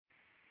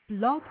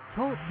Blog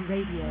Talk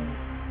Radio.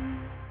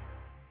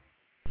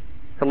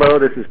 Hello,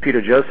 this is Peter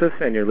Joseph,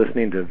 and you're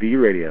listening to V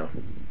Radio.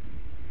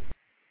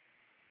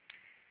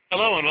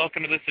 Hello, and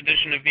welcome to this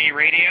edition of V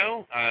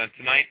Radio.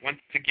 Tonight, once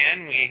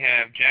again, we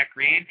have Jack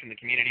Reed from the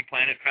Community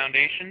Planet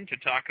Foundation to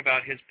talk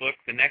about his book,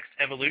 The Next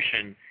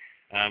Evolution.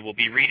 We'll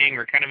be reading,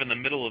 we're kind of in the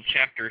middle of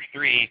Chapter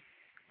 3.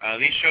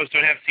 These shows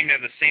don't seem to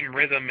have the same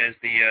rhythm as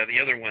the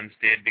other ones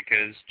did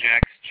because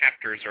Jack's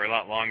chapters are a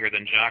lot longer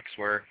than Jock's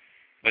were.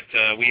 But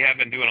we have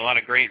been doing a lot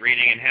of great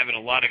reading and having a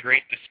lot of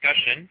great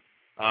discussion.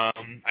 I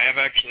have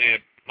actually a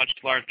much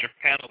larger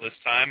panel this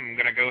time. I'm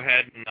going to go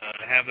ahead and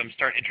have them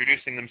start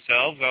introducing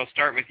themselves. I'll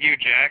start with you,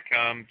 Jack,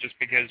 just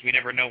because we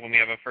never know when we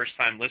have a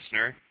first-time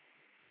listener.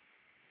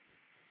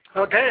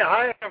 Okay,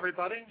 hi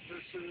everybody.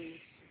 This is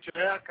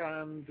Jack.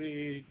 I'm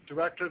the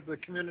director of the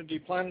Community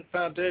Planet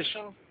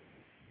Foundation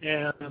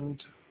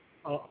and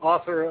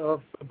author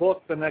of the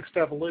book, The Next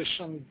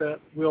Evolution, that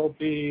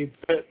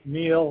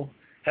Neil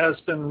has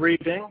been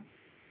reading.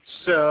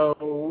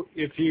 So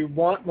if you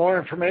want more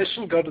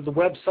information, go to the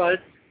website,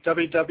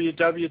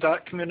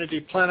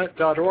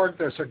 www.communityplanet.org.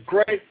 There's a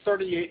great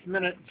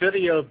 38-minute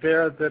video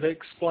there that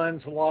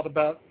explains a lot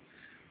about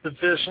the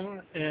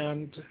vision.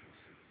 And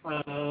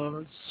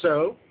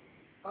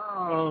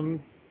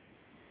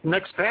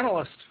next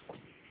panelist.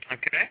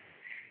 Okay.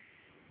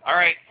 All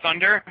right,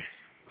 Thunder.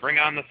 Bring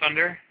on the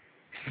thunder.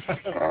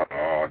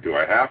 Do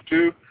I have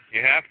to?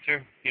 You have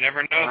to. You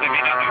never know. They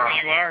may not know who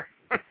you are.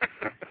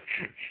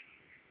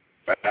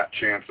 Fat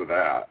chance of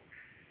that.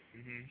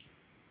 Mm-hmm.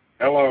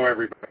 Hello,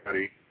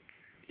 everybody.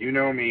 You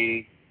know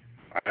me.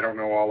 I don't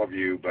know all of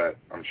you, but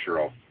I'm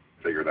sure I'll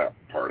figure that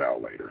part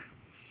out later.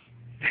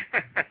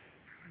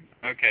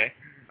 Okay.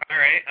 All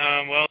right.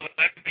 Well,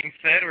 that being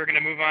said, we're going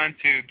to move on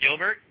to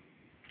Gilbert.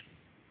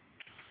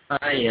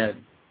 Hi,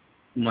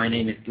 my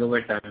name is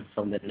Gilbert. I'm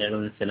from the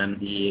Netherlands, and I'm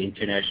the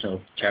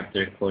International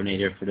Chapter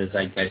Coordinator for the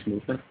Zeitgeist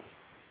Movement.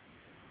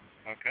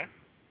 Okay.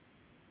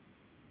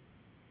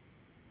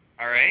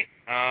 All right.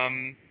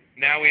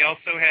 Now we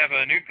also have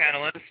a new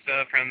panelist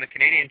from the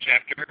Canadian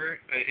chapter.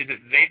 Is it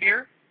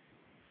Xavier?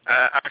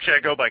 Actually, I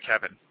go by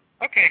Kevin.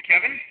 Okay,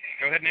 Kevin.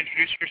 Go ahead and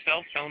introduce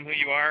yourself. Tell them who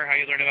you are, how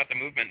you learned about the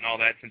movement and all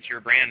that since you're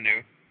brand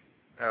new.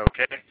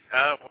 Okay.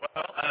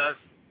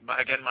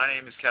 Again, my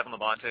name is Kevin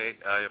Labonte.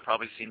 You'll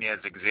probably see me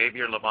as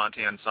Xavier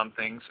Labonte on some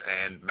things,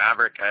 and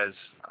Maverick as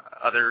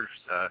others,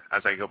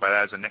 as I go by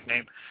that as a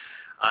nickname.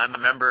 I'm a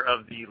member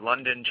of the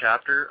London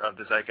chapter of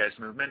the Zeitgeist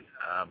Movement.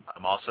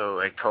 I'm also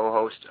a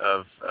co-host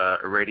of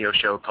a radio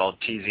show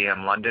called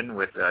TZM London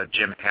with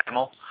Jim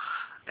Hamill.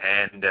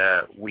 And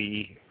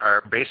we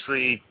are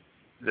basically,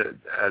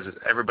 as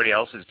everybody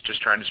else, is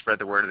just trying to spread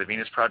the word of the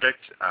Venus Project.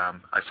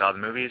 I saw the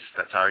movies.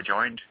 That's how I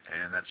joined,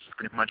 and that's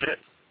pretty much it.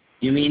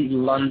 You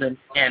mean London,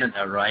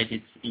 Canada, right?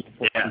 It's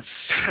important. Yes.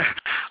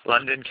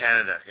 London,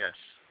 Canada, yes.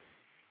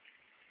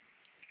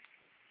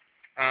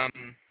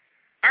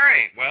 All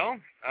right, well,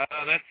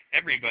 that's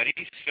everybody.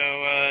 So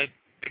I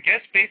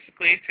guess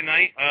basically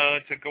tonight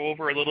to go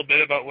over a little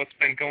bit about what's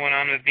been going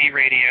on with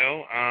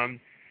V-Radio,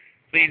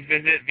 please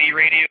visit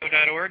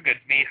vradio.org. That's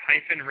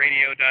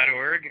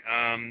v-radio.org.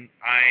 I'm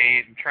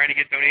trying to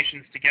get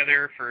donations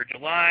together for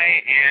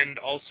July and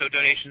also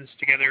donations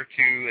together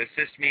to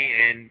assist me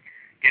in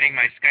getting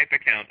my Skype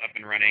account up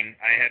and running.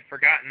 I had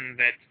forgotten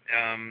that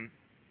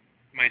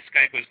my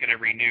Skype was going to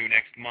renew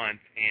next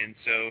month, and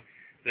so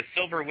the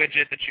silver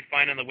widget that you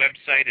find on the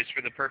website is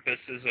for the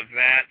purposes of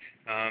that,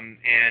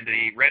 and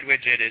the red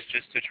widget is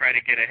just to try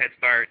to get a head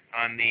start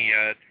on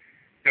the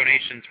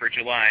donations for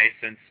July,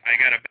 since I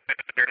got a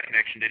better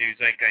connection to do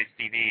Zeitgeist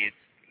TV.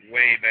 It's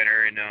way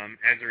better, and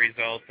as a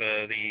result,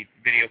 the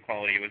video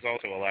quality was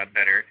also a lot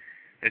better.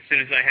 As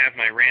soon as I have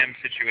my RAM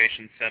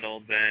situation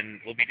settled,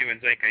 then we'll be doing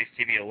Zeitgeist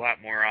TV a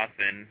lot more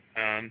often.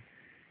 In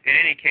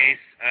any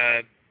case,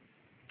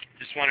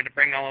 just wanted to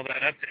bring all of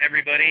that up to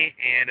everybody,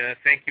 and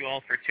thank you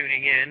all for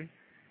tuning in,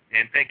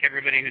 and thank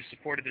everybody who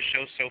supported the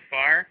show so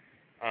far.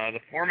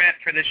 The format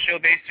for this show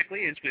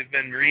basically is we've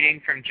been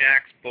reading from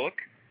Jack's book,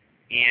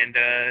 and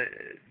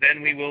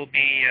then we will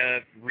be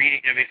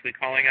basically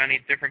calling on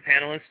each different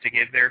panelists to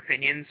give their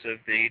opinions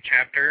of the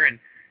chapter, and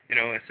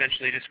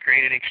essentially just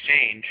create an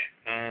exchange.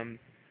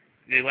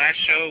 The last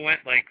show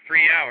went like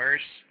 3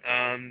 hours.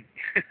 I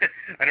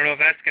don't know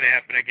if that's going to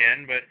happen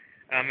again, but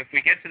if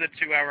we get to the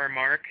 2-hour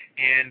mark,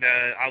 and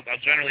I'll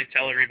generally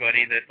tell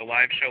everybody that the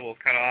live show will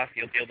cut off,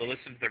 you'll be able to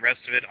listen to the rest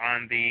of it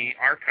on the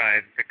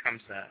archive if it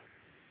comes to that.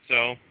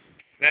 So,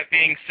 that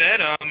being said,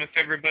 if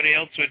everybody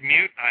else would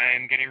mute,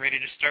 I'm getting ready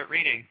to start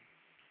reading.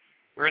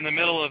 We're in the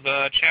middle of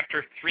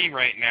Chapter 3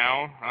 right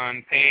now,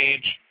 on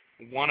page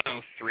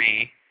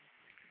 103.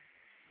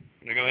 I'm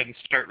going to go ahead and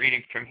start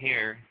reading from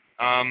here.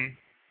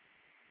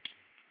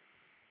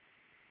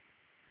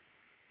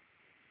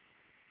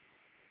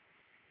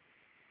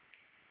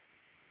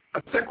 I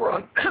think we're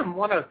on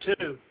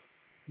 102.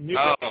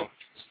 Yeah,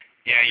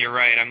 you're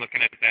right. I'm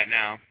looking at that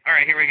now. All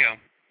right, here we go.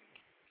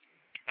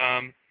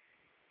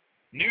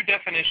 New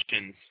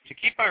definitions. To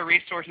keep our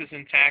resources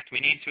intact, we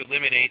need to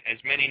eliminate as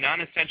many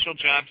non-essential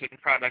jobs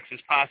and products as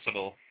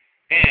possible.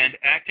 And,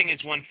 acting as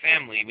one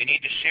family, we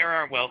need to share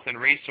our wealth and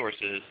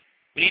resources.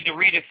 We need to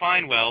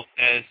redefine wealth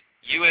as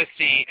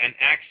USC and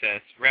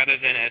access rather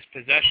than as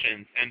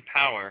possessions and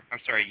power.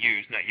 I'm sorry,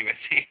 use, not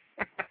USC.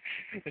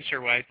 Not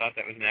sure why I thought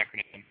that was an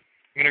acronym.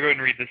 I'm going to go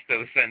ahead and read this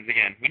sentence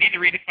again. We need to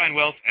redefine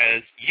wealth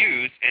as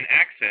use and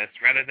access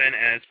rather than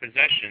as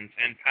possessions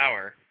and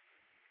power.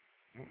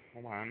 Oh,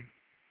 hold on.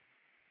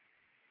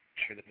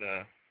 Make sure that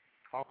the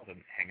call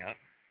doesn't hang up.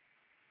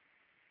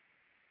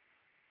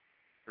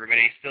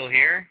 Everybody still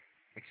here?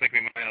 Looks like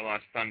we might have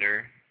lost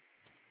Thunder.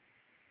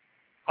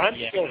 I'm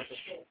still.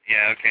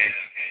 Yeah, okay.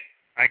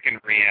 I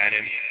can re-add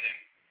him.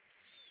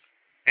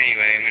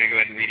 Anyway, I'm going to go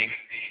ahead and read him.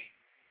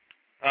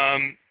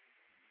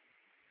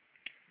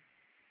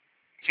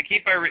 To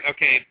keep our...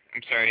 okay,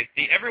 I'm sorry.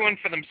 The everyone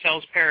for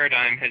themselves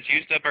paradigm has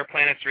used up our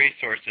planet's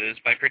resources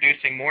by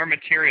producing more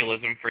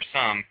materialism for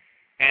some,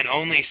 and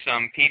only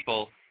some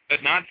people,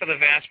 but not for the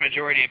vast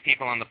majority of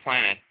people on the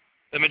planet.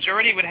 The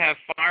majority would have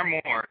far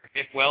more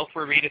if wealth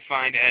were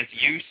redefined as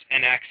use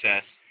and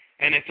access,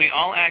 and if we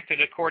all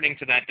acted according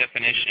to that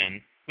definition,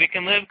 we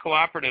can live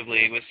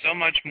cooperatively with so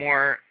much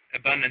more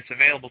abundance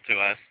available to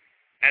us.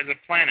 As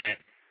a planet,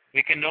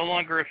 we can no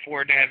longer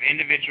afford to have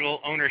individual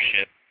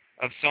ownership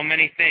of so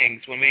many things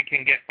when we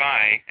can get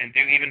by and do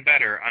even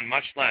better on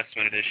much less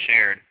when it is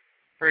shared.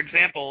 For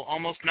example,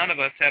 almost none of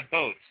us have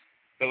boats,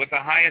 but with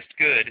the highest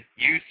good,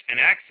 use,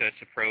 and access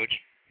approach,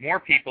 more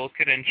people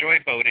could enjoy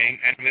boating,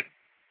 and with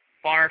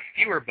far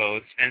fewer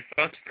boats and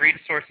thus the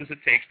resources it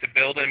takes to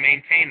build and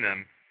maintain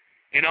them.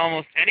 In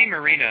almost any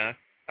marina,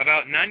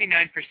 about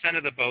 99%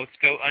 of the boats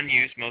go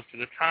unused most of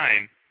the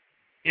time.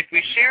 If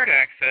we shared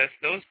access,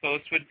 those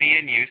boats would be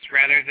in use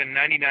rather than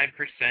 99%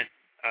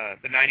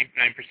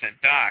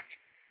 docked.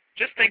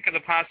 Just think of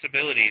the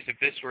possibilities if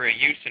this were a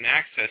use and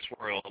access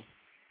world.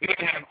 We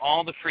would have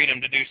all the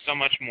freedom to do so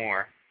much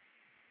more.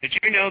 Did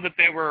you know that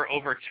there were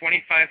over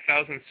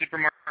 25,000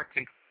 supermarkets,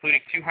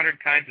 including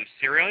 200 kinds of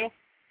cereal?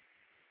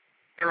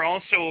 There are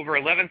also over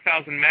 11,000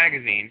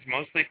 magazines,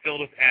 mostly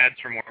filled with ads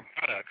for more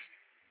products.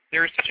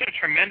 There is such a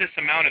tremendous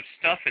amount of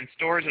stuff in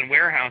stores and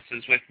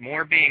warehouses, with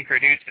more being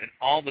produced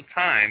all the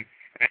time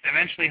and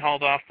eventually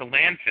hauled off to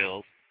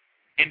landfills.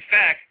 In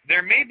fact,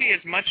 there may be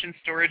as much in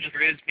storage as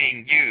there is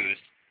being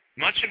used.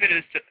 Much of it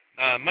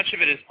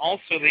is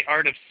also the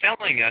art of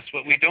selling us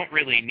what we don't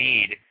really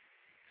need.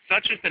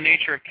 Such is the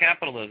nature of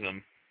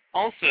capitalism.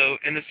 Also,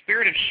 in the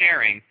spirit of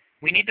sharing,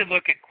 we need to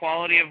look at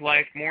quality of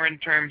life more in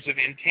terms of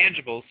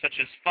intangibles such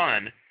as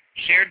fun,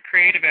 shared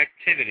creative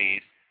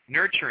activities,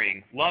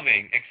 nurturing,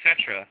 loving,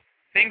 etc.,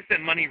 things that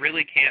money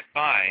really can't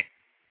buy.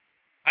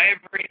 I have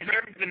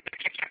reserved the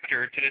next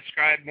chapter to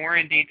describe more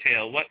in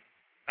detail what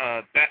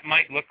that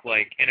might look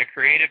like in a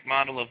creative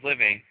model of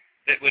living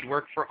that would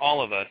work for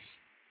all of us.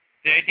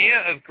 The idea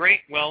of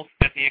great wealth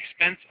at the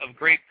expense of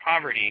great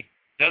poverty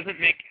doesn't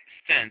make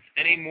sense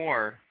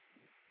anymore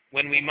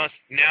when we must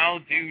now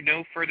do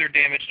no further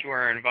damage to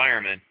our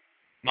environment.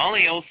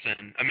 Molly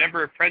Olson, a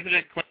member of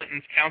President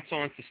Clinton's Council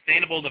on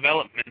Sustainable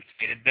Development,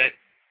 stated that,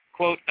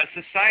 quote, "A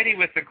society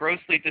with a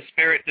grossly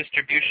disparate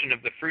distribution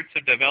of the fruits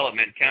of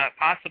development cannot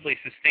possibly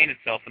sustain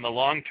itself in the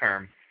long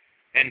term,"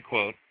 end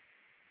quote.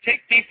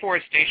 Take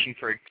deforestation,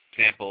 for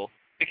example,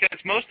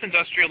 because most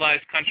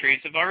industrialized countries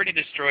have already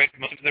destroyed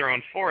most of their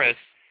own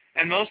forests,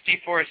 and most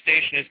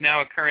deforestation is now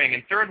occurring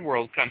in third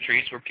world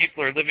countries where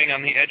people are living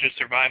on the edge of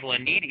survival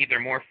and need either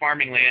more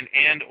farming land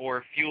and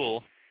or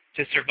fuel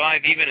to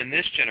survive even in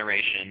this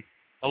generation.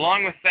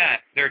 Along with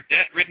that, their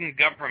debt-ridden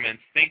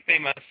governments think they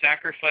must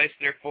sacrifice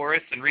their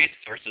forests and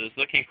resources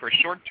looking for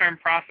short-term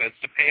profits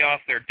to pay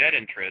off their debt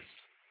interests.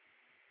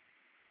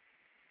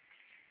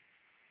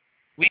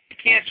 We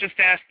can't just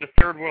ask the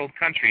third world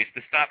countries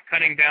to stop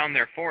cutting down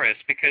their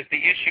forests because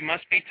the issue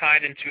must be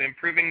tied into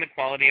improving the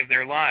quality of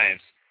their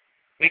lives.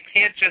 We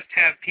can't just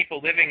have people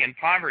living in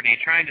poverty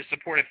trying to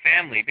support a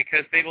family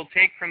because they will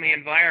take from the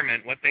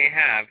environment what they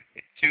have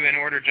in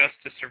order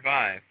just to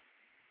survive.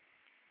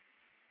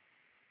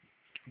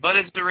 But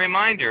as a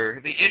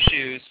reminder, the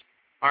issues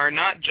are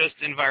not just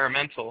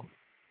environmental.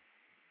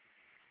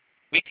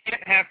 We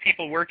can't have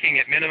people working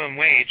at minimum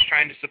wage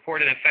trying to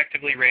support and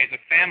effectively raise a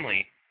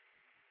family.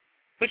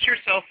 Put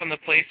yourself in the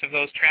place of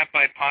those trapped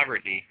by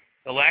poverty,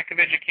 the lack of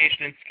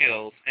education and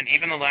skills, and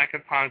even the lack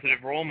of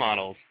positive role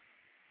models.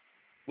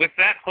 With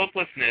that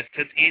hopelessness,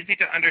 it's easy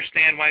to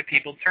understand why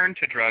people turn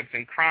to drugs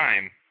and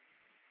crime.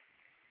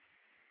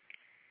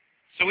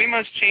 So we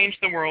must change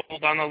the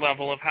world on the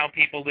level of how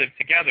people live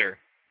together.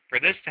 For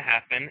this to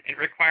happen, it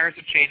requires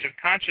a change of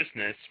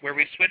consciousness where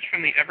we switch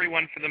from the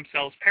everyone for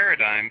themselves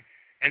paradigm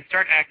and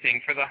start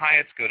acting for the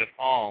highest good of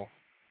all.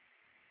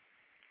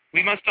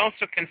 We must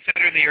also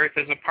consider the earth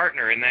as a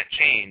partner in that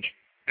change.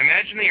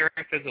 Imagine the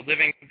earth as a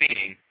living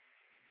being.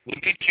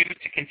 Would we choose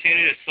to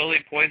continue to slowly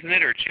poison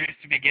it or choose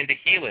to begin to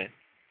heal it?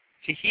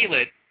 To heal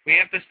it, we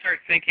have to start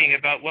thinking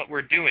about what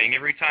we're doing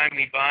every time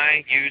we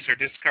buy, use, or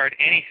discard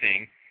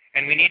anything,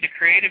 and we need to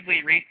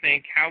creatively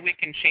rethink how we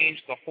can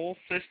change the whole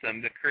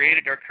system that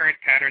created our current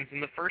patterns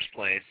in the first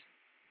place.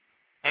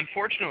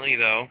 Unfortunately,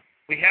 though,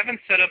 We haven't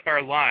set up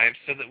our lives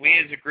so that we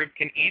as a group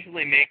can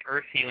easily make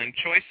earth-healing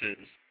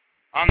choices.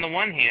 On the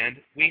one hand,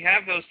 we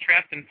have those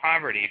trapped in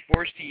poverty,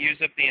 forced to use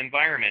up the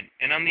environment,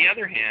 and on the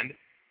other hand,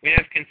 we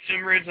have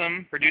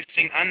consumerism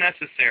producing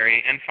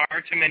unnecessary and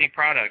far too many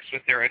products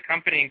with their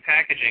accompanying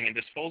packaging and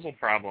disposal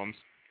problems.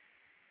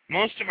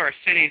 Most of our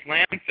cities'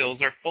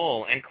 landfills are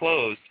full and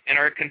closed and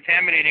are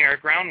contaminating our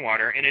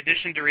groundwater in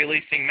addition to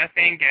releasing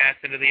methane gas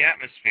into the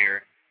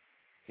atmosphere.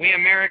 We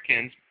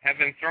Americans have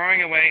been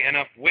throwing away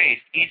enough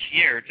waste each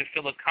year to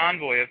fill a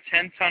convoy of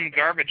 10-ton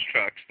garbage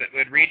trucks that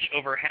would reach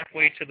over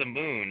halfway to the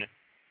moon.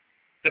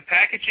 The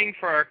packaging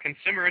for our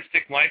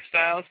consumeristic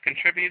lifestyles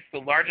contributes the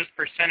largest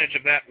percentage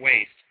of that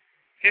waste.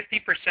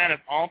 50% of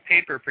all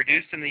paper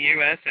produced in the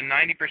U.S. and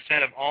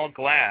 90% of all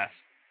glass.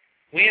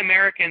 We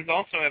Americans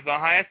also have the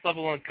highest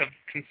level of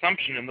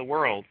consumption in the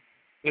world.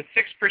 With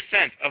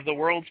 6% of the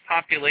world's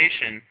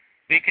population,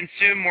 we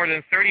consume more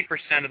than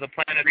 30% of the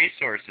planet's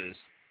resources.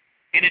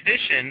 In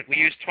addition, we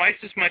use twice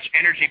as much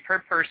energy per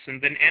person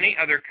than any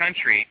other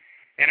country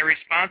and are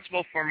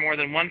responsible for more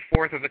than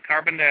 1/4 of the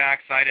carbon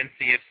dioxide and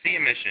CFC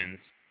emissions.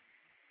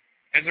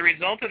 As a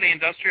result of the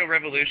Industrial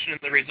Revolution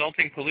and the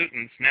resulting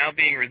pollutants now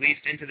being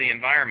released into the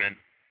environment,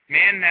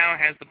 man now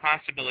has the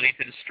possibility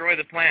to destroy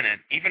the planet,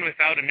 even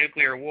without a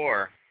nuclear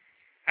war.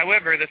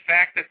 However, the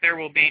fact that there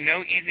will be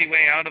no easy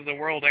way out of the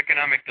world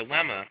economic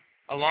dilemma,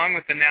 along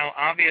with the now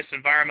obvious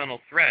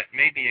environmental threat,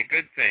 may be a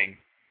good thing.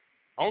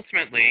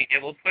 Ultimately,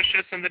 it will push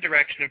us in the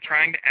direction of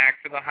trying to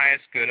act for the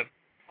highest good of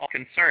all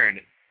concerned,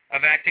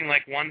 of acting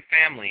like one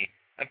family,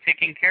 of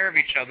taking care of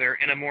each other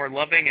in a more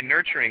loving and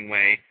nurturing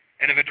way,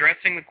 and of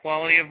addressing the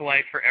quality of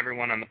life for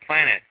everyone on the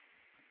planet.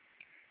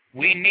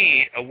 We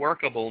need a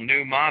workable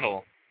new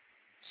model.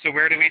 So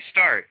where do we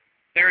start?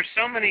 There are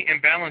so many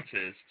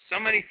imbalances, so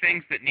many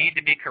things that need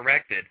to be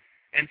corrected,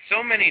 and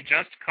so many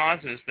just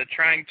causes that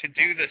trying to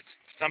do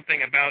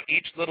something about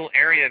each little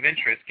area of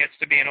interest gets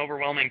to be an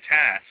overwhelming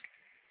task.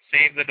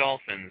 Save the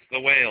dolphins, the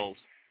whales,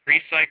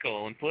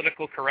 recycle and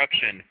political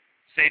corruption,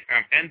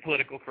 end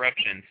political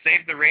corruption,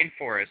 save the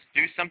rainforest,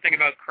 do something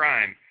about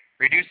crime,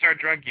 reduce our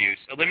drug use,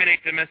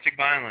 eliminate domestic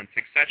violence,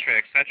 etc.,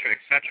 etc.,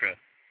 etc.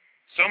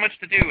 So much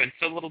to do and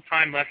so little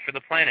time left for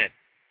the planet.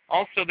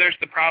 Also, there's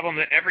the problem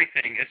that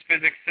everything, as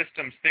physics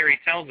systems theory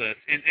tells us,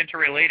 is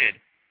interrelated.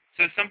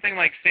 So something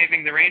like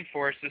saving the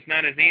rainforest is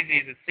not as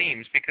easy as it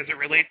seems because it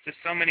relates to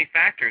so many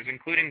factors,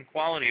 including the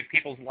quality of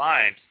people's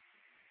lives.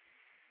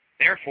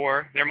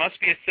 Therefore, there must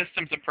be a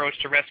systems approach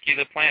to rescue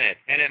the planet,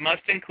 and it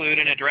must include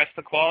and address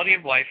the quality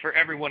of life for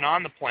everyone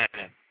on the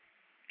planet.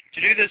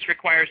 To do this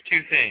requires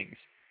two things.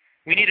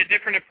 We need a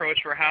different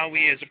approach for how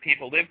we as a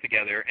people live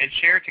together and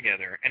share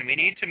together, and we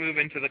need to move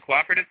into the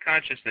cooperative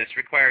consciousness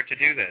required to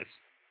do this.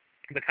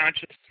 The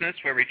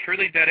consciousness where we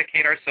truly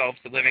dedicate ourselves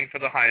to living for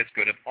the highest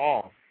good of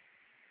all.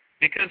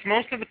 Because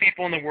most of the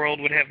people in the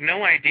world would have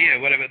no idea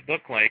what it would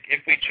look like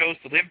if we chose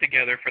to live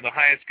together for the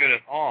highest good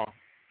of all,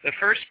 the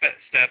first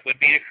step would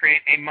be to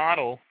create a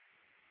model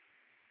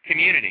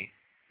community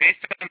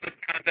based on the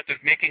concept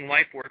of making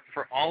life work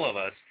for all of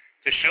us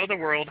to show the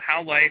world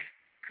how life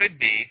could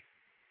be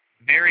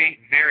very,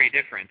 very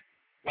different.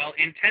 While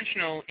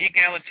intentional,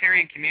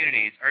 egalitarian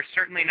communities are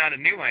certainly not a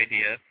new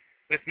idea,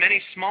 with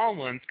many small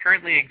ones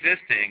currently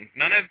existing,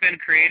 none have been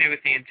created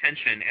with the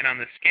intention and on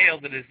the scale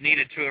that is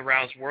needed to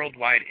arouse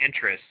worldwide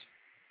interest.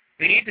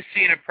 We need to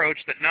see an approach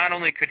that not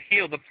only could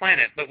heal the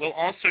planet, but will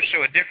also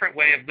show a different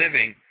way of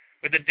living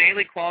with a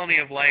daily quality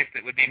of life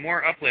that would be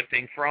more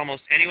uplifting for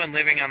almost anyone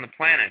living on the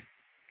planet.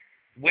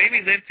 The way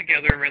we live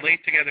together and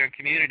relate together in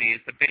community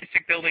is the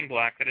basic building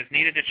block that is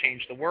needed to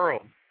change the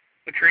world.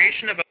 The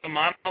creation of a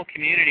model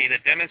community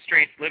that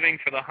demonstrates living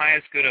for the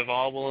highest good of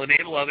all will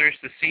enable others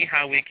to see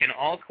how we can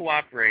all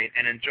cooperate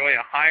and enjoy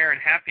a higher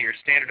and happier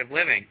standard of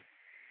living.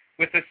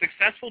 With the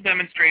successful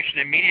demonstration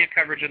and media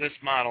coverage of this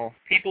model,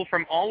 people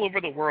from all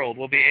over the world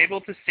will be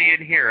able to see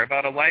and hear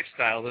about a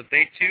lifestyle that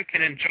they too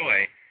can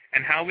enjoy,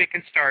 and how we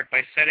can start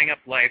by setting up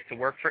life to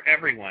work for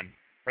everyone,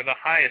 for the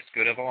highest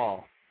good of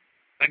all.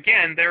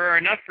 Again, there are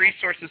enough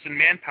resources and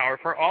manpower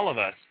for all of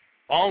us,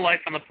 all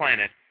life on the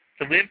planet,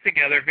 to live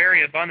together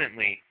very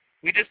abundantly.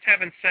 We just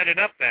haven't set it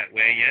up that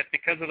way yet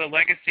because of the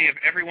legacy of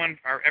everyone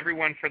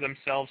for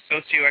themselves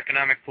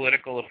socioeconomic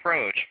political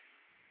approach.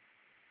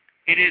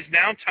 It is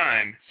now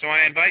time, so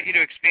I invite you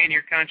to expand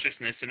your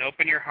consciousness and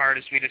open your heart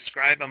as we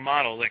describe a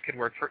model that could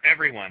work for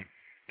everyone,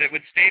 that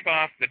would stave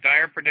off the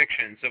dire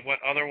predictions of what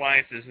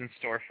otherwise is in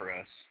store for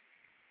us.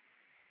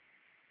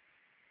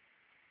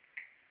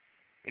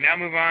 We now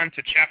move on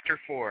to Chapter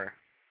 4,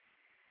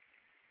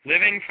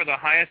 Living for the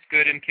Highest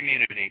Good in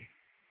Community.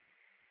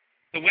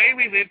 The way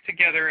we live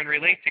together and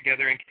relate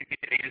together in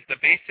community is the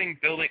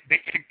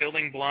basic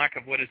building block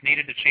of what is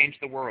needed to change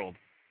the world,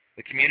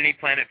 the Community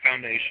Planet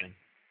Foundation.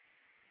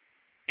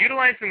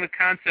 Utilizing the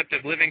concept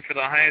of living for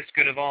the highest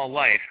good of all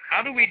life,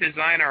 how do we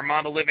design our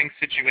model living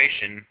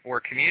situation or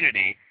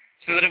community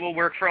so that it will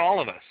work for all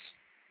of us?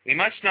 We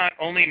must not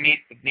only meet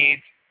the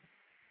needs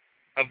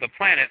of the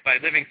planet by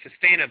living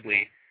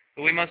sustainably,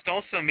 but we must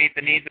also meet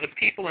the needs of the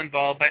people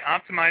involved by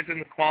optimizing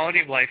the quality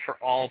of life for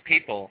all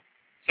people.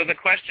 So the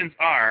questions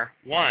are,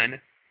 1,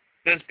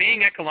 does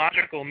being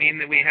ecological mean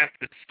that we have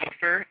to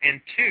suffer? And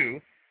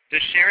 2,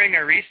 does sharing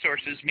our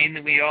resources mean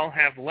that we all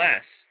have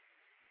less?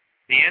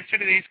 The answer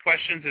to these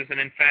questions is an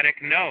emphatic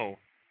no.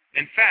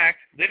 In fact,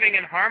 living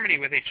in harmony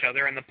with each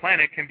other and the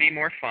planet can be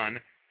more fun,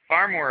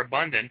 far more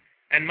abundant,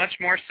 and much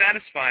more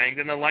satisfying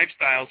than the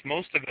lifestyles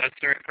most of us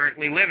are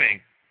currently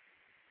living.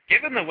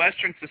 Given the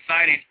Western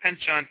society's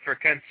penchant for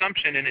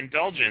consumption and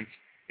indulgence,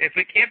 if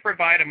we can't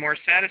provide a more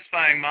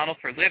satisfying model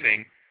for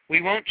living,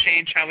 we won't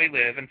change how we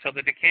live until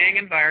the decaying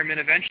environment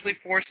eventually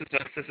forces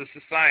us as a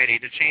society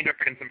to change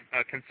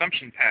our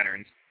consumption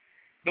patterns.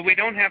 But we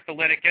don't have to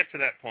let it get to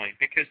that point,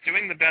 because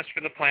doing the best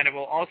for the planet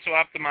will also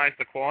optimize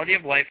the quality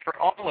of life for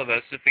all of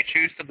us if we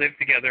choose to live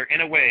together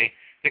in a way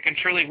that can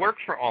truly work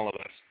for all of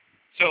us.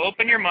 So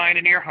open your mind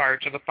and your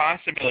heart to the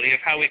possibility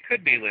of how we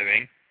could be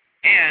living,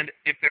 and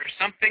if there's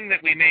something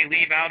that we may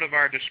leave out of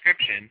our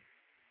description,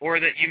 or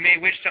that you may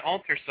wish to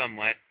alter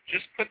somewhat,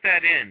 just put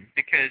that in,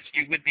 because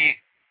you would be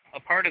a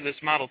part of this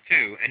model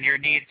too, and your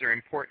needs are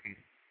important.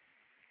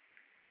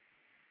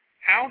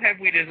 How have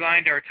we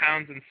designed our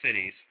towns and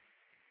cities?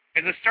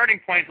 As a starting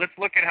point, let's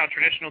look at how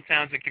traditional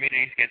towns and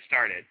communities get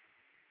started.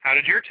 How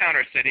did your town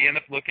or city end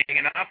up looking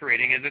and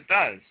operating as it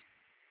does?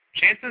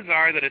 Chances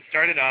are that it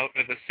started out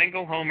with a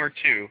single home or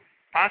two,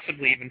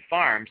 possibly even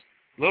farms,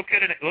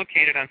 located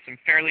on some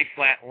fairly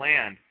flat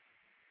land.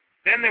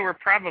 Then there were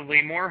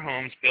probably more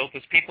homes built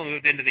as people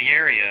moved into the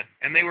area,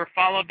 and they were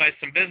followed by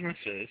some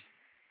businesses.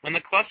 When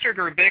the cluster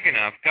grew big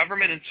enough,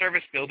 government and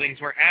service buildings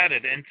were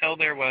added until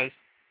there was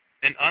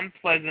an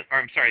unplanned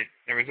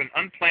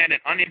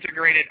and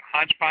unintegrated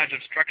hodgepodge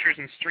of structures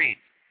and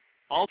streets.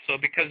 Also,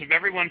 because of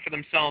everyone for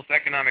themselves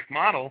economic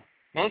model,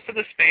 most of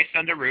the space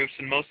under roofs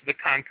and most of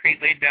the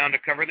concrete laid down to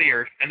cover the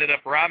earth ended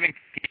up robbing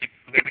people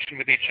of their connection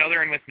with each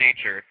other and with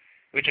nature,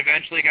 which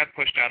eventually got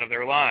pushed out of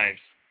their lives.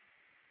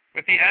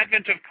 With the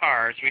advent of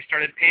cars, we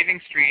started paving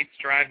streets,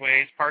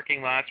 driveways,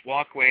 parking lots,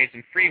 walkways,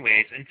 and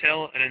freeways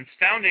until an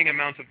astounding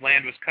amount of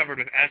land was covered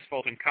with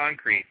asphalt and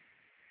concrete.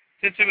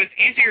 Since it was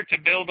easier to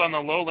build on the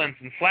lowlands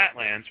and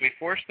flatlands, we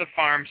forced the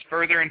farms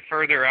further and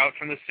further out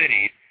from the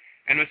cities,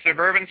 and with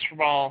suburban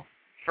sprawl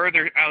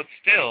further out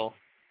still,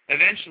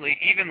 eventually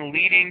even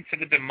leading to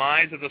the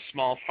demise of the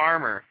small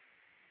farmer.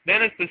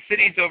 Then as the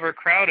cities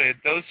overcrowded,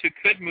 those who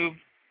could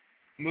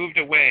moved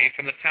away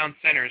from the town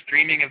centers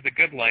dreaming of the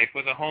good life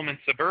with a home in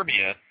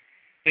suburbia.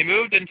 They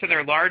moved into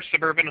their large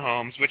suburban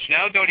homes, which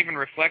now don't even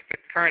reflect the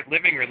current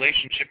living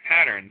relationship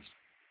patterns.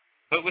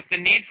 But with the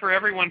need for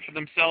everyone for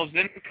themselves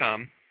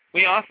income,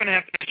 we often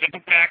have to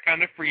jump back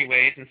onto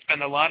freeways and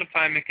spend a lot of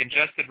time in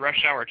congested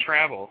rush hour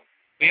travel.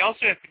 We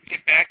also have to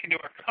get back into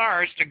our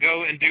cars to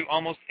go and do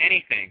almost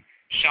anything: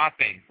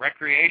 shopping,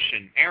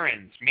 recreation,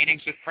 errands,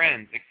 meetings with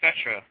friends,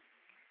 etc.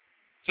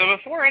 So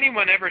before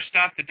anyone ever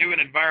stopped to do an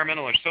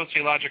environmental or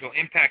sociological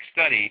impact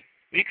study,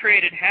 we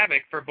created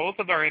havoc for both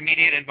of our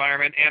immediate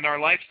environment and our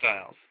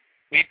lifestyles.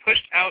 We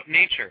pushed out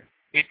nature.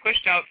 We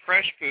pushed out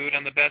fresh food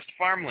on the best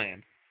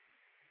farmland.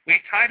 We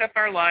tied up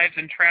our lives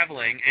in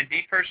traveling and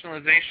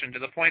depersonalization to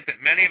the point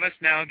that many of us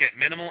now get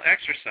minimal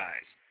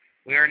exercise.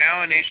 We are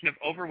now a nation of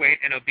overweight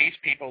and obese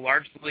people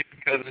largely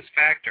because of this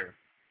factor.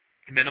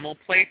 Minimal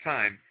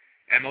playtime,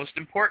 and most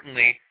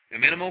importantly, the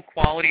minimal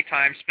quality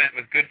time spent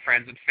with good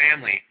friends and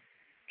family.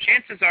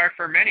 Chances are,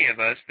 for many of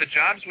us, the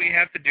jobs we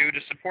have to do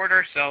to support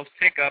ourselves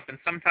take up and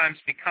sometimes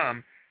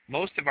become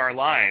most of our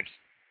lives.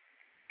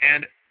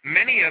 And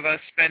many of us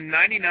spend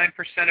 99%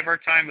 of our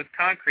time with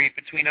concrete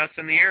between us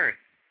and the earth.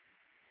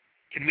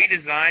 Can we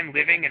design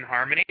living in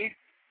harmony?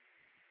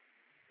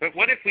 But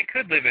what if we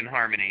could live in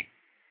harmony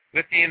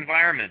with the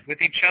environment,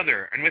 with each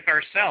other, and with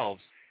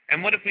ourselves?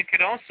 And what if we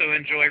could also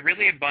enjoy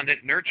really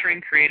abundant,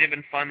 nurturing, creative,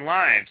 and fun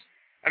lives?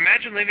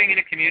 Imagine living in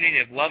a community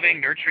of loving,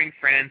 nurturing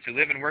friends who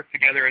live and work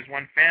together as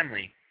one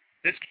family.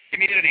 This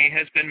community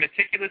has been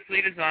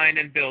meticulously designed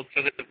and built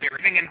so that we are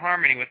living in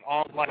harmony with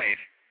all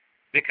life.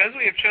 Because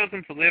we have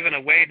chosen to live in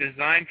a way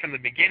designed from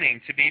the beginning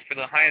to be for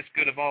the highest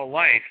good of all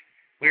life,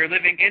 we are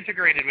living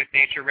integrated with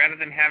nature rather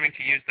than having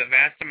to use the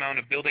vast amount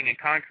of building and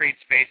concrete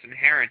space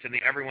inherent in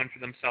the everyone for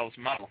themselves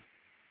model.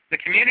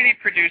 The community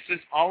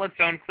produces all its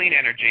own clean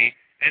energy,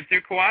 and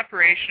through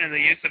cooperation and the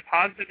use of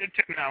positive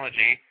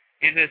technology,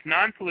 is as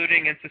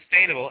non-polluting and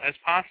sustainable as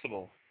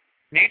possible.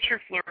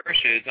 Nature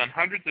flourishes on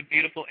hundreds of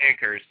beautiful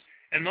acres,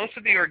 and most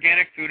of the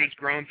organic food is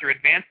grown through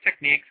advanced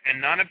techniques and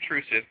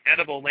non-obtrusive,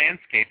 edible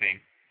landscaping.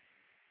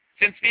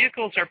 Since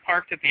vehicles are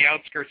parked at the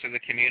outskirts of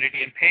the community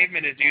and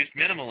pavement is used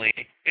minimally,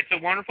 it's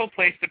a wonderful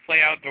place to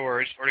play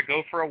outdoors or to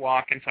go for a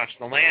walk and touch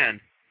the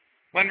land.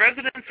 When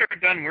residents are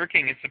done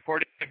working in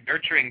supportive,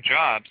 nurturing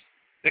jobs,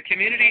 the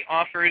community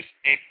offers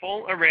a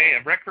full array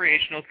of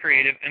recreational,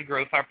 creative, and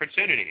growth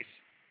opportunities.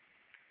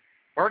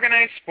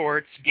 Organized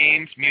sports,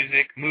 games,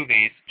 music,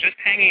 movies, just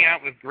hanging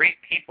out with great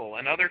people,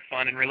 and other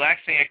fun and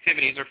relaxing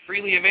activities are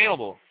freely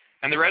available,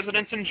 and the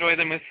residents enjoy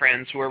them with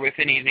friends who are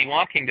within easy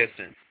walking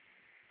distance.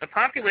 The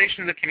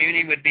population of the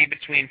community would be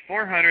between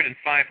 400 and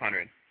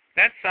 500.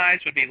 That size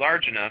would be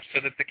large enough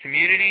so that the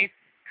community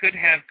could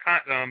have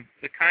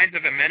the kinds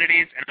of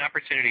amenities and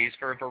opportunities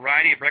for a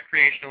variety of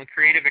recreational and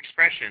creative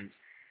expressions,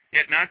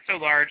 yet not so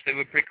large that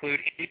would preclude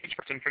each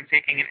person from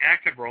taking an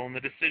active role in the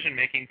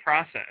decision-making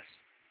process.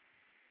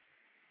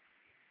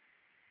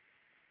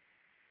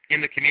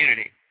 In the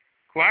community,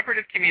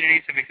 cooperative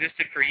communities have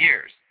existed for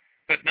years,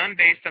 but none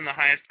based on the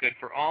highest good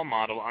for all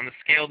model on the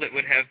scale that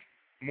would have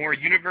more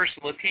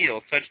universal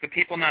appeal, such that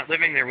people not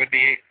living there would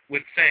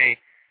say,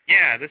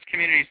 yeah, this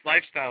community's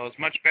lifestyle is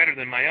much better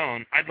than my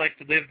own. I'd like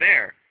to live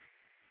there.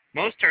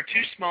 Most are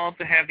too small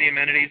to have the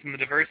amenities and the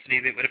diversity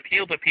that would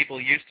appeal to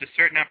people used to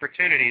certain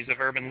opportunities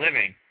of urban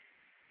living.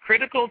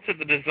 Critical to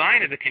the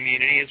design of the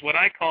community is what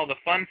I call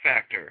the fun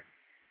factor.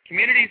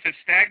 Communities have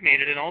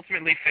stagnated and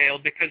ultimately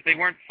failed because they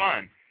weren't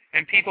fun,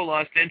 and people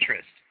lost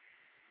interest.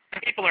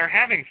 Some people are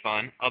having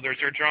fun, others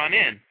are drawn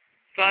in.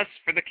 Thus,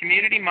 for the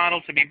community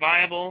model to be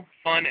viable,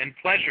 fun and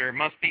pleasure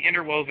must be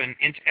interwoven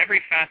into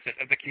every facet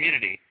of the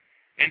community.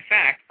 In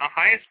fact, a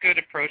highest good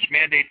approach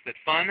mandates that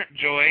fun,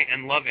 joy,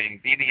 and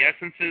loving be the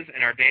essences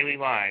in our daily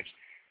lives,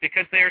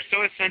 because they are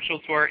so essential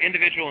to our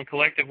individual and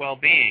collective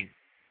well-being.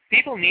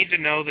 People need to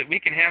know that we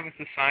can have a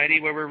society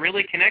where we're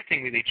really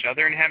connecting with each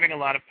other and having a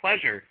lot of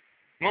pleasure.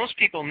 Most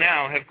people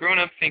now have grown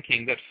up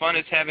thinking that fun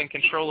is having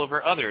control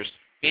over others,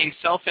 being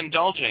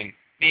self-indulging,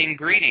 being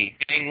greedy,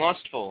 being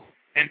lustful,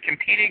 and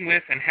competing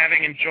with and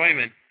having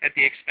enjoyment at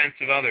the expense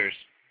of others.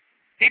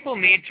 People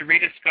need to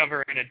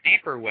rediscover in a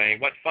deeper way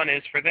what fun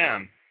is for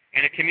them,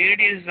 and a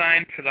community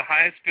designed for the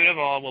highest good of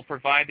all will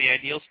provide the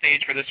ideal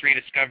stage for this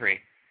rediscovery.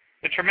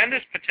 The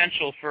tremendous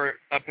potential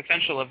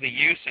of the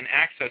use and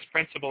access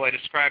principle I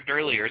described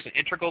earlier is an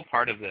integral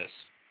part of this.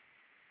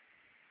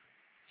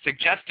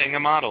 Suggesting a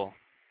model.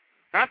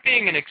 Not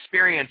being an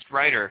experienced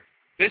writer,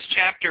 this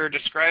chapter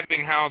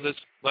describing how this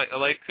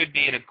life could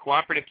be in a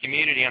cooperative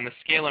community on the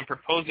scale I'm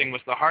proposing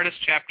was the hardest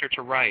chapter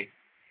to write.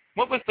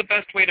 What was the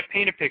best way to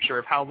paint a picture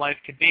of how life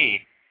could be?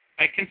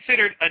 I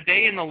considered a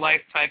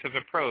day-in-the-life type of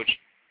approach,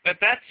 but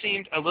that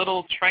seemed a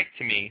little trite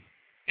to me.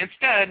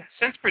 Instead,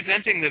 since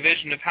presenting the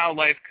vision of how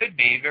life could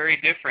be very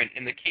different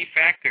is the key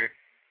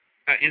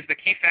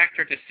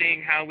factor to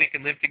seeing how we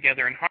can live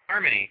together in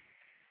harmony,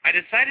 I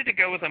decided to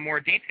go with a more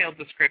detailed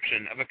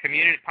description of a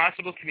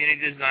possible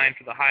community design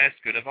for the highest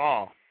good of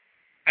all.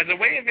 As a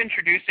way of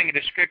introducing a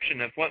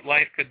description of what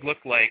life could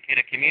look like in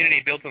a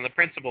community built on the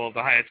principle of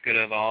the highest good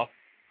of all,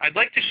 I'd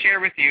like to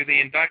share with you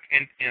the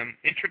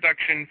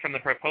introduction from the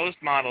proposed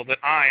model that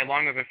I,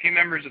 along with a few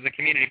members of the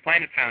Community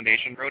Planet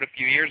Foundation, wrote a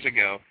few years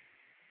ago.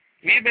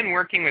 We have been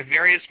working with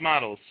various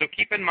models, so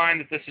keep in mind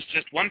that this is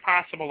just one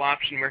possible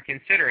option we're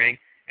considering,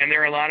 and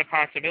there are a lot of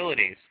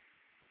possibilities.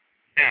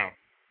 Now,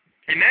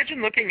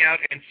 imagine looking out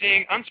and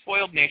seeing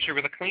unspoiled nature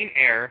with a clean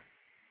air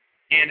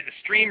and a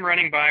stream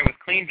running by with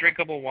clean,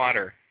 drinkable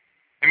water.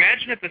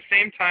 Imagine at the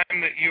same time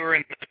that you are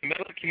in the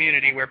middle of a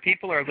community where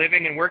people are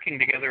living and working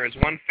together as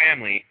one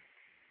family.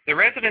 The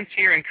residents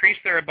here increase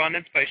their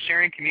abundance by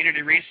sharing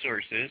community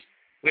resources,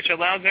 which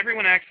allows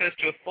everyone access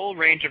to a full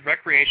range of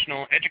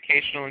recreational,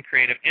 educational, and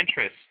creative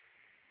interests.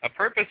 A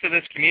purpose of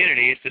this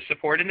community is to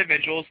support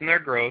individuals in their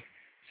growth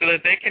so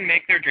that they can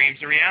make their dreams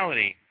a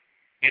reality.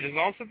 It is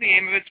also the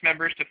aim of its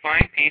members to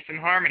find peace and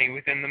harmony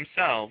within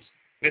themselves,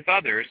 with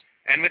others,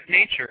 and with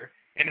nature,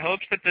 in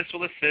hopes that this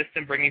will assist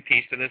in bringing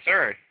peace to this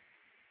earth.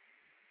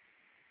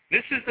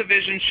 This is the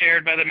vision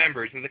shared by the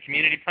members of the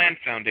Community Planet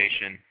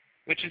Foundation,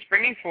 which is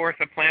bringing forth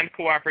a planned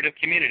cooperative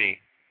community.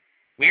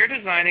 We are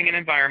designing an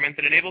environment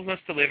that enables us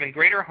to live in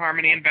greater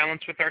harmony and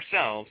balance with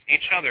ourselves,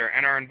 each other,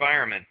 and our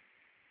environment.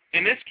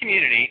 In this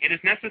community, it is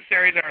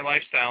necessary that our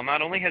lifestyle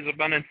not only has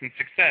abundance and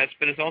success,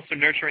 but is also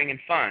nurturing and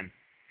fun.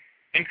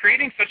 In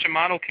creating such a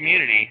model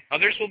community,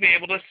 others will be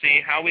able to see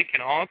how we can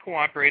all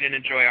cooperate and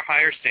enjoy a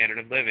higher standard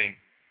of living.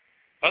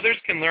 Others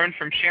can learn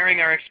from sharing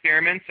our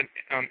experiments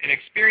and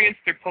experience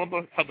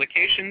through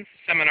publications,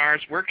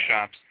 seminars,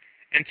 workshops,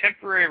 and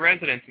temporary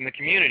residence in the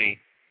community.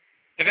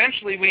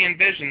 Eventually, we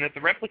envision that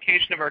the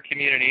replication of our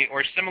community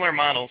or similar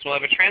models will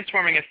have a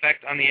transforming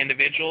effect on the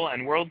individual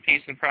and world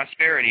peace and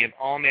prosperity of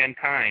all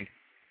mankind.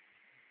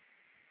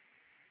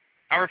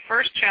 Our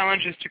first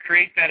challenge is to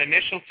create that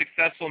initial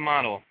successful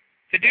model.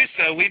 To do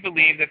so, we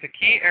believe that the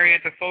key area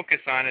to focus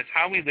on is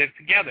how we live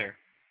together.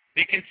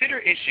 We consider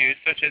issues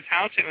such as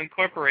how to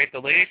incorporate the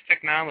latest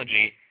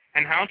technology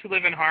and how to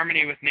live in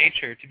harmony with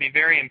nature to be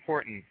very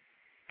important.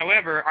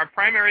 However, our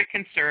primary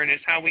concern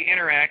is how we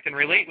interact and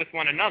relate with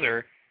one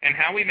another and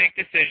how we make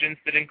decisions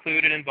that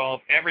include and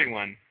involve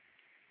everyone.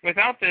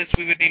 Without this,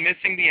 we would be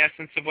missing the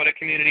essence of what a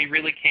community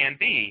really can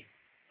be,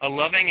 a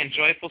loving and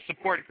joyful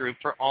support group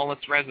for all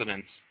its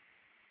residents.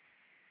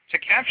 To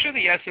capture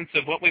the essence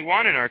of what we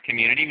want in our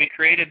community, we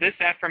created this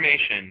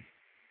affirmation.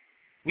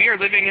 We are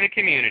living in a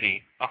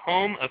community, a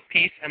home of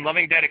peace and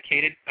loving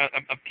dedicated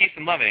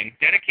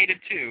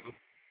to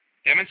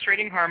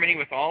demonstrating harmony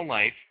with all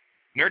life,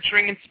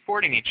 nurturing and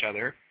supporting each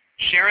other,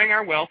 sharing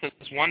our wealth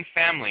as one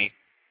family,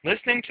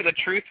 listening to the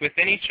truth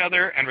within each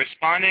other, and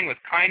responding with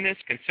kindness,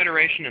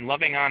 consideration, and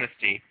loving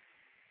honesty.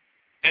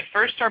 At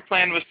first, our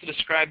plan was to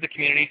describe the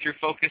community through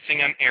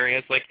focusing on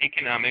areas like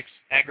economics,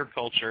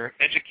 agriculture,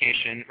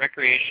 education,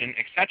 recreation,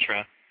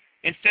 etc.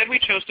 Instead, we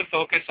chose to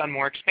focus on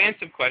more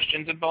expansive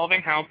questions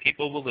involving how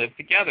people will live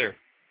together.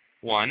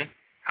 1.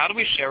 How do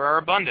we share our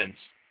abundance?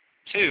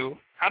 2.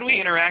 How do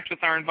we interact with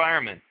our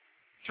environment?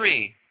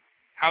 3.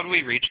 How do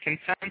we reach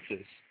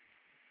consensus?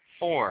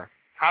 4.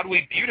 How do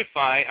we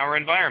beautify our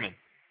environment?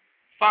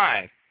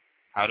 5.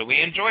 How do we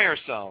enjoy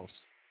ourselves?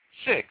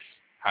 6.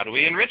 How do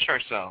we enrich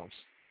ourselves?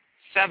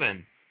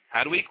 7.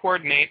 How do we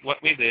coordinate what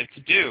we live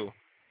to do?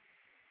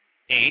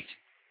 8.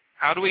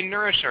 How do we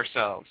nourish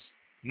ourselves?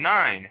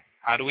 9.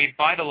 How do we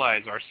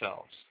vitalize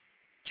ourselves?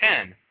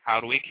 10.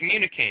 How do we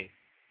communicate?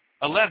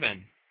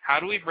 11. How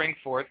do we bring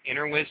forth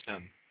inner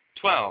wisdom?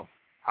 12.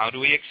 How do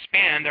we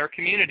expand our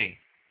community?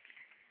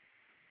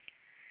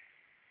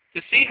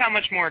 To see how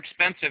much more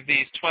expensive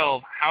these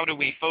 12 how do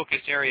we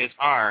focus areas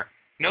are,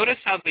 notice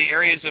how the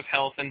areas of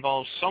health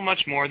involve so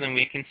much more than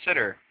we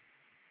consider.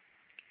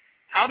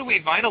 How do we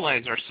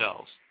vitalize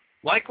ourselves?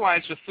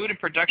 Likewise with food and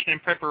production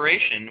and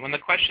preparation, when the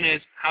question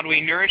is, how do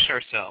we nourish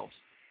ourselves?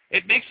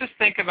 It makes us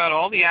think about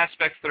all the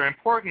aspects that are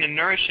important in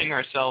nourishing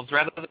ourselves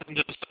rather than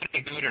just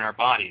putting food in our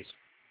bodies.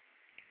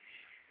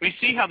 We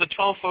see how the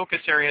 12 focus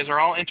areas are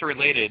all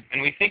interrelated,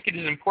 and we think it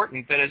is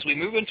important that as we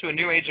move into a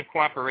new age of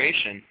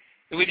cooperation,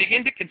 that we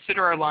begin to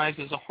consider our lives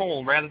as a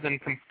whole rather than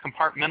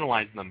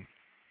compartmentalize them.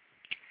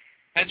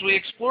 As we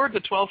explored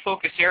the 12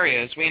 focus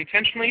areas, we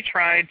intentionally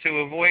tried to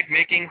avoid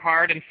making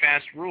hard and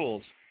fast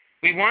rules.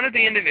 We wanted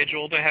the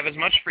individual to have as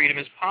much freedom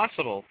as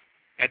possible.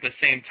 At the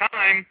same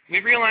time, we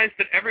realized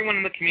that everyone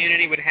in the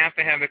community would have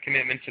to have a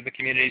commitment to the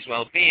community's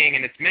well-being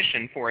and its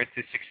mission for it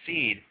to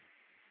succeed.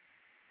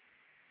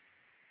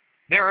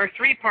 There are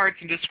 3 parts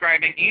in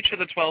describing each of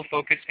the 12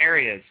 focus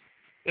areas.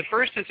 The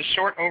first is a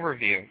short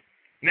overview.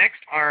 Next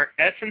are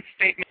essence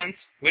statements,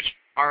 which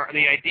are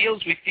the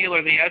ideals we feel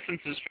are the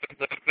essences for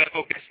the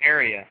focus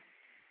area.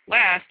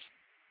 Last,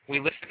 we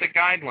list the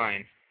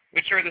guidelines,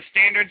 which are the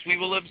standards we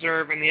will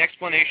observe in the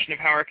explanation of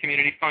how our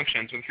community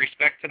functions with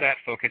respect to that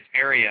focus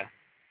area.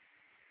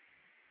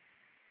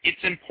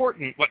 It's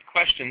important what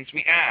questions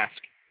we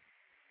ask.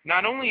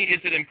 Not only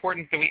is it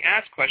important that we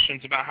ask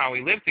questions about how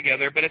we live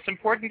together, but it's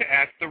important to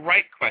ask the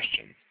right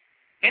questions.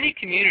 Any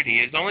community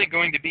is only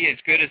going to be as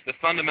good as the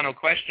fundamental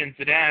questions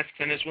it asks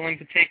and is willing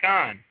to take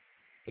on.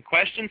 The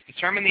questions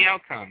determine the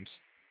outcomes,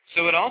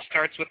 so it all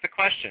starts with the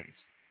questions.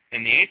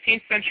 In the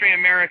 18th century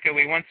America,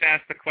 we once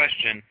asked the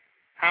question,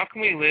 how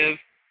can we live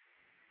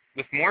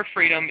with more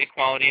freedom,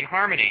 equality, and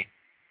harmony?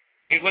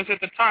 It was at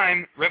the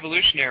time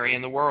revolutionary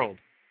in the world.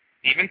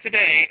 Even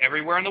today,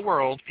 everywhere in the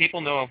world,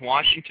 people know of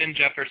Washington,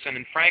 Jefferson,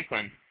 and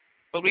Franklin,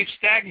 but we've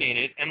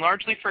stagnated and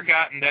largely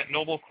forgotten that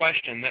noble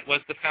question that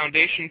was the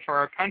foundation for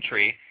our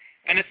country,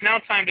 and it's now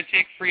time to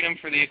take freedom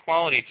for the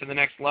equality to the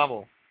next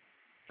level.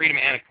 Freedom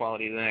and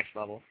equality to the next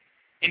level.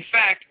 In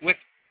fact, with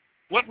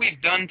what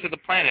we've done to the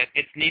planet,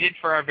 it's needed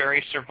for our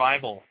very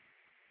survival.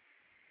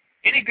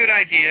 Any good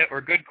idea or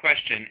good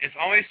question is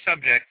always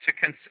subject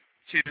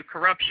to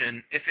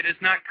corruption if it is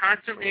not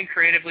constantly and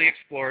creatively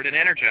explored and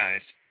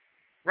energized.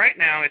 Right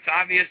now, it's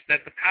obvious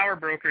that the power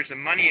brokers and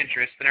money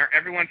interests in our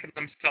everyone for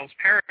themselves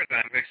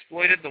paradigm have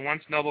exploited the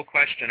once noble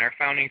question our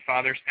founding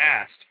fathers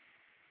asked.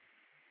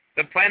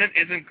 The planet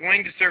isn't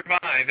going to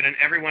survive in an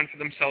everyone for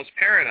themselves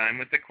paradigm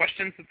with the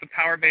questions that the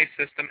power-based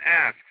system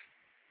asks.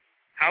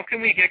 How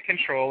can we get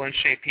control and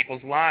shape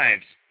people's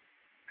lives?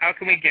 How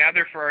can we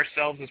gather for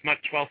ourselves as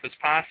much wealth as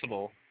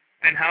possible?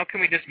 And how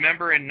can we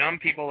dismember and numb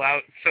people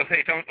out so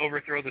they don't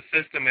overthrow the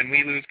system and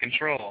we lose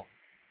control?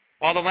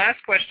 While the last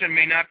question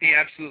may not be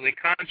absolutely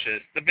conscious,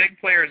 the big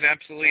players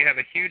absolutely have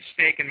a huge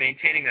stake in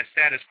maintaining the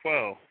status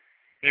quo.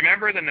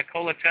 Remember the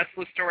Nikola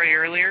Tesla story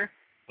earlier?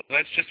 Well,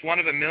 that's just one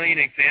of a million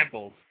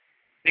examples.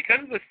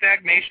 Because of the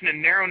stagnation and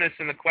narrowness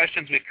in the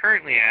questions we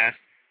currently ask,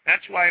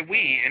 that's why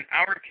we, in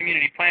our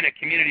Community Planet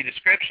community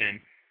description,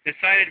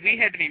 decided we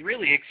had to be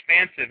really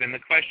expansive in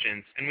the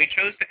questions, and we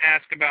chose to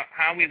ask about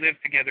how we live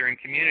together in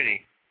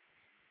community.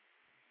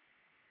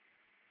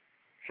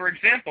 For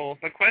example,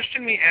 the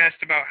question we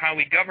asked about how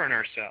we govern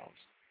ourselves,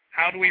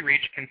 how do we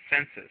reach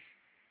consensus,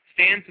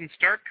 stands in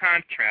stark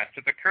contrast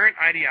with the current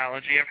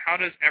ideology of how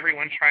does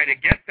everyone try to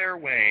get their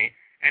way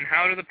and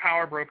how do the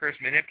power brokers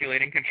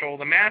manipulate and control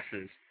the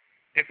masses.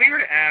 If we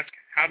were to ask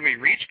how do we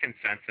reach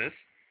consensus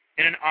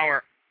in all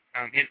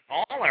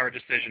our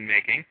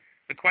decision-making,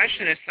 the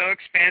question is so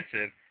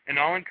expansive and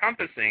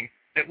all-encompassing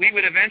that we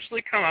would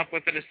eventually come up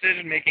with a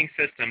decision-making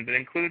system that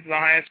includes the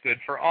highest good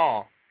for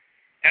all.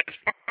 As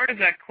part of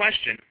that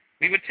question,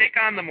 we would take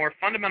on the more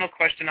fundamental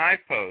question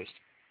I've posed.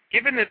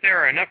 Given that there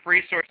are enough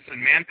resources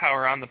and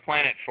manpower on the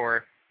planet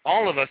for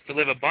all of us to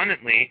live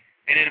abundantly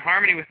and in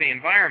harmony with the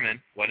environment,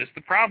 what is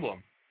the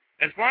problem?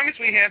 As long as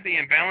we have the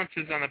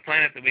imbalances on the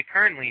planet that we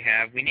currently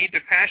have, we need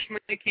to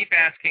passionately keep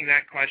asking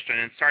that question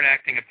and start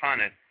acting upon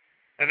it.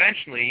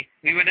 Eventually,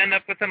 we would end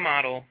up with a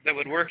model that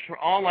would work for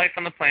all life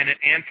on the planet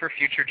and for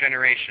future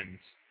generations.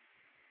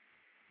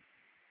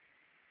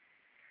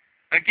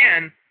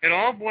 Again, it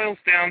all boils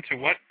down to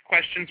what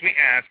questions we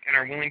ask and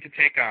are willing to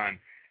take on.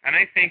 and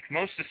I think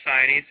most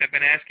societies have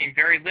been asking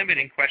very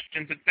limiting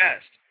questions at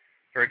best.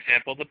 For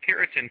example, the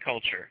Puritan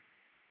culture,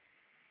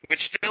 which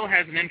still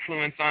has an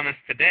influence on us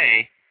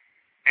today,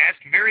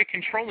 asked very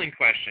controlling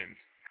questions.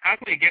 How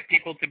can we get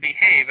people to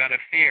behave out of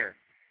fear?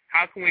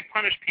 How can we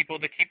punish people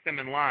to keep them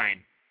in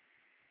line?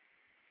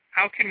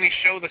 How can we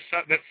show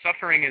that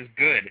suffering is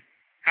good?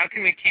 How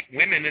can we keep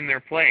women in their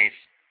place?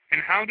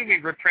 And how do we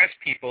repress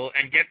people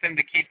and get them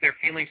to keep their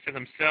feelings to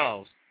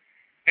themselves?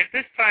 At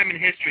this time in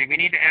history, we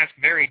need to ask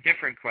very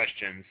different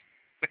questions.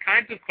 The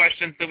kinds of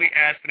questions that we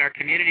asked in our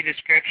community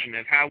description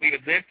of how we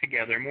would live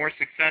together more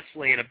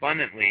successfully and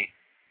abundantly.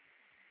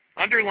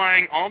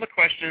 Underlying all the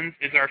questions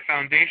is our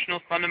foundational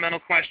fundamental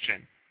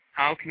question: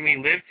 how can we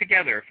live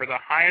together for the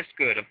highest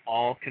good of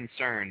all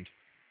concerned?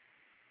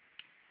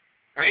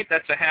 All right,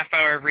 that's a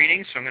half-hour of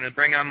reading, so I'm going to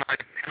bring on my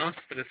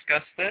panelists to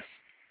discuss this.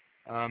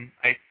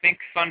 I think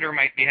Thunder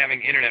might be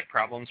having internet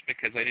problems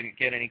because I didn't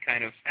get any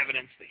kind of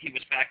evidence that he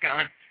was back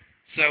on.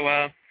 So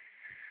I'm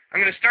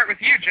going to start with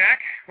you, Jack.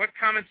 What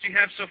comments do you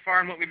have so far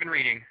on what we've been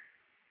reading?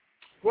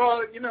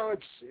 Well,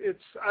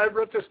 I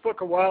wrote this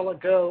book a while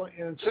ago,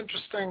 and it's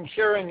interesting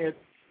hearing it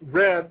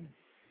read,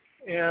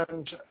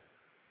 and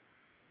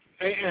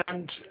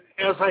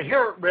as I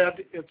hear it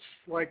read, it's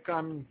like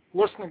I'm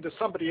listening to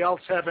somebody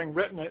else having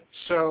written it,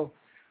 so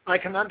I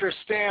can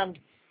understand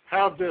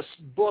how this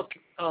book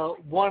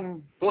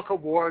won book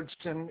awards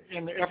in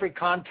every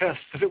contest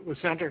that it was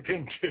entered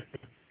into.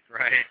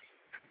 Right.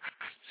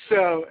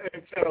 So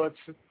it's,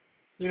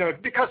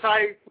 because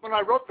when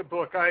I wrote the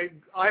book, I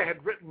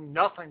had written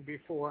nothing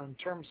before in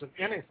terms of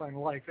anything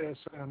like this,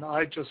 and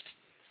I just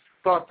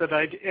thought that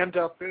I'd end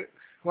up,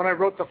 when I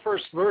wrote the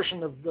first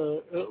version of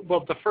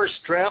the first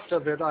draft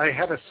of it, I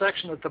had a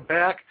section at the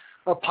back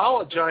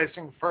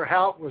apologizing for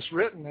how it was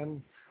written,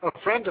 and a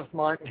friend of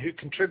mine who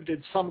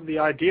contributed some of the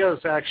ideas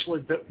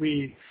actually that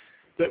we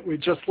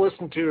just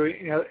listened to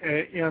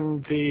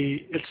in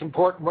the It's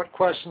Important What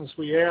Questions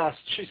We Asked,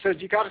 she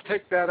said, you got to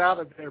take that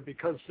out of there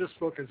because this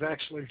book is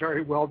actually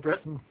very well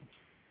written.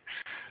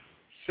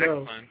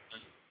 So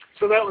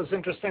that was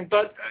interesting.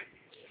 But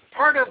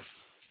part of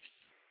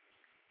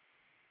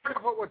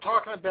what we're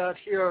talking about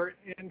here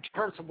in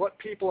terms of what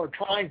people are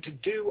trying to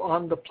do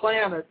on the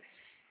planet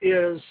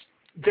is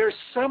there's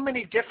so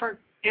many different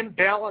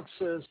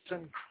imbalances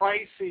and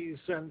crises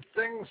and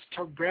things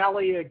to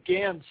rally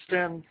against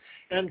and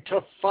to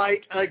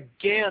fight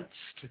against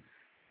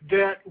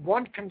that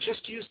one can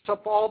just use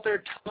up all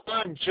their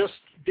time just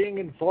being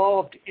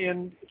involved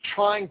in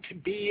trying to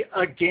be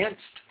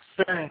against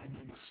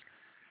things.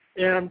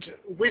 And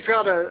we've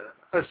got a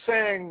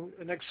saying,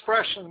 an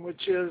expression,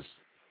 which is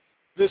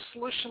the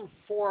solution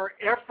for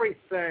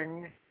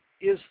everything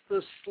is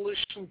the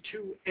solution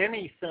to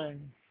anything.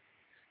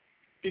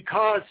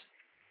 Because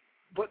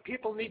what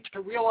people need to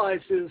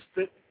realize is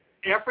that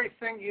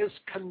everything is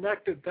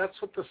connected. That's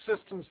what the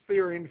systems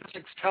theory in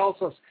physics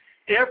tells us.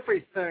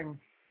 Everything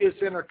is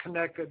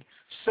interconnected.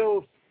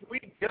 So if we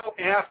go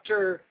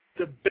after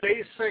the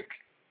basic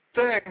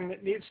thing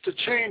that needs to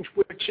change,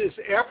 which is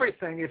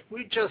everything, if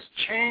we just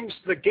change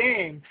the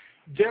game,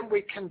 then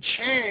we can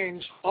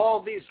change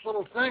all these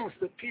little things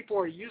that people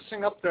are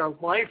using up their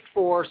life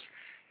force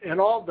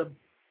and all the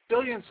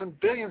billions and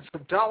billions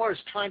of dollars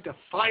trying to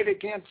fight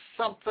against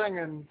something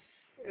and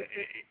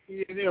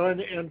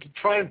to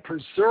try and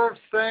preserve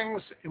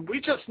things, and we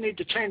just need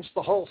to change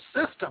the whole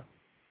system.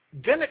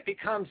 Then it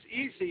becomes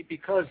easy,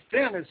 because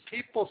then as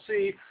people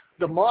see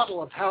the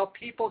model of how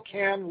people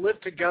can live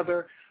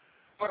together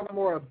far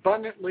more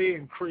abundantly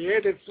and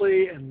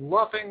creatively and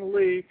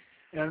lovingly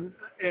and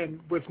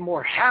with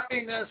more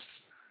happiness,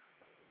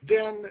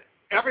 then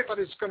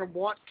everybody's going to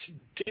want to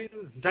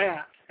do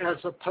that, as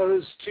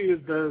opposed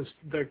to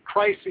the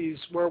crises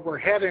where we're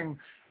heading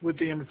with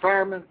the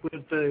environment,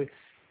 with the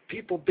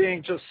people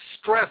being just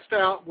stressed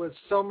out with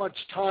so much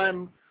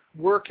time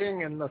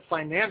working and the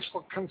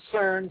financial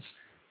concerns.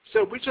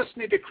 So we just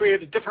need to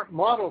create a different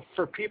model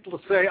for people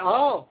to say,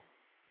 oh,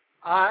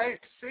 I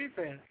see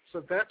that.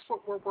 So that's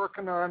what we're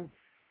working on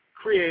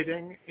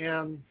creating,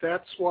 and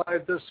that's why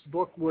this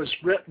book was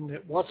written.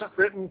 It wasn't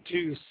written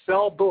to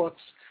sell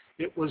books.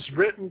 It was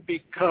written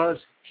because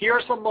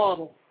here's a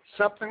model,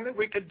 something that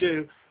we could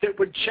do that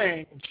would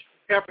change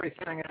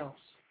everything else.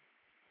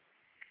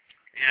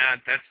 Yeah,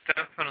 that's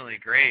definitely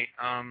great.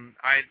 I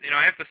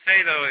have to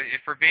say though,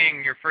 for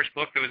being your first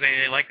book that was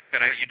anything like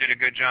that, you did a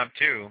good job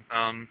too.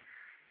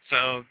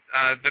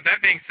 But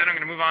that being said, I'm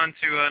going to move on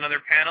to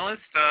another panelist.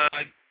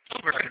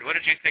 Gilbert, what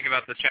did you think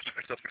about this chapter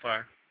so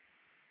far?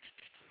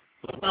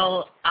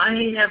 Well,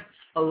 I have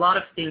a lot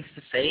of things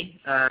to say.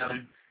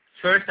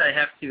 First, I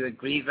have to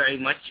agree very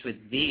much with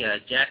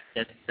Jack.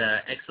 That's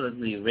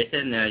excellently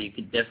written. You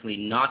could definitely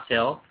not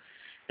tell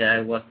that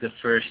it was the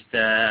first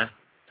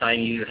time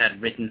you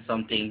had written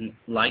something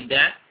like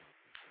that.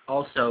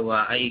 Also,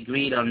 I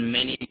agreed on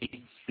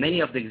many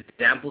of the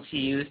examples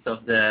you used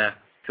of the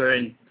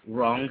current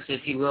wrongs,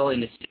 if you will, in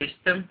the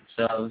system.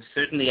 So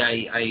certainly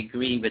I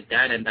agree with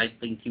that, and I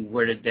think you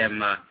worded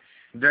them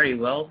very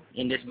well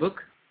in this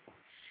book.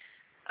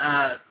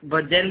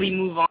 But then we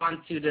move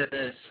on to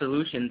the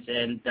solutions,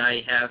 and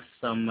I have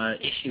some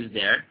issues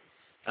there.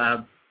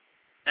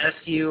 As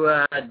you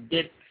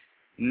did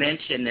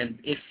mention, and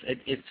if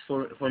it's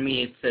for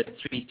me, it's at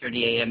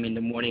 3:30 a.m. in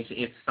the morning. So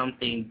if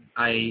something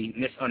I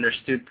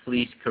misunderstood,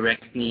 please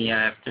correct me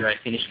after I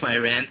finish my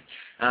rant.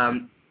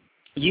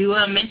 You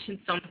mentioned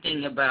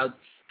something about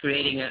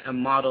creating a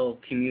model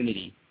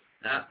community.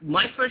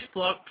 My first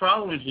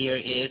problem here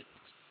is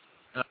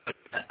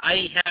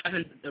I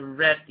haven't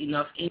read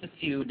enough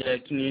into the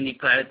Community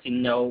Planet to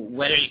know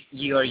whether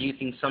you are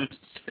using some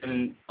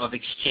system of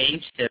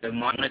exchange, the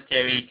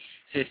monetary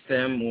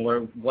system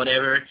or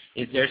whatever.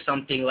 Is there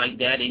something like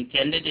that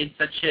intended in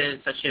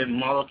such a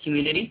model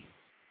community?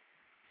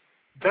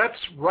 That's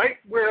right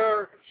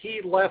where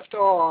he left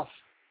off,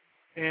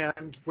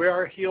 and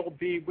where he'll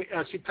be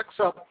as he picks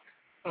up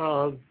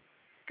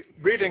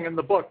reading in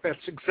the book.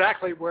 That's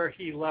exactly where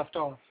he left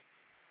off.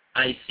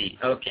 I see.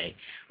 Okay.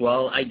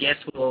 Well, I guess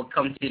we'll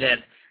come to that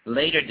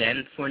later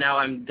then. For now,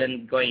 I'm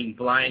then going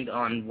blind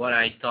on what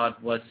I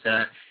thought was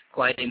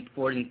quite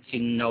important to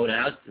note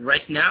out.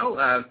 Right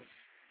now,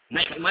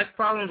 my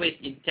problem with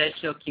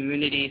intentional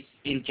communities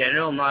in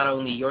general, not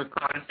only your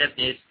concept,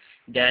 is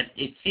that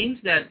it seems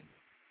that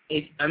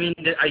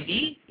the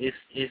idea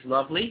is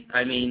lovely.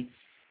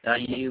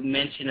 You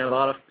mentioned a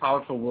lot of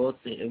powerful words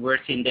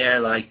in there,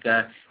 like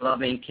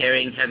loving,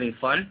 caring, having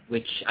fun,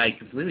 which I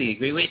completely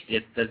agree with.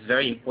 That's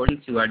very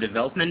important to our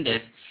development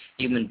as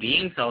human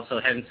beings,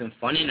 also having some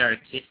fun in our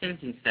existence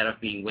instead of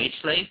being wage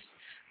slaves.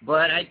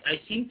 But I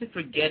seem to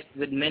forget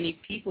with many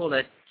people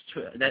that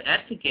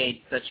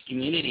advocate such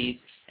communities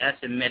as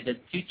a method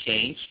to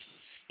change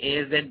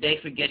is that they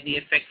forget the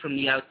effect from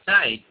the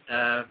outside.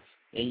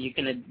 And you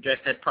can address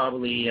that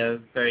probably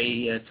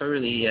very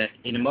thoroughly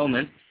in a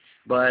moment.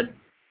 But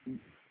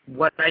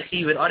what I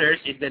see with others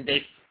is that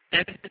they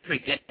tend to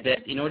forget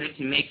that in order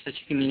to make such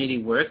a community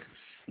work,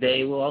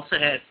 they will also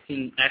have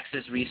to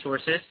access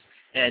resources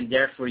and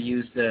therefore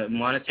use the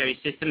monetary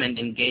system and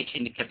engage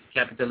in the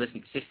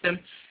capitalistic system,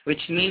 which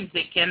means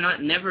they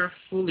cannot never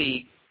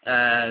fully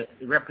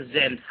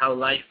represent how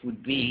life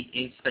would be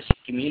in such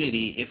a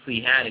community if we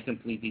had a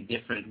completely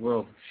different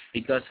world,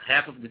 because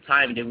half of the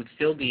time they would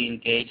still be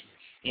engaged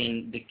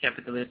in the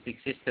capitalistic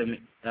system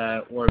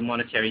or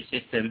monetary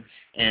system,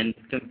 and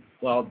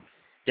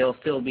they'll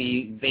still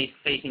be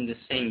facing the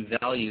same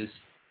values.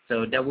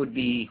 So that would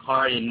be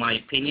hard in my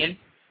opinion.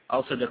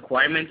 Also, the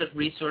requirement of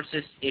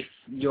resources, if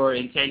your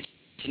intention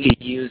is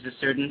to use a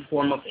certain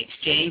form of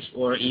exchange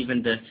or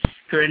even the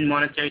current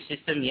monetary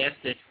system, yes,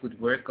 this would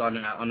work on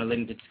a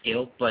limited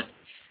scale, but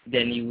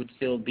then you would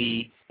still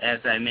be, as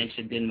I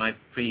mentioned in my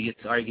previous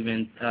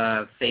argument,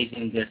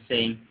 facing the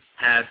same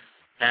have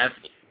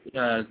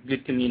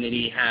good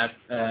community, have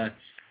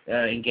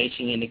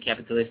engaging in the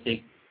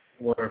capitalistic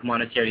or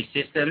monetary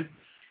system.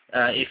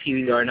 If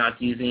you are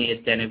not using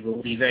it, then it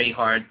will be very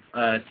hard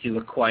to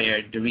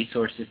acquire the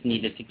resources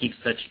needed to keep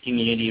such a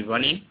community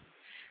running.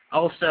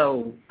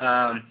 Also,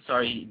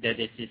 sorry that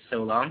this is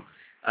so long,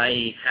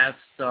 I have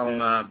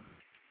some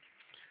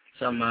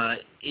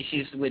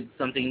issues with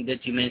something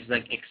that you mentioned,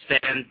 like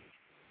expand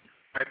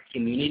our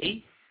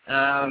community.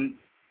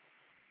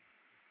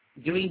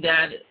 Doing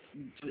that,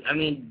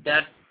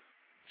 that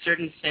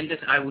certain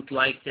sentence I would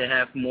like to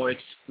have more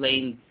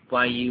explained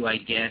by you, I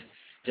guess,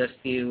 just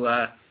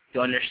to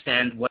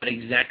understand what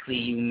exactly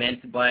you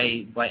meant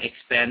by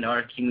expand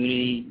our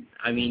community.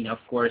 Of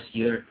course,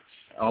 you're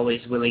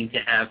always willing to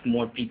have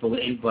more people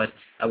in, but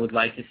I would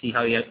like to see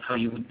how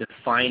you would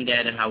define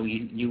that and how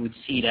you would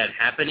see that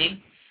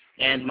happening.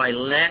 And my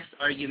last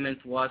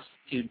argument was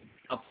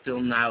up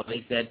till now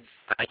is that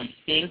I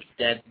think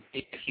that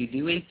if you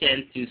do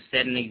intend to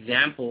set an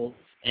example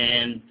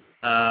and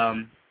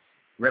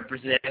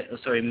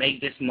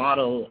make this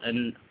model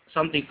and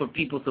something for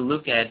people to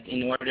look at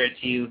in order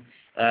to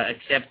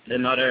accept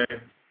another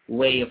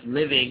way of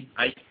living,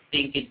 I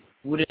think it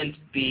wouldn't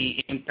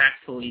be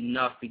impactful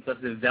enough, because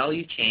the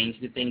value change,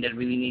 the thing that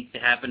really needs to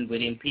happen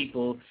within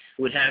people,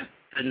 would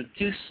happen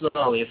too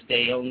slow if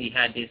they only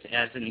had this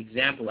as an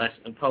example, as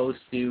opposed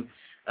to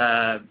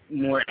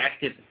more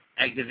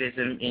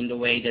activism in the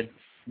way that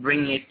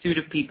bringing it to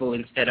the people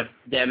instead of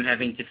them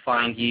having to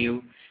find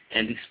you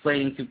and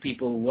explaining to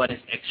people what is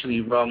actually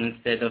wrong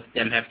instead of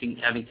them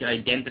having to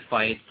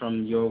identify it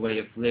from your way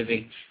of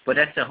living. But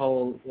that's a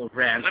whole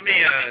rant. Let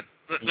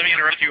me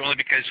interrupt you only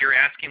because you're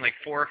asking like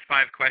 4 or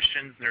 5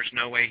 questions, and there's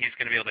no way he's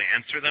going to be able to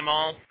answer them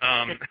all,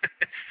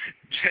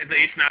 at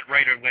least not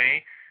right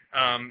away.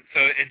 So,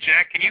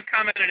 Jack, can you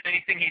comment on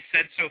anything he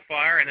said so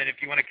far? And then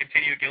if you want to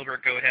continue,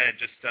 Gilbert, go ahead.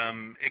 Just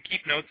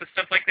keep notes of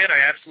stuff like that. I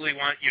absolutely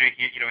want you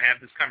to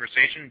have this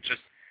conversation.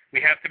 Just we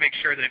have to make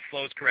sure that it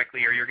flows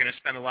correctly, or you're going to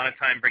spend a lot of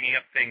time bringing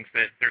up things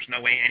that there's no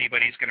way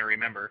anybody's going to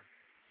remember.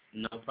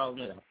 No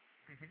problem at all.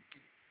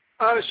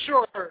 Mm-hmm.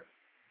 Sure.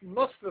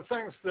 Most of the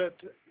things that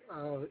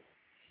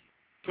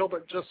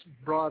Gilbert just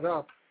brought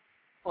up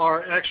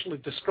are actually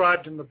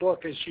described in the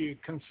book as you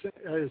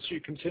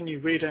continue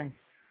reading.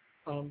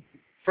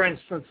 For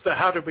instance,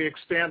 how do we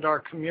expand our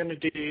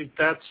community?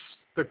 That's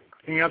the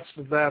answer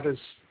to that is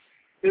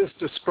is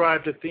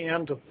described at the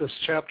end of this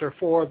chapter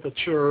 4 that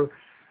you're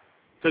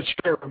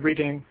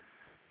reading.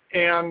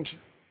 And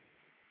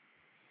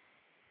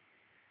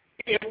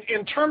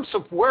in terms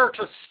of where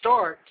to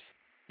start,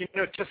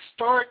 to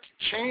start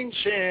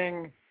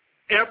changing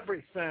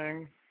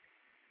everything,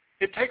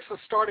 it takes a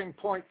starting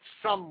point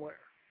somewhere.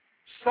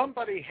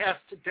 Somebody has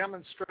to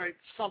demonstrate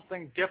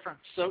something different.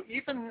 So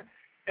even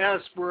as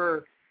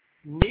we're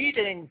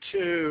needing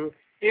to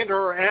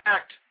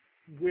interact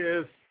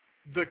with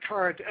the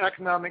current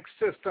economic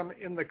system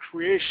in the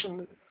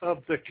creation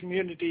of the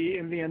community,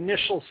 in the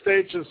initial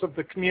stages of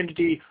the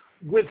community,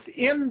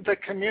 within the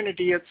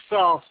community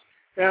itself,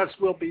 as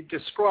will be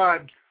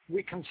described,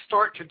 we can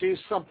start to do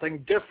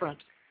something different.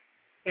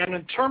 And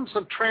in terms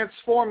of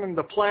transforming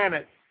the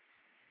planet,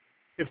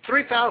 if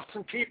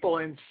 3,000 people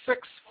in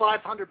 6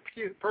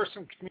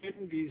 500-person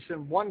communities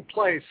in one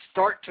place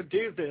start to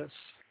do this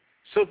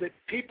so that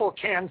people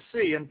can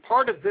see, and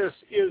part of this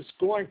is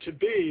going to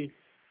be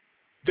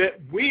that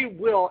we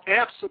will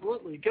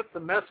absolutely get the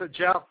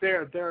message out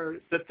there,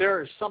 that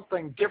there is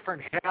something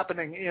different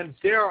happening, and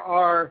there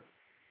are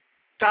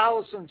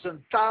thousands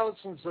and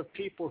thousands of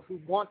people who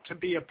want to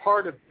be a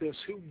part of this,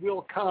 who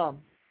will come.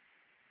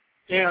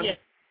 And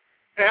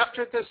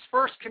after this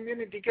first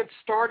community gets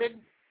started,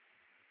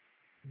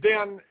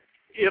 then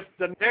if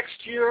the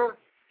next year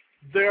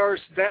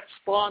that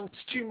spawns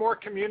 2 more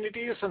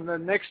communities, and the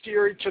next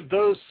year each of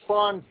those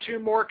spawn 2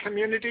 more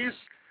communities,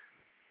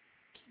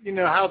 you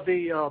know how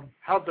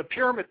the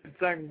pyramid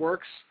thing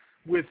works.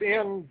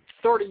 Within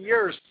 30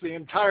 years, the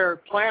entire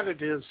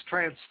planet is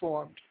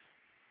transformed.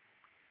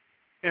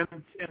 And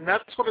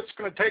that's what it's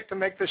going to take to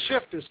make the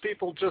shift, is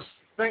people just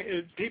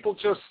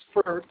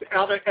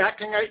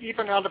acting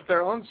even out of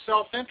their own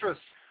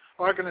self-interest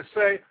are going to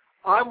say,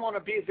 I want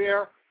to be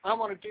there, I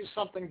want to do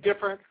something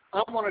different,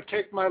 I want to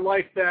take my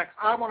life back,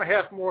 I want to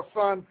have more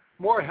fun,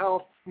 more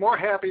health, more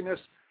happiness,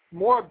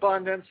 more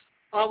abundance,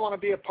 I want to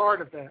be a part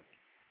of that.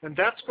 And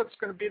that's what's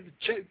going to be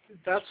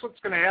that's what's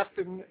going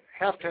to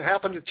have to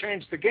happen to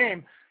change the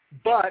game.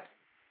 But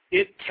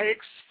it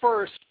takes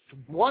first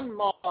one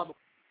model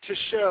to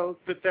show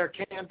that there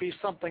can be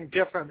something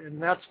different,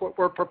 and that's what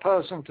we're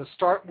proposing, to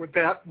start with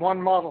that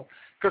one model.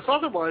 Because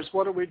otherwise,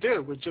 what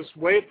do? We just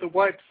wave the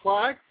white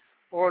flag,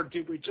 or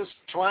do we just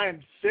try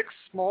and fix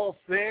small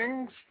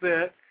things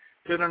that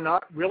are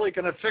not really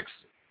going to fix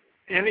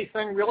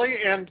anything really?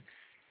 And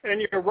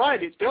you're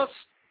right, it does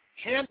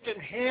hand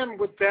in hand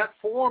with that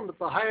form of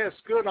the highest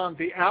good on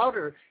the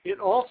outer. It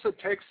also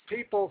takes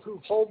people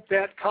who hold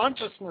that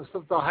consciousness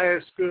of the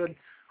highest good,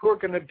 who are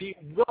going to be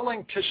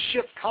willing to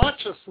shift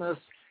consciousness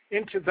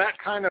into that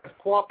kind of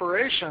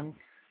cooperation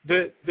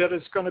that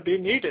is going to be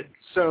needed.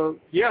 So,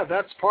 yeah,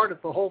 that's part of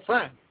the whole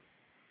thing.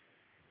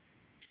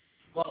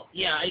 Well,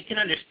 yeah, I can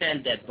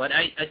understand that, but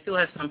I still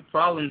have some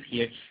problems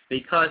here,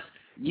 because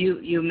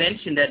you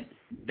mentioned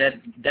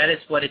that is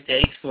what it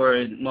takes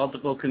for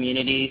multiple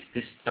communities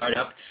to start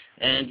up,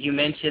 and you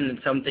mentioned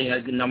something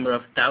like a number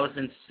of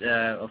thousands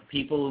of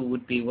people who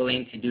would be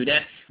willing to do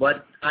that.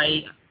 But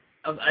I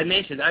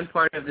mentioned I'm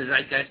part of the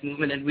Zeitgeist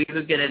movement, and we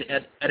look at it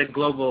at a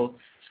global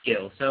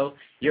scale. So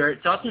you're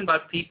talking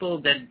about people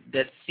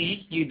that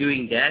see you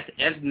doing that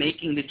and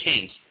making the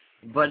change.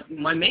 But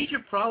my major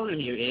problem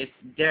here is,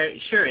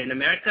 in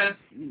America,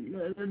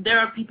 there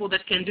are people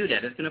that can do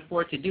that, that can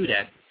afford to do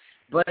that.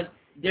 But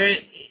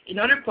in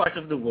other parts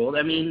of the world,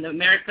 I mean,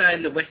 America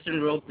and the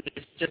Western world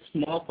is just a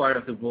small part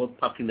of the world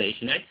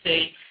population. I'd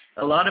say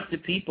a lot of the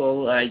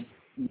people,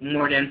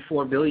 more than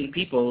 4 billion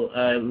people,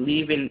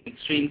 live in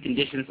extreme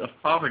conditions of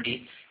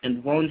poverty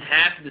and won't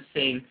have the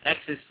same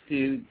access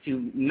to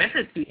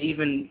methods to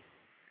even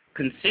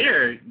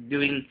consider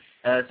doing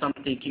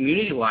something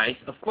community-wise.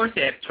 Of course,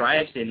 they have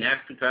tribes in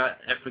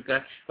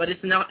Africa, but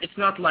it's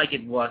not like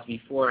it was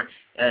before.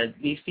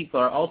 These people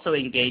are also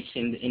engaged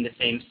in the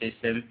same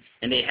system,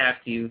 and they have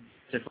to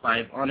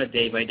survive on a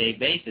day-by-day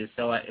basis.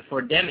 So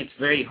for them, it's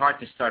very hard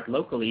to start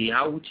locally.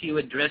 How would you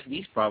address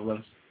these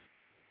problems?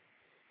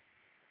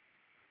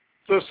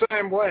 The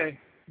same way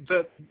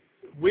that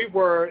we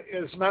were,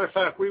 as a matter of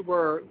fact, we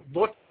were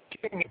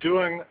looking at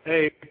doing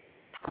a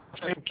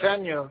project in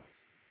Kenya,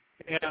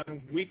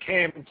 and we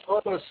came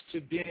close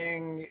to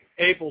being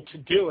able to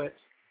do it.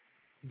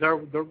 There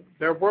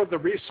were the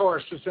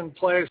resources in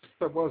place,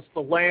 there was the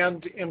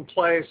land in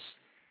place,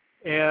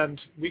 and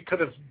we could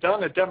have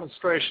done a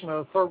demonstration in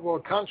a third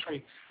world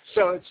country.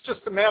 So it's just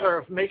a matter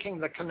of making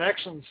the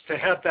connections to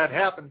have that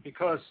happen,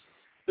 because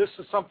this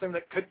is something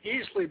that could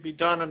easily be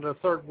done in a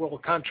third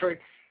world country,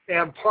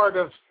 and part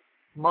of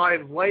my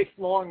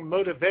lifelong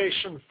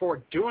motivation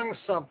for doing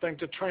something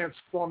to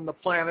transform the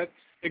planet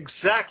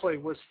exactly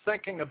was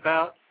thinking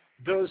about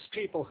those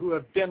people who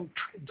have been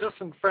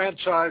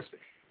disenfranchised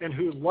and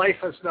whose life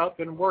has not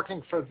been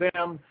working for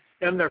them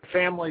and their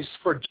families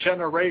for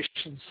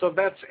generations. So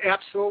that's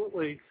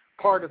absolutely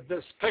part of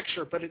this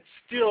picture, but it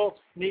still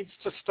needs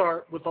to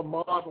start with a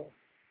model.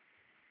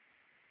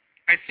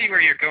 I see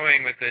where you're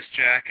going with this,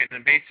 Jack, and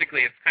then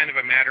basically it's kind of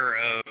a matter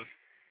of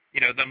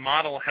the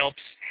model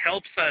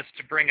helps us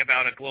to bring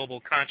about a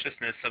global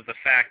consciousness of the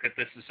fact that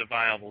this is a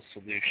viable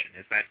solution.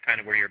 Is that kind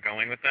of where you're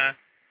going with that?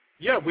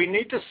 Yeah, we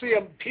need to see,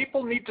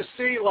 people need to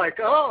see like,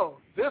 oh,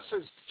 this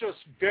is just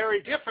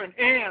very different,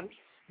 and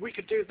we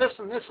could do this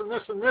and this and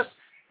this and this,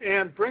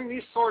 and bring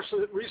these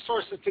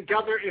resources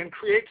together and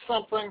create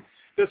something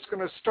that's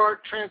going to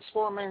start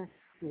transforming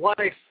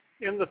life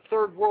in the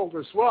third world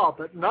as well,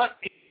 but not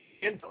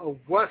in a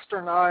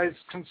westernized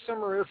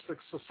consumeristic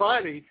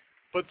society,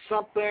 but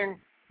something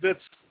that's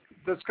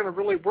going to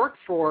really work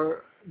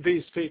for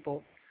these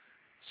people.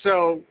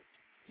 So,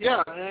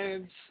 yeah,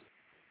 and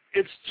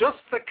it's just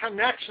the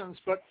connections,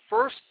 but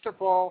first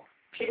of all,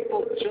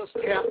 people just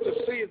have to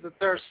see that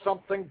there's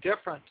something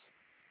different.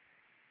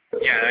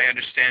 Yeah, I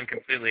understand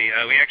completely.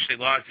 We actually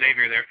lost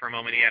Xavier there for a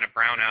moment. He had a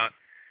brownout.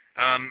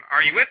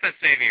 Are you with us,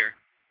 Xavier?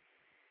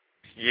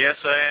 Yes,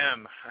 I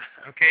am.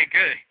 Okay,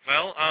 good.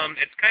 Well,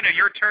 it's kind of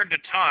your turn to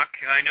talk.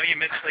 I know you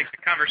missed the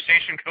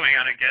conversation going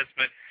on, I guess,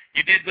 but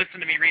you did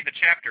listen to me read the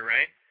chapter,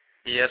 right?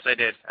 Yes, I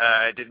did.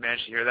 I did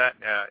manage to hear that.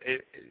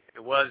 It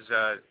was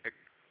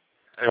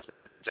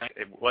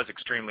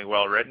extremely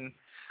well written.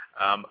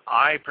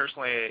 I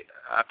personally,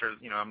 after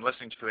I'm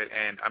listening to it,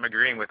 and I'm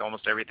agreeing with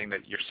almost everything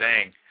that you're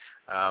saying.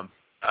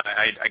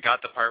 I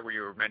got the part where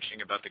you were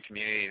mentioning about the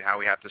community and how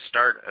we have to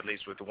start at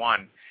least with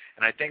one,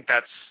 and I think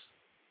that's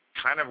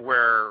kind of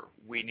where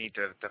we need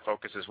to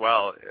focus as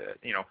well.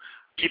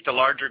 Keep the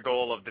larger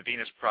goal of the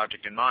Venus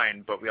Project in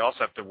mind, but we also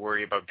have to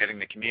worry about getting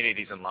the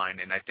communities in line.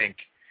 And I think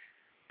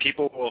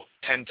people will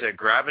tend to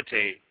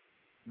gravitate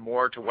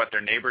more to what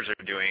their neighbors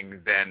are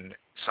doing than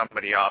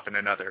somebody off in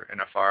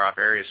a far-off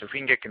area. So if we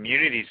can get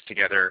communities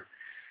together,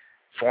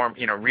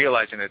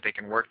 realizing that they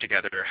can work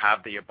together,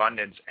 have the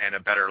abundance and a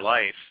better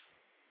life,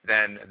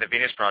 then the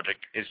Venus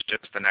Project is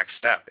just the next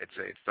step.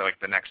 It's like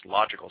the next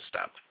logical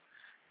step,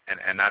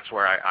 and that's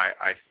where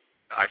I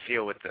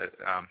feel with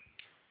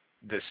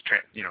this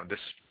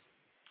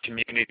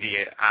community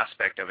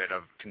aspect of it,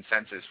 of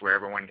consensus, where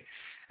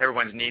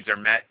everyone's needs are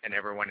met and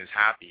everyone is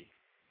happy.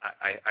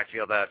 I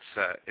feel that's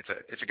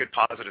it's a good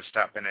positive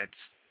step, and it's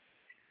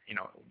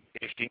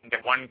if you can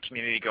get one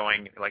community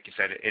going, like you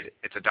said,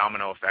 it's a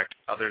domino effect.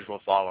 Others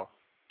will follow.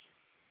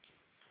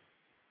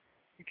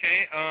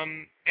 Okay,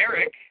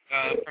 Eric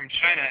from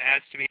China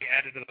asked to be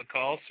added to the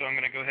call, so I'm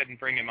going to go ahead and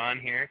bring him on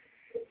here.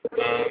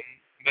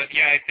 But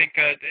yeah, I think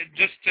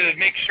just to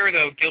make sure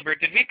though, Gilbert,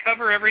 did we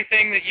cover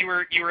everything that you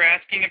were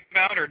asking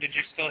about, or did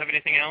you still have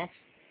anything else?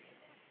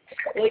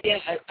 Well, yeah,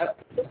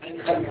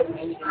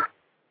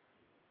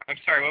 I'm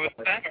sorry, what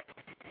was that?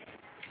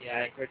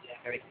 Yeah, I heard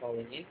Eric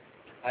calling in.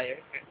 Hi,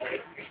 Eric.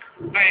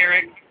 Hi,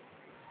 Eric.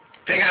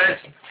 Hey guys.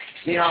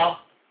 Ni hao.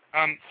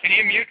 Can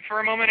you mute for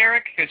a moment,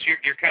 Eric? Because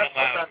you're kind of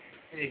loud.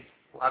 Hey,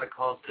 a lot of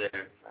calls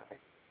there.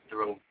 The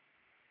room.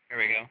 There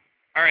we go.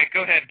 All right,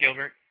 go ahead,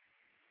 Gilbert.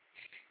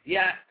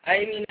 Yeah, I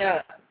mean,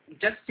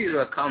 just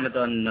to comment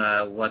on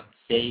what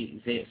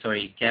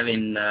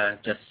Kevin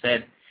just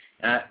said,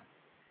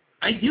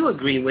 I do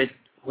agree with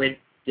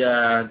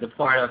the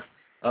part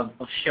of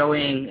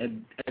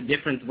showing a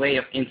different way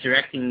of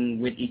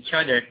interacting with each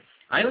other.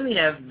 I only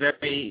have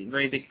very,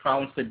 very big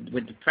problems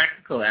with the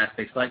practical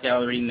aspects, like I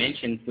already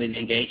mentioned, with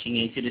engaging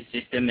into the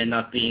system and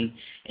not being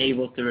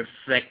able to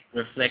reflect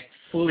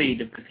fully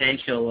the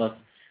potential of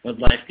what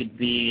life could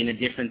be in a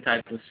different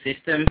type of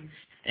system.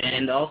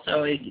 And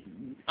also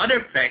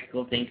other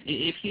practical things.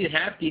 If you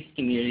have these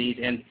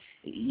communities, and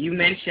you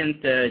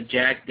mentioned,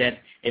 Jack, that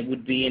it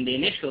would be in the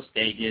initial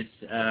stages,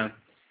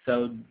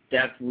 so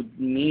that would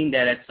mean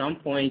that at some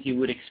point you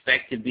would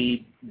expect to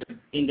be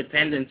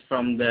independent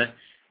from the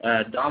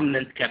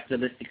dominant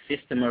capitalistic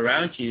system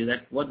around you.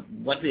 That what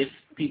if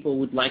people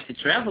would like to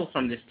travel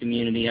from this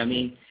community? I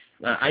mean,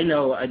 I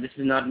know this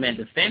is not meant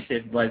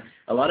offensive, but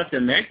a lot of the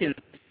Americans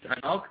I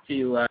talk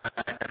to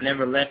have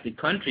never left the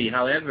country.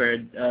 However,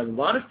 a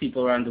lot of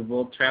people around the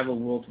world travel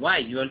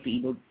worldwide.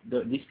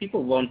 These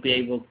people won't be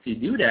able to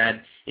do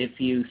that if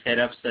you set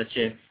up such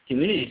a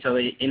community. So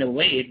in a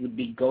way, it would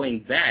be going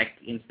back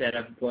instead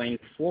of going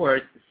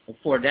forward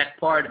for that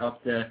part of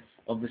the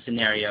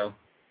scenario.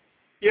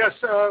 Yes,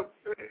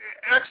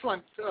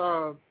 excellent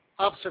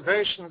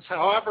observations.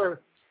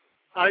 However,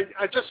 I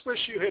just wish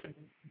you had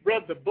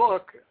read the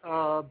book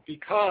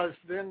because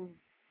then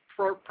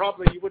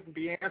probably you wouldn't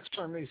be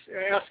asking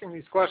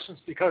these questions,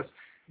 because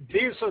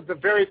these are the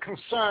very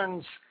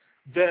concerns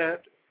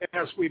that,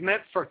 as we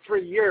met for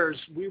 3 years,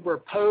 we were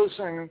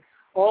posing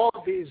all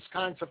these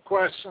kinds of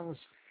questions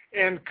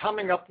and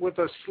coming up with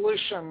a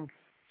solution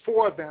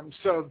for them.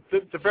 So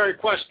the very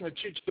question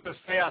that you just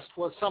asked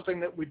was something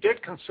that we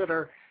did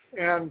consider,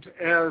 and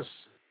as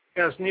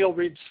Neil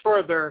reads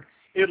further,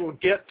 it'll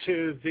get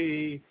to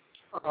the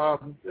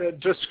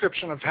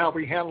description of how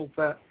we handled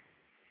that.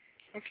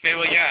 Okay,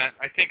 well, yeah,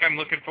 I think I'm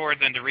looking forward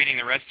then to reading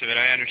the rest of it.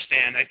 I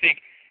understand. I think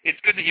it's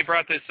good that you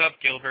brought this up,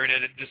 Gilbert,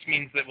 and it just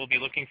means that we'll be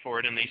looking for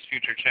it in these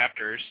future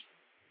chapters.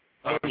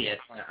 Oh, yes,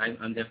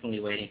 I'm definitely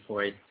waiting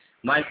for it.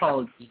 My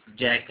apologies,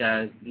 Jack.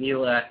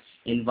 Neil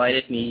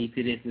invited me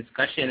to this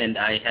discussion, and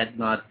I had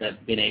not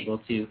been able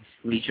to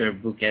reach your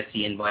book as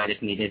he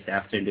invited me this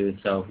afternoon,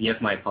 so you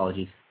have my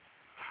apologies.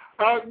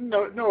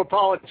 No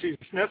apologies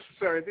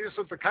necessary. These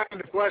are the kind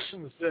of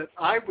questions that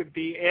I would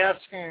be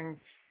asking,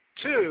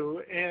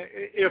 too,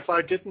 if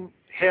I didn't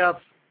have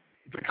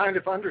the kind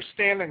of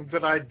understanding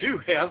that I do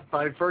have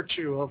by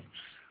virtue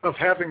of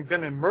having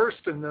been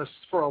immersed in this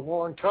for a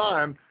long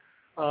time.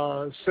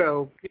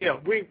 So,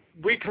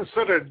 we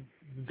considered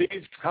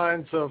these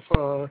kinds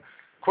of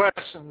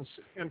questions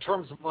in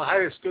terms of the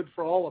highest good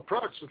for all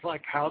approach. It's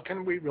like, how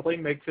can we really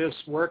make this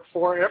work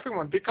for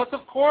everyone? Because,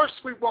 of course,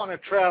 we want to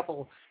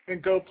travel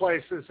and go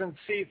places and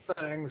see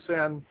things.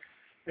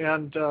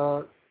 And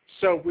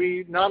so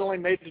we not only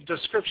made the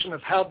description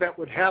of how that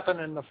would happen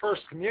in the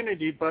first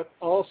community, but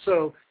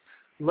also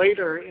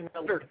later in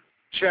the later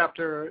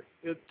chapter,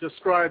 it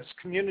describes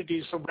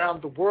communities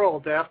around the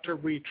world after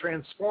we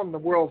transform the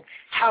world,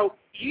 how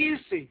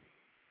easy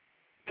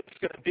it's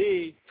going to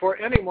be for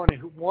anyone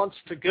who wants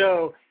to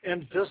go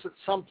and visit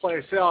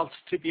someplace else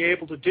to be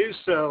able to do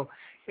so,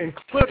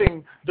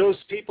 including those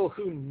people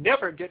who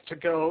never get to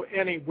go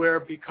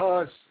anywhere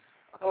because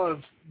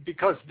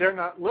they're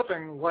not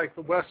living like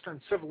the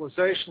Western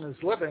civilization is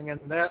living, and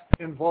that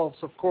involves,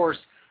 of course,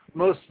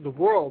 most of the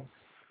world.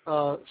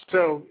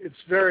 So it's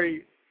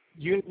very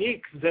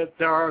unique that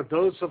there are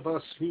those of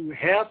us who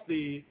have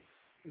the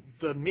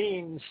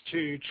means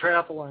to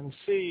travel and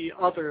see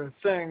other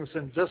things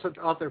and visit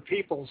other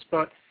peoples,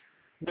 but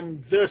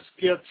when this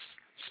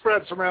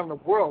spreads around the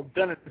world,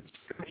 then it's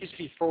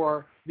easy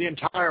for the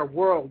entire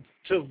world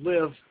to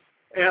live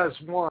as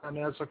one,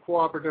 as a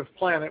cooperative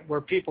planet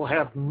where people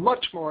have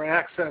much more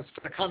access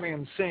to coming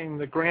and seeing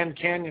the Grand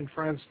Canyon,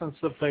 for instance,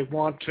 if they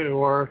want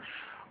to,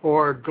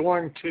 or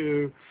going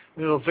to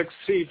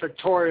see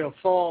Victoria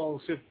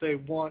Falls if they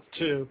want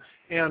to,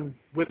 and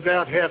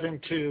without having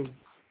to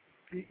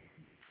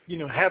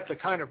have the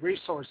kind of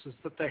resources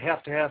that they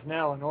have to have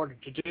now in order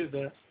to do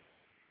that.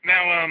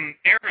 Now,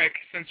 Eric,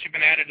 since you've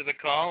been added to the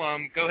call,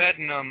 go ahead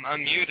and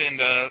unmute,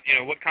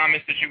 and what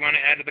comments did you want to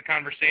add to the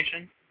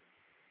conversation?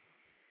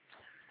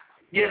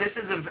 Yeah, this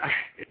is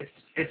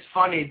it's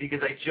funny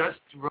because I just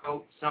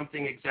wrote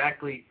something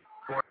exactly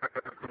for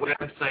a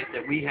website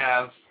that we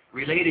have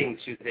relating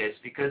to this,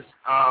 because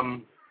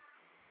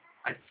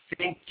I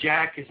think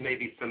Jack is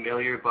maybe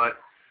familiar, but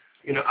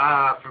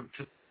for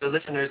the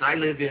listeners, I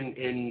live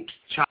in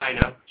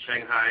China,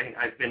 Shanghai.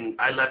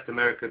 I left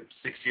America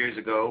 6 years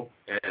ago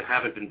and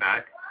haven't been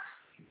back.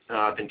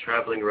 I've been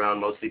traveling around,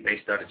 mostly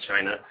based out of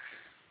China.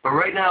 But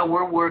right now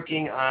we're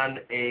working on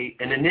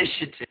an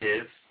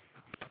initiative,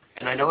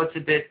 and I know it's a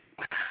bit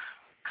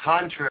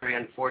contrary,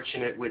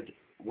 unfortunate, with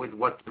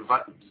what the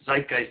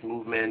Zeitgeist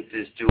movement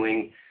is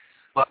doing.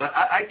 But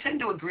I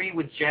tend to agree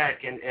with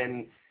Jack,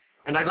 and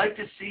I'd like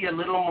to see a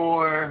little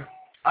more,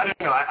 I don't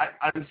know,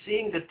 I'm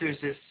seeing that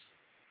there's this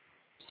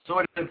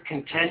sort of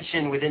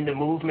contention within the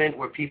movement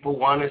where people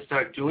want to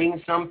start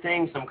doing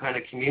something, some kind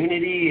of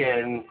community,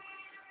 and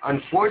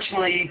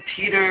unfortunately,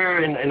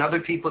 Peter and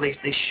other people, they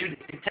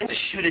tend to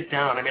shoot it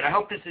down. I mean, I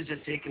hope this is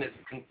just taken as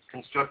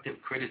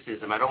constructive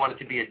criticism. I don't want it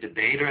to be a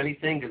debate or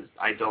anything, because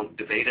I don't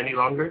debate any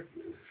longer.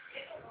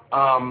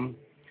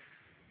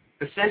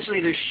 Essentially,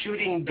 they're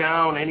shooting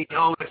down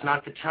it's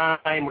not the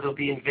time, it'll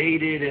be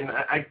invaded, and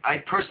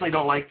I personally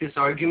don't like this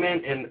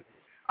argument, and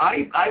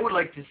I would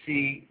like to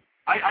see,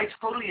 I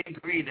totally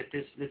agree that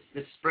this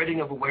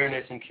spreading of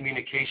awareness and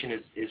communication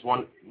is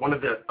one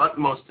of the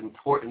utmost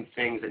important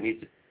things that needs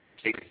to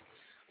take place.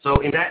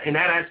 So in that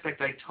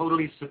aspect, I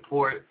totally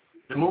support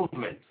the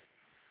movement.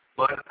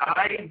 But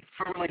I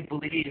firmly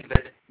believe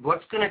that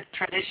what's going to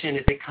transition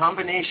is a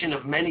combination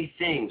of many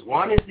things.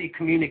 One is the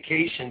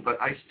communication, but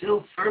I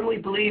still firmly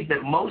believe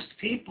that most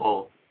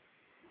people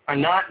are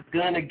not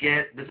going to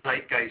get the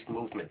Zeitgeist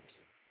movement.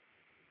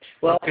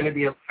 Well, I have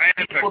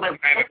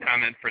a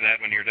comment for that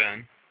when you're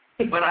done.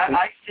 But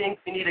I think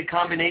we need a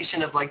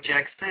combination of, like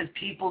Jack says,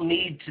 people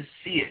need to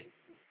see it.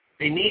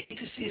 They need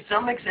to see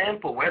some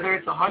example, whether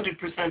it's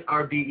 100%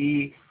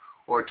 RBE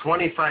or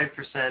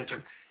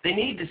 25%. They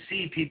need to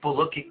see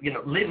people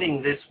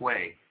living this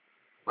way.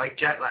 Like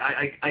Jack,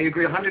 I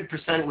agree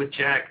 100% with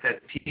Jack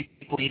that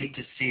people need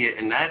to see it,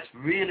 and that's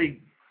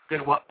really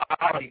going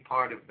to be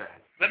part of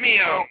that. Let me.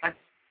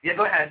 Yeah,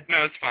 go ahead.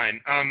 No, it's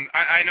fine.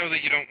 I know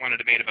that you don't want to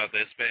debate about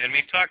this, and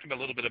we've talked a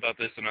little bit about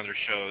this in other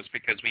shows,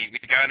 because we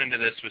got into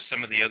this with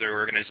some of the other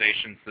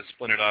organizations that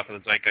splintered off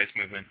of the Zeitgeist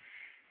movement.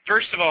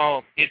 First of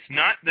all, it's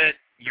not that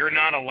you're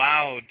not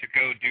allowed to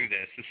go do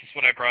this. This is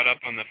what I brought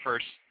up on the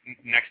first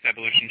Next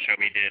Evolution show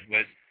we did,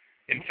 was,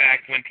 in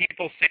fact, when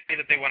people say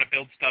that they want to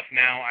build stuff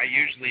now, I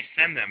usually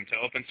send them to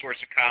Open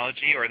Source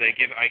Ecology, or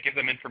I give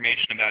them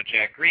information about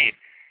Jack Reed.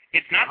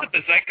 It's not that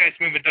the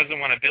Zeitgeist movement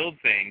doesn't want to build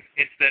things.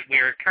 It's that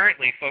we're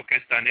currently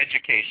focused on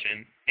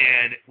education,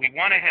 and we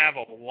want to have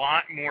a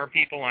lot more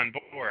people on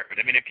board.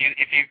 I mean, if you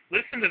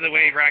listen to the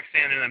way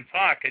Roxanne and them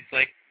talk, it's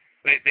like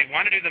they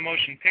want to do the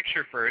motion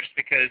picture first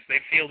because they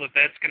feel that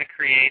that's going to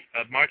create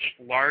a much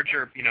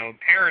larger,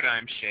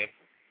 paradigm shift.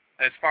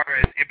 as far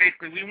as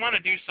basically we want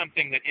to do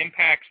something that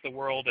impacts the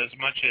world as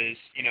much as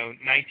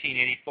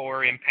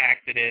 1984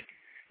 impacted it,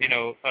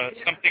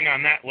 something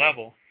on that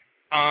level.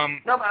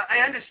 No, but I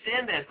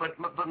understand that, but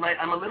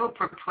I'm a little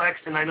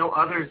perplexed, and I know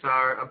others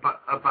are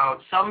about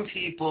some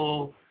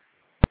people.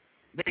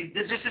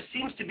 There just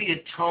seems to be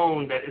a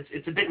tone that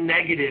it's a bit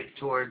negative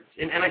towards,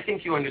 and I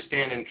think you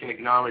understand and can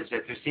acknowledge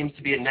that there seems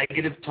to be a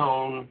negative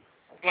tone.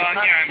 Well,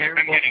 yeah,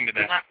 I'm getting to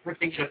that. It's not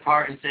ripping you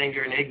apart and saying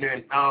you're an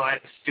ignorant, oh,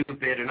 that's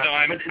stupid, or not. No,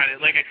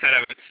 like I said,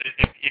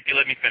 if you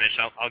let me finish,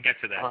 I'll get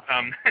to that.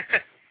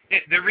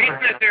 The reason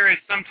that there is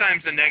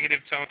sometimes a negative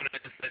tone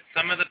is that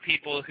some of the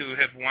people who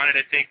have wanted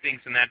to take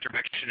things in that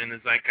direction in the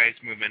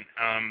Zeitgeist movement,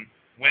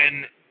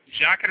 when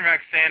Jacques and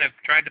Roxanne have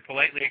tried to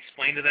politely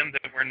explain to them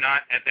that we're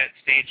not at that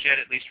stage yet,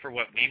 at least for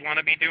what we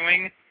want to be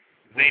doing,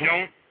 they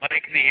don't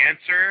like the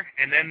answer,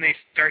 and then they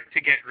start to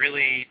get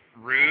really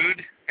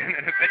rude, and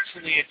then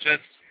eventually it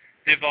just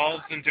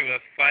devolves into a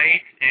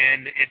fight,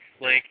 and it's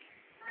like,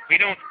 we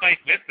don't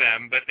fight with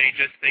them, but they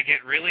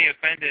get really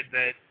offended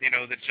that,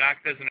 that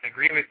Jacques doesn't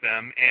agree with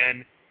them,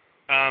 and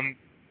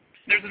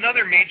there's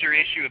another major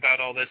issue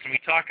about all this, and we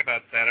talk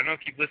about that. I don't know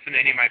if you've listened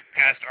to any of my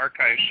past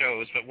archive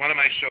shows, but one of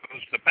my shows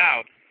was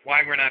about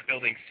why we're not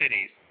building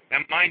cities.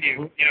 Now, mind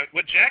you,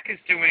 what Jack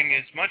is doing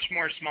is much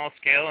more small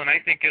scale, and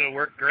I think it'll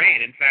work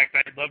great. In fact,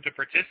 I'd love to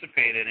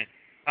participate in it.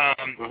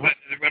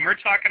 But when we're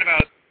talking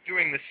about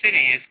doing the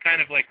city, it's kind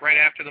of like right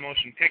after the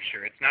motion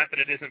picture. It's not that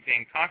it isn't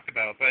being talked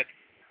about, but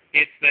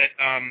it's that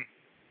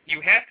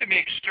you have to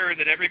make sure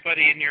that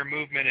everybody in your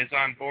movement is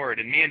on board.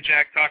 And me and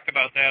Jack talked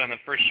about that on the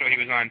first show he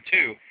was on,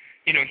 too.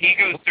 He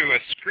goes through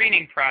a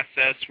screening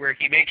process where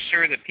he makes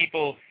sure that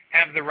people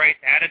have the right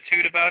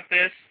attitude about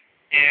this.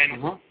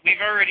 And we've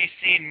already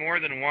seen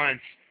more than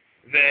once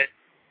that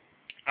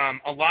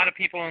a lot of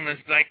people in the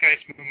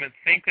Zeitgeist movement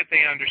think that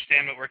they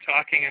understand what we're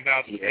talking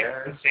about, but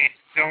they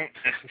don't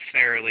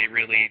necessarily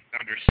really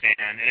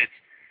understand. And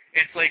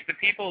it's like the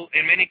people,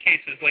 in many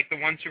cases, like the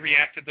ones who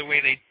reacted the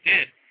way they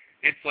did,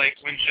 it's like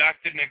when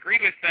Jacques didn't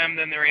agree with them,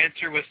 then their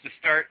answer was to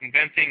start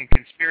inventing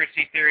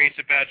conspiracy theories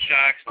about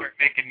Jacques, start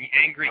making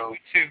angry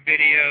YouTube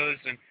videos,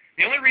 and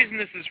the only reason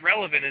this is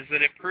relevant is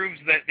that it proves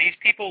that these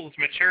people's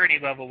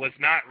maturity level was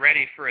not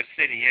ready for a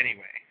city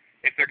anyway.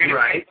 If they're going to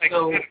be like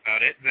good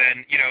about it,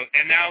 then,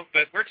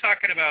 but we're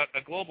talking about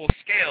a global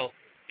scale,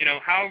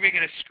 how are we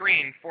going to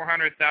screen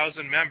 400,000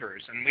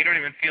 members? And we don't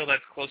even feel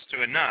that's close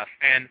to enough.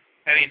 And,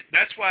 I mean,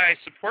 that's why I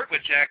support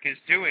what Jack is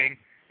doing,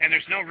 and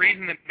there's no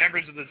reason that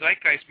members of the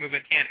Zeitgeist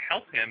movement can't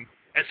help him.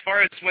 As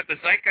far as what the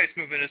Zeitgeist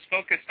movement is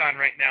focused on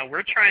right now,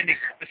 we're trying to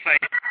get the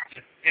site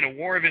in a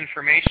war of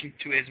information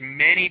to as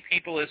many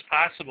people as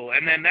possible.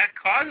 And then that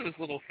causes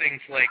little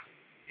things like,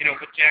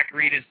 what Jack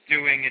Reed is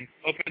doing in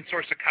open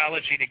source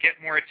ecology to get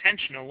more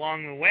attention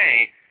along the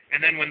way.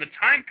 And then when the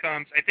time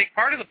comes, I think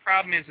part of the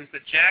problem is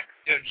that Jacques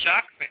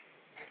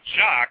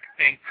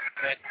thinks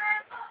that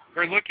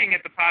we're looking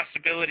at the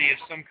possibility of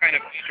some kind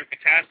of major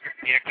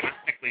catastrophe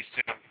economically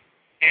soon.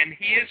 And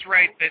he is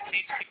right that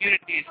these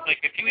communities,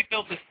 like if we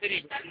built a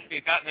city where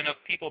we've gotten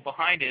enough people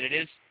behind it, it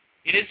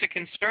is a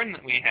concern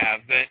that we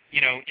have that,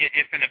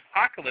 if an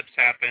apocalypse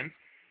happens,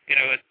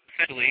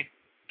 essentially,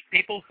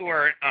 people who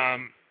are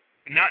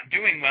not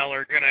doing well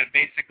are going to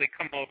basically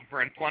come over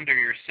and plunder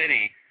your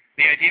city.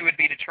 The idea would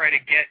be to try to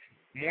get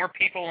more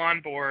people on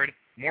board,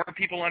 more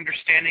people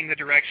understanding the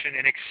direction,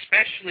 and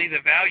especially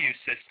the value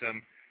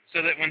system,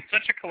 so that when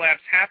such a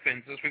collapse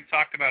happens, as we've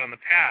talked about in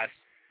the past,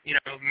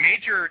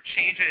 major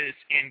changes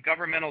in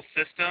governmental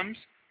systems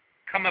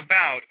come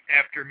about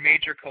after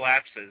major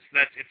collapses.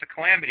 It's a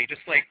calamity,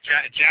 just like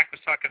Jack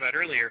was talking about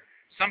earlier.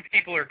 Some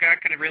people are not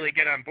going to really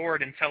get on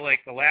board until like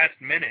the last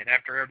minute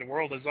after the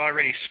world is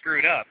already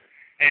screwed up.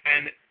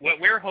 And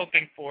what we're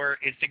hoping for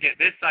is to get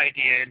this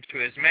idea into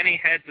as many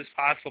heads as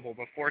possible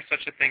before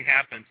such a thing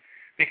happens.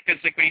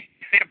 Because like we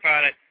think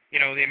about it,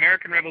 the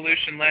American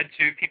Revolution led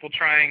to people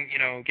trying,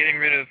 getting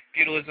rid of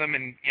feudalism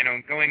and,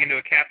 going into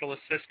a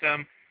capitalist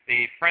system.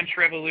 The French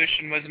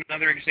Revolution was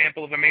another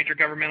example of a major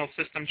governmental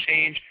system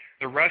change.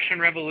 The Russian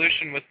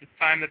Revolution was the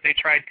time that they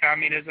tried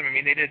communism. I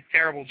mean, they did a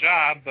terrible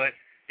job, but,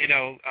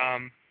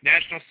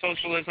 National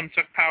Socialism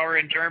took power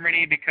in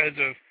Germany because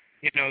of,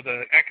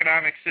 the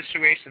economic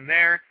situation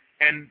there.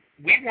 And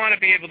we want to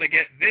be able to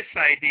get this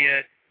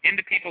idea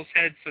into people's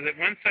heads so that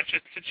when such a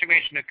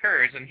situation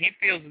occurs, and he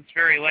feels it's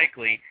very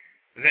likely,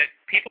 that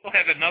people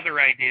have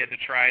another idea to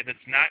try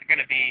that's not going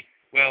to be,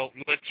 well,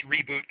 let's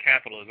reboot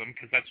capitalism,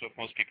 because that's what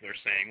most people are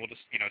saying. We'll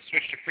just,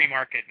 switch to free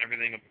market and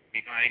everything will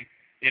be fine.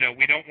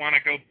 We don't want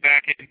to go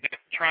back into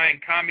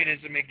trying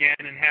communism again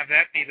and have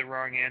that be the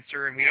wrong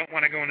answer, and we don't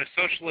want to go into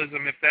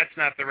socialism if that's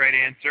not the right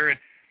answer. And,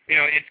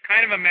 it's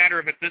kind of a matter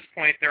of, at this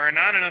point, there are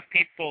not enough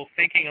people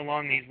thinking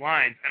along these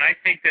lines. And I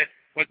think that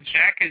what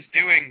Jack is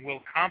doing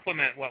will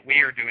complement what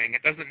we are doing.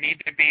 It doesn't need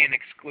to be an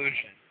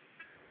exclusion.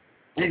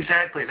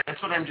 Exactly.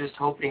 That's what I'm just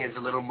hoping is a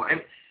little more.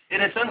 And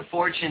it's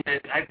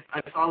unfortunate.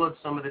 I've followed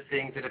some of the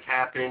things that have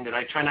happened, and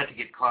I try not to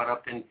get caught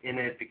up in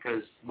it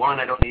because, one,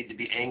 I don't need to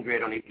be angry. I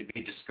don't need to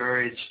be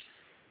discouraged.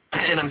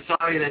 And I'm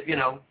sorry that,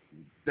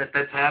 that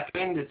that's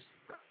happened. It's,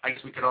 I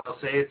guess we could all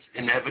say it's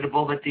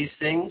inevitable that these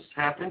things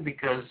happen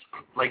because,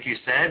 like you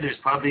said, there's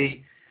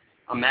probably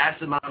a mass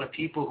amount of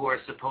people who are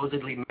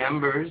supposedly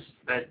members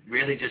that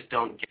really just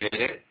don't get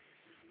it,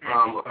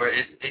 or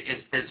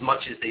as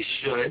much as they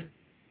should.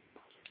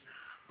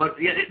 But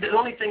yeah, the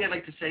only thing I'd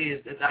like to say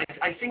is that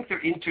I think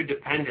they're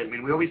interdependent. I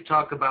mean, we always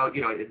talk about,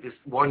 you know, this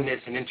oneness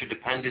and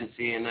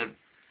interdependency, and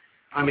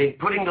I mean,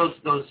 putting those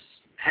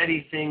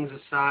petty things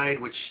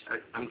aside, which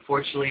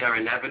unfortunately are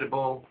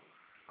inevitable.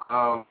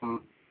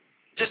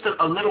 Just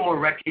a little more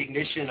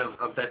recognition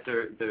of that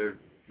the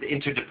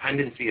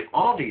interdependency of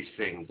all these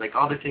things, like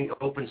all the things,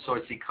 open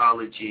source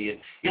ecology, and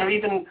you know,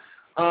 even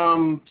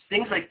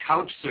things like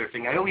couch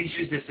surfing. I always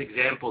use this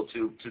example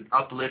to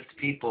uplift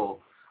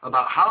people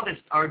about how this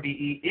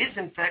RBE is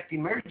in fact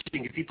emerging.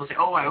 If people say,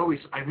 "Oh,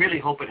 I really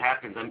hope it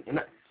happens," and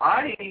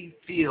I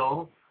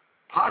feel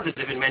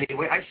positive in many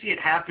ways. I see it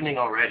happening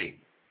already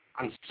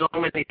on so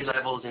many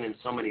levels and in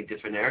so many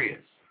different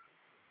areas.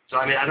 So,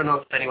 I mean, I don't know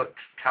if anyone,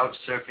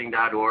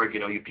 couchsurfing.org, you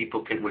know, you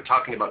people can, we're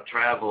talking about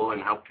travel and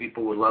how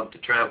people would love to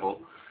travel.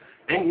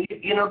 And,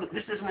 you know,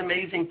 this is an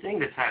amazing thing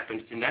that's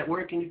happened. It's a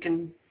network, and you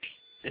can,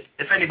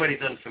 if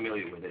anybody's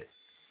unfamiliar with it,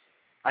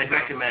 I'd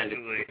recommend it.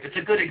 It's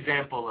a good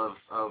example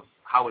of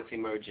how it's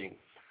emerging.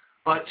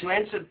 But to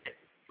answer,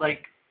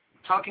 like,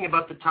 talking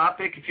about the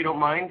topic, if you don't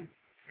mind,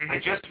 I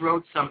just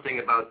wrote something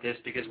about this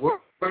because we're,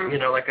 you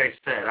know, like I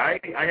said,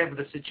 I have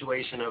the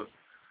situation of,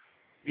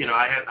 you know,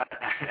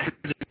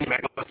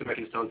 most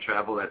Americans don't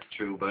travel, that's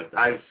true, but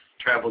I've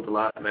traveled a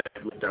lot and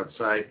I've lived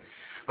outside.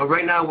 But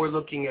right now we're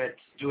looking at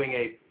doing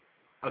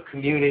a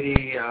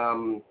community,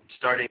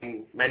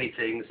 starting many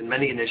things and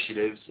many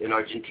initiatives in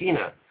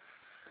Argentina.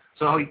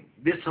 So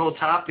this whole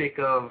topic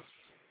of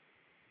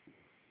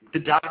the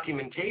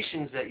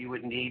documentations that you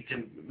would need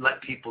to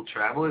let people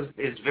travel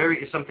is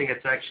something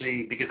that's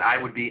actually, because I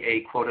would be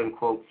a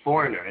quote-unquote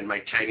foreigner and my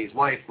Chinese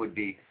wife would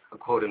be a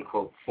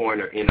quote-unquote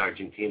foreigner in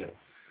Argentina.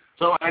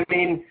 So, I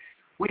mean,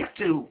 we have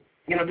to,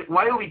 you know,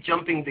 why are we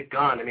jumping the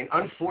gun? I mean,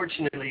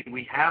 unfortunately,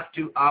 we have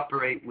to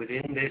operate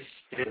within this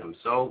system.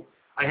 So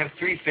I have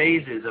 3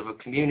 phases of a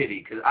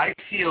community because I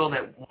feel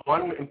that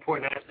one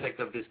important aspect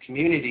of this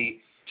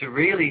community to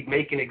really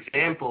make an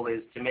example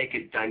is to make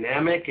it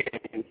dynamic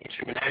and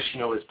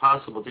international as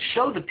possible, to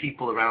show the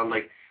people around,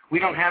 like, we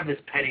don't have this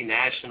petty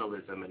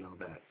nationalism and all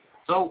that.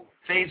 So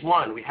phase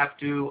 1, we have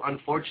to,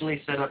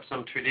 unfortunately, set up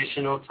some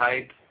traditional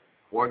type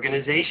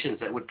organizations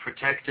that would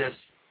protect us.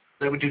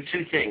 That would do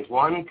 2 things.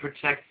 1,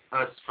 protect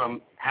us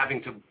from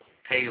having to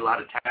pay a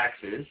lot of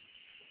taxes.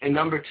 And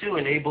number 2,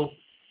 enable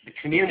the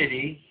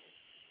community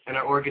and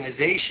our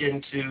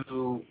organization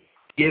to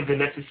give the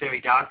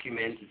necessary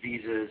documents,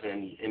 visas,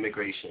 and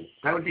immigration.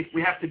 That would be,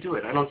 we have to do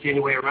it. I don't see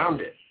any way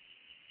around it.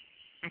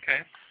 Okay.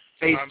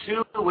 Phase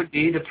 2 would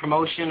be the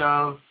promotion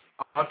of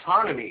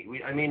autonomy.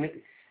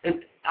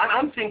 And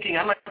I'm thinking,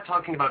 I'm not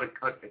talking about a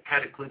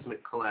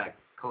cataclysmic collapse.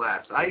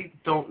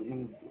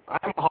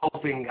 I'm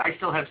hoping, I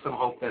still have some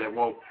hope that it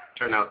won't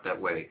turn out that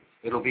way.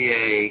 It'll be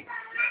a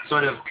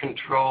sort of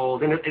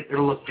controlled, and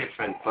it'll look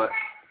different. But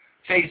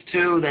phase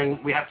 2, then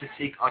we have to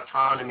seek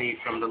autonomy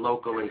from the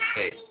local and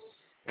state.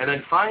 And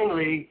then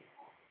finally,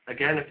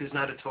 again, if there's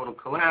not a total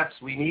collapse,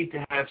 we need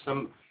to have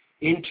some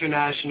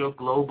international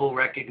global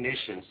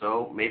recognition.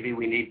 So maybe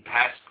we need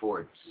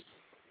passports.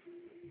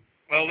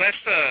 Well,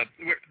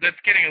 that's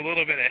getting a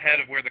little bit ahead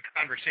of where the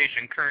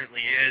conversation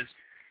currently is.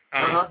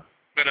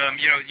 But,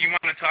 you know, you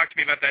want to talk to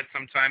me about that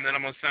sometime. That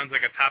almost sounds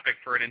like a topic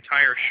for an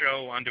entire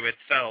show unto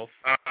itself.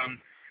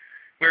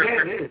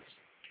 It is.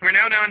 We're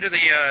now down to the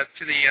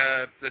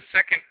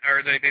second,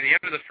 or the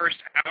end of the first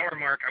hour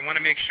mark. I want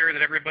to make sure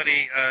that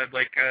everybody,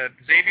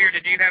 Xavier,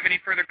 did you have any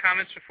further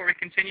comments before we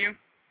continue?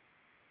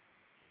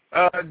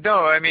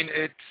 No, I mean,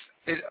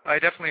 I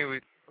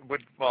definitely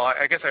would, well,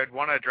 I guess I'd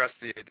want to address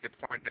the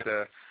point that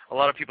a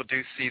lot of people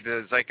do see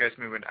the Zeitgeist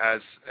movement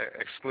as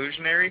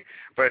exclusionary,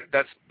 but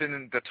that's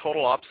been the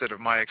total opposite of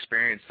my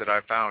experience that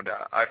I've found.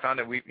 I found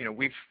that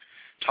we've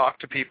talked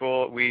to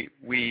people, we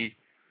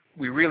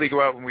really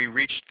go out and we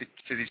reach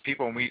to these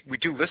people, and we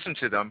do listen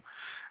to them,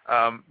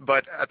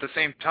 but at the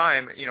same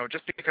time,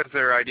 just because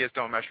their ideas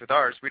don't mesh with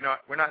ours, we're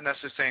not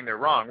necessarily saying they're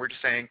wrong. We're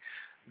just saying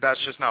that's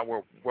just not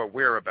what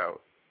we're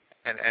about,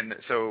 and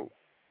so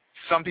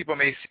some people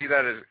may see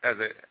that as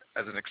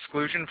an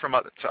exclusion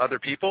to other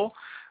people,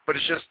 but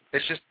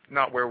it's just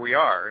not where we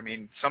are. I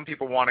mean, some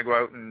people want to go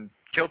out and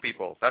kill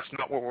people. That's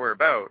not what we're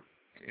about.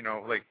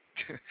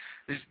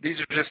 These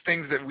are just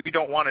things that we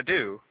don't want to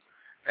do.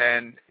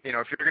 And if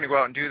you're going to go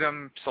out and do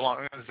them, so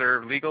long as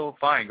they're legal,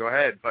 fine, go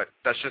ahead. But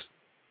that's just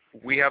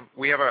we have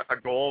a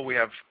goal, we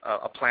have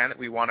a plan that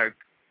we want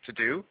to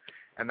do,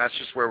 and that's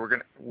just where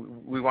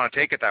we want to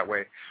take it that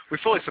way. We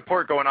fully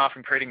support going off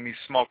and creating these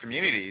small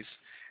communities,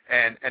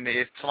 and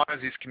so long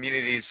as these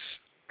communities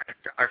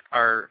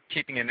are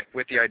keeping in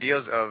with the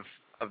ideas of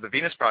the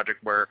Venus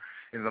Project, where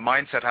the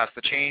mindset has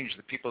to change,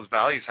 the people's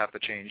values have to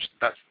change.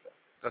 That's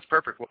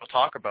perfect. We'll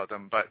talk about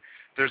them. But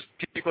there's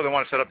people that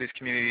want to set up these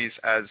communities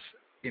as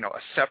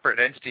a separate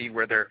entity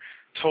where they're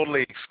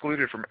totally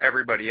excluded from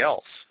everybody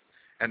else.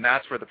 And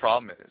that's where the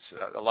problem is.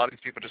 A lot of these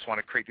people just want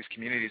to create these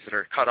communities that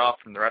are cut off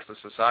from the rest of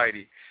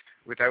society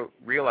without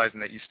realizing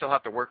that you still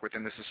have to work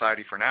within the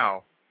society for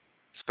now.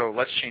 So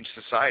let's change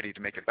society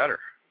to make it better.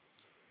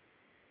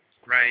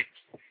 Right.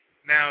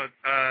 Now,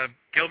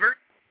 Gilbert?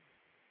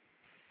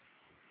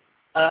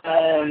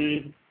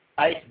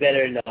 I'd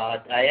better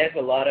not. I have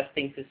a lot of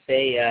things to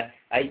say.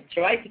 I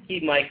try to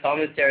keep my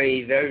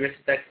commentary very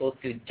respectful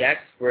to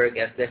Jack's work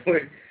as they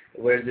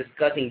were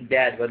discussing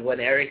that, but when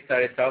Eric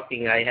started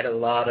talking, I had a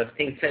lot of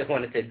things I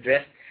wanted to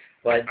address,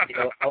 but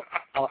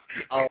I'll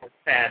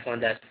pass on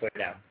that for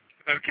now.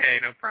 Okay,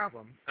 no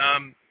problem.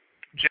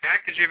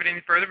 Jack, did you have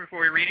anything further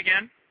before we read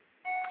again?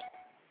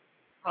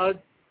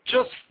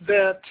 Just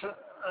that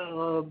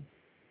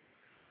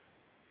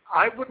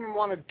I wouldn't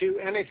want to do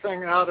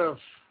anything out of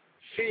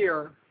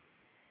fear,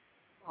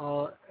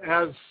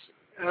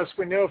 as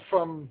we know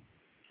from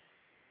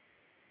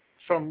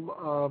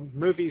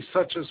movies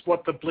such as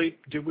What the Bleep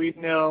Do We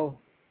Know,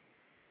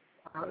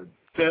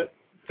 that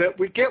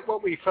we get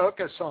what we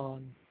focus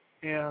on,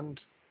 and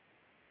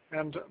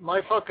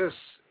my focus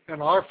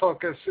and our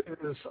focus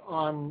is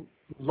on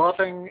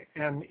loving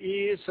and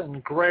ease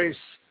and grace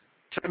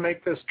to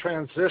make this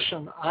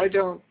transition. I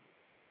don't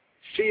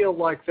feel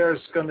like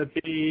there's going to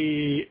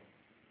be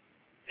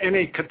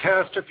any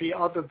catastrophe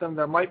other than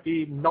there might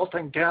be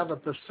melting down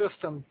of the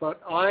system,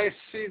 but I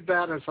see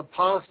that as a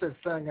positive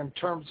thing in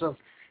terms of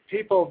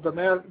people.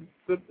 The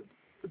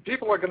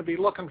people are going to be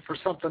looking for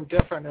something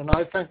different, and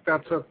I think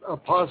that's a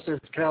positive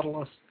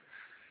catalyst.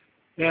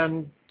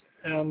 And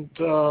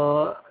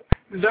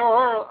there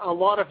are a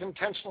lot of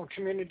intentional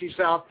communities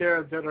out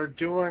there that are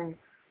doing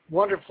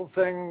wonderful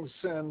things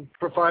and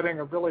providing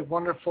a really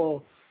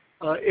wonderful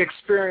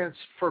experience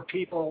for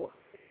people.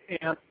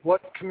 And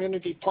what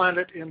Community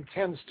Planet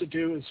intends to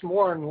do is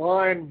more in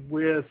line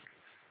with,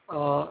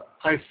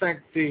 I think,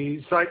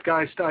 the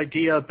zeitgeist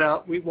idea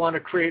about we want to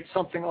create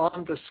something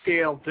on the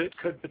scale that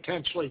could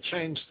potentially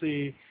change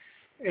the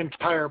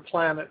entire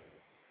planet.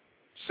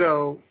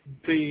 So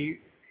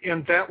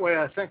in that way,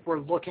 I think we're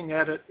looking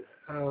at it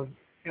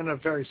in a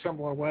very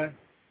similar way.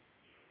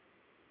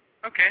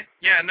 Okay.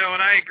 Yeah, no,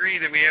 and I agree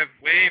that we have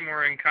way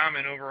more in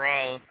common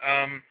overall.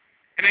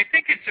 And I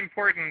think it's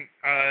important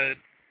that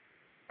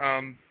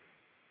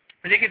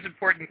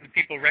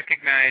people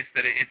recognize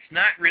that it's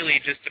not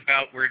really just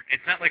about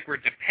it's not like we're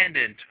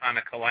dependent on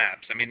a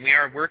collapse. I mean, we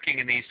are working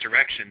in these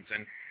directions,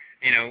 and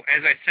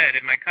as I said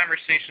in my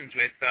conversations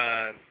with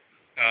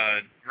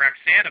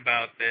Roxanne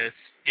about this,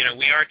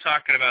 we are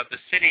talking about the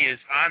city is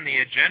on the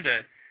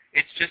agenda.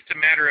 It's just a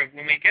matter of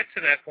when we get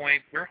to that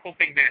point, we're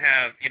hoping to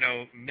have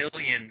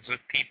millions of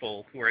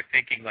people who are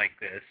thinking like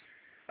this.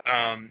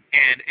 And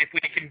if we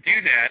can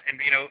do that, and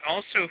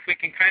also if we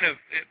can kind of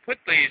put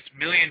these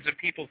millions of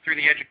people through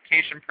the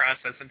education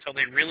process until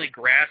they really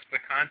grasp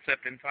the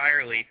concept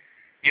entirely,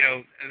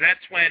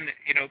 that's when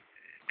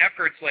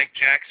efforts like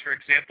Jack's, for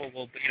example,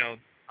 will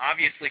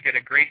obviously get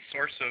a great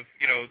source of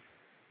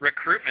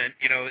recruitment.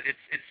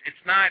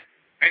 It's not.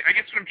 I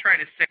guess what I'm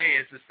trying to say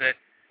is that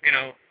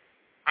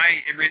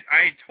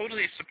I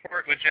totally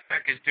support what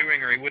Jack is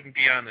doing, or he wouldn't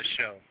be on the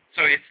show.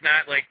 So it's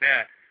not like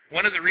that.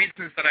 One of the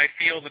reasons that I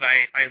feel that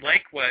I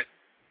like what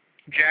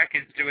Jack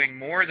is doing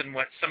more than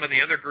what some of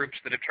the other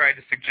groups that have tried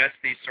to suggest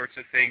these sorts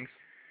of things,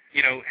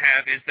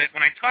 have, is that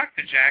when I talk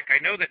to Jack, I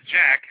know that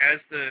Jack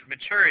has the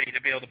maturity to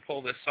be able to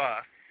pull this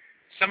off.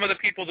 Some of the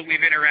people that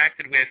we've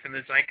interacted with in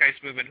the Zeitgeist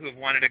movement who have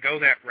wanted to go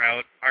that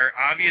route are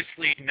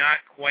obviously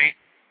not quite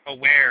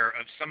aware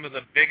of some of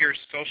the bigger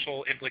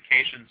social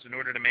implications in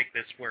order to make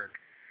this work.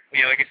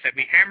 Like I said,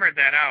 we hammered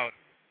that out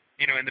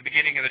in the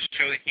beginning of the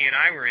show that he and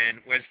I were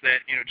in, was that,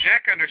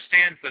 Jack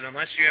understands that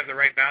unless you have the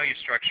right value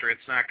structure,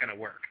 it's not going to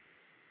work.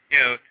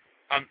 And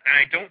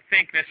I don't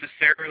think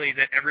necessarily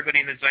that everybody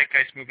in the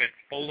Zeitgeist movement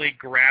fully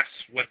grasps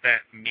what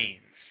that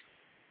means.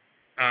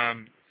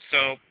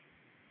 So,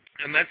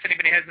 unless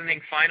anybody has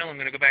anything final, I'm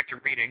going to go back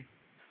to reading.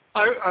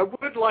 I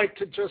would like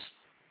to just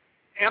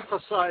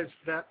emphasize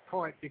that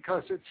point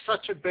because it's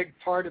such a big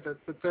part of it,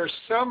 that there's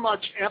so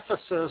much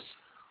emphasis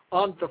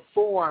on the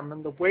form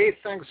and the way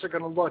things are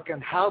going to look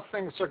and how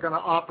things are going to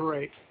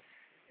operate.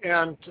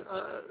 And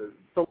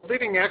the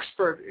leading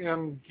expert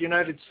in the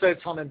United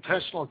States on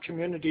intentional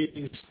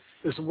communities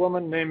is a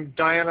woman named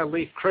Diana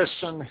Leaf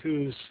Christian,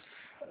 who's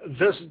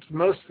visited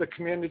most of the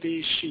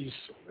communities.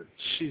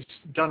 She's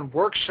done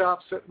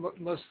workshops at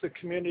most of the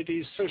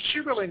communities, so she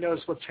really knows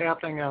what's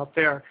happening out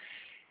there.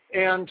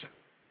 And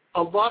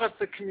a lot of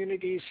the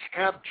communities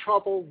have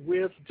trouble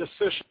with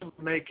decision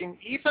making,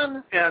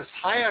 even as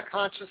high a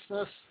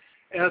consciousness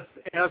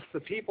as the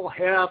people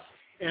have,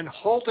 and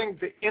holding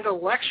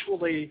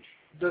intellectually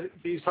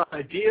these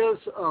ideas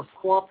of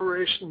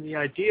cooperation, the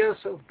ideas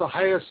of the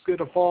highest good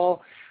of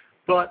all.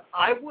 But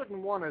I wouldn't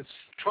want to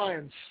try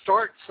and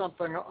start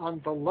something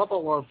on the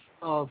level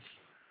of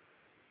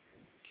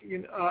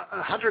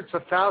hundreds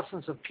of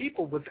thousands of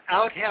people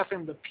without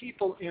having the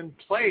people in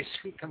place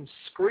who can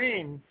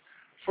screen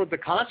for the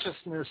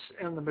consciousness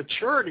and the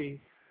maturity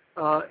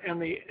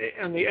and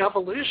the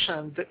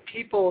evolution that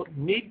people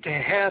need to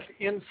have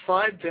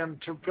inside them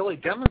to really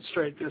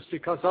demonstrate this,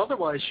 because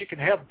otherwise you can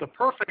have the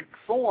perfect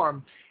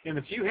form, and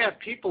if you have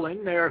people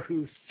in there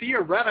who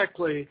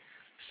theoretically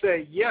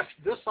say, yes,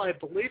 this I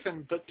believe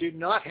in, but do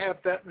not have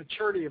that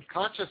maturity of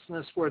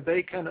consciousness where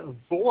they can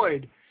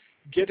avoid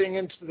getting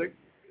into the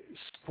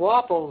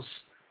squabbles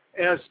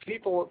as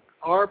people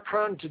are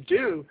prone to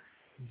do,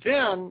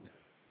 then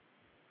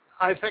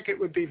I think it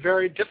would be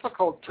very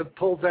difficult to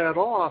pull that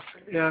off.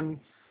 And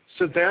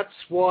so that's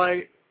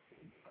why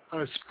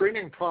a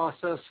screening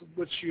process,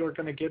 which you're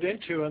going to get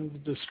into in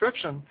the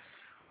description,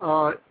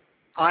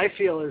 I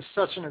feel is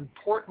such an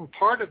important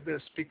part of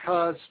this,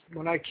 because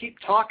when I keep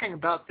talking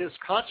about this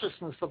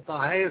consciousness of the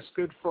highest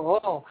good for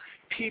all,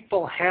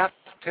 people have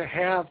to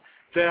have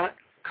that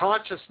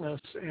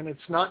consciousness, and it's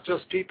not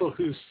just people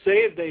who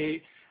say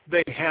they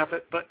have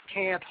it but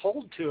can't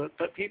hold to it,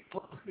 but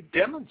people who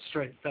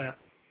demonstrate that.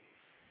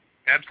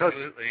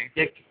 Absolutely.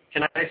 Yeah,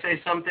 can I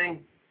say something?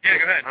 Yeah,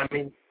 go ahead. I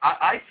mean,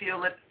 I feel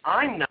that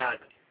I'm not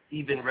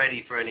even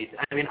ready for anything.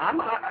 I mean,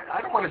 I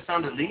don't want to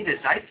sound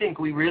elitist. I think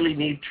we really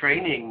need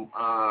training.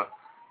 I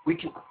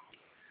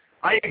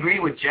agree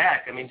with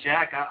Jack. I mean,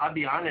 Jack, I'll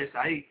be honest.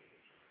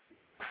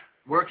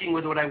 Working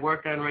with what I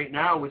work on right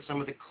now with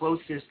some of the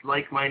closest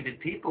like-minded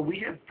people, we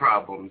have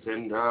problems,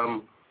 and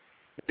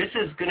this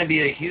is going to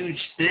be a huge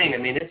thing. I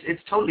mean,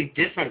 it's totally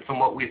different from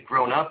what we've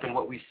grown up and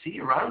what we see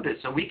around us.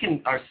 So we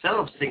can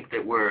ourselves think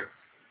that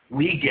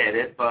we get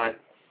it, but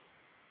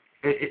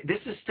this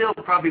is still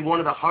probably one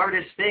of the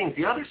hardest things.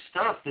 The other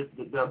stuff,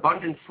 the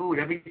abundant food,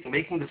 everything,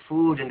 making the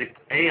food and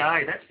the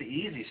AI, that's the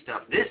easy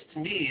stuff. This, to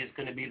me, is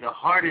going to be the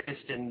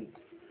hardest, and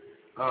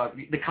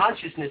the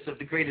consciousness of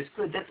the greatest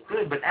good, that's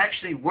good, but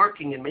actually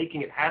working and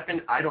making it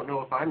happen, I don't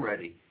know if I'm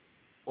ready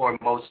or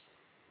most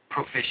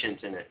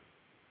proficient in it.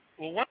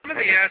 Well, one of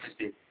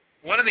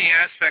the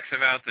aspects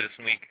about this,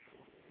 and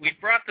we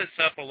brought this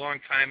up a long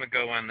time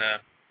ago on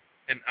the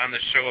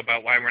show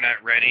about why we're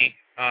not ready,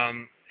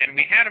 and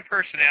we had a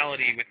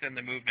personality within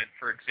the movement,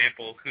 for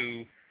example,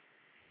 who,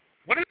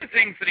 one of the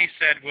things that he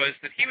said was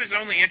that he was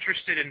only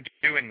interested in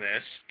doing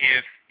this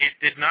if it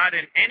did not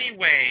in any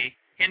way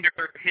hinder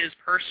his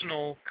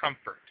personal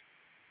comfort.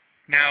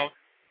 Now,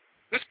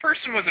 this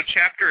person was a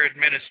chapter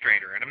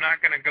administrator, and I'm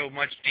not going to go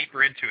much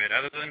deeper into it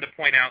other than to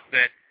point out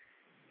that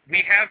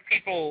we have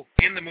people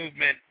in the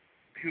movement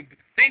who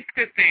think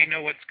that they know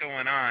what's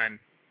going on,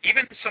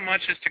 even so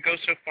much as to go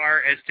so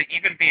far as to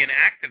even be an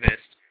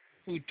activist,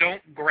 who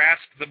don't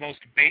grasp the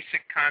most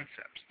basic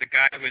concepts. The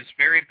guy was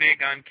very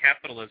big on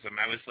capitalism.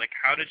 I was like,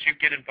 how did you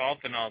get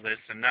involved in all this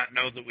and not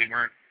know that we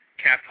weren't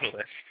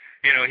capitalists?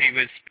 You know, he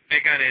was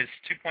big on his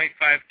 2.5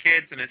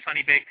 kids and his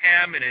honey baked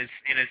ham and his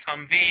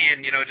Humvee,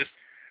 and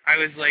I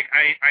was like,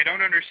 I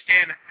don't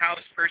understand how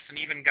this person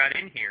even got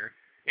in here.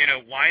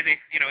 Why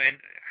they, and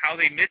how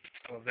they missed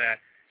all of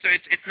that. So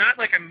it's not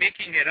like I'm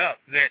making it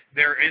up that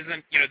there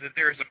isn't, that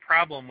there is a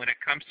problem when it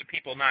comes to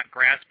people not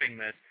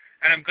grasping this.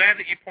 And I'm glad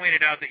that you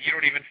pointed out that you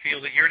don't even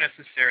feel that you're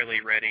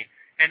necessarily ready.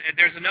 And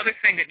there's another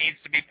thing that needs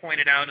to be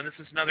pointed out, and this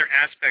is another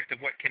aspect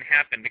of what can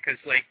happen,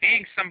 because like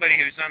being somebody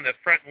who's on the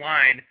front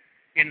line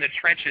in the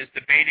trenches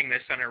debating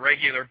this on a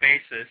regular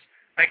basis,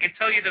 I can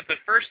tell you that the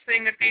first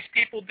thing that these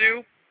people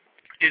do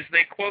is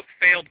they quote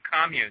failed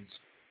communes,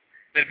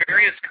 the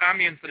various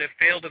communes that have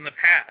failed in the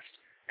past.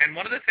 And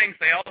one of the things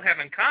they all have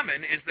in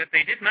common is that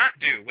they did not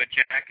do what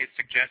Jack is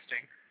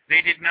suggesting. They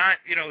did not,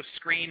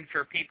 screen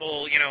for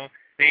people,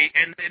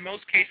 and in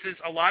most cases,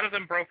 a lot of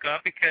them broke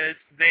up because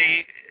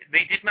they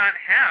did not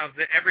have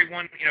they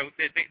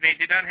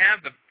did not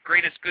have the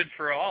greatest good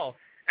for all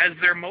as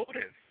their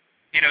motive,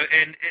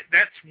 and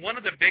that's one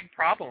of the big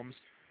problems,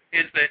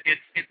 is that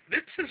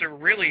this is a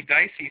really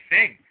dicey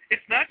thing.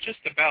 It's not just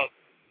about,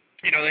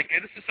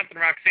 this is something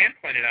Roxanne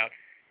pointed out.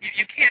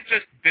 You can't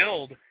just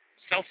build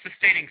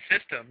self-sustaining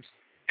systems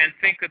and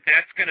think that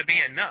that's going to be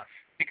enough,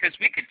 because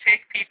we could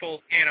take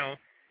people,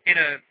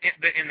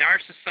 in our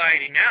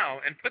society now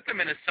and put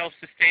them in a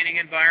self-sustaining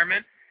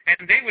environment,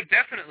 and they would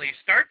definitely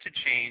start to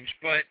change.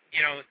 But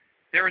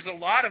there was a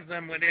lot of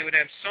them when they would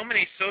have so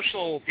many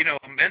social,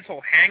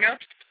 mental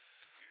hang-ups,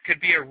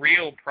 could be a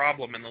real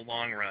problem in the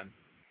long run.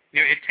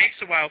 It takes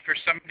a while for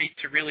somebody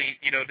to really,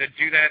 to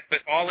do that, but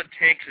all it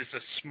takes is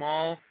a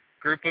small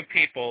group of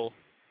people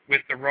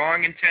with the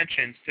wrong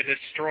intentions to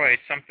destroy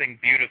something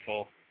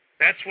beautiful.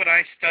 That's what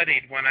I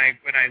studied when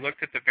I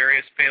looked at the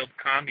various failed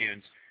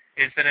communes,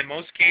 is that in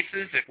most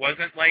cases it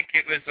wasn't like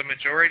it was a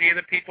majority of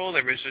the people.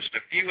 There was just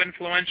a few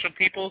influential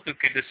people who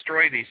could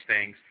destroy these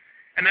things.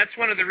 And that's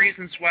one of the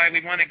reasons why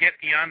we want to get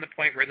beyond the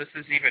point where this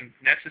is even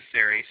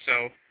necessary.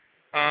 So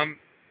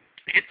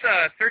it's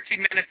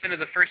 13 minutes into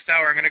the first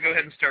hour. I'm going to go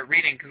ahead and start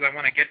reading because I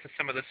want to get to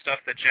some of the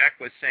stuff that Jack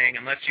was saying,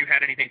 unless you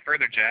had anything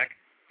further, Jack.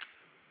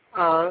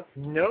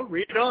 No,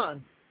 read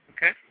on.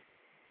 Okay.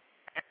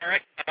 All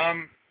right. Let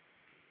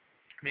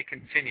me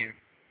continue.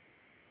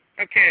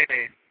 Okay.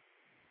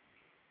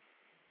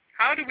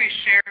 How do we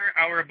share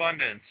our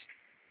abundance?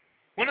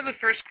 One of the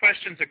first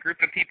questions a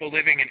group of people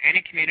living in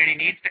any community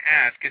needs to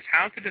ask is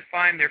how to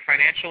define their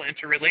financial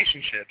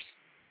interrelationships.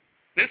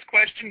 This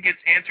question gets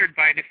answered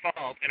by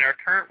default in our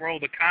current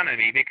world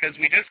economy because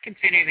we just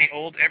continue the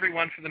old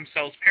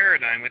everyone-for-themselves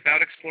paradigm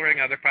without exploring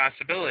other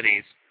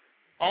possibilities.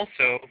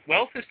 Also,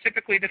 wealth is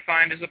typically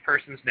defined as a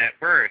person's net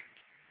worth.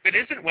 But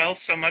isn't wealth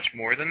so much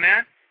more than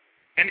that?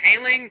 An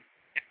ailing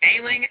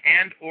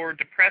and or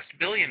depressed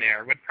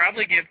billionaire would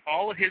probably give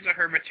all of his or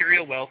her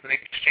material wealth in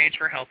exchange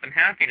for health and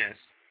happiness.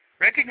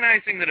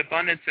 Recognizing that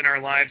abundance in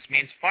our lives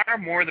means far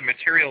more than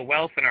material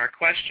wealth in our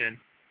question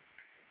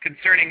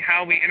concerning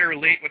how we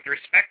interrelate with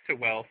respect to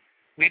wealth,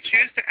 we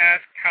choose to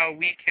ask how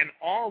we can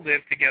all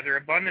live together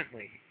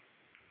abundantly.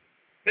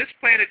 This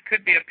planet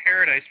could be a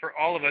paradise for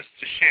all of us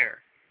to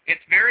share.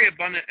 It's a very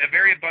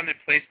abundant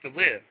place to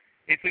live,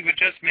 if we would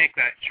just make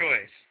that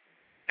choice.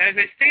 As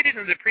I stated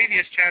in the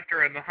previous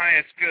chapter on the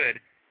highest good,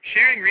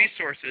 sharing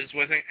resources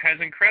has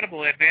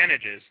incredible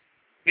advantages.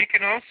 We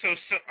have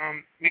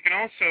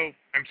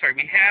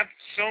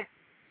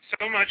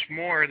so much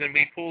more than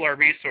we pool our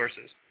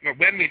resources, or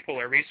when we pool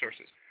our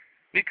resources.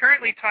 We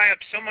currently tie up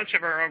so much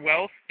of our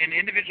wealth in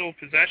individual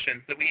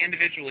possessions that we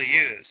individually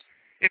use.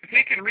 If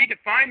we can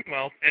redefine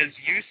wealth as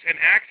use and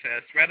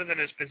access rather than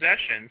as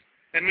possessions,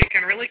 then we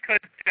can really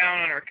cut down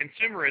on our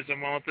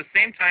consumerism while at the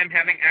same time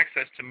having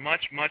access to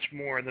much, much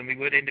more than we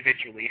would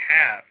individually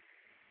have.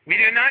 We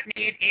do not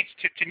need each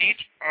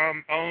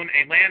own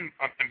a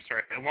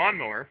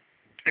lawnmower,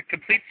 a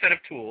complete set of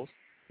tools,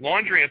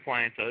 laundry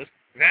appliances,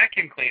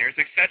 vacuum cleaners,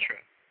 etc.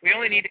 We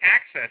only need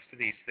access to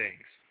these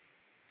things.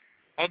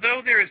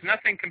 Although there is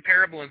nothing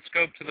comparable in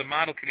scope to the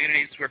model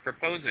communities we're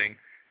proposing,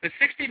 the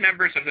 60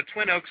 members of the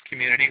Twin Oaks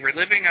community were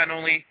living on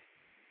only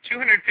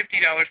 $250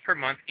 per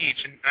month each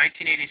in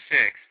 1986,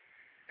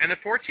 and the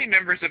 14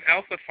 members of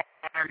Alpha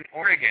Farm in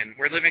Oregon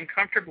were living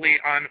comfortably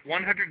on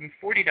 $140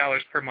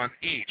 per month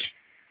each.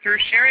 Through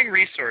sharing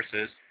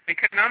resources, we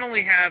could not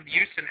only have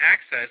use and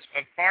access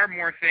of far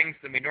more things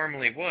than we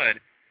normally would,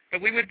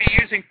 but we would be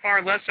using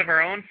far less of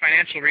our own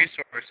financial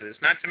resources,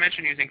 not to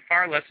mention using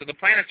far less of the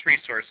planet's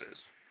resources.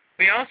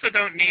 We also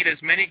don't need as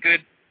many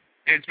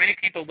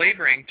people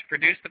laboring to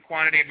produce the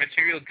quantity of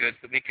material goods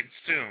that we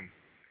consume.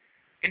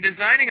 In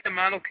designing a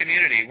model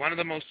community, one of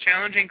the most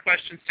challenging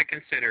questions to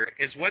consider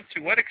is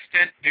to what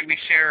extent do we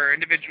share our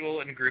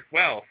individual and group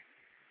wealth?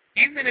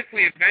 Even if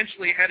we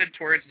eventually headed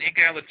towards an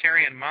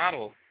egalitarian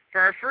model,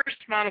 for our first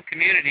model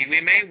community,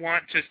 we may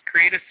want to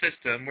create a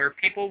system where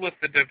people with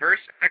the diverse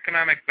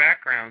economic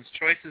backgrounds,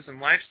 choices, and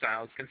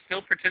lifestyles can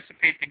still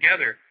participate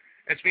together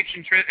as we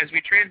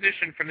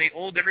transition from the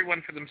old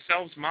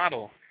everyone-for-themselves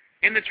model.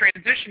 In the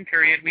transition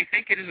period, we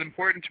think it is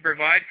important to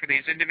provide for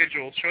these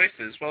individual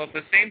choices while at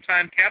the same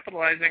time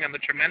capitalizing on the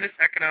tremendous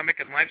economic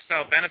and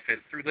lifestyle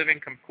benefits through living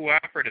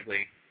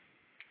cooperatively.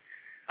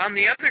 On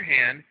the other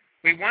hand,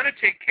 we want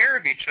to take care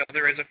of each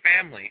other as a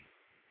family.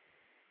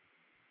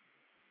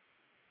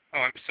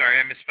 Oh, I'm sorry,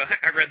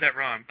 I read that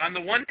wrong. On the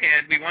one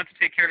hand, we want to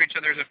take care of each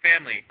other as a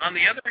family. On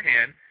the other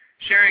hand,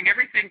 sharing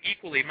everything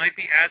equally might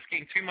be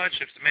asking too much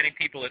of many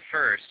people at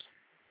first.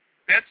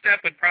 That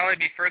step would probably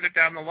be further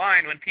down the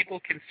line when people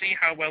can see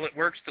how well it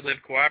works to live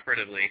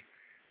cooperatively.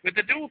 With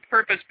the dual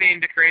purpose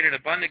being to create an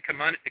abundant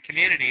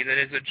community that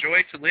is a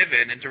joy to live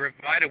in and to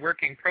provide a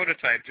working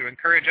prototype to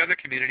encourage other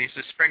communities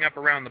to spring up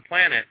around the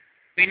planet,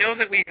 we know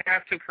that we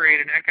have to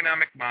create an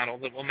economic model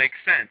that will make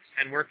sense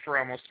and work for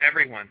almost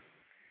everyone.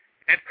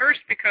 At first,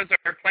 because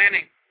our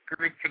planning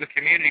group for the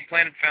Community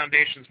Planet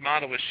Foundation's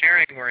model was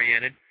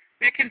sharing-oriented,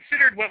 we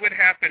considered what would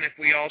happen if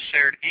we all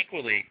shared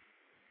equally.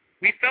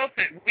 We felt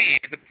that we,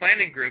 the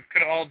planning group,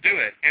 could all do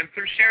it, and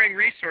through sharing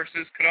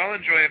resources could all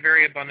enjoy a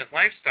very abundant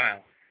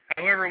lifestyle.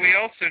 However, we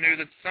also knew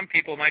that some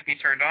people might be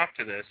turned off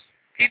to this,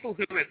 people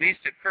who, at least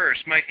at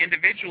first, might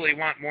individually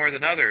want more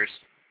than others.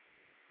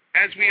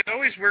 As we had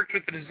always worked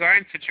with the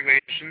design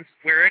situations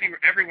where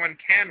everyone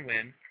can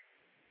win,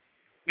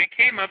 we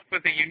came up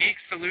with a unique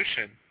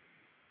solution.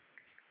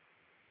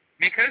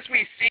 Because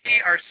we see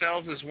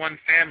ourselves as one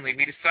family,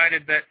 we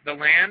decided that the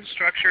land,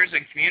 structures,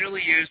 and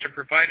communally used or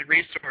provided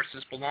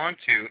resources belong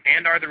to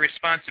and are the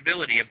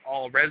responsibility of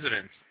all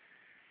residents.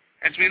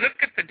 As we look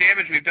at the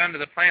damage we've done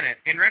to the planet,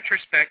 in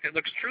retrospect, it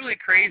looks truly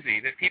crazy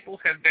that people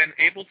have been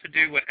able to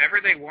do whatever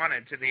they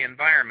wanted to the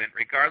environment,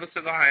 regardless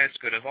of the highest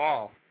good of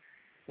all.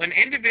 When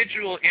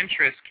individual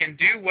interests can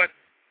do what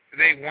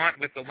they want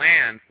with the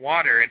land,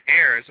 water, and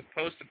air, as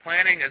opposed to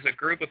planning as a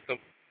group with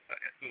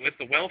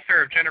the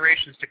welfare of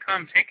generations to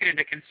come taken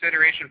into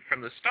consideration from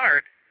the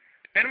start,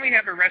 then we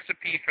have a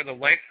recipe for the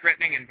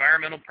life-threatening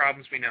environmental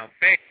problems we now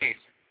face.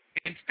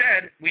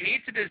 Instead, we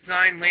need to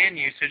design land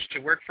usage to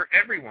work for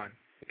everyone.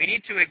 We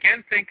need to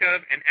again think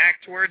of and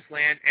act towards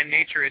land and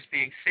nature as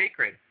being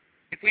sacred.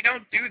 If we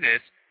don't do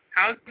this,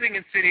 housing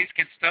and cities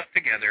get stuffed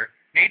together,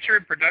 nature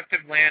and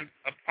productive land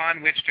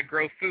upon which to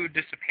grow food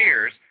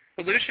disappears,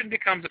 pollution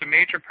becomes a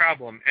major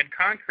problem, and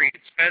concrete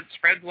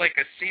spreads like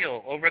a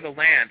seal over the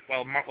land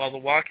while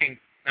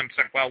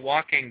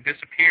walking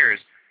disappears.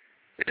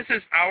 This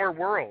is our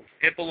world.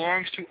 It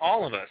belongs to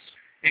all of us,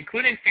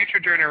 including future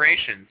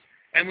generations.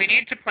 and we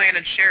need to plan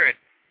and share it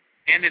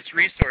and its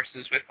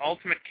resources with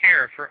ultimate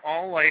care for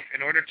all life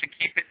in order to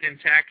keep it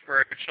intact for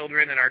our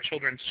children and our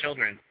children's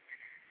children.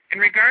 In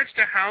regards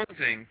to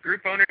housing,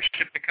 group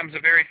ownership becomes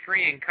a very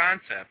freeing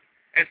concept.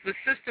 As the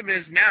system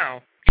is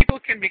now, people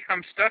can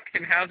become stuck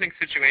in housing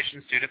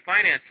situations due to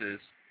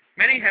finances.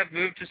 Many have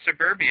moved to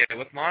suburbia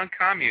with long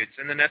commutes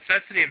and the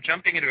necessity of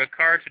jumping into a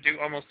car to do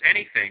almost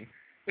anything.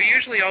 We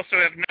usually also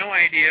have no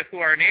idea who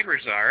our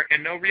neighbors are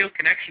and no real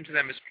connection to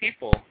them as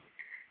people.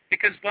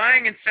 Because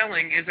buying and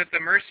selling is at the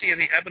mercy of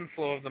the ebb and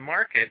flow of the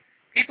market,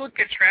 people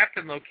get trapped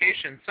in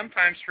locations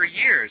sometimes for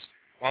years,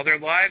 while their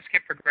lives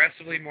get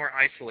progressively more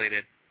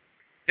isolated.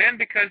 Then,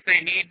 because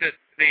they need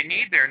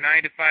their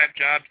 9-to-5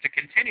 jobs to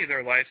continue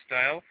their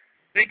lifestyle,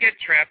 they get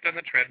trapped on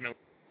the treadmill.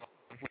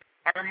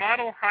 Our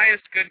model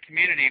highest good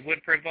community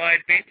would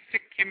provide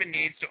basic human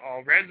needs to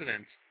all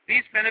residents.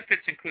 These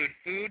benefits include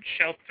food,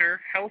 shelter,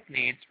 health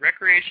needs,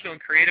 recreational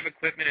and creative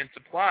equipment and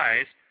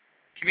supplies,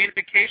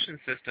 communication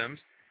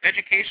systems,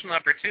 educational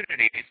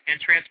opportunities, and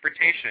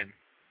transportation.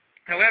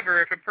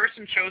 However, if a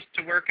person chose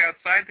to work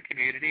outside the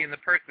community and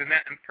that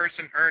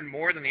person earned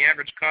more than the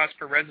average cost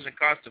per resident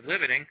cost of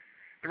living,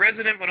 the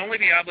resident would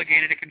only be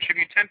obligated to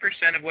contribute 10%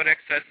 of what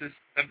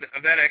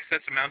of that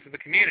excess amount to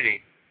the community.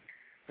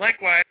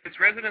 Likewise,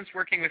 residents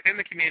working within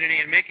the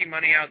community and making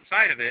money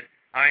outside of it,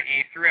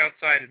 i.e. through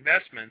outside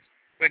investments,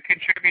 would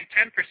contribute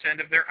 10%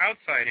 of their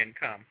outside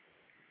income.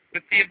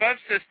 With the above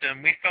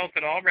system, we felt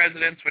that all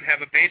residents would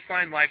have a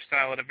baseline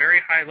lifestyle at a very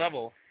high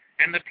level,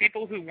 and the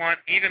people who want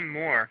even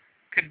more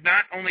could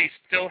not only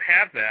still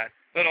have that,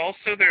 but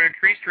also their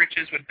increased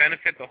riches would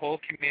benefit the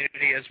whole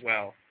community as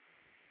well.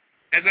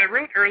 As I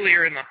wrote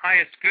earlier in the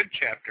highest good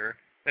chapter,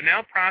 the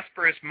now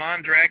prosperous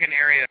Mondragon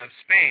area of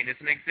Spain is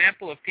an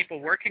example of people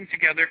working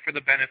together for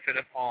the benefit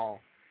of all.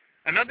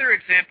 Another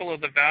example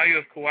of the value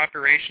of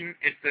cooperation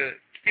is the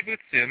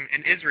kibbutzim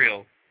in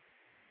Israel.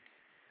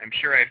 I'm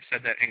sure I've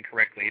said that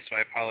incorrectly, so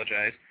I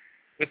apologize.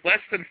 With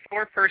less than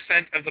 4%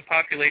 of the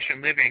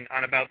population living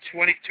on about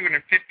 250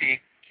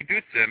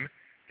 kibbutzim,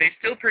 they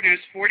still produce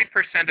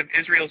 40% of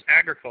Israel's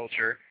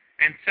agriculture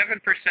and 7%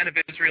 of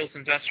Israel's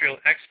industrial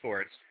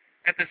exports.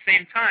 At the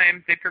same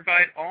time, they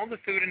provide all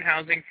the food and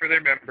housing for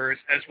their members,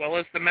 as well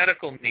as the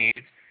medical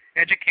needs,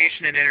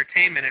 education and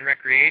entertainment and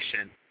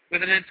recreation,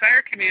 with an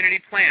entire community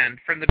planned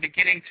from the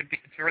beginning to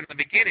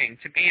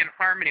be in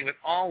harmony with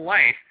all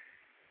life.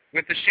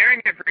 With the sharing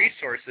of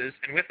resources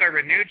and with our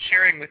renewed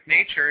sharing with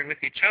nature and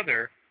with each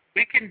other,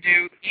 we can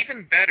do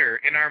even better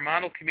in our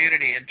model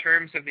community in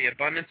terms of the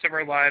abundance of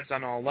our lives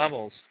on all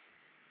levels.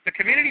 The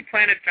Community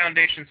Planet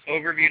Foundation's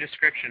overview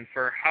description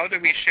for how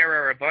do we share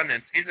our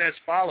abundance is as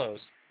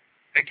follows.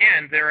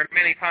 Again, there are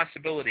many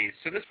possibilities,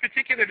 so this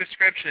particular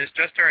description is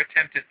just our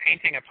attempt at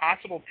painting a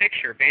possible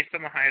picture based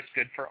on the highest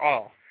good for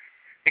all.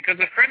 Because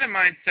a friend of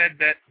mine said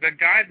that the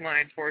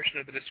guidelines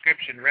portion of the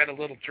description read a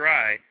little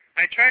dry,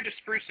 I tried to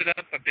spruce it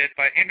up a bit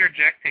by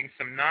interjecting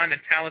some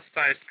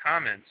non-italicized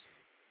comments.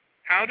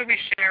 How do we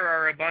share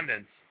our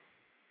abundance?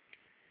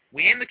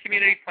 We in the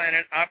Community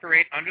Planet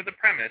operate under the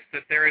premise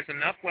that there is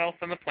enough wealth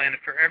on the planet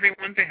for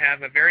everyone to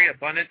have a very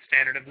abundant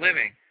standard of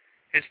living.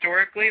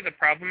 Historically, the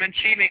problem in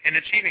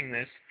achieving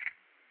this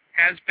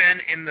has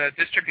been in the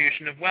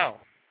distribution of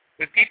wealth.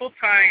 With people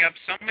tying up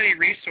so many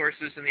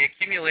resources in the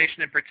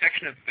accumulation and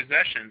protection of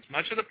possessions,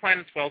 much of the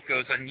planet's wealth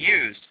goes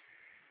unused.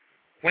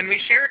 When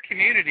we share a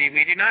community,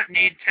 we do not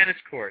need tennis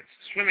courts,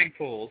 swimming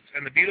pools,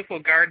 and the beautiful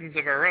gardens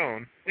of our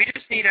own. We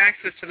just need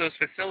access to those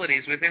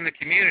facilities within the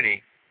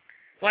community.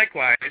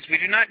 Likewise, we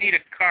do not need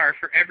a car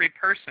for every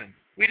person.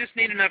 We just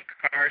need enough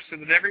cars so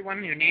that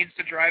everyone who needs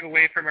to drive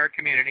away from our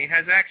community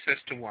has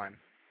access to one.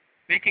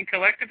 We can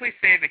collectively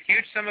save a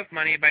huge sum of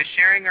money by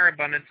sharing our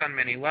abundance on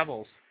many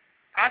levels.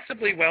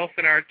 Possibly wealth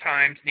in our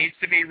times needs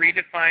to be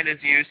redefined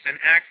as use and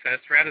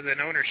access rather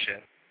than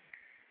ownership.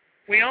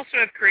 We also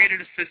have created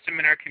a system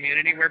in our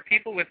community where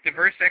people with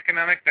diverse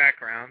economic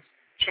backgrounds,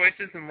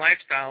 choices, and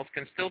lifestyles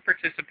can still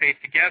participate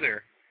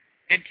together.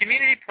 In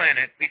Community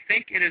Planet, we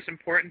think it is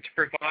important to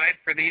provide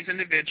for these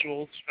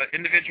individual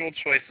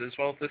choices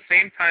while at the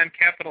same time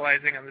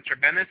capitalizing on the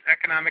tremendous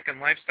economic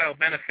and lifestyle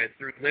benefits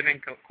through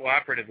living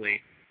cooperatively.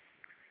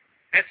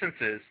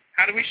 Essences: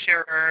 how do we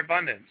share our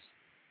abundance?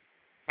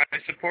 By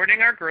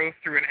supporting our growth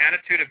through an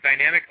attitude of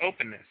dynamic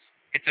openness.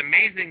 It's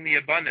amazing the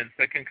abundance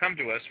that can come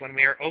to us when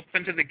we are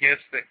open to the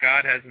gifts that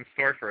God has in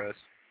store for us.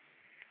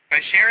 By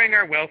sharing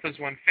our wealth as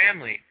one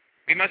family,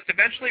 we must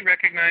eventually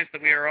recognize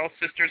that we are all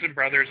sisters and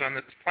brothers on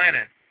this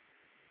planet.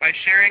 By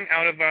sharing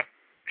out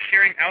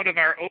of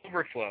our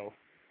overflow,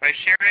 by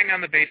sharing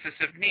on the basis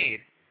of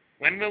need,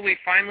 when will we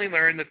finally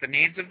learn that the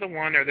needs of the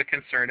one are the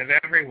concern of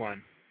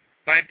everyone?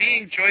 By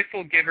being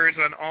joyful givers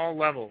on all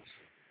levels.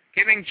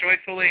 Giving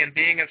joyfully and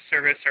being of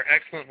service are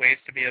excellent ways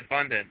to be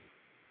abundant.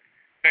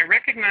 By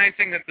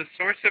recognizing that the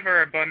source of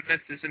our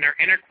abundance is in our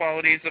inner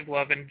qualities of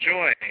love and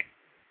joy.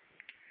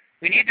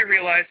 We need to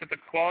realize that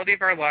the quality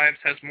of our lives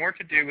has more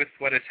to do with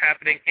what is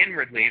happening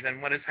inwardly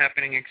than what is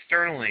happening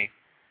externally.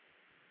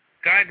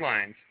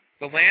 Guidelines.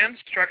 The land,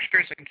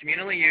 structures, and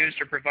communally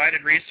used or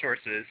provided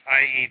resources,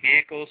 i.e.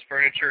 vehicles,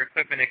 furniture,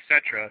 equipment,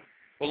 etc.,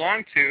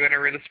 belong to and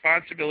are the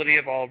responsibility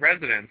of all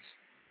residents.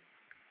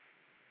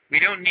 We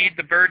don't need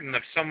the burden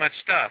of so much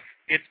stuff.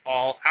 It's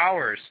all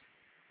ours.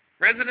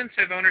 Residents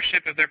have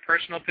ownership of their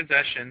personal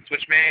possessions,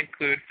 which may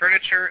include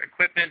furniture,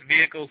 equipment,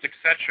 vehicles,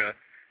 etc.,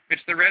 which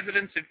the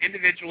residents have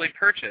individually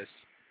purchased.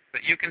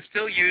 But you can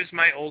still use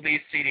my oldies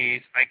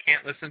CDs. I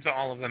can't listen to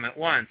all of them at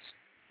once.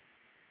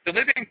 The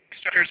living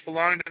structures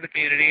belong to the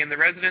community, and the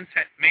residents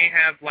may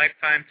have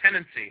lifetime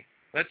tenancy.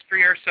 Let's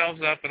free ourselves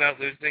up without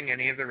losing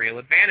any of the real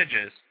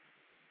advantages.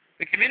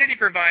 The community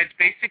provides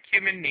basic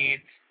human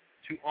needs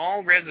to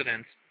all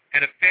residents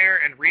at a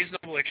fair and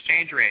reasonable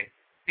exchange rate.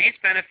 These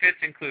benefits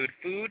include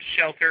food,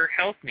 shelter,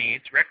 health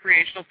needs,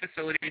 recreational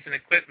facilities and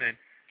equipment,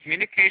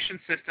 communication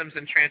systems,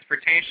 and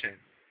transportation.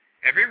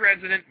 Every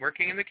resident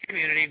working in the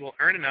community will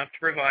earn enough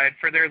to provide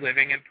for their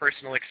living and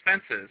personal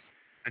expenses.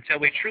 Until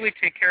we truly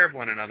take care of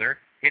one another,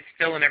 it's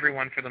still an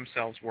everyone for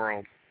themselves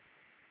world.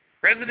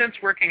 Residents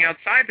working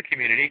outside the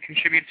community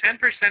contribute 10%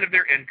 of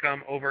their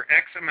income over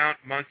X amount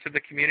a month to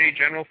the community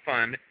general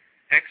fund.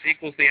 X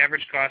equals the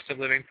average cost of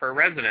living per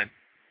resident.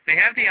 They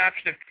have the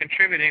option of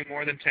contributing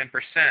more than 10%.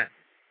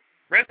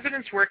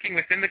 Residents working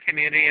within the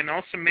community and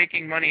also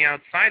making money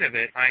outside of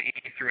it, i.e.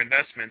 through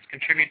investments,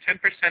 contribute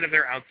 10% of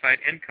their outside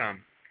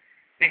income.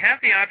 They have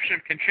the option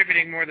of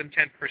contributing more than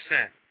 10%.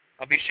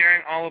 I'll be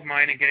sharing all of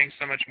mine and getting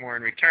so much more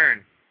in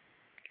return.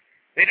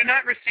 They do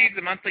not receive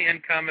the monthly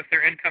income if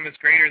their income is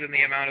greater than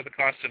the amount of the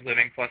cost of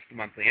living plus the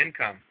monthly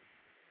income.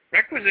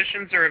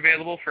 Requisitions are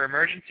available for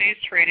emergencies,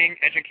 trading,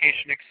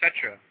 education,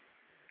 etc.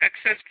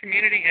 Excess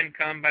community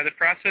income by the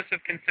process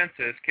of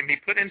consensus can be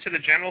put into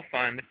the general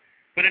fund,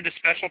 put into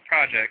special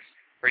projects,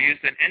 or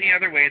used in any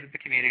other way that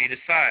the community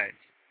decides.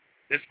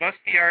 This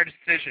must be our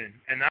decision,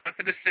 and not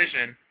the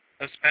decision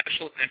of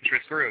special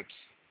interest groups.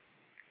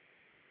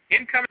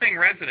 Incoming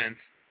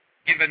residents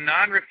give a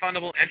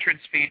non-refundable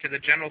entrance fee to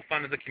the general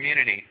fund of the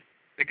community.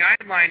 The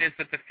guideline is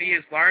that the fee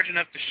is large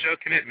enough to show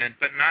commitment,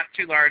 but not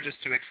too large as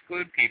to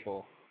exclude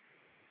people.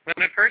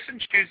 When a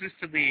person chooses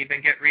to leave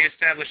and get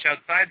reestablished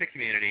outside the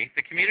community,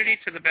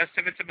 to the best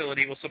of its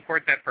ability, will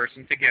support that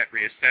person to get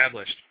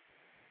reestablished.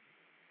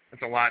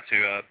 That's a lot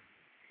to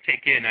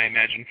take in, I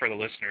imagine, for the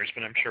listeners,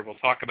 but I'm sure we'll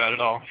talk about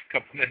it all in a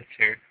couple minutes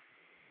here.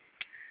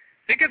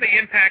 Think of the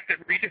impact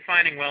that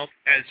redefining wealth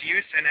as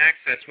use and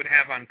access would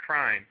have on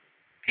crime.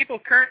 People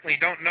currently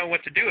don't know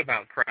what to do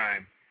about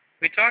crime.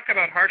 We talk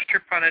about harsher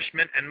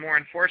punishment and more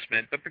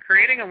enforcement, but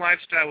creating a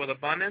lifestyle with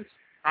abundance,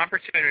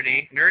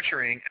 opportunity,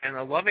 nurturing, and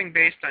a loving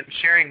based on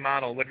sharing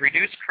model would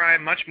reduce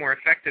crime much more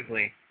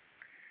effectively.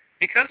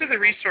 Because of the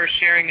resource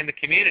sharing in the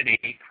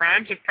community,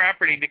 crimes of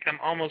property become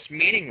almost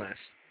meaningless.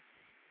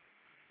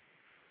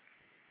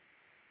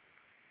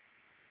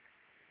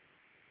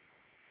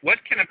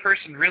 What can a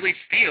person really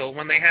steal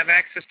when they have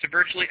access to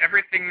virtually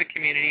everything the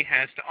community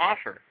has to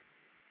offer?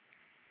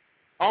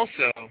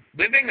 Also,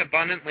 living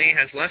abundantly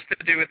has less to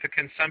do with the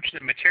consumption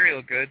of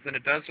material goods than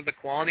it does with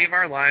the quality of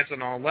our lives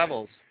on all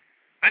levels.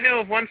 I know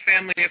of one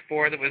family of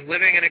 4 that was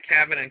living in a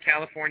cabin in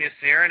California's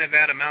Sierra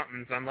Nevada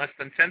mountains on less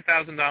than $10,000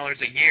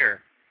 a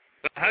year.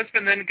 The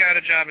husband then got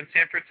a job in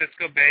San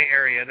Francisco Bay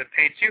Area that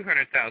paid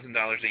 $200,000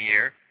 a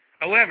year.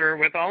 However,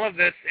 with all of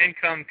this that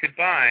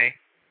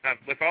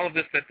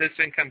this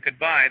income could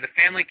buy, the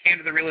family came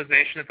to the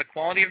realization that the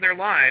quality of their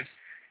lives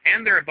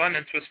and their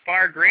abundance was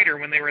far greater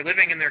when they were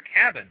living in their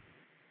cabin.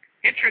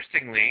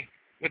 Interestingly,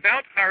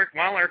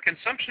 while our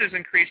consumption has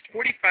increased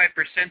 45%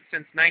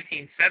 since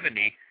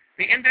 1970,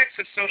 the Index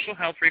of Social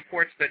Health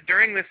reports that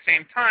during this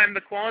same time,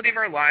 the quality of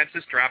our lives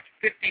has dropped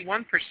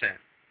 51%.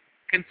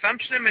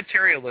 Consumption and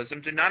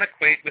materialism do not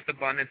equate with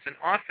abundance and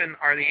often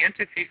are the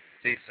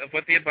antithesis of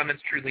what the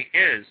abundance truly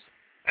is.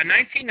 A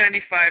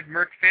 1995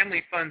 Merck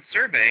Family Fund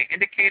survey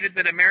indicated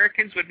that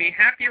Americans would be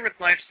happier with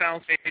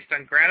lifestyles based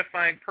on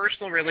gratifying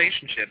personal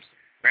relationships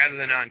rather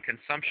than on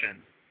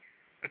consumption.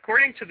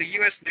 According to the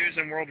U.S. News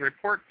 & World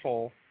Report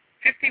poll,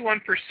 51%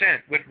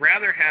 would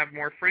rather have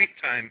more free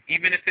time,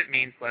 even if it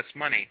means less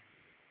money,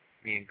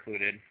 me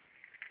included.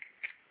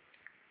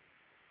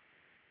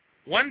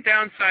 One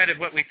downside of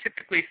what we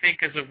typically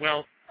think as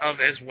wealth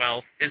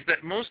is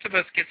that most of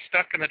us get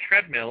stuck on the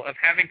treadmill of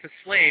having to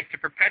slave to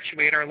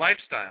perpetuate our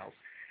lifestyles,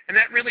 and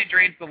that really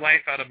drains the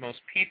life out of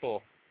most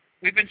people.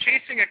 We've been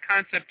chasing a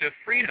concept of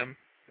freedom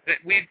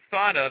that we've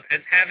thought of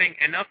as having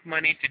enough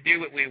money to do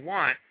what we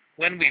want,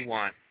 when we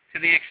want, to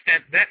the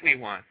extent that we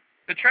want.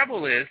 The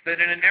trouble is that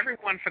in an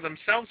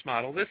everyone-for-themselves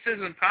model, this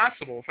isn't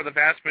possible for the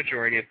vast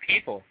majority of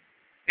people.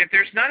 If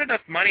there's not enough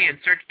money in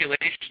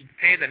circulation to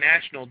pay the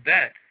national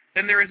debt,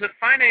 then there is a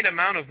finite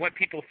amount of what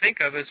people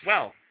think of as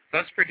wealth,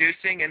 thus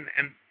producing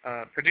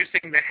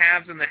the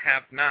haves and the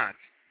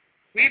have-nots.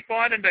 We've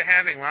bought into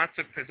having lots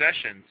of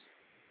possessions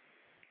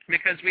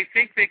because we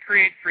think they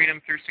create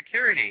freedom through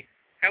security.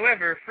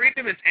 However,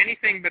 freedom is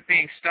anything but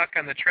being stuck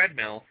on the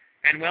treadmill,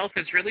 and wealth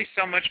is really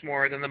so much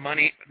more than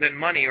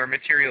money or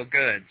material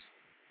goods.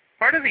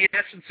 Part of the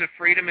essence of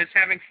freedom is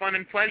having fun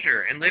and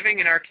pleasure, and living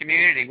in our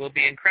community will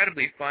be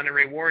incredibly fun and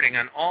rewarding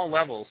on all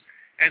levels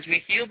as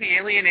we heal the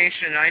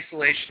alienation and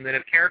isolation that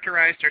have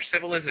characterized our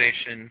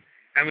civilization,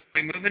 and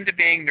we move into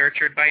being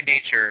nurtured by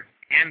nature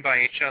and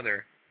by each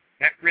other.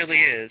 That really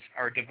is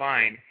our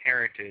divine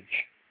heritage.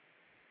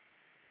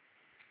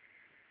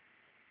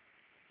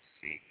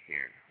 Let's see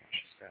here.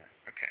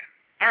 Okay.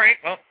 All right.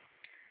 Well,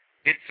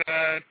 it's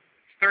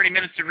 30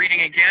 minutes of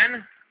reading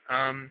again.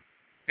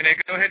 Can I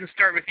go ahead and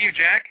start with you,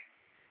 Jack?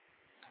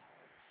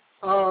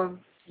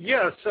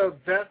 Yeah, so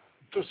that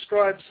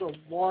describes a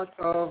lot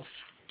of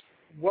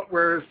what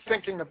we're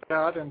thinking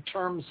about in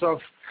terms of,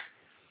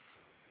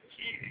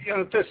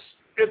 this.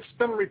 It's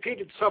been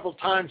repeated several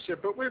times here,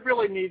 but we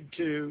really need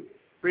to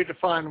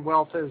redefine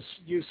wealth as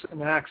use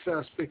and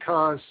access,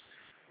 because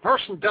a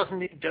person doesn't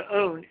need to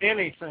own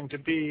anything to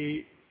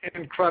be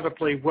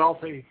incredibly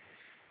wealthy.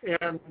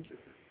 And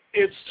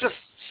it's just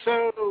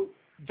so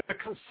the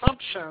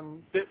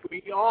consumption that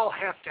we all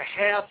have to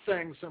have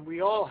things, and we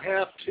all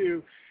have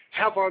to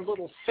have our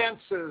little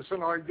fences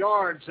and our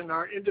yards and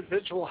our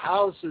individual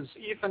houses,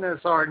 even as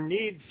our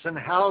needs and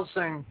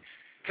housing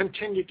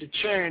continue to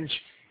change.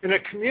 In a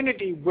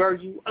community where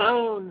you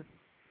own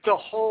the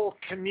whole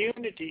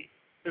community,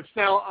 it's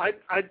now, I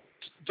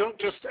don't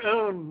just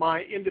own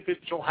my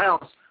individual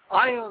house,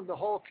 I own the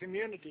whole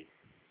community,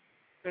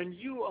 and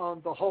you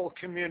own the whole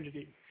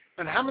community.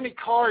 And how many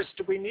cars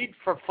do we need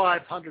for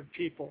 500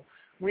 people?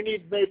 We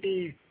need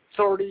maybe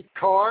 30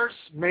 cars,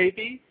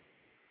 maybe.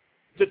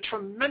 The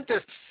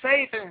tremendous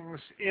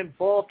savings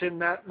involved in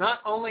that, not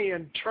only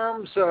in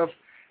terms of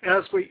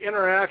as we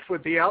interact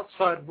with the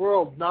outside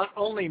world, not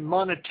only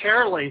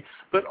monetarily,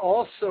 but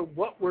also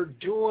what we're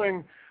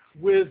doing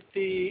with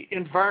the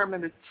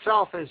environment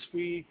itself as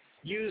we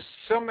use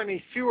so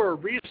many fewer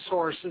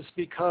resources,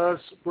 because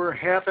we're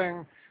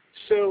getting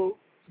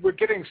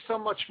so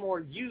much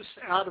more use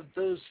out of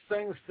those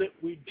things that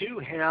we do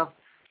have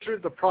through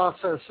the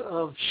process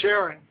of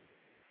sharing.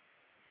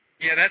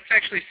 Yeah, that's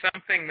actually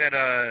something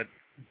that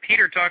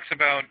Peter talks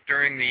about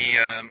during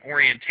the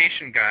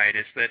orientation guide,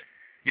 is that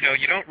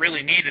you don't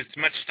really need as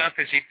much stuff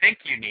as you think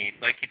you need.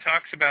 Like, he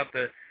talks about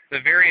the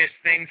various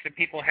things that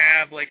people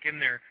have, like in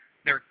their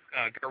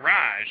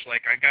garage.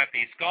 Like, I got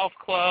these golf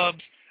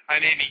clubs. I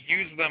maybe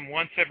use them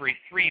once every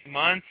 3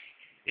 months.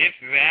 If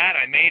that,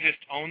 I may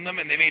just own them,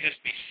 and they may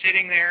just be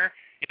sitting there.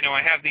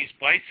 I have these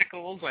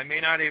bicycles. I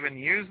may not even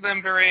use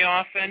them very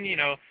often.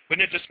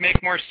 Wouldn't it just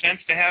make more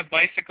sense to have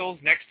bicycles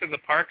next to the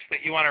parks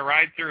that you want to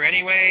ride through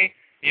anyway?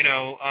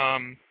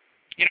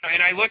 And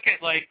I look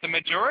at, like, the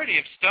majority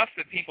of stuff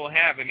that people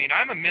have. I mean,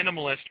 I'm a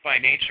minimalist by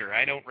nature.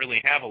 I don't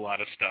really have a lot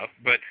of stuff.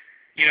 But,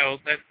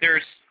 that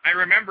I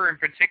remember in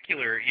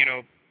particular,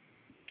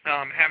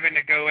 having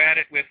to go at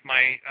it with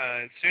my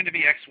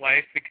soon-to-be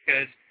ex-wife,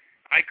 because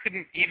I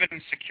couldn't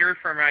even secure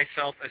for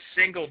myself a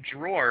single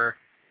drawer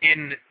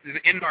in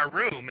our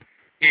room.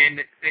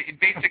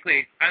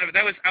 Basically,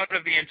 that was out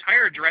of the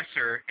entire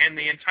dresser and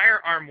the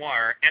entire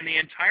armoire and the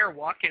entire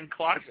walk-in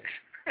closet.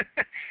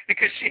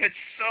 Because she had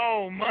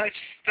so much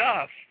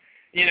stuff,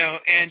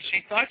 and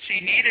she thought she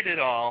needed it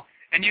all,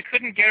 and you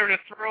couldn't get her to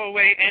throw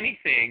away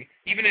anything,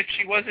 even if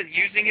she wasn't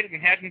using it and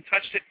hadn't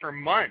touched it for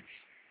months.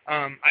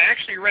 I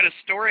actually read a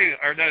story,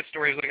 or not a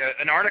story, it was like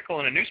an article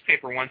in a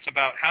newspaper once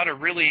about how to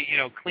really,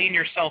 clean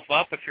yourself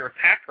up if you're a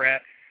pack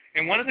rat.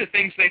 And one of the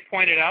things they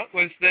pointed out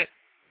was that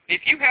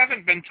if you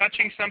haven't been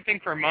touching something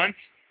for months,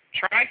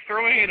 try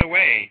throwing it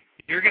away.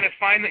 You're going to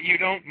find that you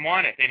don't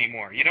want it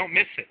anymore. You don't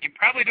miss it. You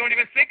probably don't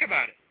even think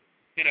about it,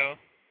 And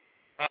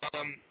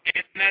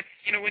that's,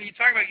 when you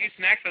talk about use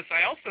and access,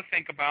 I also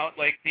think about,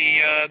 like,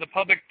 the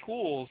public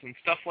pools and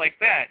stuff like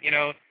that.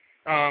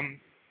 I,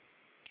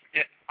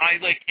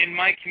 like, in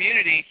my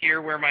community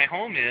here where my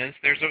home is,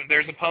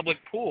 there's a public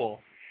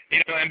pool,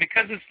 and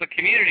because it's the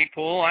community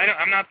pool,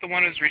 I'm not the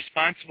one who's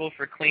responsible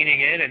for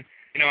cleaning it, and,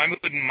 I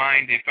wouldn't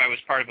mind if I was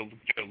part of a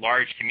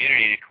large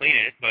community to clean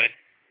it, but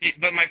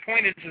my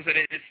point is that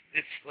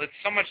it's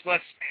so much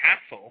less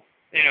hassle,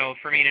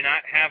 for me to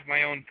not have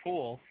my own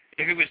pool.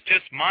 If it was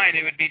just mine,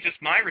 it would be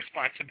just my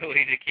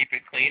responsibility to keep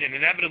it clean, and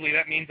inevitably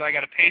that means I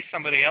got to pay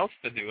somebody else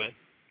to do it.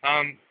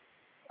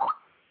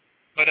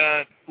 But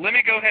let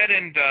me go ahead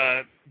and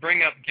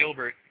bring up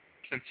Gilbert,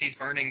 since he's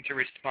burning to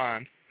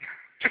respond.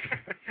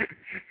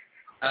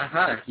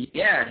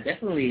 Yeah,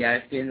 definitely.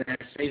 I've been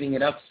saving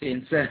it up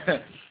since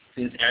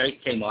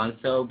Eric came on.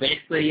 So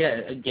basically, yeah,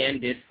 again,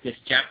 this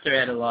chapter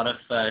had a lot of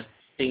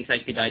things I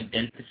could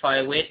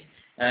identify with.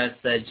 As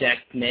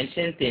Jack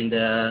mentioned in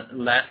the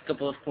last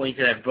couple of points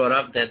that I brought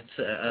up, that's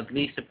at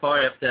least a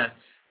part of the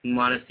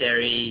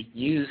monetary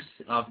use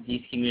of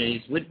these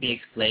communities would be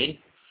explained.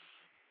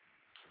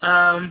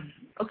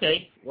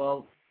 Okay,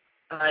 well,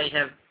 I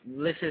have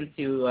listened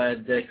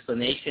to the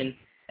explanation,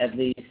 at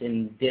least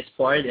in this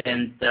part,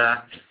 and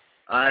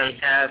I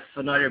have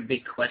another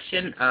big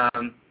question.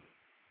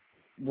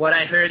 What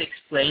I heard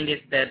explained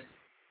is that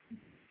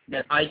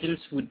items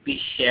would be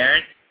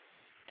shared,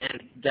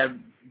 and that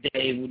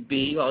they would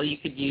be, well, you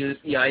could use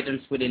the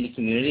items within the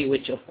community,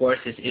 which of course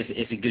is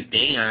a good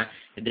thing.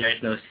 There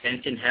is no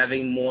sense in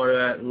having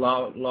more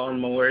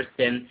lawnmowers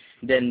than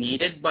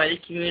needed by the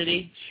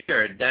community.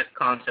 Sure, that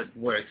concept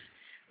works.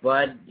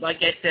 But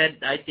like I said,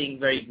 I think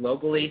very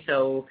globally,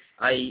 so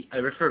I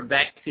refer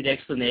back to the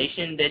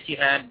explanation that you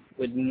had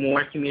with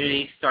more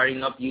communities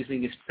starting up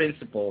using this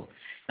principle.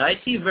 Now, I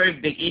see a very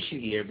big issue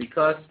here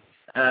because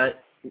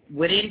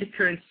within the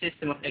current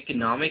system of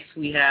economics,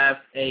 we have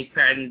a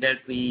pattern that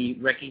we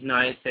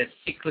recognize as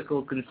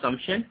cyclical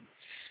consumption,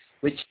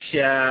 which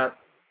in a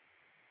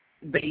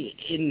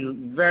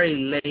very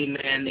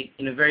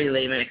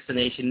layman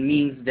explanation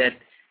means that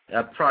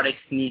products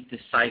need to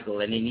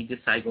cycle, and they need to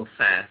cycle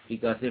fast,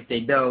 because if they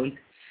don't,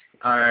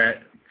 our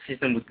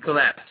system would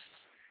collapse.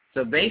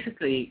 So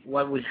basically,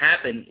 what would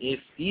happen if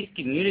these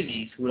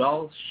communities would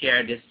all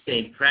share this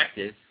same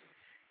practice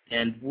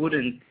and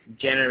wouldn't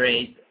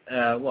generate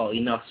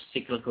enough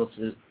cyclical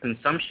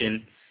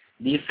consumption,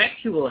 the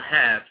effect you will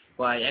have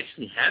by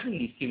actually having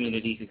these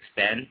communities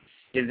expand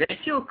is that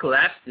you'll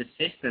collapse the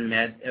system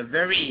at a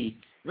very,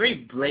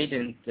 very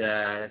blatant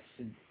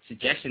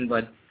suggestion,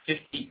 but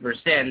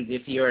 50%,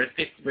 if you're at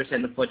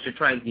 50% of what you're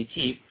trying to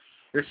achieve,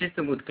 your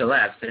system would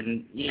collapse.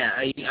 And yeah,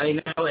 I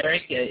know,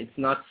 Eric, it's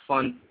not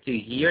fun to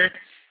hear,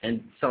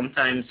 and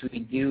sometimes we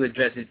do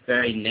address it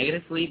very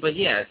negatively, but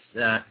yes,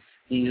 the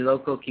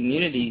local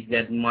communities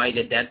that might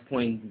at that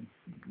point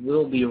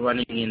will be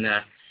running in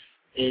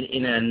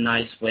a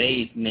nice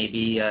way.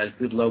 Maybe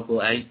good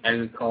local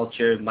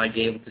agriculture might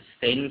be able to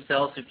sustain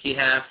themselves. If you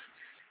have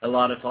a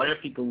lot of other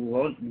people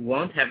who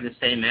won't have the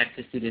same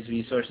access to these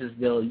resources,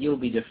 you'll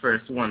be the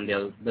first one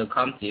they'll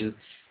come to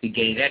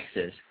gain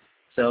access.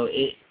 So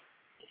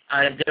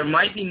there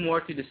might be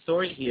more to the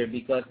story here,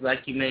 because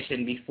like you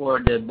mentioned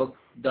before, the book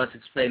does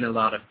explain a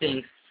lot of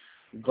things,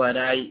 but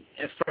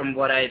from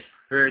what I've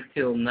heard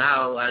till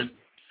now, I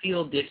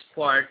feel this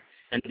part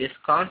and this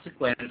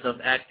consequence of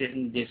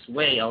acting this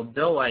way,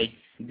 although I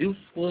do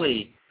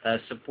fully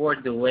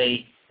support the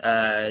way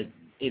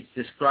it's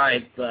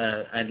described,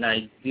 and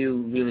I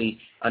do really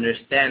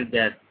understand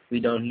that we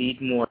don't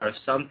need more of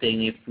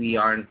something if we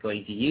aren't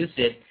going to use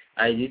it.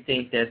 I do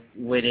think that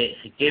with it,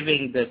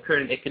 giving the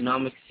current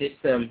economic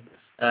system,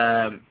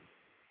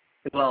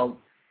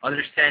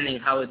 understanding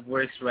how it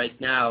works right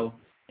now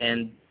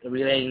and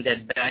relating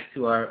that back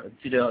to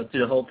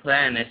the whole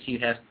plan as you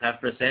have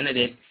presented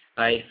it,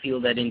 I feel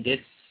that in this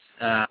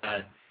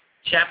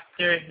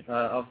chapter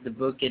of the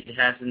book, it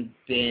hasn't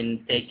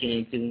been taken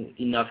into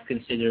enough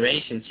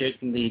consideration,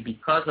 certainly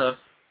because of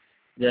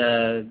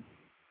the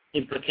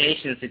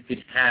implications it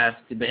could have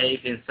to behave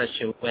in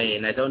such a way.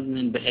 And I don't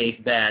mean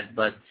behave bad,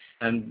 but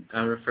I'm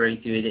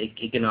referring to it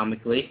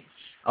economically.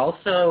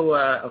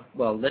 Also,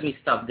 let me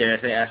stop there,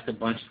 as I asked a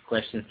bunch of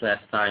questions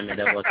last time, and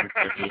that wasn't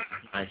very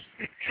nice.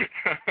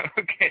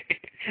 Okay.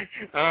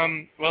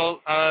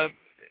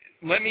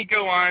 Let me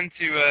go on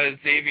to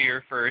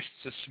Xavier first,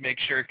 just to make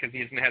sure, because he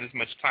hasn't had as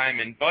much time.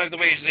 And by the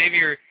way,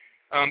 Xavier,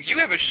 you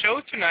have a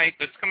show tonight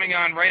that's coming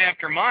on right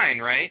after mine,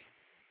 right?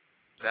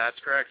 That's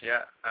correct,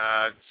 yeah.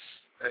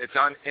 It's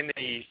on in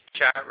the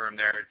chat room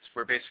there.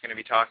 We're basically going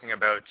to be talking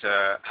about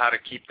how to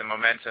keep the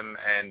momentum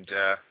and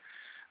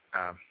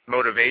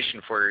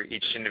motivation for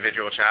each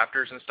individual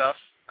chapters and stuff.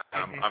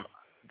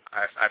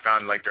 I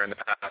found, like, during the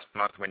past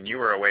month when you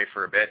were away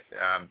for a bit,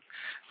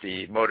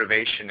 the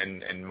motivation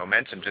and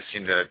momentum just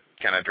seemed to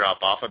kind of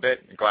drop off a bit.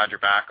 I'm glad you're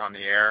back on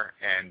the air,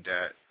 and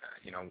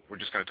we're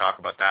just going to talk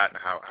about that and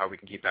how we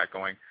can keep that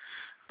going.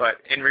 But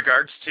in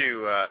regards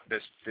to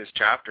this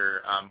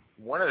chapter,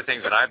 one of the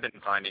things that I've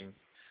been finding.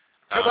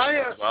 Could I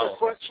ask a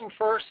question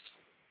first?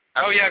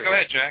 Oh yeah, go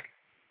ahead, Jack.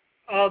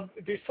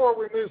 Before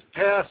we move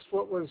past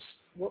what was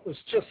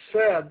just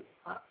said,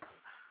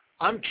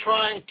 I'm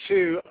trying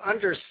to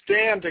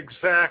understand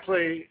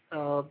exactly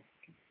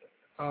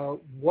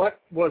what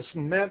was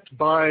meant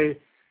by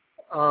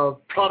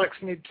products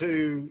need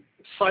to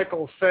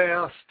cycle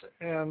fast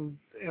and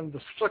the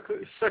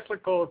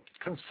cyclical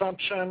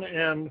consumption,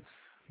 and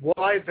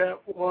why that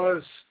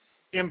was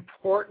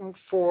important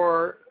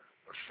for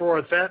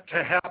that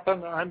to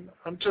happen.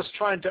 I'm just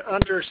trying to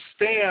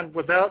understand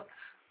without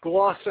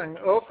glossing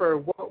over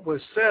what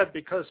was said,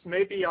 because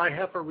maybe I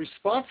have a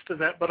response to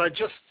that, but I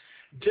just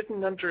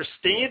didn't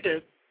understand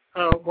it,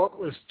 what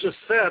was just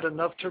said,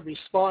 enough to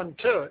respond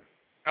to it.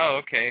 Oh,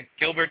 okay.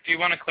 Gilbert, do you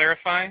want to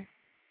clarify?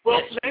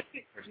 Well,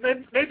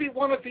 maybe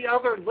one of the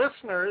other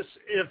listeners,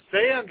 if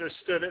they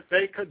understood it,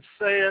 they could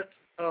say it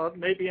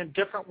maybe in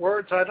different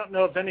words. I don't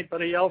know if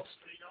anybody else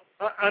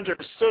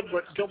understood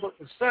what Gilbert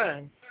was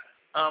saying.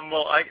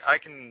 I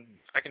can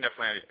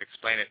definitely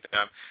explain it.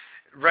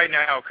 Right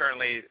now,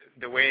 currently,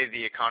 the way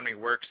the economy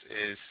works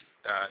is,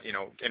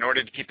 in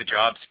order to keep the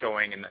jobs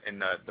going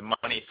and the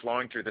money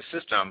flowing through the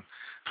system,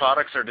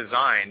 products are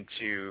designed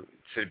to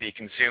be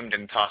consumed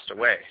and tossed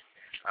away.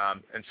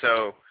 And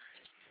so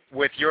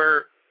with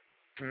your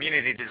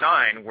community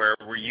design, where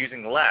we're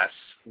using less,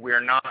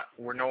 we're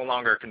no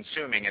longer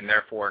consuming, and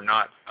therefore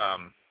not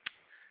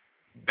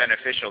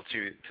beneficial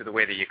to the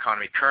way the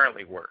economy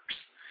currently works.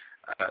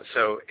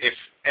 So if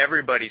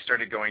everybody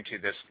started going to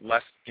this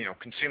less,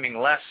 consuming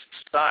less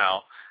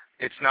style,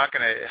 it's not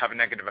going to have a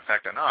negative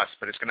effect on us,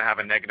 but it's going to have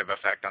a negative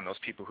effect on those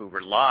people who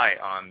rely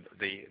on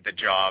the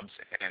jobs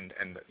and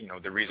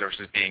the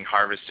resources being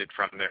harvested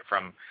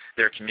from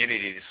their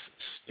communities.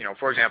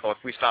 For example, if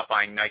we stop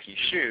buying Nike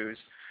shoes,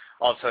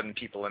 all of a sudden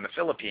people in the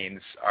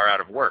Philippines are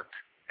out of work,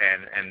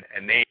 and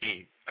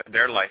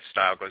their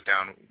lifestyle goes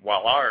down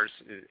while ours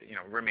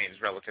remains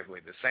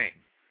relatively the same.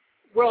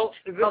 Well,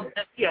 that's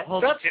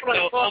what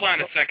I thought. Hold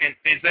on a second.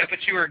 Is that what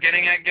you were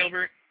getting at,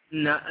 Gilbert?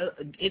 No,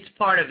 it's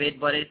part of it,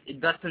 but it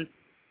doesn't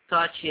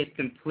touch it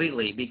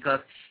completely because,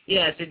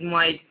 yes, it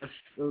might,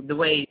 the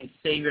way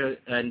Xavier,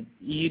 and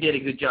you did a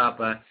good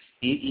job,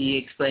 you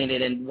explained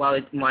it, and while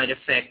it might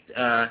affect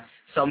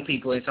some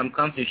people in some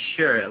countries,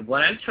 sure.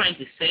 What I'm trying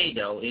to say,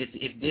 though, is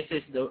if this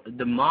is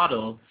the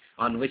model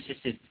on which the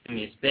system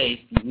is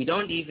based, we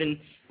don't even,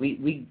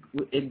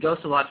 it goes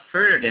a lot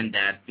further than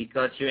that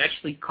because you're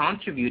actually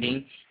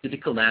contributing to the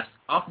collapse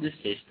of the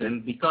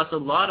system because a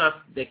lot of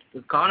the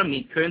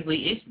economy currently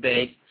is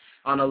based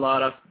on a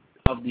lot of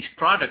these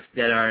products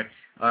that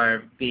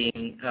are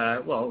being,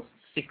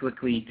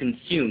 cyclically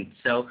consumed.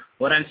 So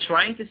what I'm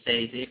trying to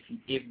say is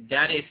if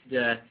that is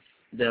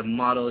the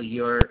model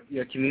your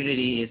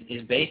community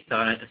is based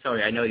on,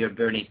 sorry, I know you're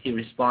burning to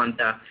respond,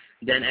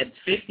 then at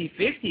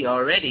 50-50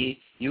 already,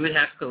 you would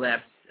have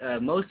collapsed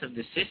most of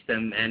the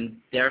system, and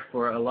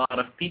therefore a lot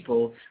of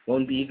people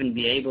won't even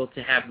be able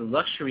to have the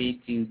luxury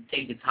to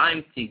take the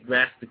time to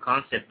grasp the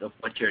concept of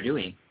what you're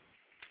doing.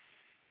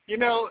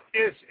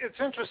 It's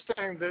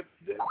interesting that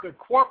the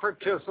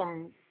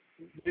corporatism,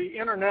 the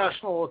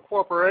international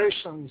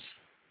corporations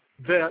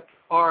that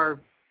are,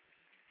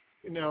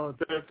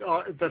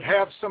 that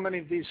have so many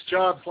of these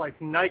jobs, like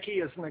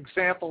Nike as an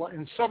example,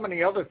 and so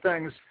many other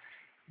things,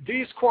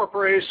 these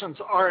corporations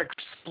are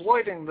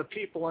exploiting the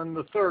people in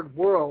the third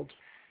world.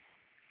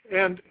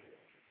 And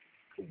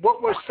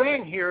what we're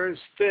saying here is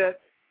that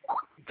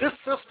this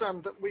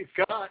system that we've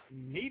got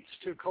needs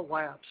to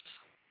collapse.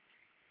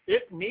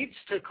 It needs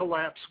to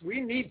collapse.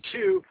 We need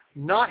to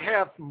not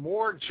have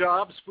more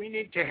jobs. We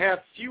need to have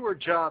fewer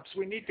jobs.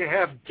 We need to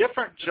have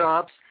different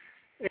jobs.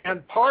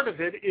 And part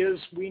of it is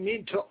we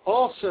need to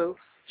also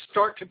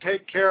start to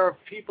take care of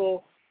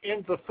people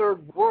in the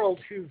third world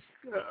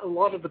a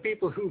lot of the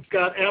people who've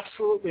got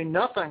absolutely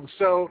nothing.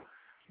 So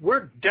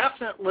we're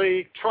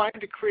definitely trying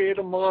to create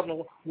a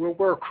model where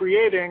we're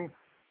creating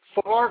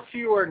far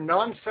fewer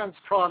nonsense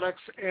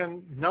products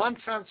and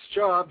nonsense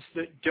jobs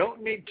that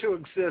don't need to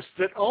exist,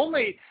 that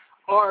only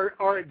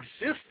are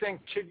existing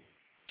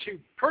to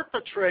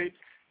perpetrate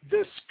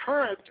this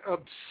current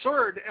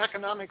absurd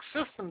economic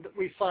system that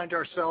we find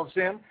ourselves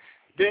in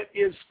that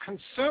is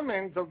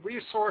consuming the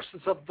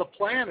resources of the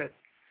planet.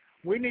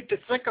 We need to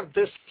think of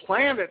this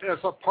planet as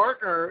a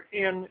partner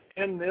in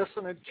this,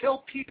 and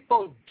until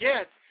people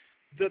get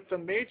that the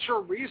major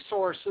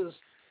resources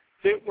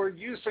that we're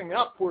using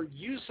up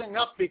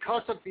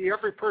because of the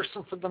every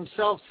person for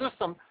themselves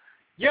system,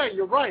 yeah,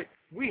 you're right.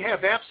 We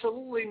have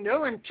absolutely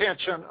no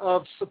intention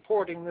of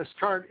supporting this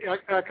current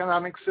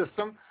economic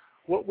system.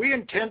 What we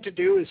intend to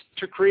do is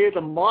to create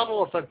a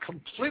model of a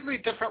completely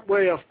different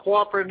way of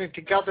cooperating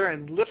together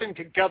and living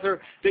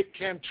together that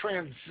can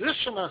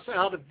transition us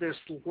out of this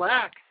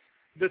lack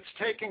that's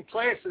taking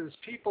place as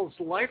people's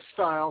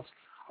lifestyles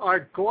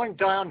are going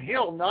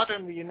downhill, not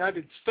in the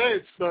United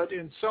States, but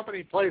in so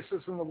many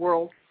places in the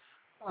world.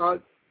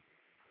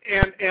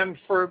 And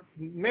for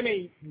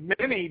many,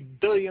 many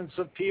billions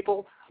of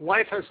people,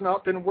 life has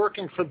not been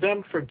working for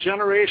them for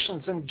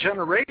generations and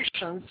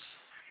generations.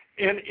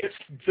 And it's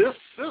this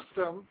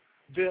system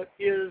that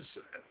is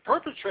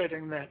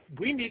perpetrating that.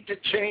 We need to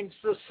change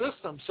the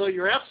system. So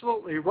you're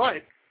absolutely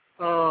right.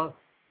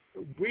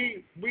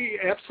 We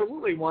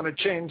absolutely want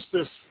to change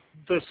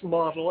this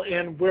model,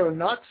 and we're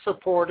not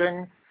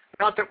supporting,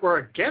 not that we're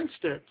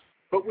against it,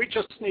 but we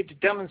just need to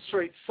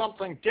demonstrate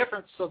something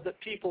different so that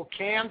people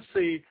can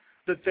see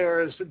that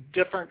there is a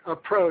different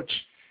approach.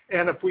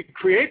 And if we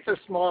create this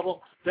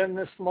model, then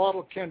this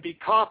model can be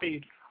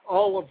copied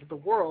all over the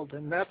world,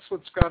 and that's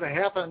what's got to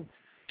happen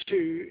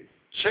to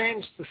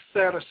change the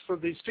status for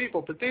these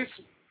people. But these,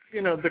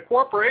 the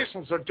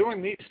corporations are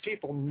doing these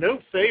people no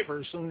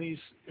favors in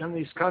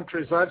these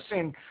countries. I've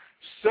seen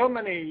so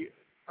many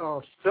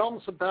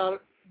films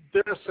about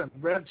this and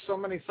read so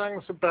many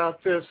things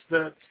about this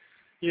that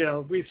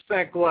we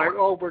think like,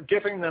 oh, we're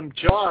giving them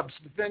jobs,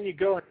 but then you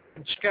go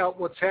and check out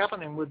what's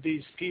happening with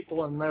these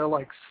people, and they're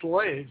like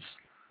slaves.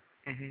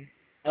 Mm-hmm.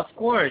 Of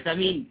course. I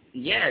mean,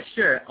 yeah,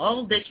 sure.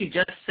 All that you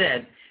just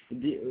said,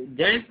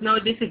 there is no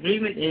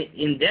disagreement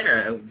in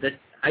there. But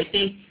I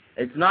think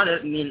it's not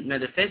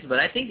metaphysics, but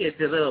I think it's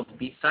a little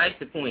besides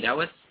the point. I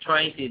was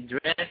trying to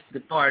address the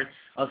part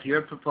of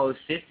your proposed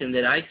system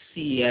that I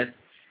see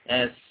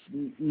as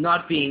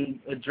not being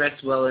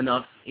addressed well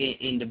enough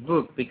in the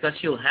book, because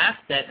you'll have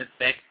that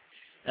effect.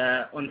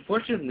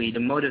 Unfortunately, the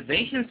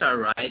motivations are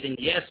right, and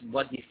yes,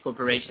 what these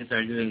corporations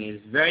are doing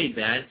is very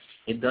bad.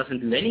 It doesn't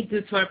do any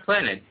good to our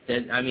planet.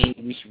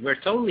 We're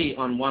totally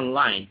on one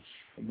line.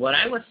 What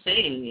I was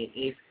saying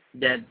is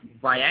that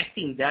by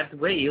acting that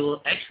way, it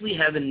will actually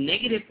have a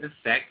negative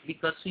effect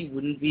because we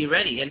wouldn't be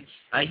ready. And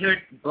I heard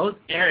both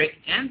Eric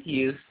and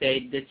you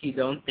say that you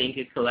don't think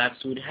a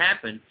collapse would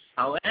happen.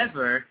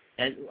 However,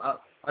 and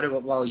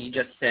well, you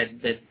just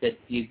said that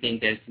you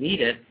think that's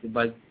needed,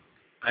 but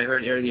I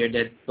heard earlier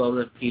that both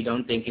of you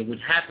don't think it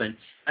would happen.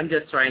 I'm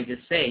just trying to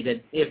say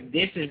that if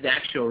this is the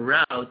actual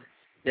route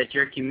that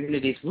your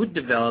communities would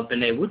develop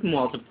and they would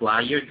multiply,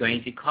 you're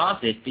going to cause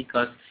it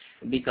because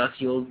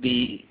you'll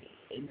be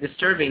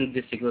disturbing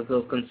the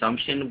cyclical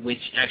consumption,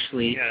 which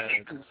actually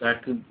keeps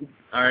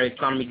our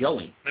economy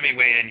going. Let me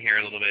weigh in here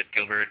a little bit,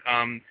 Gilbert.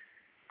 I'm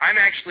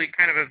actually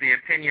kind of the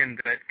opinion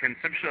that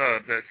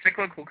the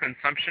cyclical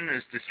consumption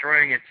is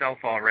destroying itself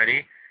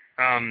already,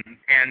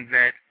 and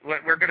that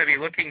what we're going to be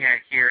looking at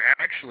here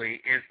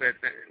actually is that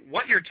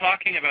what you're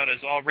talking about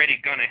is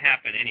already going to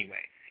happen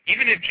anyway.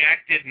 Even if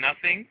Jack did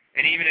nothing,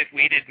 and even if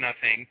we did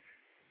nothing,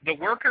 the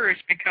worker is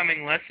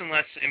becoming less and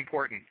less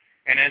important.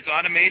 And as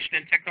automation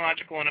and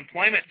technological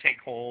unemployment take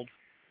hold,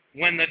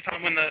 when the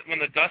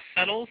dust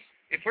settles,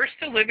 if we're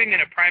still living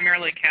in a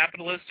primarily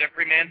capitalist,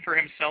 every man for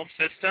himself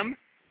system,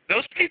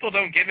 those people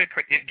don't give a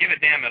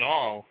damn at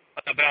all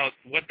about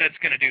what that's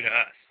going to do to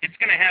us. It's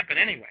going to happen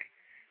anyway.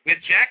 With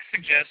Jack's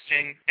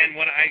suggesting, and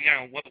what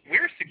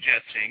we're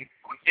suggesting,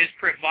 is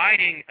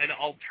providing an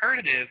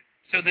alternative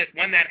so that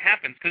when that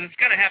happens, because it's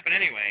going to happen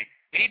anyway,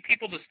 we need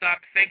people to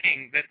stop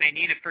thinking that they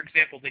need it. For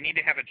example, they need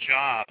to have a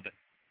job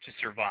to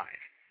survive.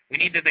 We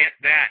need to get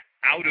that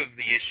out of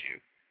the issue.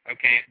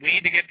 Okay, we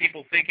need to get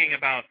people thinking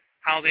about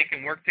how they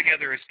can work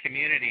together as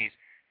communities.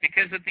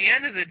 Because at the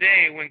end of the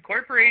day, when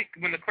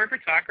the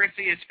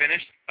corporatocracy is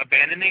finished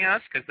abandoning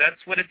us, because that's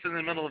what it's in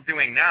the middle of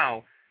doing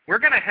now, we're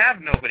going to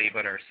have nobody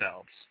but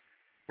ourselves.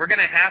 We're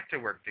going to have to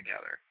work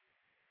together.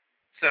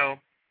 So,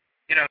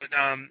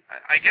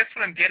 I guess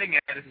what I'm getting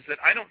at is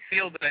that I don't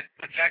feel that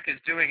what Jack is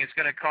doing is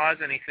going to cause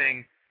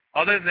anything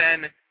other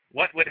than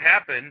what would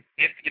happen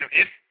if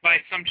by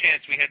some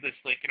chance we had this,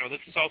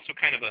 this is also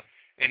kind of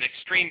an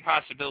extreme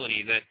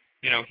possibility that,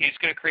 he's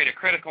going to create a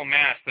critical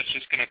mass that's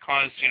just going to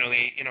cause,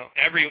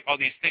 all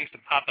these things to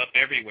pop up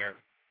everywhere.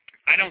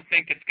 I don't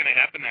think it's going to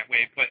happen that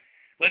way, but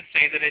let's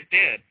say that it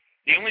did.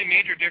 The only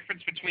major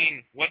difference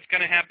between what's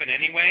going to happen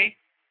anyway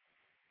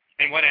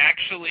and what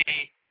actually,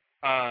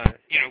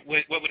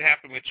 what would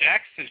happen with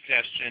Jack's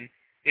suggestion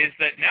is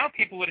that now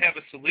people would have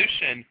a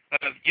solution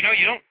of, you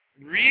don't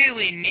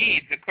really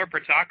need the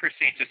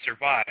corporatocracy to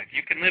survive.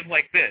 You can live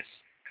like this.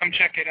 Come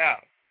check it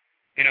out.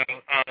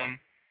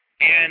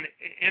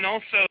 And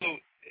also,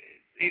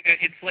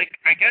 it's like,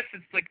 I guess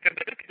it's like, I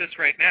look at this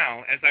right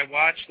now as I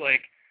watch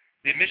like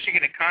the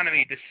Michigan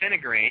economy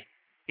disintegrate.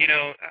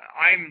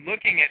 I'm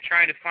looking at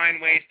trying to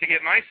find ways to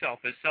get myself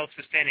as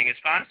self-sustaining as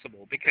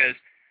possible, because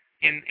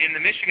in the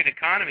Michigan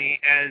economy,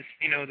 as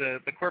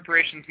the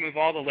corporations move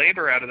all the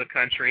labor out of the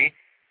country,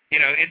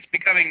 it's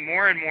becoming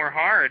more and more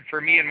hard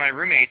for me and my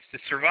roommates to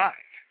survive.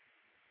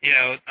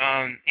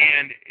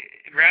 And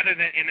rather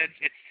than, and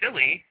it's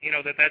silly,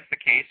 that that's the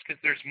case, because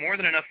there's more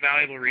than enough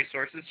valuable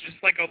resources, just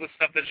like all the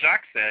stuff that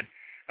Jacques said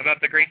about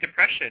the Great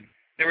Depression.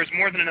 There was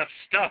more than enough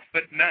stuff,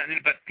 but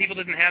people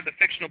didn't have the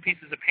fictional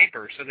pieces of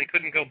paper, so they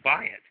couldn't go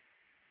buy it.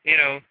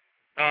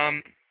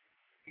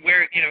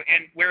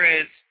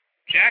 Whereas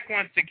Jack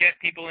wants to get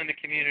people into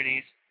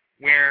communities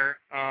where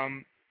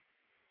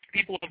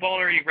people have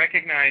already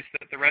recognized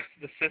that the rest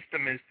of the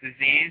system is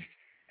diseased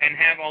and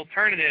have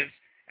alternatives,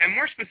 and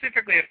more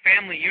specifically a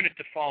family unit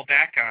to fall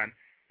back on.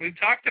 We've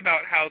talked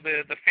about how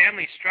the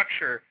family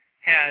structure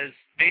has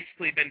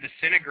basically been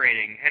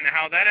disintegrating, and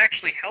how that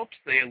actually helps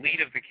the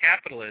elite of the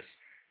capitalists,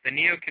 the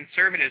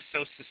neoconservatives,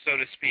 so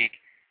to speak,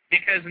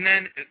 because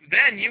then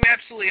you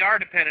absolutely are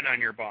dependent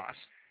on your boss.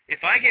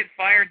 If I get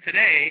fired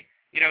today,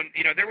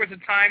 there was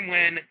a time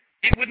when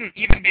it wouldn't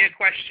even be a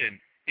question.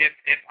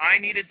 If I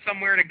needed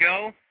somewhere to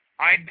go,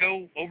 I'd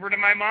go over to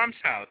my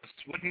mom's house.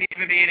 Wouldn't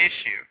even be an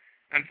issue.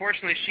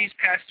 Unfortunately, she's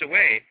passed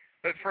away.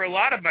 But for a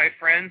lot of my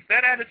friends,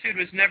 that attitude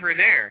was never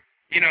there.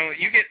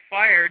 You get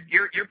fired,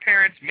 your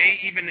parents may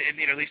even,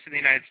 at least in the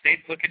United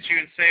States, look at you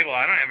and say, well,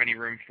 I don't have any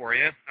room for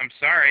you. I'm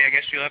sorry, I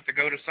guess you'll have to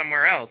go to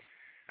somewhere else.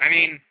 I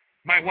mean,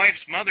 my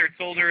wife's mother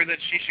told her that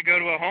she should go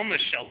to a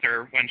homeless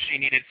shelter when she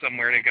needed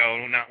somewhere to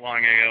go not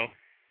long ago.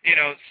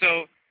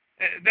 So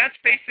that's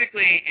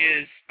basically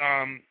is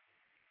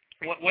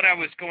what I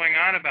was going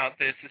on about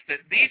this, is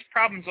that these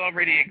problems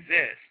already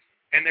exist,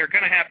 and they're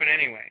going to happen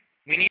anyway.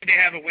 We need to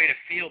have a way to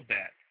field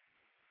that.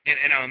 And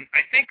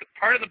I think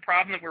part of the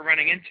problem that we're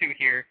running into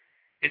here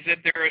is that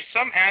there are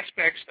some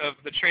aspects of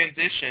the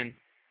transition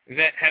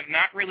that have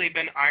not really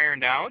been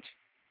ironed out,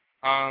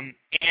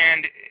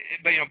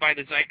 by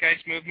the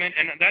Zeitgeist movement,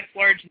 and that's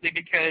largely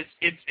because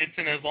it's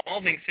an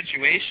evolving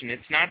situation.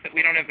 It's not that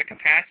we don't have the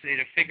capacity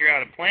to figure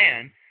out a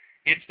plan.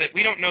 It's that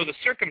we don't know the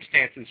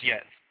circumstances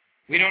yet.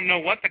 We don't know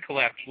what the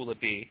collapse will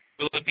it be.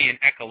 Will it be an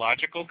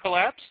ecological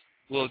collapse?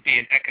 Will it be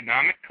an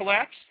economic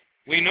collapse?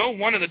 We know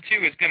one of the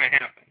two is going to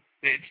happen.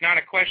 It's not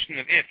a question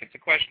of if, it's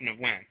a question of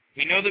when.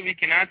 We know that we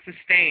cannot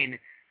sustain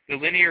the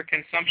linear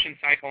consumption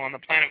cycle on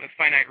the planet with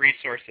finite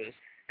resources,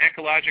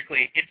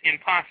 ecologically, it's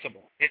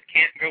impossible. It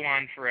can't go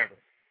on forever.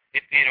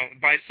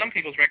 By some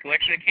people's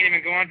recollection, it can't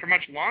even go on for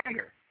much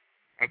longer.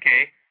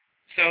 Okay?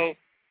 So,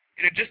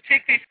 just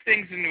take these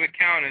things into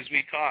account as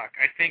we talk.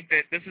 I think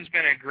that this has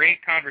been a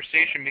great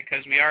conversation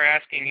because we are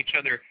asking each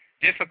other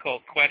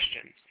difficult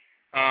questions.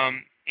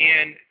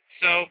 And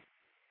so,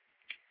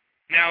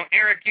 now,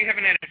 Eric, you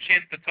haven't had a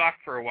chance to talk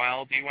for a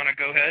while. Do you want to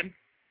go ahead?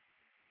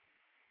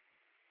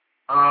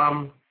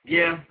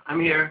 Yeah,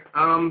 I'm here.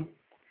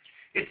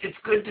 It's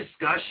good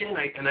discussion,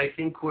 and I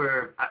think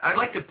I'd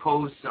like to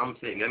pose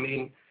something. I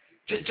mean,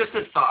 just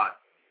a thought.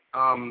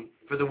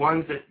 For the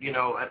ones that,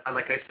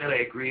 like I said, I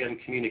agree on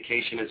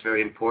communication is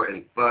very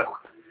important. But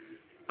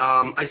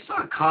I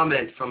saw a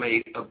comment from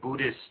a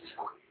Buddhist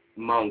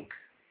monk,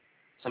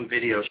 some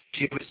video.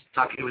 She was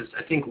talking, it was,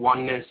 I think,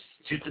 oneness.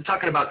 She was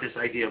talking about this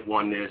idea of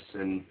oneness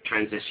and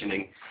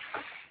transitioning.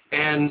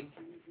 And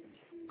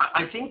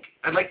I think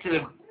I'd like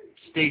to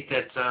state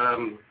that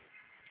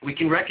we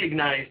can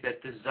recognize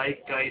that the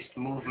Zeitgeist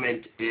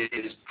movement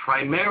is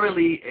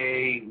primarily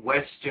a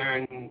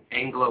Western,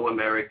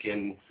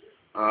 Anglo-American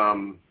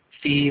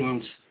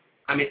themed.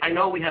 I mean, I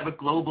know we have a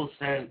global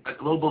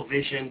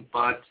vision,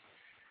 but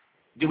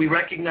do we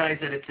recognize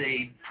that it's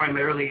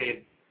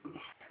primarily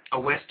a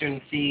Western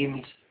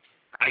themed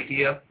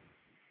idea?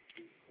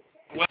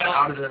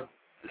 Well,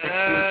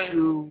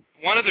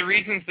 one of the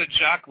reasons that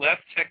Jacques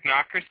left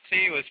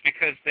Technocracy was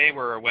because they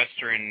were a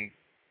Western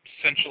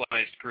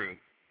centralized group.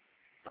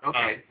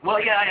 Okay.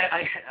 Well, yeah,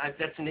 I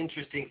that's an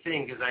interesting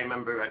thing because I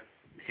remember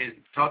his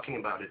talking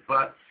about it.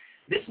 But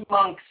this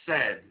monk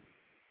said,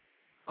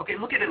 okay,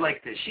 look at it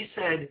like this. She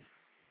said,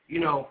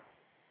 now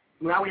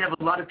we have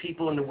a lot of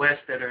people in the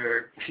West that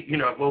are,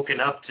 woken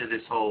up to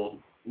this whole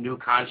new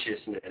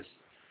consciousness.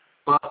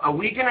 But are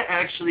we going to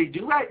actually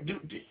do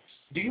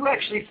you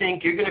actually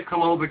think you're going to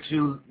come over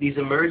to these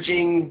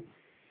emerging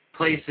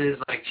places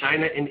like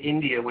China and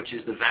India, which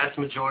is the vast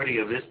majority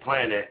of this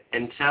planet,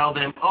 and tell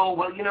them, oh,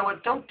 well, you know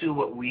what, don't do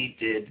what we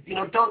did.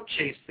 Don't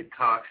chase the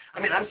car. I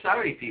mean, I'm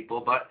sorry,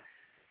 people, but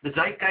the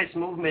Zeitgeist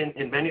movement,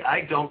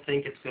 I don't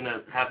think it's going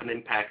to have an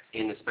impact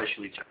in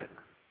especially China.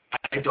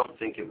 I don't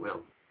think it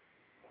will.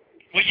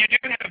 Well, you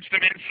do have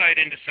some insight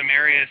into some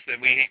areas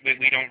that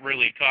we don't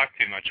really talk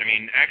too much. I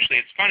mean, actually,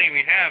 it's funny,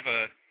 we have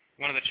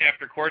one of the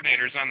chapter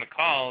coordinators on the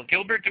call.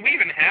 Gilbert, do we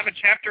even have a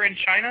chapter in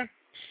China?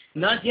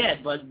 Not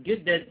yet, but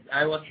good that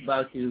I was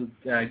about to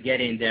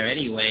get in there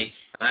anyway.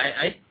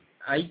 I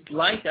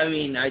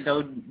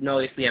don't know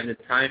if we have the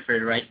time for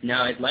it right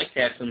now. I'd like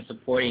to have some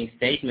supporting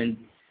statement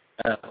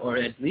or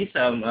at least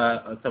some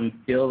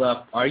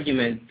build-up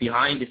argument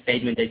behind the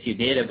statement that you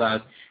did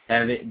about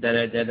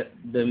that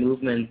the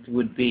movement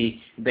would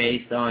be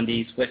based on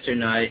these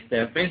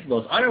westernized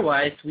principles.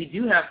 Otherwise, we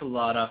do have a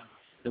lot of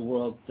the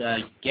world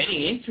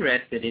getting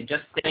interested. It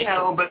just takes...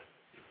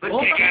 But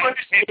can you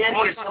understand?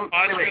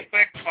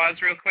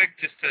 Pause real quick,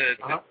 just to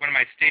one of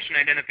my station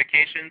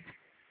identifications.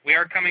 We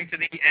are coming to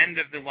the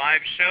end of the live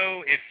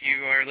show. If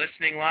you are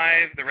listening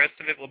live, the rest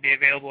of it will be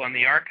available on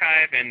the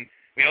archive. And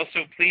we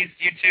also, please,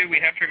 you two, we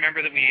have to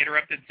remember that we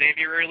interrupted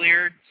Xavier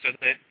earlier so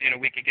that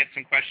we could get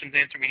some questions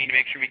answered. We need to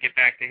make sure we get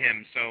back to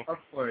him. So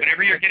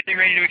whenever you're getting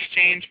ready to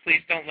exchange, please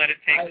don't let it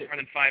take more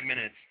than 5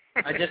 minutes.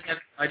 I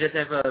just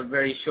have a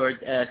very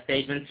short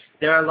statement.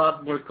 There are a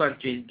lot more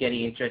countries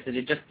getting interested.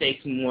 It just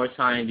takes more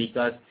time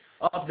because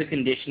of the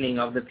conditioning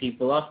of the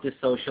people, of the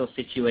social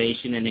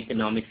situation and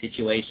economic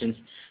situations.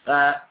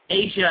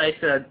 Asia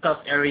is a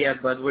tough area,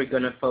 but we're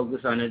going to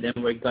focus on it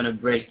and we're going to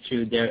break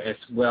through there as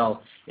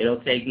well. It'll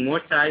take more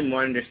time,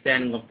 more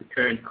understanding of the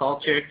current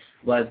culture,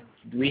 but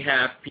we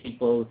have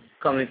people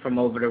coming from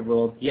over the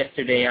world.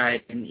 Yesterday I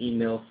had an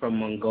email from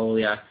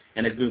Mongolia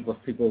and a group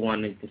of people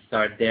wanting to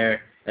start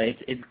there.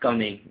 It's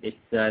coming. It's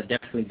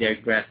definitely they're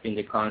grasping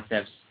the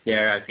concepts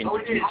there. I think. Oh,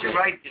 you're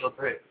right,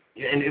 Gilbert.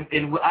 And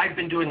I've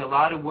been doing a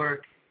lot of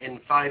work in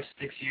 5-6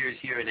 years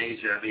here in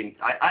Asia. I mean,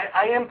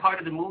 I am part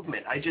of the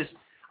movement.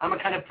 I'm a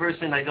kind of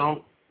person I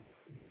don't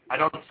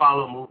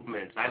follow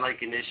movements. I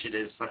like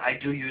initiatives, but I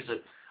do use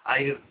it. I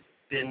have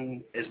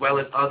been, as well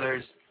as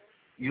others,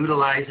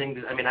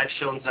 utilizing. I mean, I've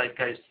shown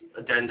Zeitgeist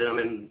Addendum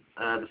and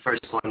the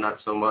first one not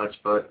so much,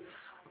 but.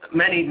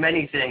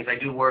 Many things. I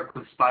do work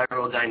with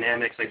Spiral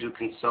Dynamics. I do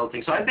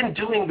consulting. So I've been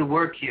doing the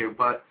work here,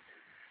 but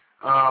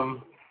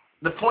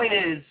the point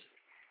is,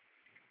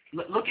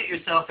 look at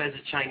yourself as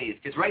a Chinese,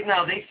 because right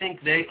now they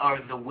think they are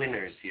the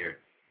winners here.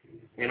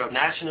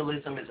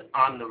 Nationalism is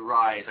on the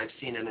rise. I've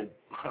seen a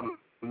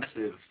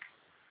massive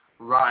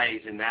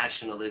rise in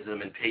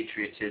nationalism and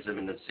patriotism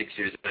in the 6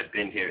 years that I've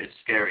been here. It's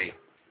scary.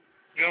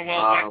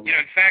 Well,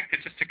 in fact,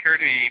 it just occurred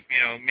to me,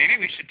 maybe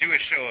we should do a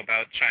show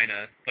about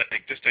China, but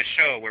just a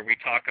show where we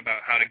talk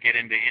about how to get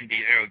into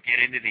India,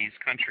 get into these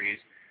countries.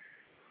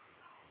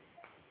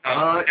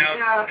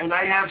 Yeah, and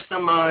I have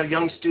some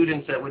young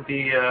students that would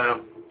be,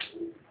 it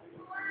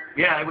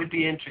would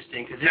be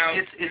interesting because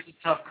it's a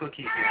tough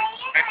cookie here.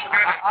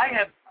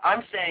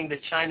 I'm saying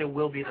that China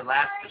will be the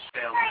last to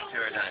fail this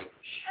paradigm.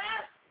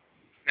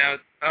 Now,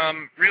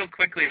 real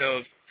quickly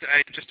though,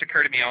 just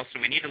occurred to me also,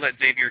 we need to let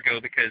Xavier go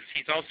because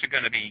he's also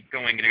going to be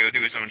going to go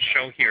do his own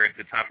show here at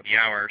the top of the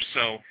hour.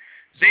 So,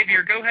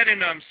 Xavier, go ahead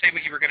and say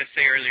what you were going to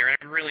say earlier.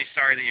 I'm really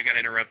sorry that you got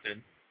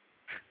interrupted.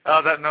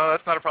 No,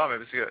 that's not a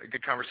problem. It was a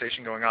good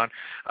conversation going on.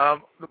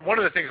 One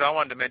of the things I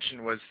wanted to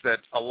mention was that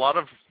a lot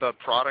of the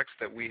products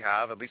that we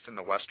have, at least in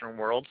the Western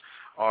world,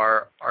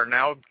 are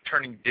now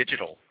turning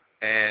digital.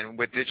 And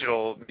with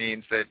digital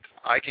means that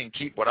I can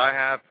keep what I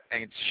have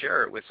and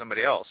share it with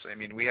somebody else. I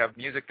mean, we have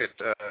music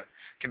that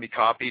can be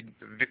copied,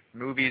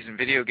 movies and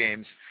video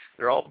games.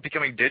 They're all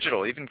becoming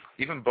digital.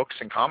 Even books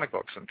and comic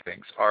books and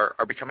things are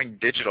becoming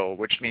digital,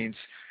 which means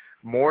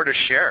more to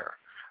share.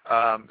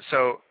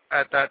 So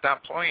at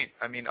that point,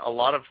 I mean, a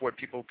lot of what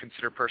people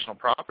consider personal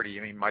property,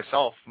 I mean,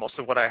 myself, most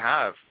of what I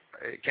have,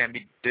 it can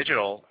be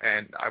digital,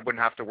 and I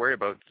wouldn't have to worry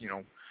about,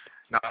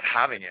 not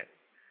having it.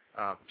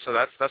 So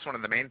that's one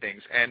of the main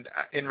things. And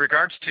in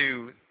regards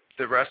to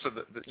the rest of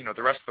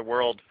the rest of the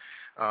world,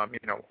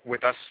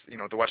 with us,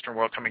 the Western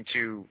world coming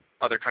to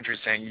other countries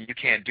saying you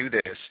can't do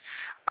this,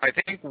 I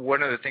think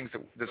one of the things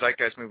that the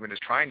Zeitgeist movement is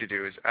trying to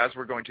do is, as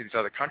we're going to these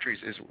other countries,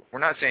 is we're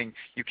not saying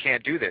you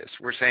can't do this.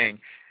 We're saying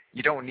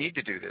you don't need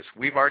to do this.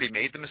 We've already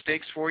made the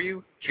mistakes for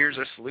you. Here's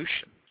a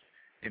solution.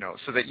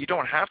 So that you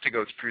don't have to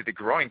go through the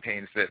growing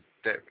pains that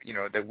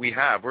we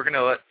have. We're going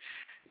to let.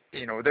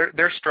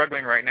 They're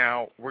struggling right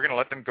now. We're going to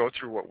let them go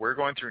through what we're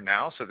going through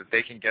now so that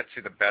they can get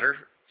to the better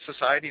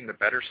society and the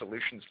better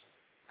solutions,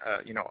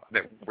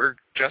 that we're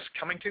just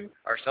coming to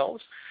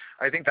ourselves.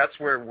 I think that's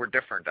where we're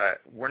different.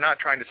 We're not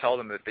trying to tell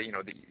them that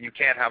you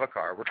can't have a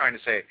car. We're trying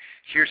to say,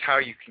 here's how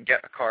you can get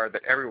a car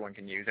that everyone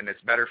can use and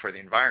it's better for the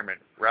environment,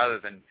 rather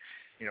than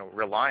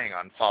relying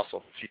on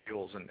fossil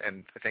fuels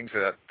and things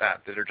that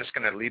are just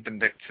going to lead them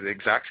to the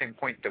exact same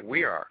point that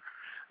we are.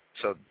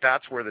 So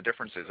that's where the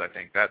difference is, I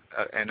think.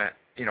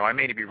 I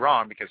may be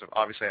wrong because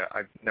obviously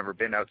I've never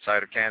been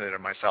outside of Canada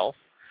myself,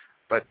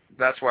 but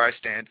that's where I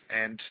stand.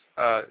 And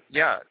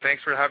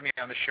thanks for having me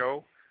on the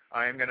show.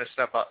 I am going to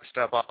step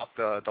off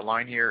the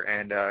line here,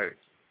 and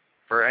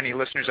for any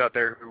listeners out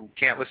there who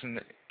can't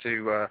listen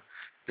to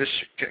this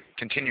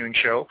continuing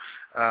show,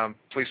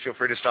 please feel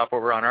free to stop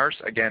over on ours.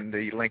 Again,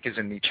 the link is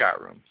in the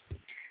chat room.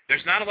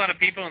 There's not a lot of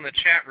people in the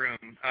chat room.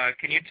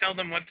 Can you tell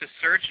them what to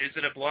search? Is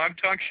it a blog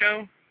talk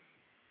show?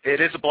 It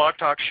is a blog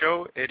talk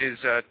show. It is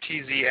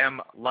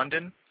TZM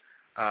London.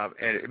 And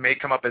it may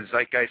come up as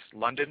Zeitgeist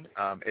London.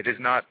 It is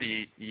not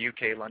the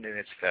UK London.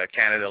 It's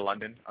Canada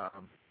London,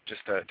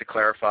 just to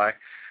clarify.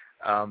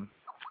 And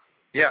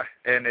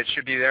it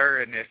should be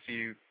there. And if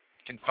you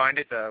can find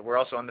it, we're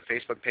also on the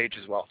Facebook page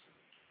as well.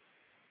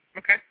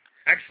 Okay,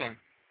 excellent.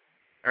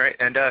 All right,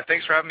 and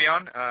thanks for having me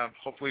on.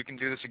 Hopefully we can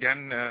do this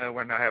again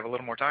when I have a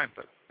little more time.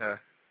 But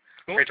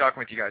cool. Great talking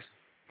with you guys.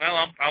 Well,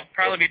 I'll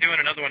probably be doing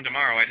another one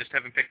tomorrow. I just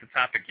haven't picked the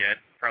topic yet.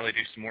 Probably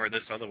do some more of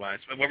this otherwise.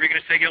 But what were you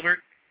going to say, Gilbert?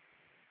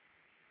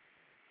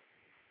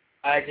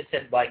 I just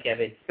said bye,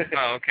 Kevin.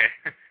 Oh, okay.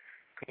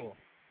 Cool.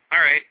 All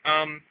right.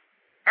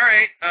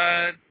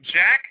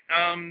 Jack,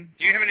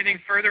 do you have anything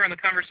further on the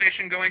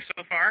conversation going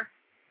so far?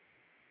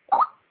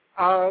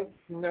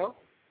 No.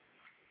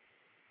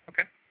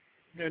 Okay.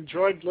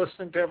 Enjoyed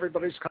listening to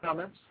everybody's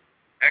comments.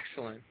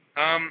 Excellent.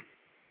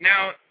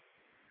 Now,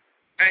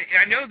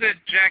 I know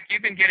that, Jack,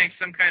 you've been getting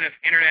some kind of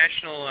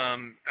international,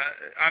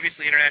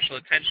 obviously international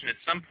attention at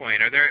some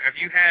point. Have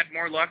you had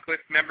more luck with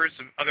members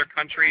of other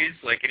countries,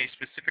 like any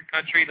specific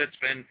country that's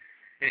been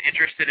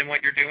interested in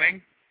what you're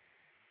doing?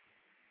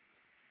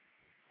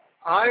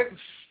 Skype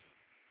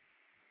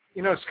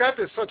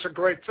is such a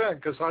great thing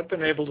because I've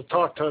been able to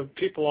talk to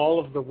people all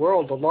over the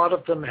world, a lot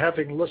of them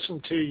having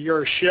listened to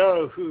your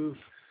show who've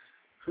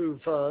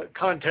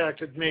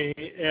contacted me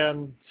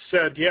and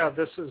said, yeah,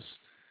 this is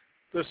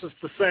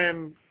the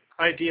same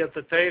idea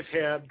that they've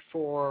had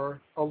for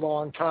a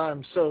long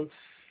time. So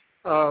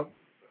I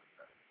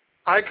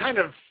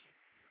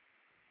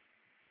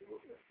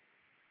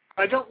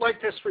don't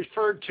like this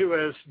referred to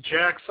as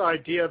Jack's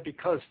idea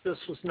because this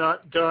was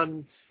not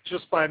done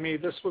just by me.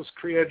 This was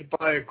created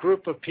by a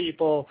group of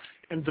people,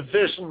 and the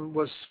vision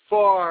was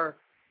far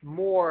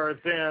more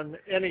than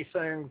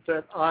anything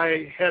that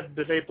I had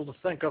been able to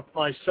think of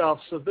myself.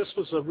 So this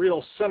was a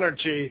real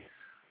synergy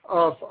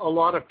of a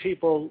lot of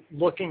people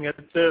looking at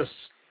this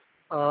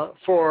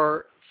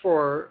for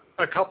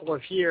a couple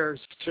of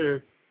years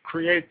to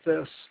create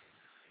this.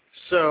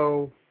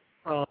 So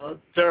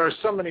there are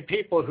so many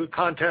people who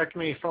contact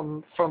me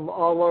from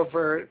all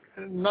over.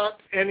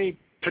 Not any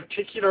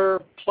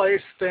particular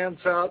place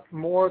stands out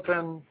more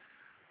than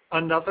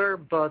another,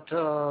 but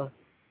there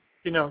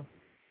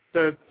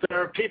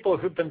are people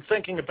who've been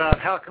thinking about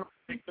how can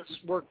we make this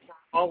work for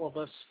all of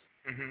us.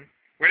 Mm-hmm.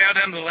 We're now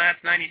down to the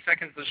last 90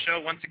 seconds of the show.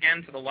 Once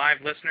again, to the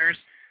live listeners,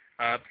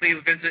 please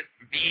visit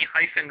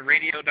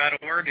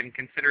v-radio.org and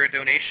consider a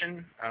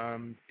donation.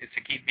 It's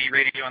to keep V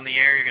Radio on the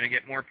air. You're going to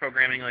get more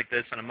programming like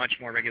this on a much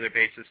more regular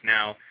basis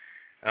now.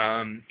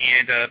 And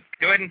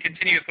go ahead and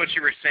continue with what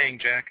you were saying,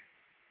 Jack.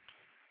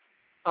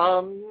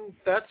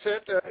 That's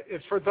it.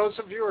 For those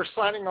of you who are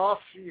signing off,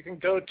 you can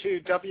go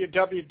to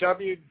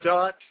www.kevin,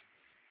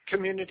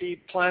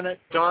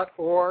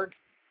 communityplanet.org.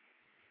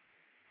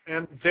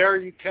 And there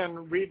you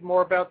can read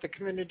more about the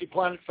Community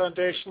Planet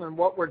Foundation and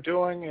what we're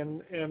doing,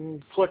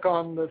 and click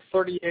on the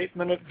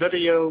 38-minute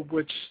video,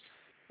 which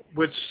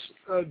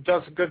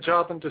does a good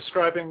job in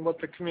describing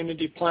what the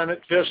Community Planet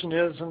vision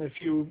is. And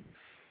if you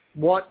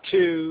want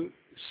to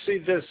see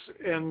this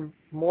in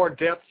more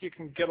depth, you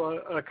can get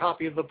a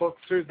copy of the book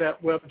through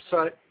that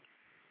website.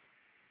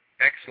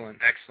 Excellent,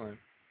 excellent.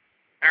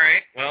 All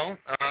right, well,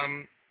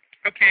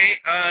 okay.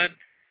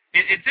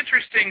 It's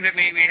interesting that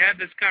we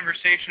had this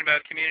conversation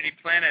about Community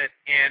Planet,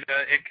 and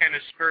it kind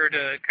of spurred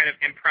a kind of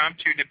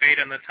impromptu debate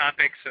on the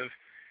topics of,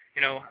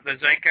 the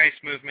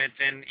Zeitgeist movement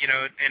and,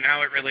 and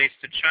how it relates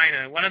to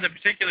China. One of the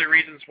particular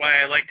reasons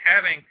why I liked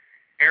having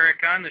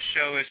Eric on the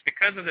show is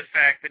because of the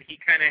fact that he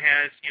kind of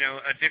has,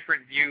 a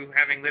different view,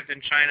 having lived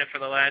in China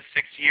for the last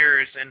 6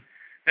 years, and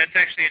that's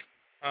actually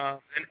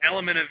an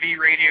element of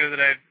V-Radio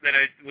that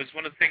was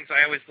one of the things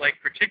I always liked,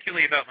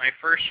 particularly about my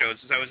first shows,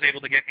 is I was able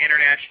to get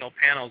international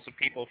panels of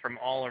people from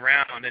all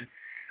around. And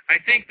I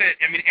think that,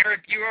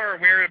 Eric, you are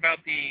aware about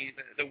the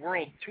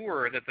world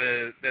tour that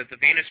the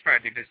Venus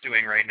Project is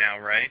doing right now,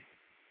 right?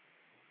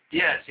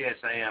 Yes,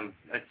 I am.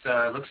 It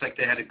looks like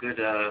they had a good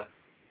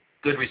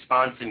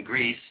response in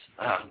Greece.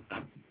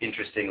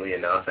 Interestingly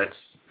enough, that's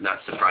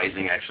not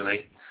surprising,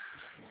 actually.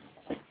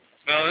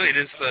 Well, it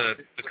is the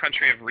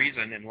country of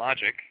reason and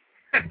logic.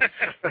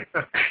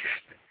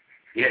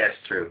 Yes,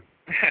 true.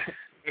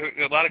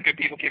 A lot of good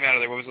people came out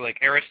of there. What was it, like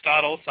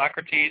Aristotle,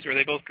 Socrates? Were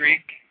they both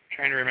Greek? I'm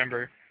trying to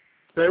remember.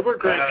 They were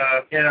Greek.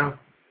 Yeah.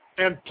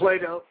 And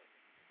Plato.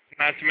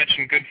 Not to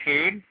mention good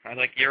food. I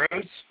like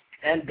gyros.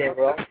 And they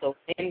were also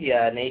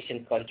India, a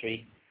nation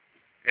country.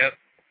 Yep,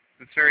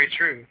 that's very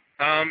true.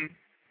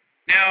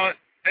 Now,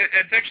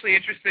 it's actually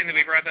interesting that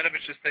we brought that up.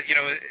 It's just that,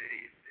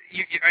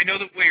 I know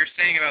that what you're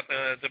saying about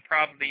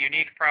the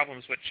unique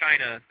problems with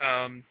China.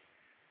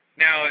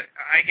 Now,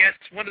 I guess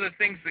one of the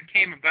things that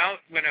came about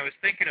when I was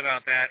thinking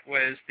about that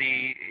was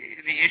the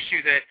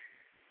issue that,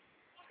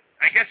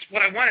 I guess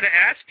what I wanted to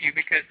ask you,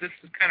 because this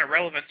is kind of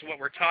relevant to what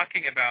we're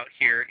talking about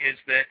here, is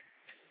that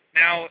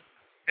now,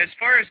 as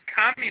far as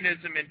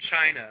communism in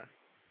China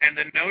and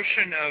the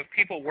notion of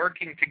people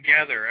working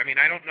together,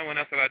 I don't know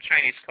enough about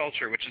Chinese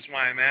culture, which is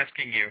why I'm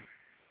asking you.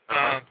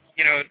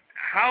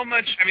 How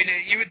much,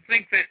 you would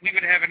think that we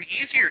would have an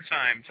easier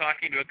time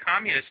talking to a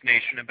communist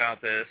nation about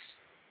this.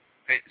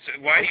 So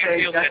why do you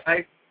feel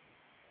that?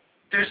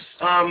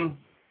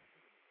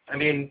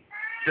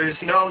 There's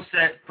no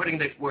sense, putting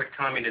the word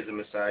communism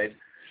aside,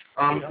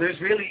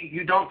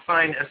 you don't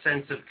find a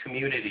sense of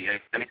community.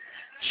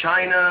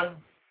 China,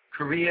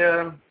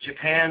 Korea,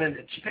 Japan,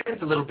 and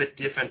Japan's a little bit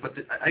different, but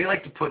I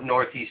like to put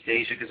Northeast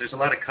Asia because there's a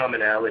lot of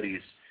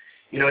commonalities.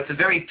 It's a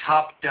very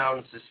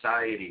top-down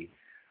society.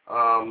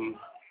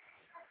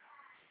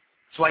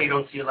 That's why you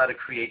don't see a lot of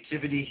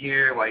creativity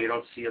here. Why you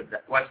don't see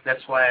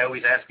that's why I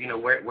always ask,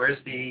 where's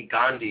the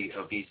Gandhi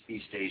of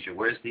East Asia?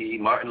 Where's the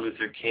Martin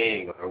Luther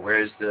King? Or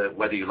where's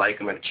whether you like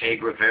him, Che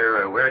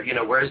Guevara?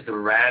 Where's the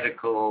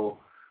radical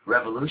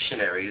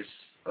revolutionaries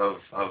of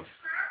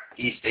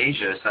East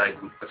Asia aside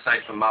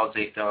from Mao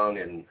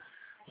Zedong and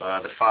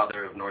the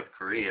father of North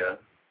Korea?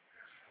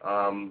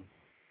 So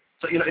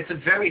it's a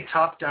very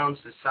top-down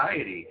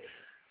society.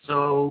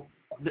 So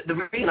the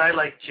reason I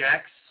like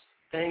Jack's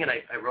thing, and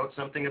I wrote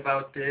something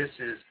about this,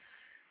 is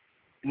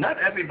not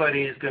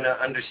everybody is going to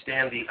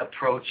understand the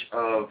approach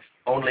of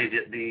only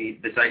the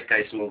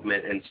Zeitgeist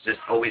movement and just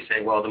always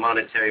saying, well, the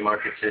monetary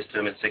market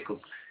system is cyclical.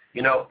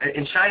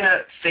 In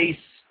China, face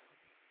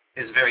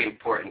is very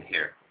important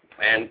here.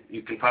 And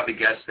you can probably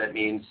guess that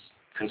means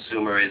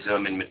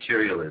consumerism and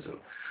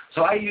materialism.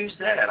 So I use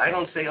that. I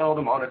don't say,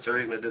 the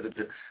monetary,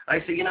 I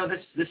say,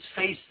 this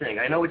face thing.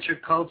 I know it's your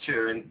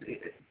culture,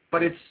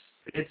 but it's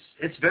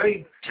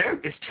very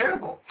terrible. It's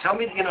terrible. Tell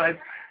me,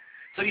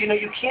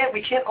 we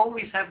can't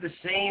always have the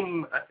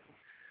same,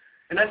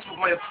 and that's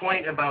my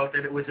point about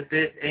that. It was a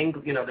bit,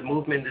 the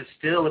movement is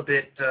still a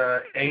bit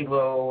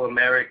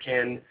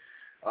Anglo-American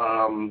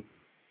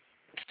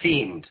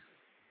themed,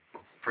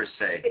 per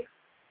se.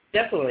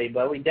 Definitely,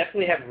 but we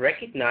definitely have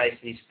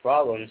recognized these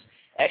problems.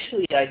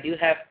 Actually, I do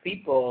have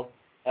people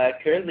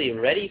currently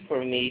ready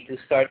for me to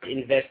start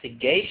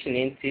investigation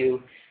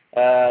into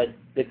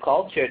the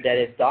culture that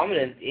is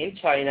dominant in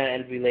China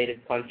and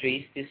related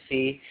countries to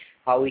see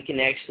how we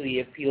can actually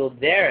appeal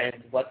there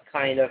and what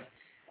kind of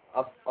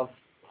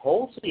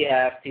holes we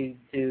have to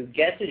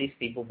get to these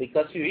people,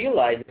 because we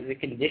realize that the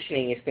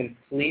conditioning is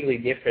completely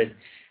different.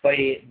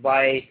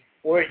 By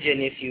origin,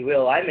 if you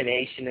will, I'm an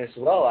Asian as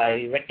well.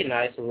 I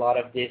recognize a lot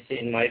of this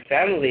in my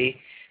family,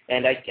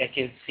 and I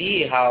can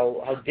see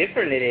how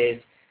different it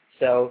is.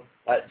 So,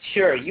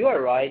 sure, you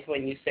are right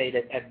when you say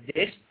that at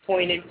this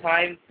point in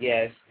time,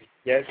 yes,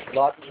 there's a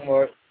lot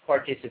more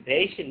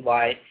participation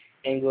by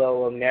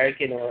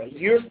Anglo-American or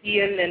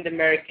European and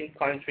American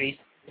countries,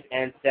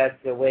 and that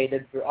the way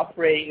that we're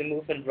operating the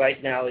movement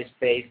right now is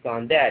based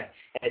on that.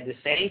 At the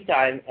same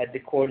time, at the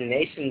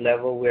coordination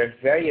level, we're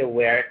very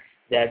aware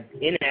that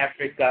in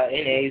Africa,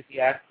 in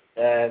Asia,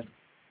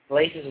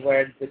 places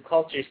where the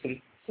culture is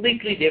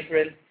completely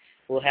different,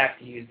 we'll have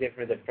to use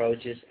different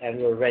approaches, and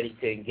we're ready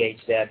to engage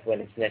that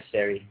when it's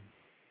necessary.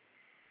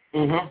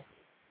 Mm-hmm.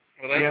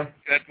 Well, I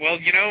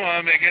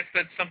guess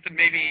that's something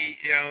maybe,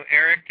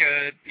 Eric,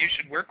 you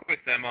should work with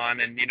them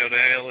on, and,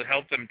 that'll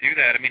help them do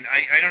that. I mean,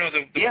 I don't know.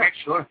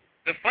 Sure.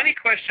 The funny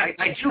question...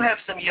 I do have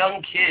some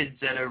young kids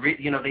that are,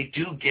 they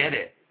do get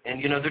it.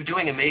 And, they're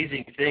doing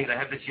amazing things. I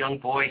have this young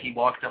boy, he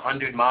walked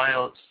 100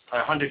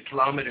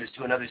 kilometers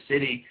to another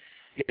city,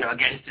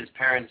 against his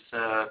parents,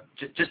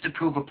 just to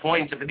prove a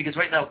point. Because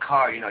right now,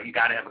 car, you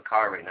got to have a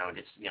car right now. And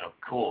it's,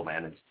 cool,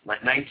 man. It's like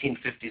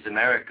 1950s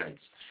America.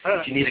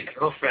 If you need a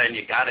girlfriend,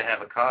 you got to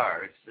have a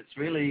car. It's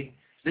really,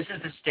 this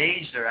is the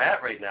stage they're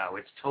at right now.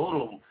 It's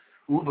total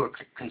uber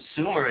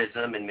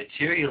consumerism and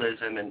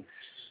materialism, and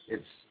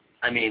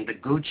the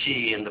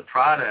Gucci and the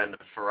Prada and the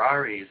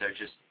Ferraris are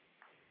just,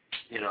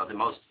 the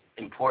most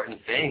important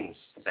things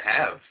to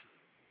have.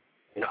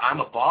 I'm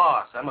a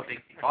boss. I'm a big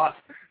boss.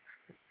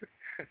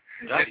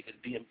 Because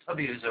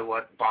BMWs are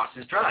what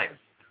bosses drive.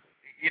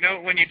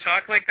 When you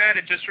talk like that,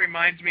 it just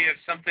reminds me of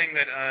something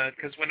that,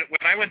 because when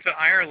I went to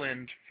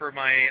Ireland for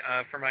my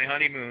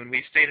honeymoon,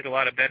 we stayed at a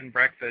lot of bed and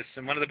breakfasts,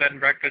 and one of the bed and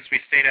breakfasts we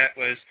stayed at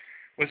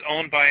was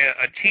owned by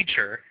a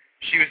teacher.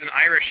 She was an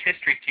Irish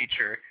history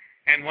teacher,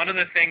 and one of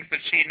the things that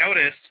she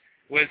noticed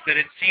was that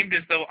it seemed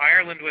as though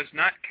Ireland was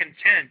not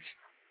content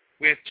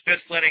with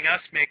just letting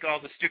us make all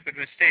the stupid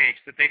mistakes,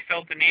 that they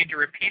felt the need to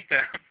repeat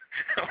them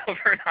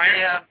over in Ireland.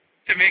 Yeah.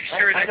 To make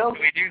sure that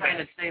we do that. I'm trying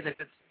to say that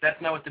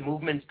that's not what the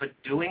movement's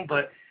doing,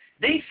 but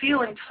they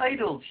feel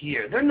entitled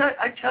here. They're not.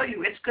 I tell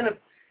you,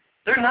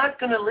 they're not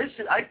gonna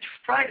listen. I've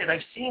tried it.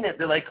 I've seen it.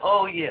 They're like,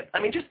 oh yeah.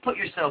 I mean, just put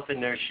yourself in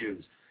their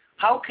shoes.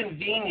 How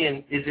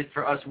convenient is it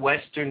for us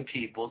Western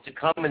people to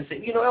come and say,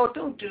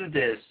 don't do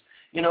this.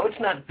 It's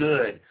not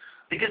good.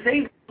 Because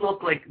they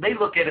look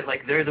at it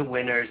like they're the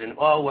winners, and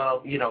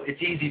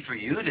it's easy for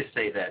you to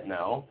say that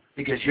now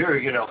because you're,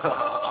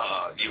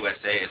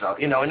 USA is all,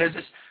 and there's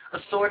this a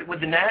sort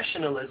with the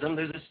nationalism.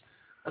 There's this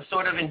a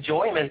sort of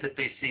enjoyment that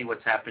they see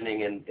what's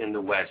happening in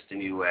the West in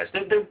the U.S.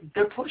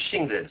 They're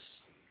pushing this.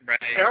 Right.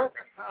 Eric,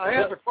 I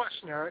have a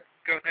question, Eric.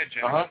 Go ahead,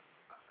 Jim.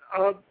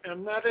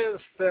 And that is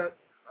that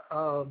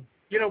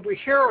we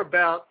hear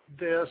about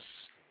this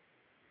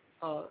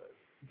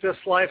this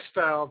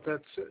lifestyle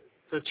that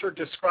you're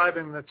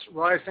describing that's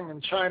rising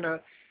in China,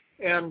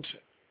 and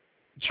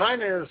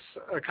China is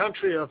a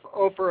country of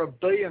over 1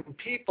 billion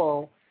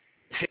people.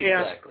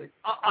 Exactly.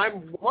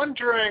 And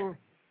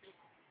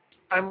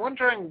I'm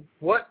wondering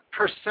what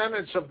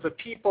percentage of the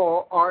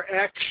people are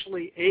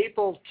actually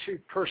able to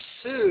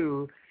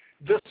pursue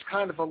this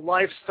kind of a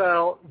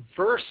lifestyle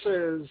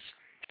versus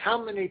how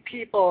many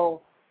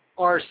people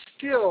are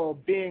still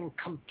being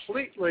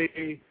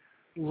completely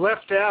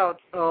left out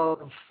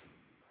of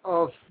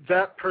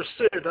that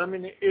pursuit. I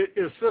mean,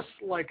 is this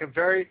like a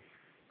very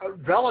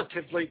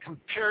relatively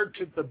compared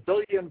to the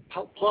billion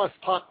plus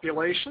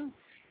population?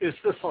 Is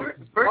this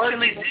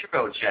virtually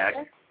zero, Jack?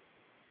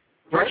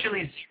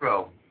 Virtually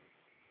zero.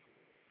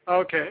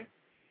 Okay.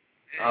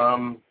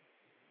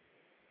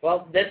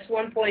 Well, that's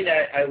one point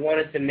I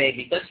wanted to make,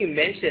 because you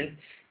mentioned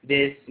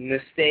this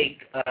mistake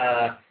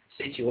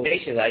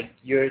situation, like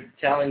you're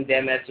telling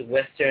them as a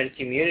Western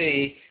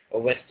community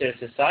or Western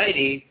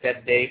society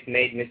that they've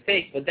made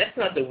mistakes, but that's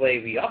not the way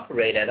we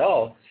operate at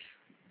all.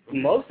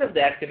 Most of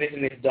the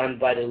activism is done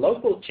by the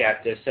local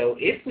chapter, so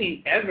if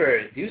we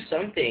ever do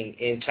something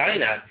in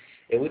China,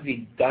 it would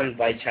be done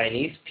by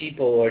Chinese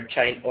people or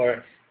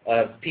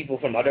people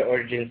from other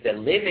origins that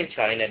live in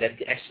China that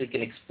actually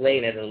can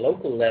explain at a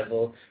local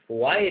level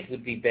why it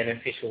would be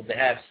beneficial to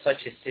have such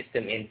a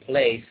system in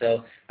place.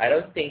 So I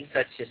don't think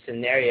such a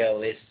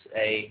scenario is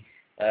a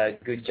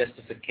good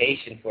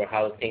justification for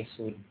how things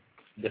would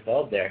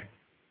develop there.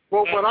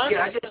 Well,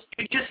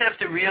 you just have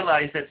to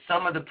realize that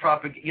some of the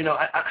propaganda,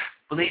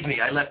 believe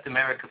me, I left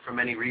America for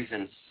many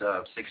reasons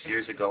 6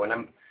 years ago, and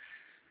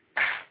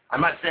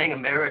I'm not saying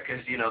America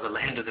is, the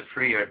land of the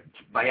free, or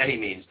by any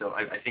means, though.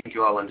 I think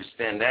you all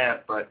understand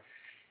that. But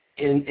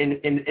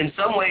in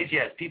some ways,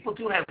 yes, people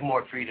do have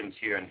more freedoms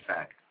here, in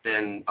fact,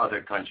 than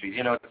other countries.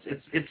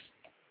 It's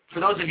for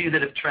those of you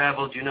that have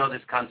traveled,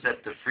 this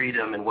concept of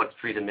freedom and what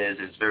freedom is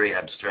very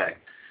abstract.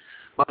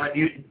 But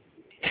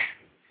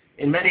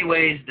in many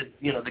ways,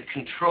 the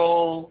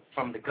control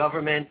from the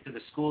government to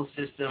the school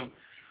system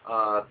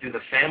through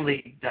the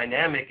family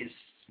dynamic is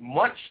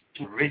much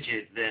too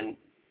rigid than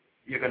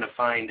you're going to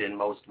find in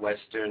most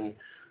Western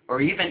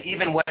or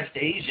even West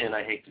Asian.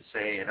 I hate to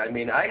say it. I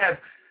mean, I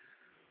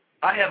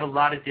have a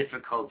lot of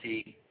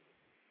difficulty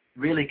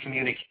really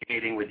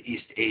communicating with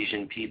East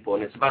Asian people,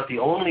 and it's about the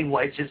only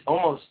way. It's just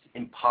almost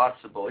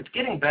impossible. It's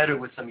getting better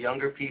with some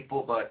younger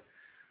people, but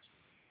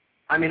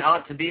I mean,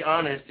 to be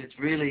honest, it's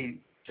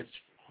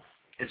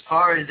as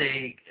far as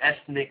a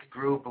ethnic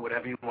group or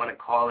whatever you want to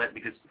call it,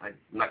 because I'm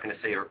not going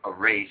to say a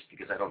race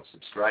because I don't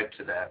subscribe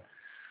to that.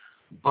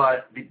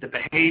 But the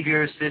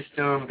behavior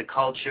system, the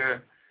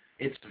culture,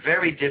 it's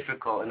very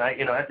difficult. And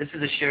this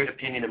is a shared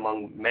opinion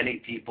among many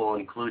people,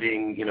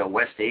 including,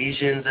 West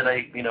Asians that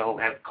I,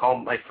 have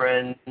called my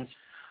friends.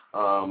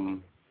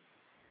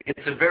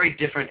 it's a very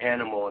different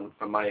animal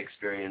from my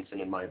experience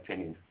and in my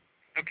opinion.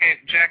 Okay,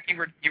 Jack, you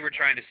were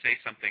trying to say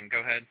something. Go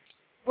ahead.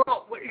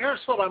 Well, here's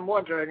what I'm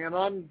wondering, and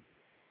I'm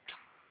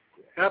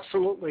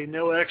absolutely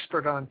no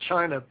expert on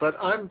China, but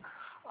I'm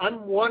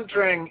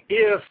wondering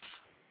if,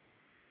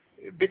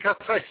 because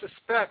I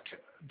suspect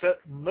that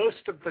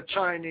most of the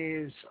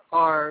Chinese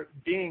are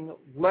being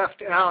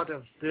left out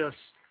of this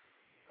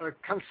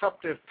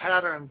consumptive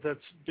pattern that's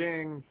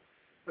being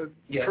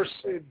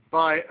pursued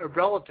by a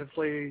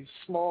relatively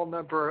small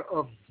number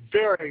of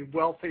very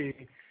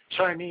wealthy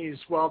Chinese,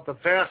 while the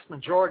vast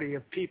majority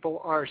of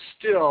people are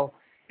still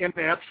in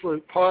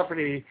absolute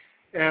poverty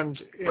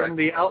and in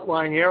the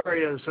outlying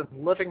areas and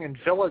living in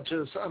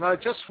villages. And I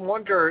just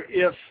wonder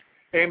if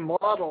a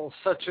model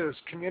such as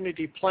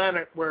Community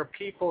Planet, where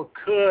people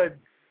could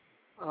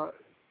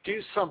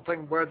do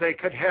something where they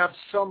could have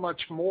so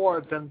much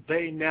more than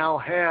they now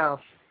have,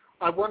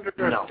 I wonder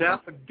if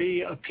that would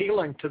be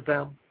appealing to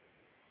them.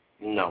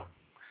 No.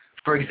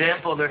 For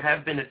example, there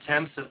have been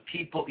attempts of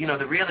people,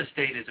 the real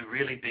estate is a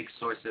really big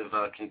source of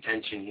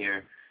contention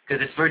here,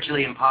 because it's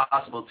virtually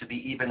impossible to be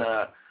even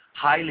a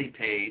highly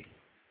paid,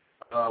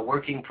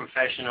 working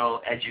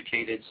professional,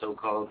 educated,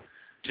 so-called,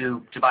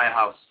 to buy a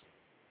house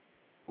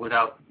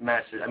without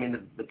massive,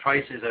 the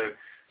prices are,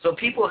 so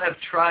people have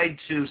tried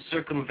to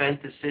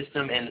circumvent the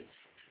system and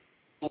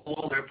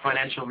pool their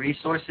financial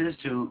resources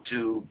to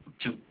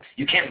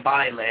you can't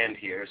buy land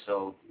here,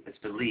 so it's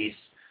the lease.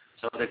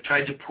 So they've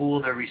tried to pool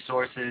their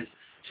resources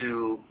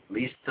to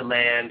lease the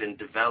land and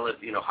develop,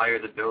 hire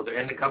the builder.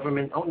 And the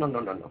government,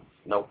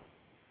 no.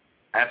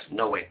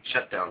 No way,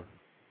 shut down.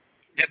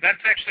 Yeah, that's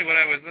actually one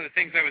of the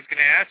things I was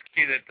going to ask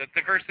you, that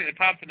the first thing that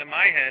popped into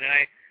my head, and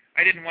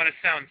I didn't want to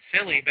sound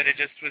silly, but it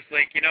just was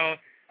like,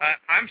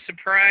 I'm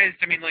surprised.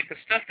 The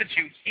stuff that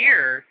you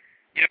hear,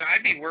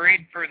 I'd be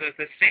worried for the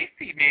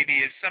safety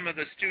maybe of some of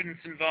the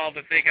students involved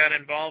if they got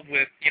involved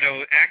with,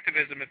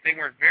 activism, if they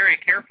weren't very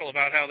careful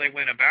about how they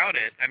went about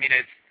it.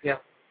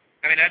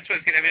 That's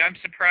what's going to, I'm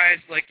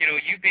surprised,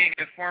 you being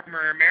a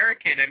former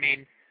American, are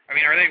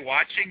they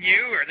watching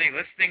you? Are they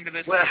listening to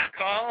this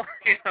call?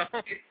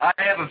 I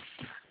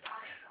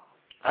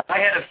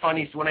had a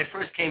funny, when I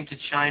first came to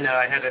China,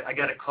 I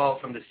got a call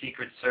from the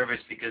Secret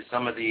Service because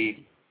some of the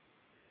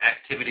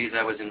activities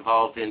I was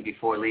involved in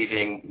before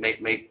leaving,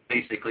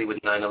 basically with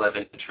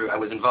 9/11, I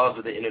was involved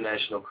with the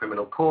International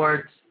Criminal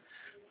Court,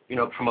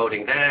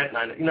 promoting that,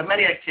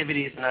 many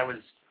activities, and I was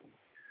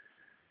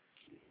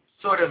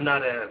sort of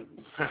not a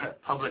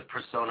public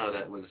persona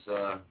that was,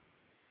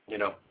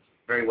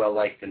 very well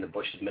liked in the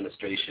Bush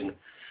administration.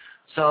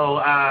 So,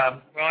 well,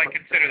 I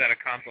consider that a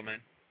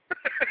compliment.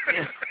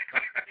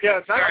 Yeah,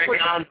 that's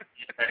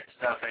that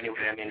stuff anyway.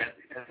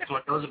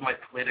 Those are my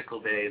political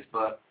days,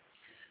 but.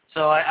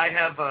 So I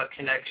have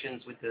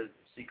connections with the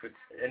secret,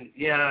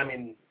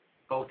 and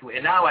both ways.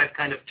 And now I've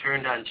kind of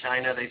turned on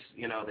China.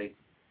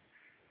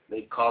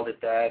 They called it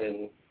that,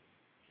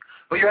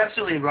 but you're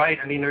absolutely right.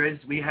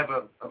 We have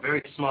a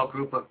very small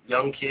group of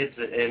young kids,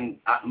 and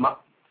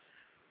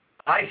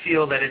I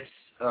feel that it's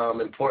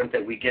important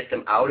that we get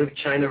them out of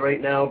China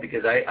right now,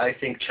 because I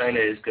think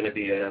China is going to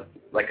be,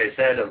 like I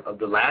said, of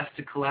the last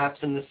to collapse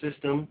in the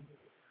system.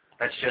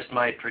 That's just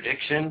my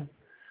prediction.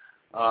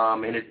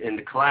 And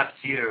the collapse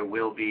here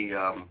will be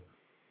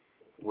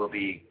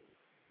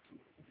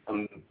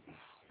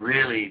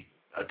really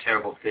a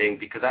terrible thing,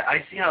 because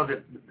I see how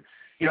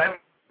I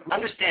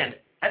understand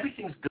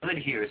everything's good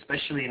here,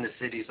 especially in the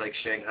cities like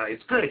Shanghai.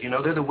 It's good,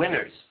 they're the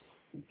winners.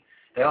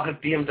 They all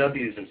have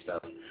BMWs and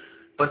stuff.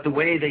 But the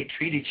way they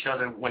treat each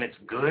other when it's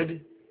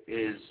good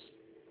is,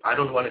 I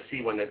don't want to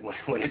see when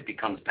it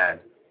becomes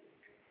bad.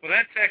 Well,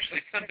 that's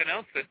actually something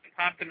else that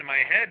popped into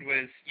my head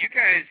was, you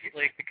guys,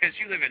 because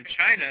you live in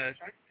China,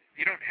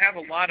 you don't have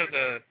a lot of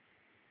the,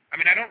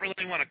 I don't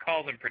really want to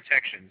call them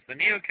protections. The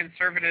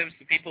neoconservatives,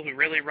 the people who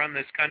really run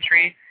this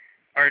country,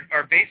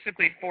 are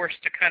basically forced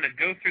to kind of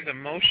go through the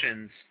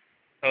motions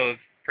of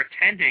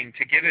pretending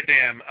to give a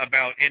damn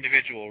about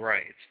individual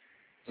rights.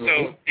 So,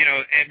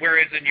 and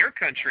whereas in your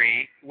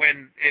country,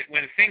 when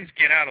things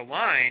get out of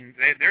line,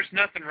 there's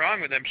nothing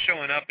wrong with them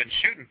showing up and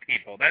shooting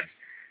people. That's,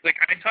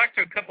 I talked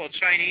to a couple of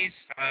Chinese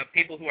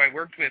people who I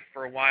worked with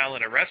for a while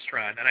in a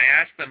restaurant, and I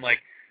asked them,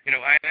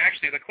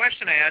 the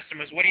question I asked him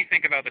was, what do you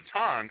think about the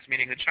Tongs,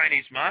 meaning the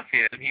Chinese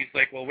mafia? And he's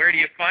like, well, where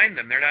do you find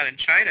them? They're not in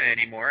China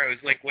anymore. I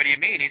was like, what do you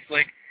mean? He's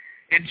like,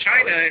 in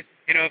China,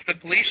 if the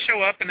police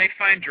show up and they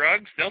find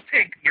drugs, they'll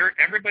take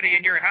everybody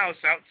in your house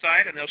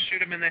outside and they'll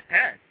shoot them in the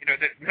head.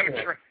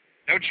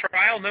 No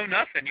trial, no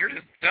nothing. You're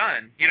just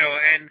done.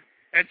 And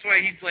that's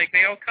why he's like,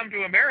 they all come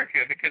to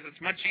America because it's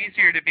much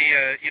easier to be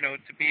a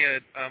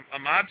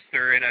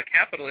mobster in a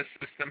capitalist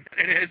system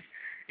than it is,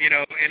 in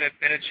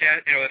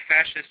a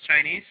fascist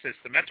Chinese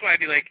system. That's why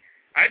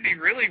I'd be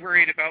really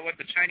worried about what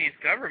the Chinese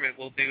government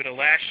will do to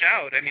lash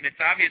out.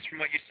 It's obvious from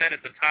what you said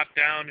at the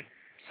top-down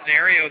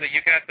scenario that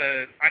you got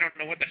I don't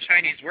know what the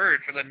Chinese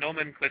word for the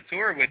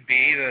nomenclature would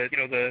be,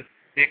 the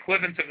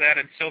equivalent of that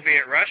in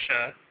Soviet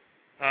Russia.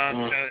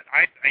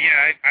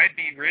 I'd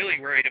be really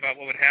worried about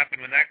what would happen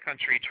when that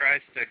country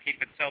tries to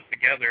keep itself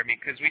together. I mean,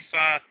 because we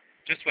saw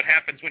just what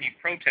happens when you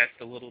protest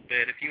a little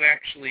bit. If you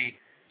actually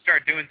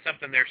start doing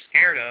something they're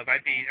scared of,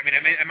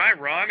 am I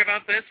wrong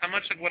about this? How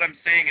much of what I'm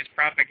saying is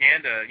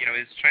propaganda? You know,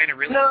 is China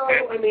really? No,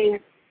 I mean,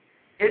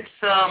 it's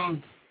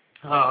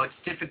it's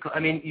difficult. I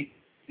mean,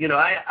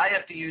 I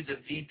have to use a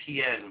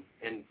VPN,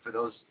 and for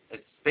those,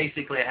 it's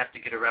basically I have to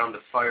get around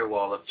the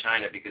firewall of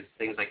China because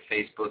things like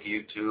Facebook,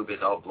 YouTube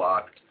is all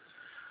blocked.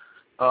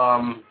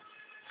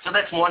 So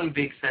that's one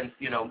big sense,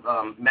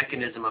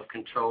 mechanism of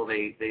control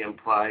they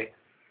imply.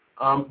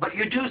 But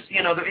you do,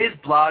 there is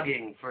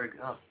blogging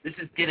this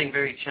is getting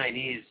very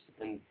Chinese,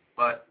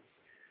 but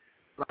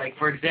like,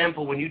 for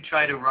example, when you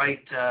try to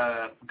write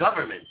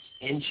government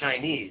in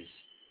Chinese,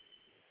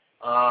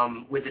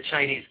 with the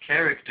Chinese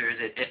characters,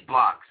 it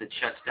blocks, it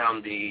shuts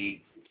down the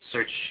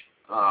search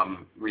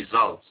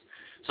results.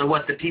 So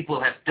what the people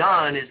have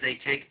done is they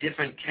take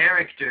different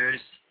characters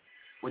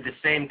with the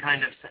same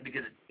kind of,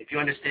 because if you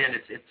understand,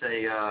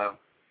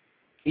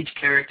 each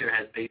character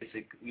has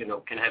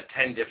can have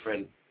 10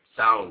 different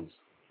sounds.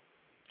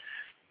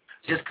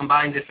 Just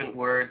combine different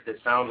words that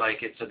sound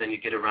like it, so then you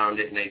get around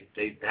it, and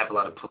they have a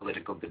lot of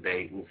political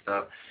debate and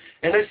stuff.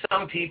 And there's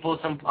some people,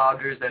 some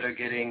bloggers that are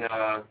getting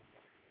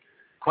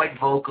quite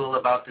vocal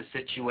about the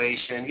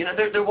situation.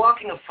 They're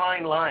walking a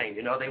fine line.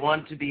 They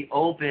want to be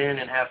open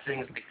and have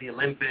things like the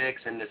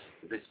Olympics and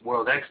this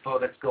World Expo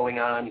that's going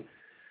on.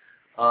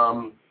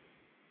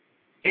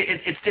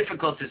 It's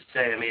difficult to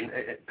say. I mean,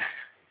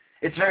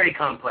 it's very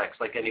complex,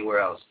 like anywhere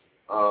else.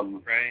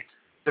 Right.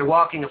 They're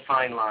walking a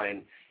fine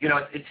line.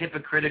 It's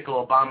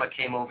hypocritical. Obama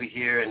came over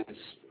here and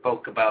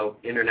spoke about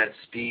internet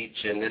speech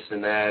and this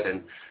and that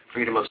and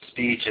freedom of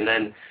speech, and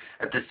then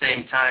at the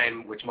same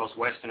time, which most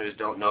Westerners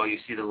don't know, you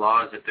see the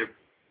laws that they're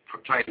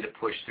trying to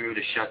push through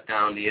to shut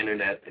down the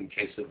internet in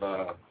case of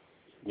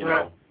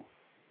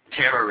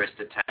terrorist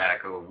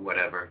attack or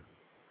whatever.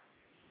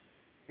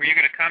 Were you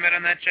going to comment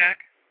on that, Jack?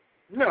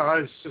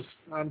 No,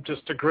 I'm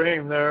just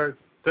agreeing there.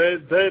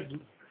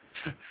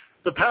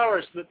 The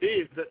powers that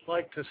be that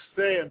like to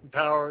stay in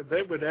power,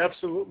 they would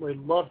absolutely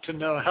love to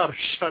know how to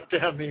shut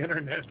down the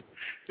internet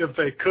if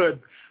they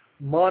could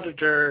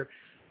monitor,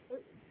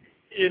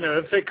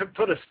 if they could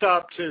put a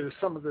stop to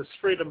some of this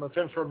freedom of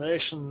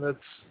information that's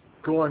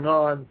going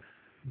on,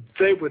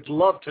 they would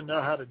love to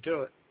know how to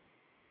do it.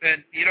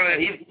 And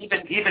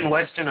even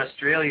Western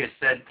Australia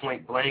said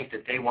point blank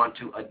that they want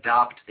to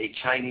adopt a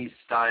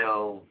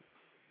Chinese-style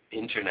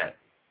internet.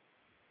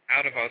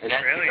 Out of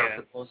Australia. And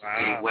that's supposed to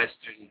be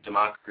Western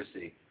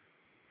democracy.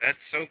 That's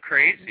so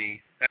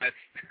crazy.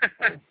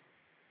 That's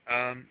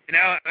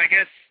now I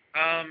guess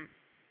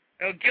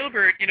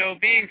Gilbert,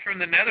 being from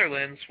the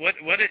Netherlands, what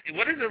is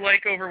it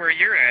like over where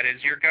you're at?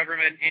 Is your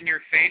government in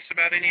your face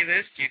about any of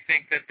this? Do you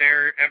think that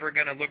they're ever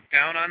going to look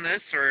down on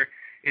this, or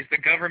is the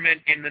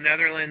government in the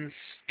Netherlands,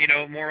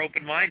 more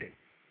open-minded?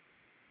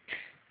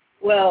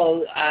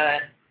 Well,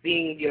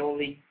 being the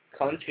only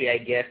country, I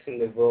guess, in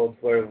the world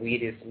where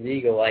weed is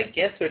legal, I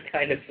guess we're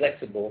kind of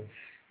flexible.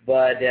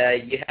 But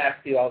you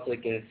have to also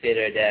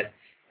consider that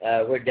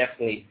we're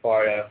definitely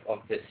part of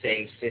the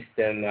same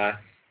system.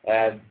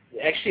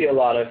 Actually, a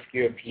lot of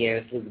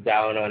Europeans look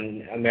down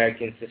on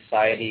American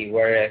society,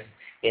 whereas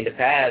in the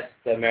past,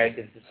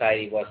 American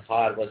society was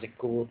hot, was a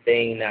cool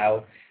thing.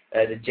 Now,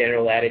 the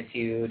general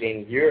attitude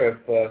in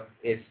Europe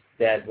is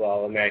that,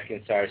 well,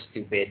 Americans are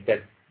stupid.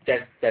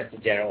 That's the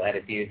general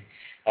attitude.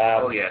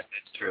 Yes,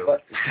 that's true.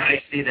 But,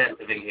 I see that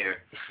living here.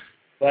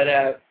 But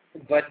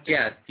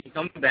yeah, to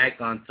come back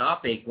on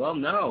topic, well,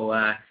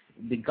 no,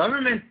 the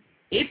government,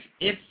 if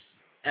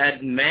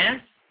at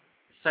mass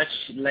such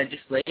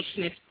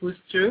legislation is pushed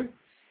through,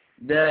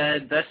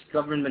 the Dutch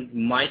government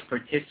might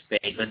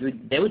participate, but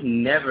they would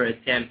never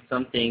attempt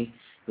something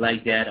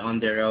like that on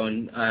their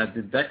own.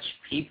 The Dutch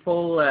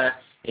people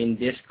in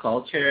this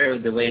culture,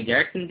 the way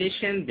they're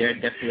conditioned, they're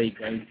definitely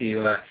going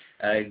to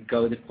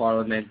go to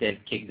Parliament and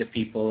kick the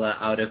people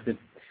out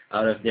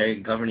of their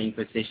governing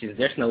positions.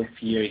 There's no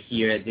fear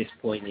here at this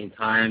point in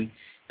time.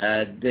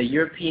 The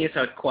Europeans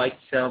are quite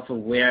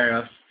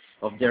self-aware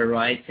of their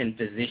rights and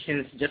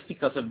positions just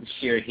because of the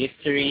sheer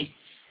history.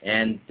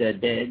 And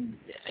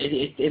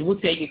it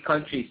would take a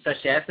country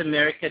such as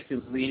America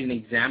to lead an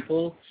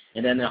example,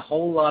 and then a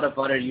whole lot of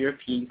other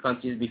European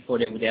countries before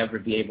they would ever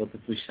be able to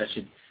push such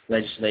a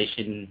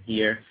legislation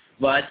here.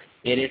 But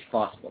it is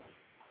possible.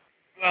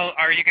 Well,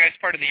 are you guys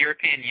part of the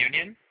European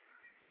Union?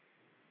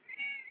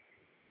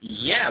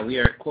 Yeah, we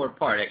are a core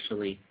part,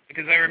 actually.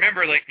 Because I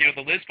remember,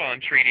 the Lisbon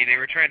Treaty, they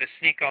were trying to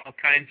sneak all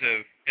kinds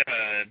of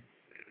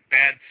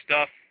bad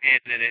stuff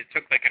in, and it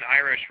took an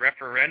Irish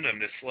referendum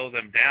to slow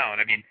them down.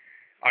 I mean,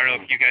 I don't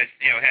know if you guys,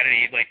 had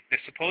any,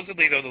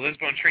 supposedly, though, the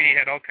Lisbon Treaty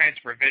had all kinds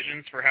of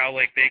provisions for how,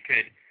 they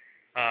could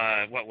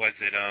what was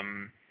it?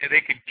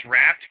 They could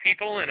draft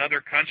people in other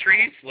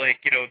countries,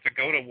 like, to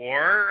go to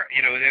war.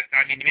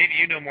 I mean, maybe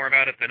you know more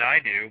about it than I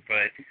do,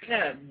 but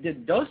yeah,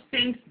 those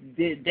things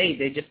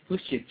they just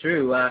pushed you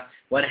through.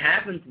 What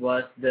happened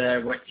was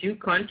there were two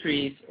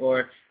countries,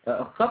 or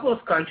a couple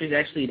of countries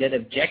actually, that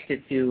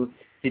objected to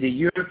the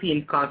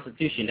European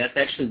Constitution. That's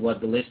actually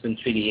what the Lisbon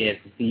Treaty is.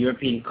 It's the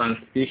European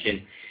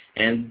Constitution,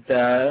 and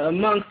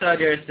amongst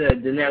others, the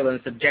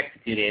Netherlands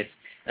objected to this.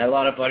 A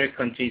lot of other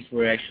countries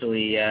were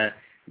actually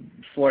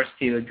forced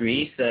to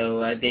agree,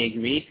 so they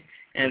agreed,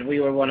 and we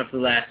were one of the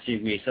last to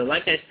agree. So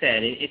like I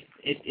said,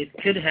 it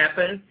could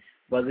happen,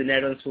 but the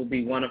Netherlands will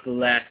be one of the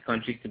last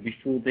countries to be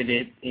fooled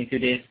into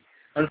this.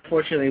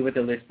 Unfortunately, with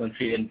the Lisbon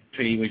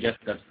Treaty, we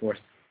just got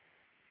forced.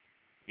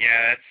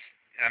 Yeah,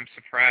 I'm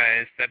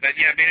surprised. But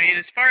yeah, I mean,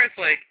 as far as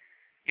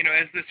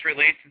as this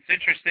relates, it's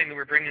interesting that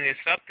we're bringing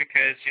this up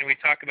because, we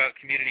talk about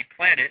Community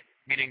Planet,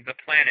 meaning the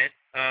planet.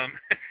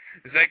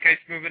 The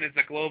Zeitgeist movement is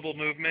a global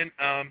movement.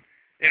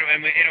 It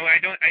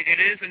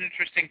is an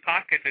interesting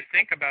pocket to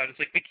think about. It's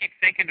like we keep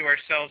thinking to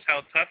ourselves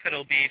how tough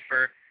it'll be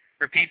for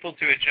people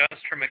to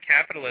adjust from a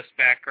capitalist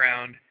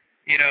background.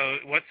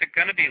 What's it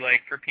going to be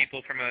like for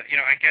people from a,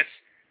 I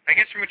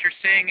guess from what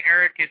you're saying,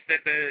 Eric, is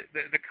that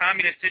the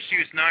communist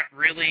issue is not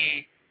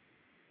really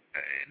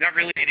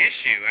an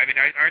issue. I mean,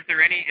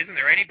 isn't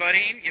there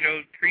anybody,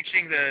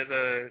 preaching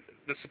the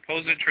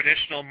supposed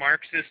traditional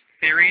Marxist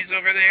theories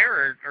over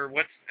there, or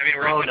what's, I mean,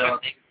 no,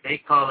 they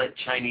call it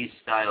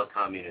Chinese-style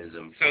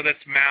communism. So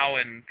that's Mao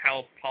and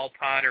Pol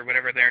Pot, or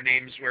whatever their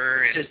names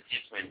were. It's just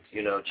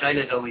different,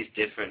 China's always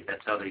different.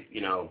 That's how they,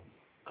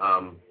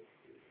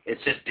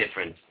 it's just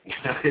different.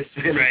 It's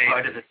really right.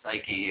 Part of the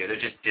psyche here.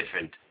 They're just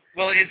different.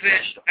 Well, is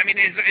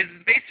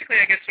basically,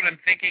 I guess what I'm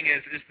thinking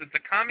is that the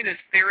communist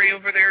theory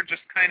over there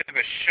just kind of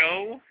a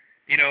show?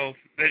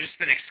 They're just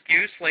an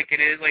excuse, like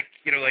it is, like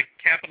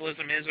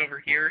capitalism is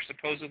over here,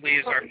 supposedly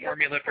is our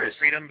formula for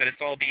freedom, but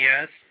it's all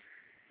BS?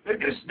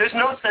 There's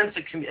no sense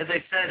of, as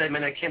I said, I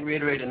mean, I can't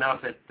reiterate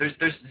enough that there's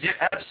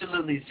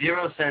absolutely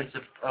zero sense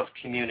of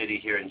community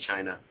here in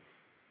China.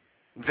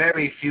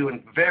 Very few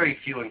and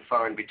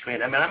far in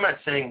between. I mean, I'm not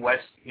saying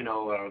West,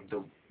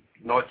 the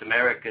North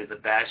America is a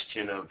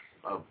bastion of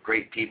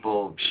great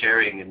people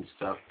sharing and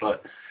stuff,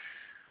 but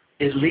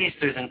at least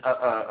there's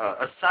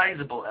a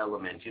sizable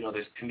element.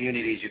 There's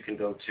communities you can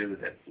go to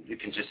that you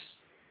can just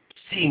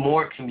see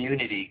more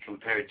community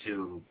compared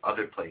to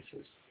other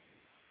places.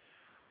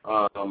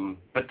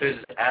 But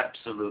there's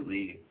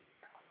absolutely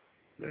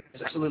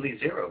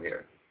zero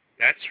here.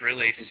 That's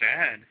really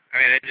sad. I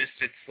mean,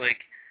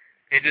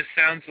 it just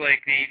sounds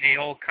like the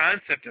whole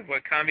concept of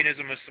what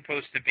communism was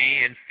supposed to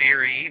be in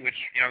theory, which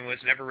was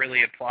never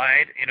really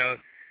applied.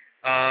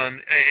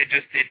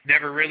 It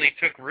never really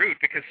took root,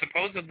 because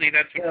supposedly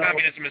that's what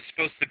communism is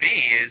supposed to be,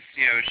 is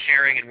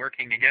sharing and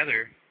working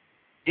together.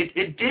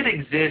 It did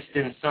exist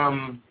in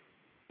some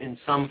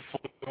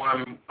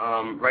form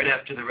right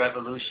after the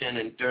revolution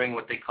and during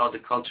what they called the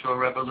Cultural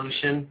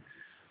Revolution.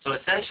 So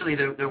essentially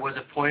there was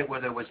a point where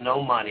there was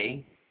no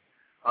money.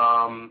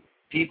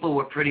 People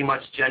were pretty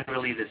much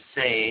generally the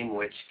same,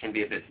 which can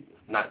be a bit,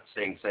 not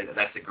saying that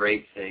that's a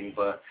great thing,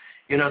 but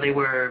they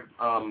were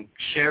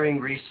sharing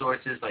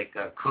resources like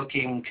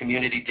cooking,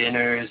 community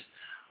dinners.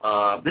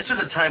 This was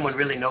a time when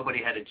really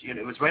nobody had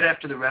it was right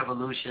after the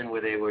revolution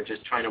where they were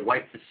just trying to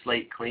wipe the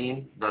slate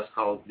clean, thus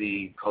called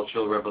the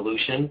Cultural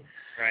Revolution.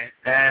 Right.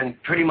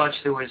 And pretty much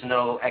there was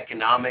no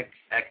economic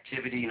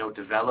activity, no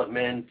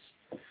development.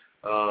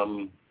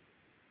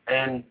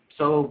 And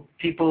so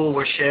people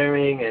were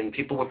sharing, and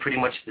people were pretty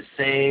much the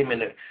same.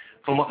 And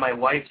from what my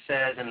wife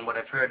says and what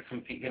I've heard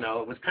from people,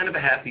 it was kind of a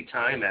happy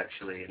time,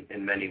 actually,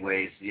 in many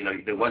ways.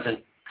 There wasn't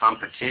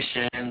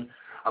competition.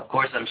 Of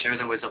course, I'm sure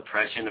there was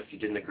oppression if you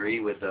didn't agree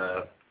with,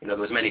 there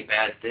was many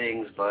bad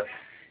things. But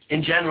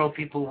in general,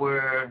 people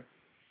were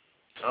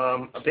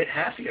a bit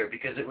happier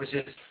because it was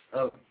just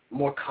a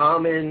more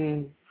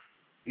common,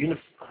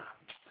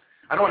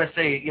 I don't want to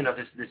say,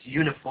 this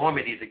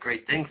uniformity is a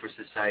great thing for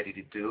society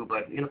to do,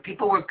 but,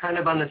 people were kind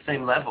of on the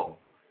same level,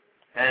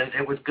 and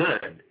it was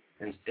good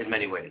in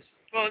many ways.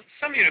 Well,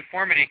 some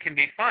uniformity can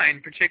be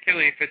fine,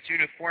 particularly if it's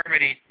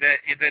uniformity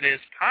that is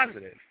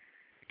positive.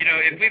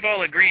 If we've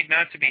all agreed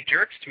not to be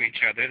jerks to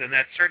each other, then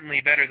that's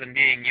certainly better than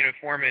being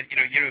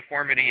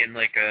uniformity in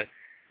like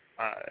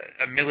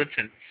a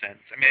militant sense.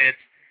 I mean,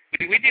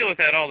 we deal with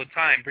that all the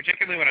time,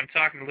 particularly when I'm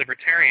talking to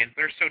libertarians.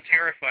 They're so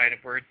terrified of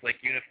words like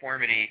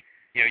uniformity.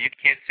 You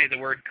can't say the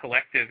word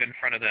collective in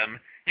front of them.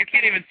 You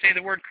can't even say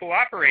the word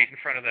cooperate in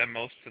front of them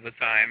most of the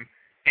time.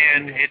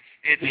 And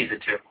it's a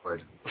tip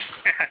word.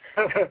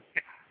 And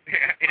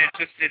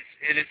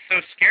it is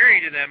so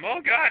scary to them. Oh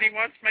God, he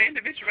wants my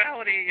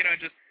individuality.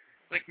 Just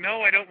like,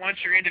 no, I don't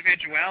want your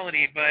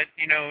individuality, but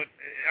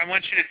I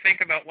want you to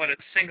think about what a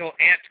single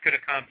ant could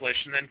accomplish,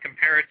 and then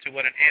compare it to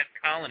what an ant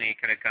colony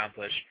can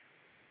accomplish.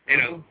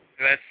 Ant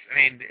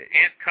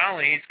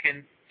colonies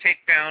can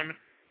take down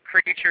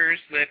creatures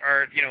that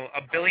are,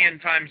 1 billion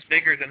times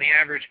bigger than the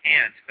average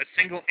ant. A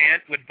single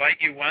ant would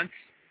bite you once,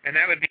 and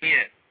that would be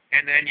it.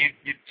 and then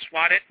you'd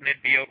swat it and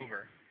it'd be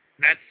over.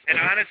 And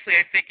honestly,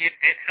 I think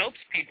it helps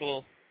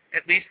people,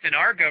 at least in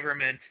our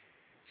governmental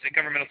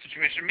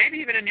situation,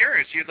 maybe even in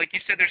yours. Like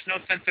you said, there's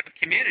no sense of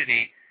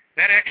community.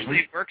 That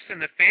actually works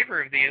in the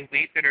favor of the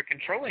elite that are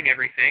controlling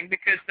everything,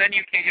 because then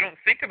you don't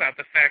think about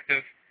the fact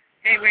of,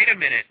 hey, wait a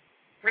minute,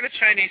 we're the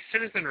Chinese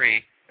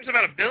citizenry. There's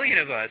about 1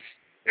 billion of us.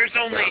 There's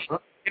only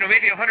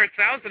maybe 100,000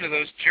 of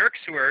those jerks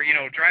who are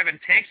driving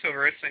tanks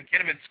over us in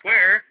Tiananmen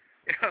Square.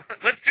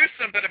 Let's do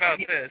something about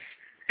this.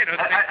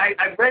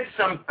 I read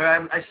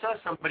I saw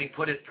somebody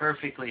put it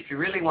perfectly. If you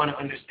really want to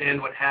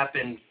understand what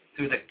happened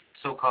through the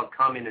so-called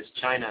communist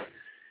China,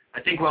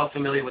 I think we're all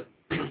familiar with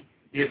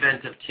the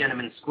event of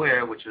Tiananmen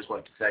Square, which was,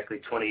 exactly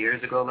 20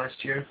 years ago last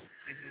year?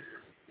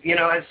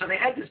 And so they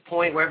had this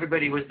point where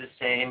everybody was the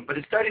same, but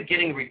it started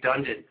getting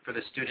redundant for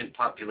the student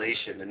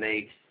population, and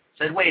they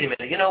said, wait a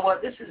minute, you know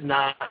what, this is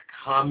not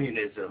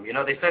communism.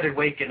 They started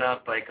waking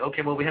up like,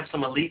 okay, well, we have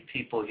some elite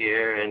people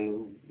here,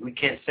 and we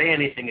can't say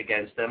anything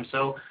against them,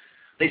 so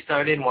they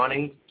started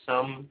wanting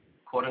some,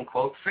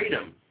 quote-unquote,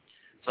 freedom.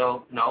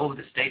 So, no,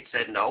 the state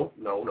said, no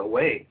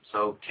way.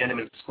 So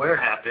Tiananmen Square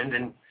happened,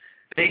 and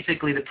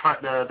basically, the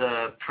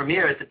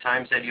premier at the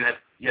time said you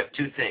have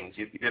two things.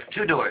 You have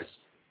two doors.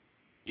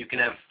 You can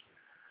have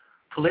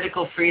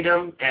political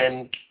freedom,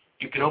 and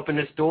you can open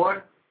this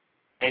door,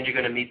 and you're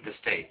going to meet the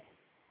state.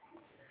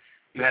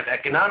 You have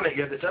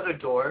this other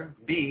door,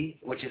 B,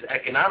 which is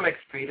economic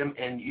freedom,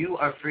 and you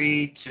are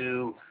free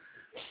to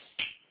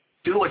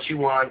do what you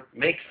want,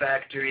 make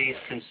factories,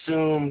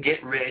 consume,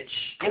 get rich.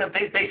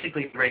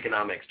 Basically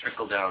Reaganomics,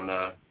 trickle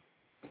down.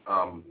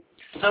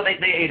 So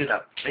they ate it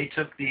up. They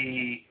took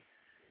the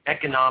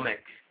economic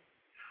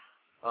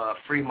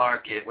free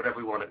market, whatever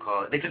we want to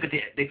call it.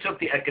 They took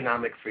the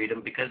economic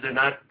freedom because they're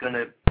not going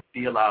to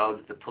be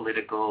allowed the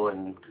political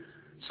and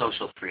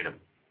social freedom.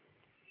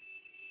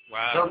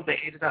 Wow. So they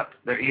ate it up.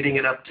 They're eating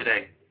it up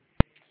today.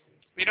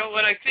 You know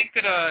what? I think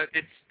that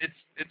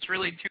it's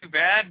really too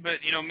bad, but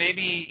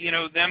maybe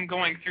them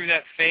going through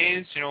that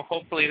phase,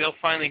 hopefully they'll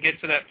finally get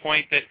to that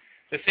point that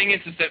the thing is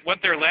that what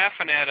they're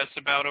laughing at us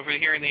about over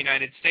here in the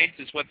United States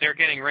is what they're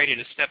getting ready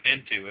to step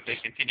into if they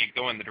continue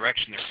going the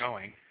direction they're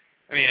going.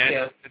 I mean,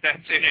 that's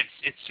it.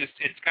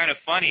 It's kind of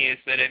funny is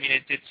that,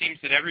 it seems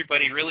that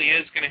everybody really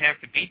is going to have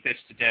to beat this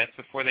to death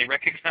before they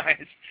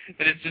recognize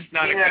that it's just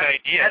not a good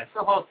idea. That's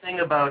the whole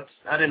thing about,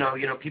 I don't know,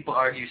 people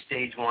argue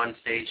stage 1,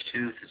 stage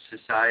 2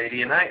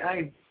 society, and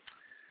I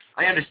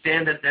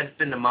understand that that's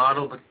been the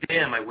model, but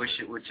damn, I wish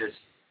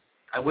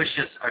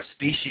our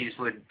species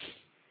would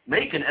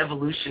make an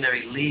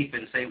evolutionary leap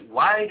and say,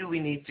 why do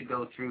we need to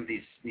go through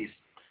these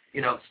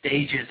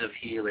stages of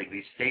healing,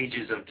 these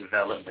stages of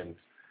development?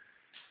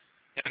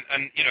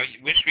 And you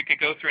wish we could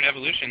go through an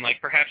evolution,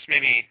 like perhaps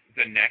maybe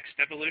the next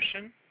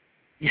evolution?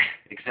 Yeah,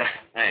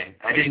 exactly.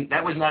 Hey,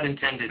 that was not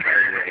intended, by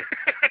the way.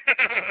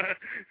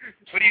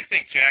 What do you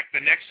think, Jack? The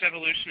next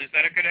evolution, is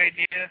that a good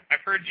idea? I've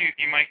heard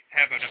you might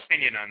have an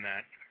opinion on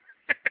that.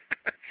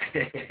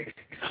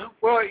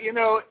 Well,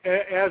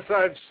 as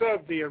I've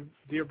said,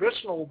 the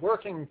original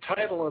working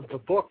title of the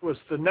book was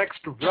The Next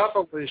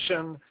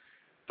Revolution,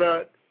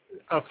 but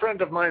a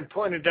friend of mine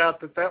pointed out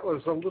that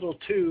was a little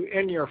too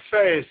in your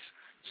face,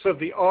 so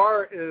the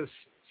R is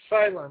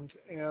silent,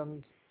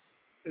 and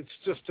it's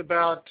just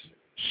about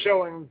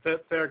showing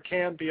that there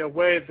can be a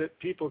way that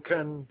people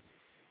can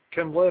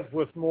live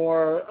with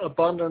more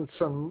abundance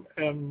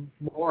and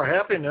more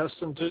happiness,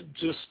 and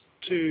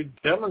to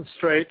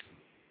demonstrate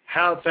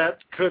how that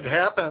could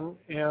happen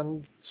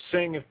and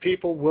seeing if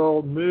people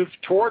will move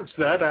towards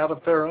that out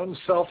of their own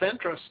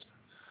self-interest.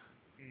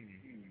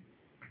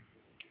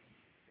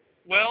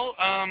 Well,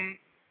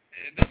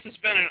 this has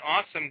been an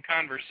awesome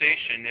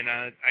conversation, and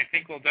I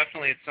think we'll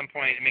definitely at some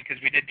point,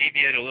 because we did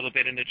deviate a little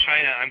bit into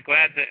China, I'm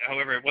glad that,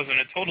 however, it wasn't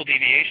a total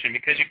deviation,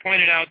 because you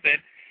pointed out that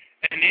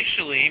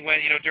initially, when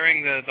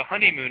during the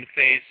honeymoon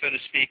phase, so to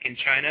speak, in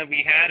China,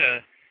 we had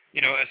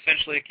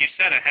essentially, like you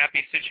said, a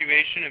happy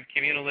situation of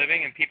communal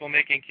living and people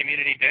making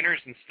community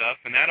dinners and stuff,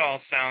 and that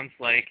all sounds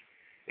like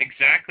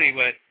exactly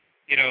what,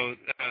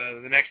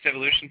 the next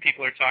evolution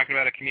people are talking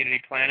about, a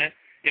community planet.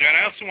 And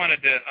I also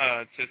wanted to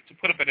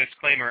put up a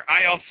disclaimer.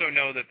 I also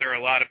know that there are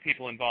a lot of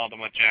people involved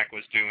in what Jack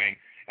was doing,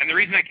 and the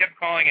reason I kept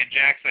calling it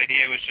Jack's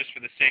idea was just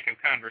for the sake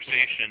of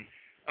conversation.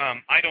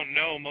 I don't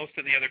know most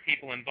of the other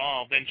people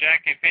involved, and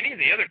Jack, if any of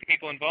the other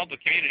people involved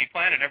with Community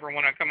Planet ever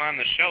want to come on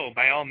the show,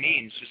 by all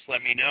means, just let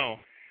me know.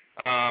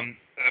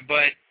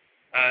 But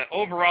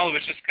overall, it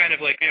was just kind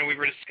of like, we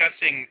were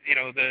discussing,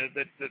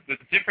 the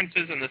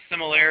differences and the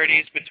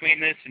similarities between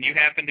this, and you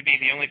happened to be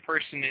the only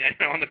person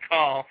on the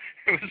call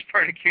who was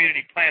part of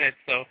Community Planet,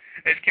 so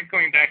it kept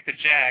going back to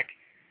Jack.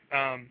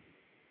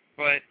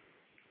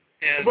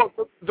 Well,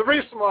 the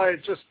reason why I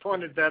just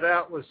pointed that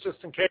out was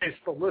just in case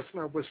the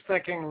listener was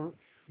thinking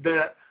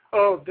that,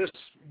 this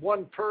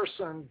one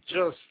person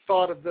just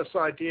thought of this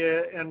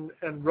idea and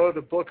wrote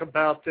a book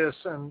about this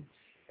and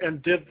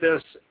did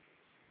this,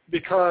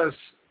 because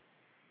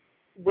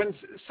when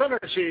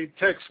synergy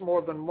takes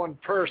more than one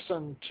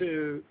person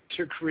to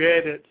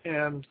create it,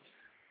 and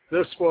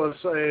this was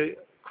a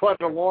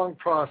quite a long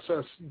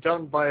process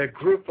done by a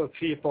group of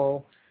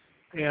people,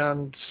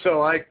 and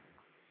so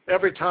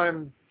every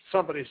time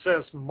somebody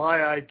says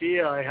my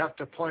idea, I have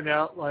to point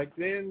out, like,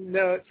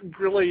 no, it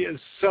really is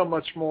so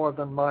much more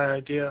than my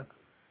idea.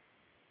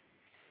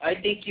 I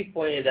think you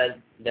pointed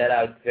that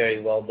out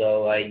very well,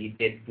 though. You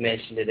did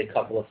mention it a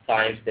couple of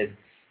times that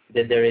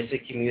there is a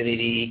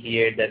community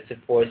here that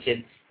supports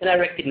it, and I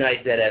recognize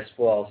that as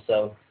well.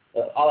 So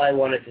all I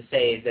wanted to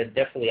say is that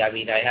definitely, I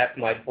mean, I have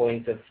my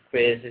points of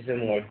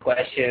criticism or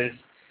questions,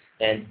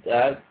 and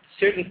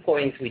certain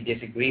points we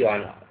disagree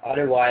on.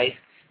 Otherwise,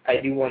 I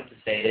do want to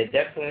say that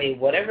definitely,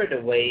 whatever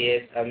the way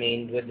is, I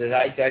mean, with the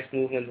Zeitgeist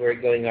movement, we're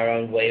going our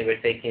own way.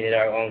 We're taking it at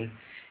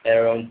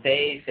our own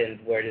pace, and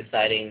we're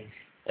deciding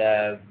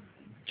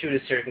through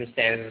the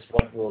circumstances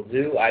what we'll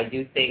do. I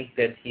do think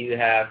that you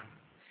have,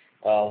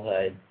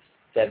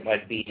 that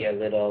might be a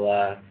little,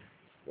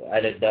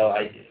 I don't know,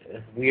 a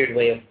weird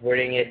way of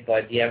wording it,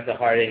 but you have the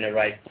heart in the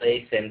right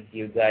place, and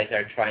you guys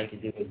are trying to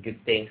do a good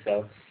thing.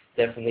 So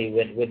definitely,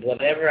 with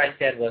whatever I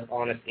said was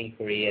honest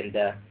inquiry, and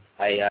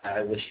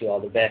I wish you all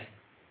the best.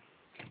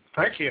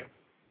 Thank you.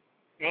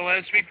 Well,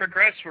 as we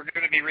progress, we're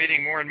going to be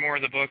reading more and more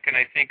of the book, and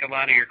I think a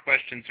lot of your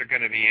questions are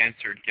going to be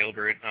answered,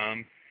 Gilbert.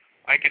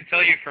 I can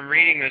tell you from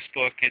reading this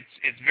book,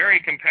 it's very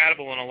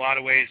compatible in a lot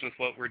of ways with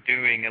what we're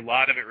doing. A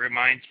lot of it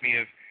reminds me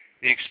of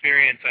the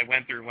experience I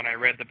went through when I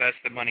read The Best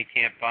That Money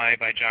Can't Buy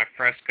by Jacques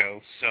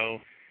Fresco. So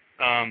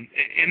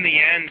in the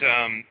end,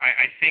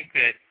 I think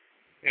that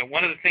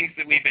one of the things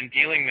that we've been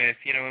dealing with,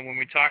 when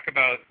we talk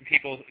about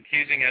people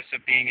accusing us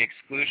of being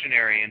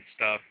exclusionary and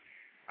stuff,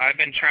 I've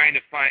been trying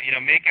to find,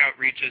 make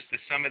outreaches to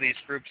some of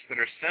these groups that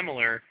are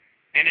similar.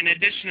 And in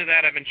addition to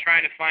that, I've been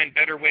trying to find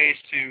better ways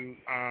to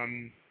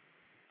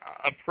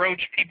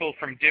approach people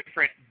from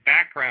different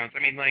backgrounds.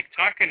 I mean, like,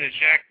 talking to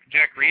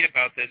Jack Reed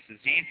about this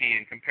is easy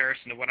in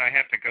comparison to what I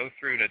have to go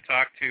through to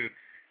talk to,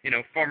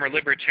 former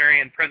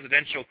libertarian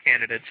presidential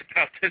candidates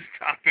about this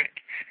topic.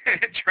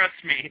 Trust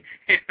me,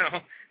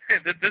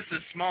 that this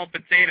is small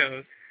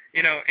potatoes,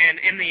 and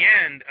in the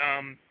end,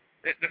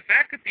 the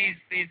fact that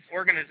these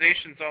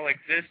organizations all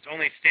exist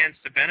only stands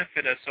to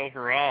benefit us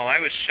overall. I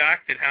was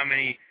shocked at how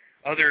many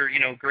other,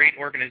 great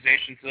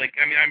organizations,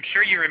 I'm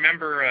sure you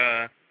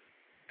remember,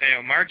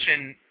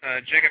 Marcin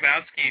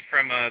Jegabowski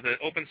from the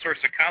open source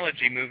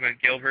ecology movement,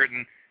 Gilbert,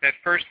 and that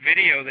first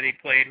video that he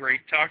played where he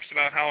talks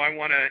about how I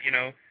want to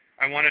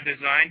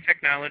design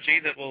technology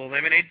that will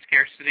eliminate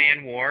scarcity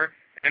and war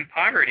and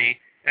poverty.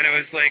 And it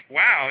was like,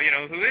 wow,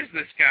 who is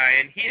this guy?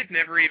 And he had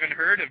never even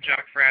heard of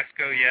Jacques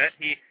Fresco yet.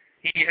 He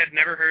had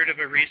never heard of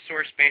a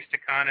resource-based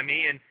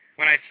economy. And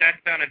when I sat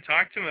down and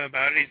talked to him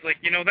about it, he's like,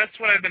 that's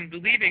what I've been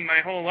believing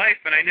my whole life,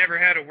 and I never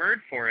had a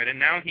word for it. And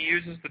now he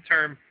uses the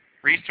term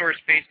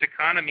resource-based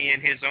economy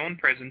in his own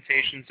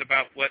presentations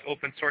about what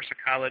open source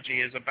ecology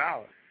is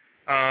about.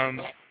 I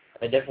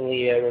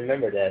definitely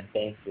remember that.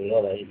 Thanks. He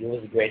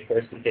was a great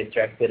person to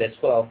interact with as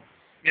well.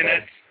 And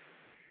that's,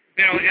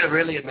 these are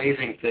really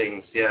amazing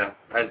things. Yeah,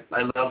 I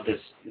love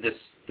this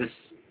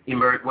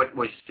what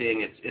we're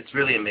seeing. It's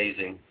really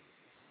amazing.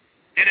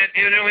 And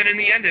and in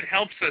the end, it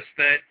helps us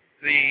that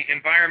the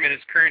environment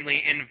is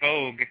currently in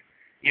vogue,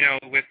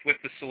 with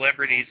the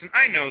celebrities. And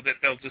I know that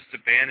they'll just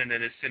abandon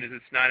it as soon as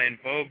it's not in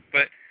vogue.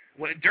 But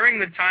during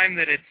the time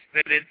that it's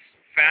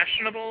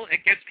fashionable,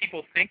 it gets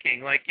people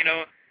thinking. Like,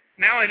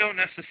 now I don't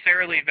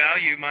necessarily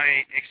value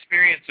my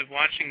experience of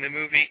watching the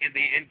movie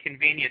The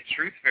Inconvenient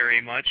Truth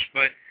very much,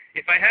 but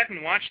if I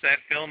hadn't watched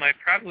that film, I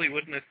probably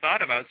wouldn't have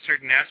thought about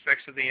certain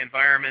aspects of the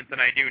environment that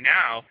I do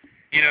now.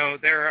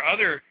 There are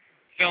other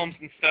films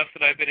and stuff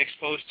that I've been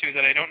exposed to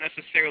that I don't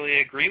necessarily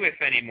agree with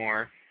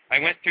anymore. I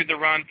went through the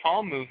Ron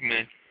Paul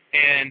movement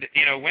and,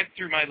 went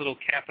through my little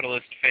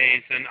capitalist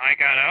phase, and I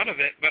got out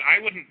of it, but I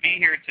wouldn't be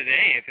here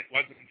today if it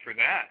wasn't for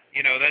that.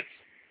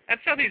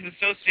 That's how these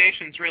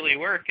associations really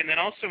work. And then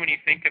also when you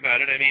think about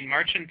it, I mean,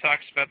 Marcin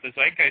talks about the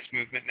Zeitgeist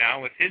movement now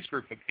with his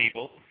group of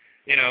people,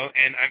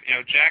 and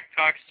Jack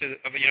talks to,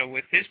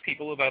 with his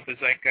people about the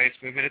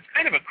Zeitgeist movement. It's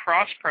kind of a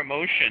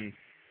cross-promotion,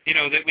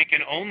 that we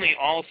can only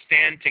all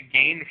stand to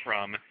gain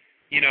from,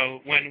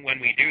 when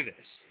we do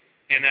this.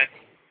 And that,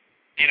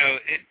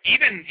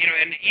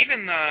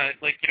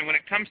 when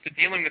it comes to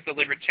dealing with the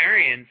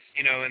libertarians,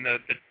 and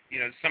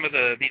some of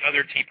the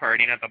other Tea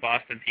Party, not the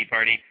Boston Tea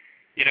Party,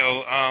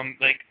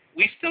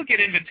 we still get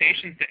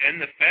invitations to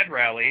end the Fed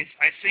rallies.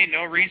 I see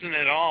no reason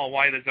at all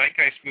why the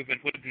Zeitgeist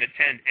movement wouldn't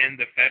attend end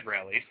the Fed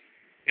rallies.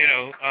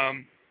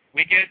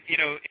 We get,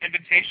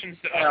 invitations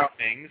to other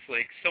things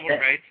like civil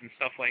rights and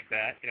stuff like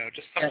that.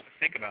 Just something to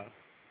think about.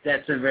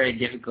 That's a very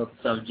difficult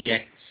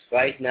subject.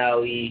 Right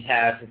now we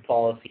have a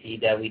policy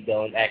that we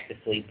don't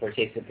actively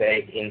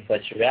participate in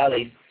such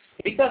rallies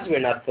because we're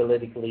not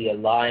politically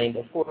aligned.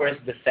 Of course,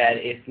 the Fed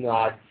is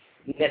not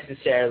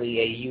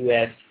necessarily a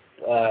U.S.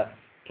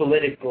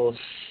 Political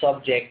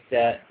subject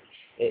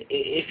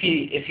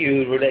if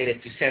you relate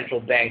it to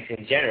central banks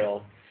in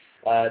general.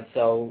 But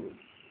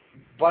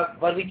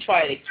we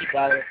try to keep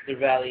out of the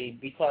rally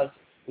because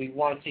we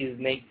want to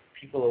make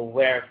people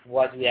aware of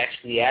what we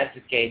actually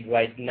advocate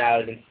right now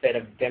instead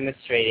of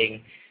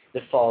demonstrating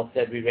the faults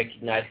that we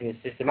recognize in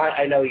the system.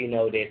 I know you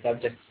know this.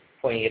 I'm just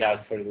pointing it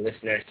out for the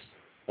listeners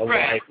of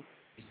why I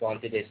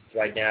respond to this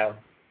right now.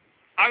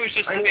 I was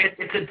just...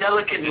 it's a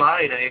delicate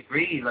line, I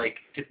agree. Like,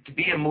 to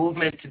be a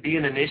movement, to be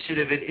an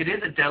initiative, it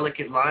is a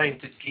delicate line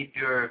to keep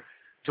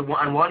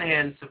on one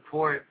hand,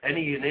 support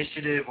any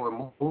initiative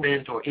or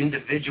movement or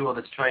individual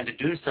that's trying to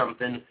do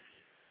something,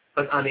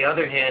 but on the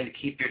other hand,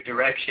 keep your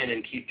direction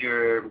and keep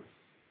your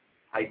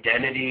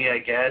identity, I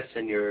guess,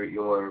 and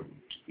your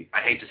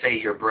I hate to say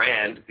your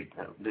brand,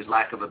 there's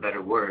lack of a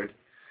better word.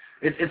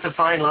 It's a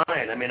fine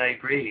line. I mean, I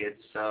agree.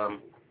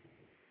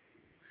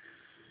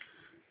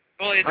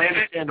 I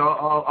understand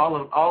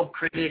all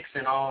critics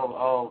and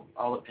all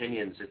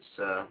opinions.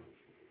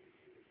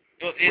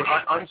 We're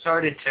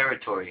uncharted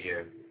territory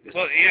here. This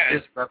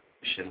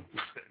revolution.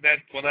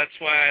 That's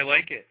why I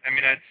like it. I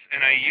mean, I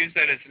use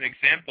that as an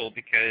example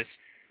because,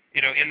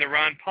 in the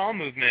Ron Paul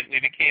movement, we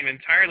became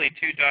entirely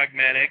too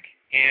dogmatic,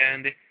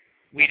 and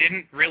we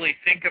didn't really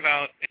think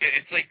about.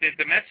 It's like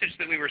the message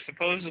that we were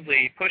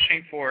supposedly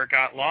pushing for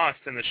got lost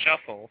in the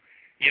shuffle,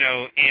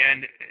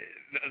 and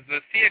the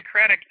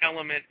theocratic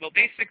element. Well,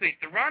 basically,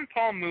 the Ron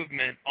Paul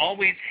movement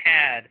always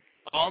had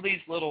all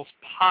these little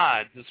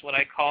pods, is what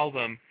I call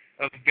them,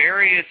 of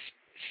various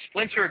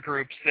splinter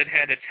groups that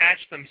had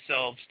attached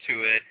themselves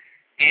to it,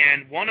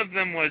 and one of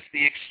them was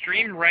the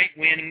extreme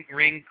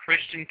right-wing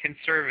Christian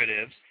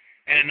conservatives,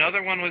 and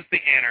another one was the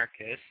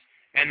anarchists,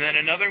 and then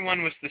another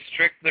one was the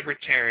strict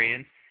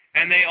libertarians,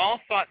 and they all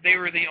thought they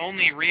were the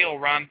only real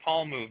Ron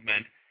Paul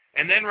movement.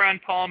 And then Ron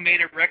Paul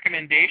made a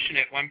recommendation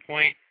at one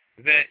point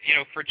that,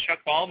 for Chuck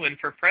Baldwin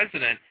for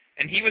president,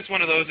 and he was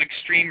one of those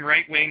extreme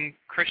right-wing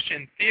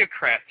Christian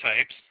theocrat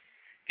types,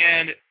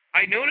 and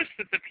I noticed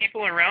that the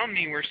people around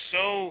me were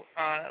so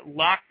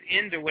locked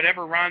into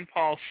whatever Ron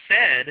Paul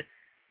said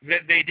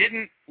that they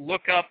didn't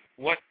look up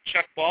what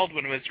Chuck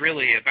Baldwin was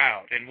really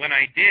about. And when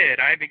I did,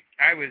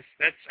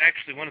 that's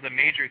actually one of the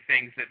major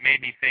things that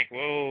made me think,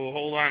 whoa,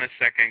 hold on a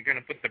second, I'm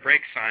going to put the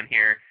brakes on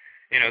here.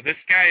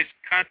 This guy's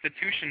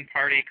Constitution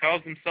Party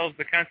calls themselves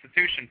the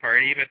Constitution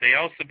Party, but they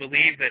also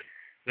believe that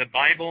the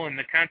Bible and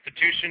the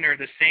Constitution are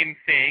the same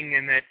thing,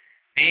 and that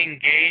being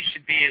gay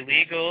should be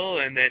illegal,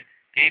 and that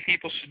gay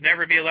people should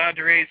never be allowed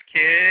to raise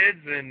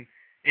kids, and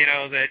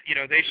that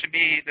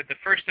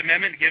the First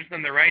Amendment gives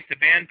them the right to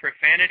ban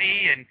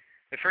profanity, and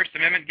the First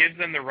Amendment gives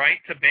them the right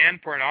to ban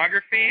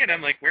pornography. And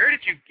I'm like, where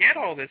did you get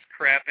all this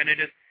crap? And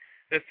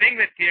the thing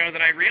that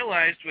that I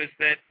realized was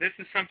that this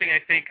is something I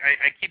think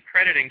I keep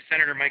crediting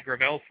Senator Mike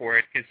Gravel for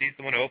it, because he's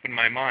the one who opened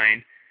my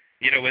mind.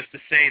 Was to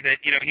say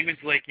that he was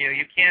like,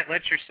 you can't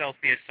let yourself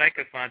be a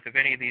sycophant of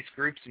any of these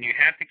groups, and you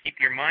have to keep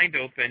your mind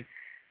open.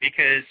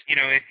 Because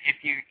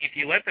if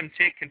you let them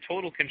take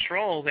total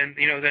control, then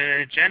then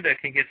an agenda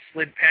can get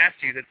slid past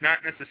you that's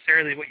not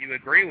necessarily what you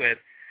agree with.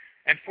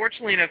 And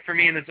fortunately enough for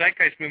me in the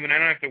Zeitgeist movement, I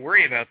don't have to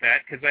worry about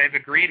that, because I have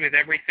agreed with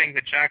everything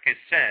that Jacques has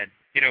said.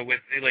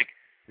 With like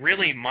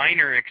really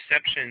minor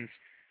exceptions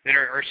that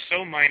are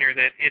so minor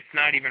that it's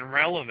not even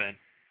relevant.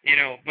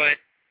 But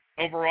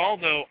overall,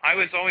 though, I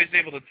was always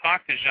able to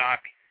talk to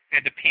Jacques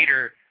and to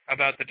Peter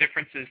about the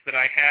differences that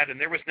I had, and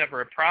there was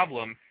never a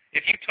problem.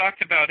 If you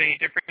talked about any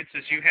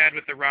differences you had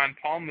with the Ron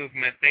Paul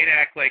movement, they'd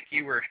act like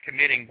you were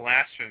committing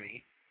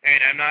blasphemy. And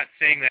I'm not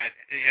saying that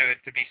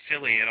to be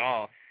silly at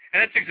all.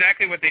 And that's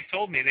exactly what they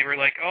told me. They were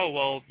like, oh,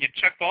 well,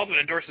 Chuck Baldwin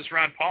endorses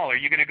Ron Paul. Are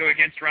you going to go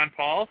against Ron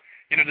Paul?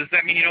 Does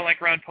that mean you don't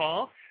like Ron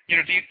Paul? Do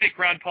you think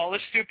Ron Paul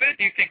is stupid?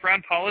 Do you think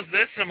Ron Paul is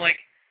this? And I'm like,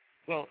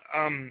 well,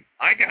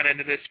 I got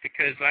into this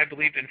because I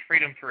believed in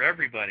freedom for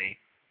everybody.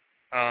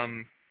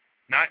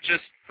 Not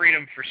just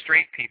freedom for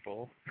straight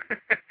people.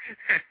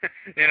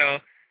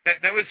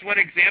 That was one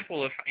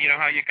example of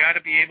how you got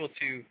to be able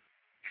to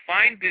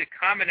find the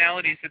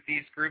commonalities that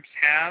these groups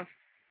have.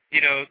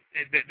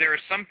 There are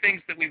some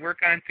things that we work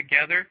on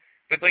together,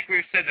 but like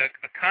we've said,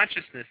 a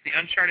consciousness, the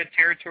uncharted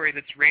territory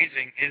that's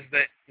raising is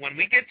that when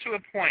we get to a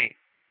point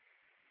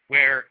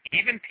where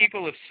even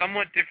people of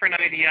somewhat different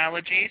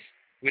ideologies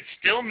would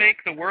still make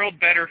the world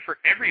better for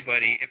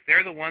everybody if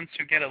they're the ones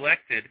who get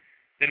elected,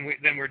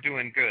 then we're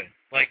doing good.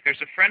 Like,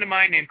 there's a friend of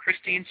mine named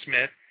Christine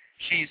Smith.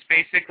 She's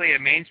basically a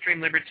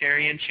mainstream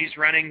libertarian. She's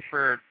running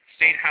for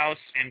state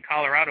house in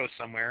Colorado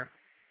somewhere.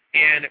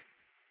 And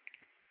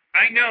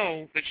I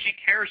know that she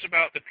cares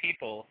about the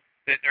people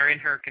that are in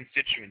her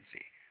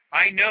constituency.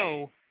 I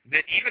know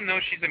that even though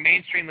she's a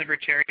mainstream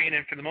libertarian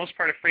and for the most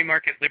part a free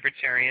market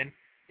libertarian,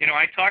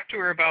 I talked to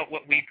her about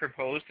what we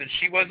proposed, and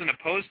she wasn't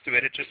opposed to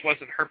it. It just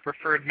wasn't her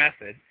preferred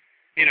method.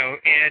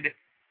 And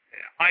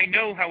I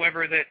know,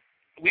 however, that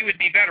we would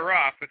be better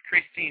off with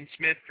Christine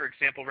Smith, for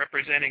example,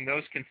 representing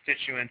those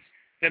constituents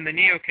than the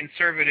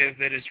neoconservative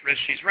that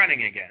she's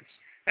running against.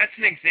 That's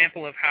an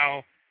example of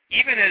how,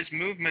 even as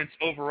movements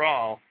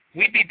overall,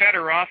 we'd be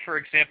better off, for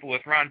example,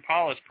 with Ron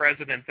Paul as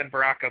president than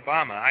Barack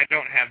Obama. I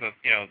don't have a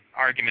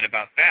argument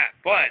about that,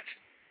 but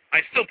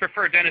I still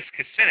prefer Dennis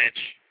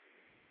Kucinich.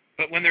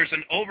 But when there's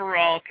an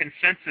overall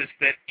consensus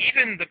that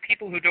even the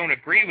people who don't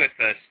agree with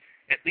us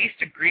at least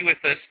agree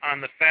with us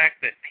on the fact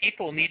that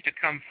people need to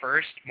come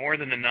first more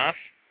than enough,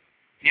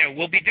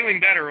 we'll be doing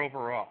better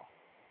overall.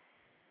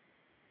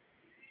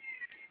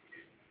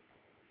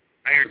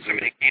 I heard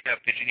somebody get up.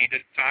 Did you need to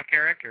talk,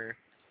 Eric, or?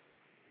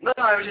 No,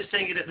 I was just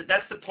saying that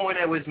that's the point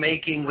I was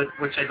making, with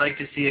which I'd like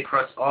to see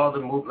across all the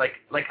move. Like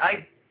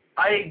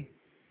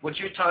what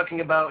you're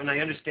talking about, and I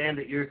understand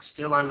that you're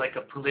still on like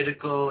a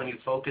political, and you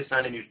focus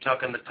on and you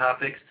talk on the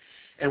topics.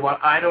 And while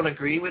I don't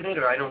agree with it,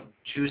 or I don't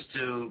choose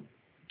to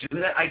do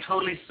that, I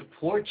totally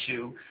support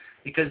you,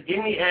 because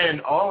in the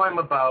end, all I'm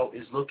about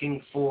is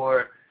looking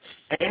for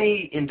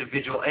any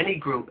individual, any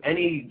group,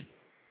 any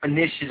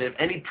initiative,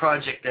 any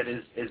project that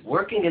is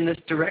working in this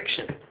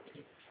direction.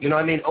 You know,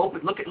 I mean,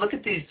 look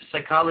at the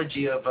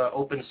psychology of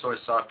open source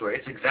software.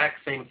 It's the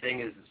exact same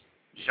thing as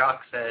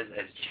Jacques says,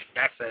 as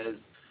Jack says.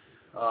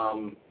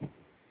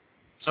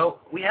 So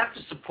we have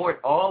to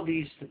support all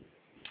these.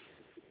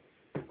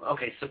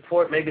 Okay,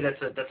 support, maybe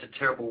that's a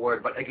terrible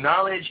word, but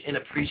acknowledge and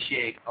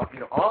appreciate,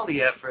 all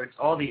the efforts,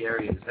 all the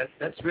areas.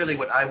 That's really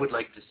what I would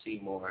like to see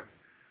more.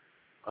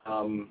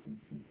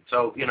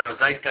 So,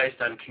 zeitgeist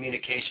on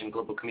communication,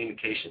 global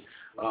communication,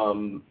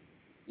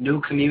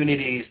 new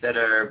communities that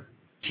are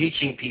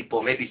teaching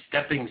people, maybe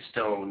stepping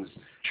stones,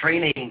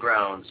 training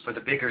grounds for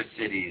the bigger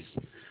cities.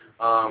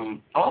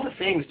 All the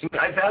things. To me,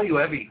 I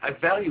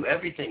value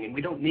everything, and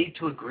we don't need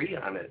to agree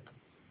on it.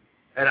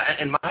 And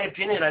in my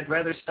opinion, I'd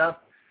rather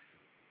stop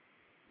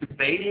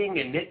debating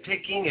and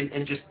nitpicking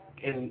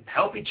and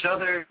help each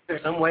other in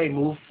some way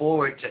move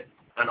forward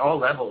on all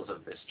levels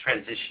of this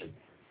transition.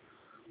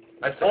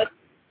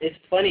 It's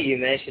funny you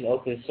mentioned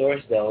open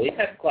source, though. We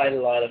have quite a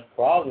lot of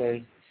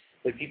problems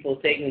with people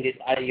taking this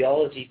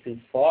ideology too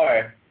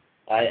far.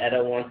 I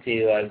don't want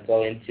to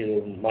go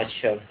into much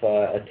of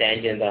a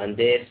tangent on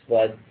this,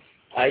 but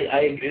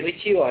I agree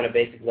with you on a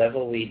basic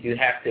level. We do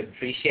have to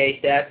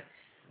appreciate that.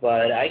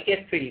 But I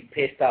get pretty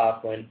pissed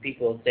off when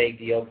people take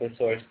the open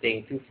source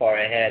thing too far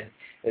ahead.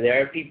 And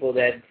there are people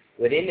that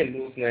within the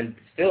movement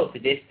still to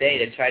this day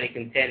that try to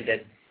contend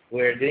that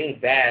we're doing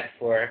bad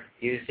for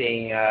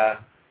using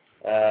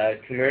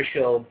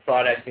commercial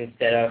products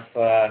instead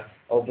of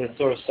open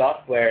source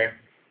software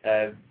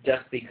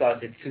just because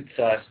it suits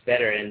us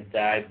better. And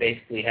I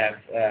basically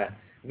have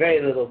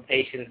very little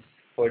patience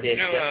for this.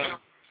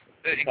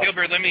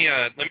 Gilbert, let me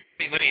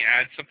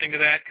add something to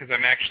that, because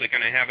I'm actually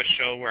going to have a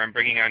show where I'm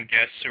bringing on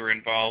guests who are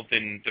involved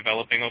in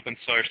developing open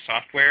source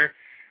software.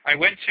 I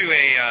went to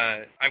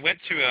a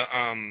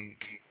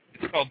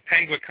it's called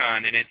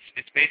Penguicon, and it's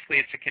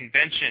a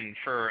convention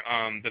for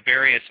the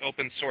various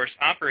open source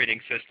operating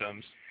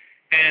systems.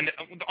 And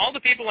all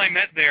the people I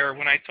met there,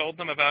 when I told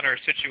them about our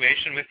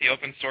situation with the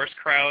open source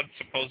crowd,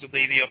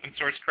 supposedly the open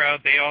source crowd,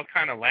 they all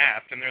kind of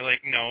laughed, and they're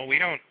like, "No, we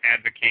don't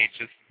advocate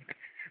just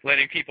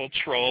letting people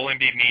troll and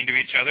be mean to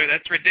each other.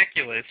 That's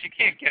ridiculous. You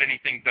can't get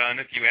anything done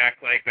if you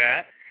act like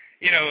that."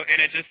 And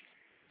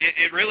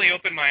it really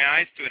opened my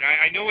eyes to it.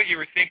 I know what you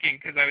were thinking,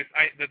 because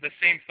the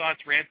same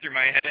thoughts ran through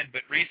my head,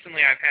 but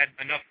recently I've had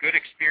enough good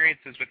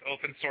experiences with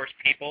open source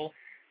people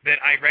that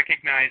I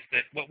recognized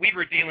that what we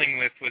were dealing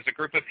with was a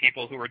group of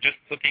people who were just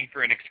looking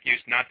for an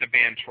excuse not to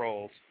ban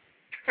trolls.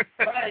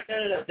 Right,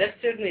 no, that's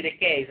certainly the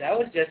case. I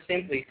was just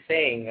simply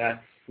saying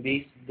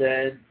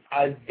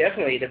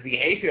definitely the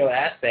behavioral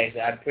aspects.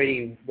 I'm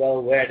pretty well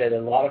aware that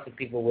a lot of the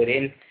people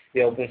within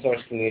the open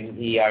source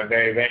community are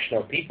very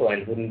rational people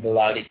and wouldn't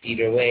allow this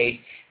either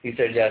way. These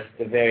are just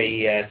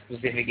very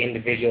specific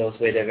individuals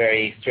with a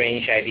very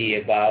strange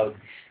idea about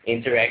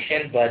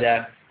interaction. But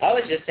I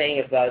was just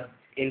saying about,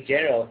 in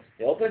general,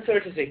 the open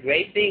source is a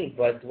great thing,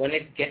 but when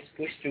it gets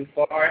pushed too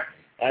far,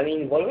 I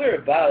mean, what we're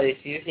about is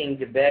using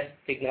the best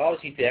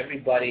technology to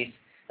everybody's,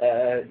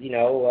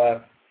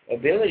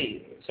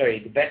 ability. Sorry,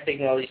 the best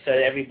technology so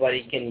that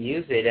everybody can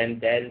use it.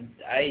 And then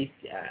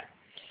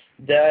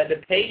the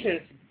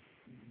patience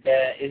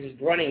is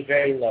running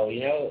very low.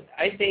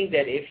 I think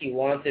that if you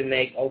want to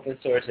make open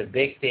source a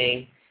big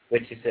thing,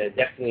 which is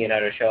definitely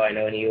another show, I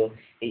know, and you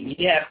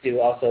have to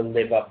also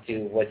live up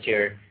to what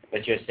you're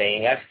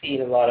saying. I've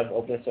seen a lot of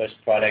open source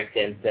products,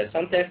 and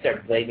sometimes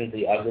they're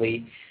blatantly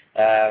ugly.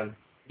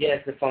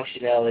 Yes, the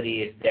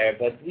functionality is there,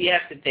 but we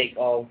have to take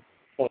all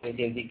points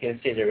into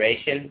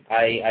consideration.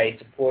 I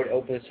support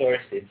open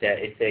source.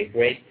 It's a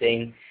great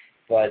thing,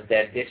 but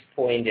at this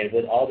point, and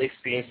with all the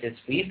experiences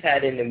we've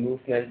had in the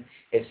movement,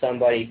 if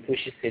somebody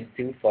pushes it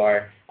too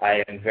far,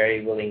 I am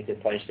very willing to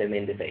punch them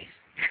in the face.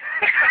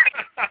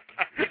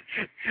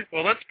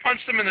 Well, let's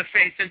punch them in the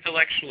face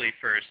intellectually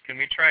first. Can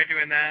we try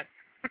doing that?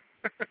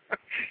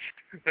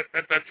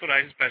 That's what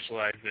I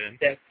specialize in.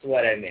 That's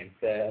what I meant,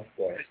 of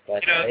course.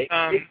 But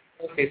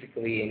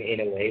physically in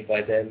a way,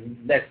 but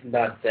let's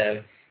not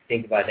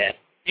think about that.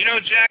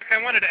 Jack,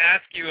 I wanted to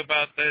ask you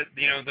about the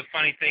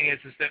funny thing is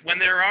that when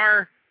there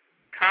are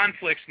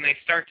conflicts and they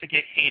start to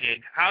get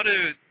heated, how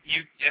does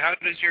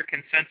your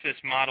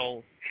consensus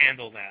model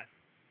handle that?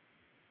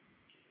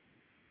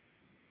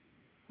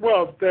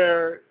 Well,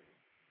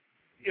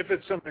 if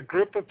it's in a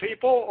group of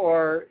people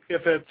or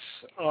if it's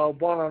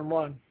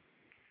one-on-one?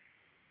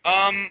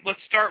 Let's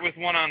start with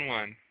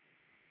one-on-one.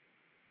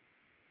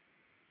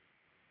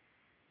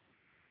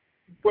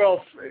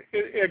 Well,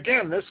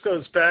 again, this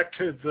goes back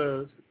to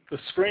the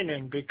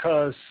screening,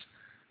 because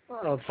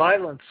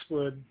violence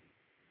would,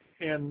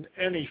 in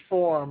any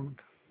form,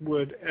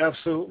 would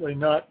absolutely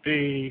not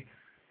be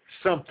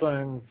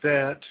something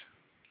that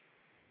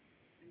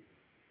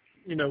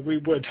we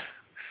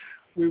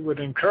would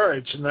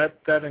encourage, and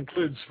that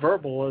includes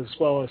verbal as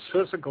well as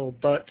physical.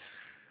 But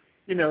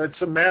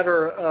it's a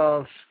matter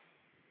of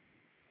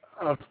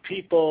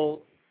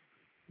people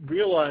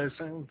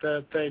realizing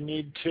that they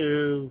need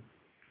to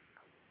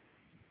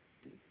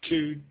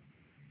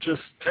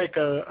just take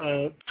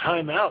a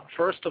time out,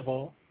 first of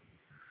all,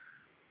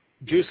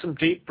 do some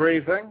deep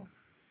breathing,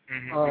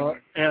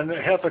 and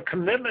have a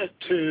commitment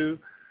to,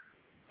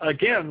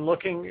 again,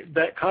 looking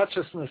that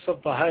consciousness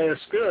of the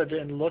highest good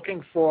and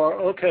looking for,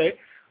 okay,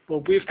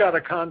 well, we've got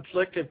a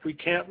conflict. If we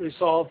can't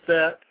resolve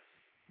that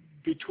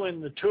between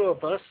the two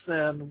of us,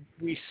 then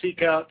we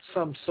seek out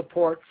some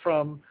support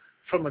from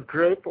a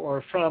group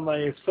or from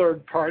a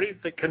third party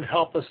that can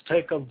help us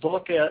take a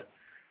look at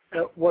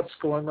what's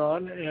going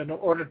on in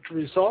order to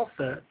resolve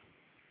that.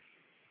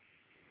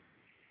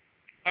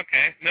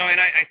 Okay. No, and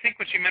I think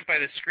what you meant by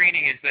the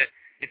screening is that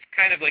it's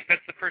kind of like,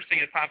 that's the first thing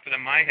that popped into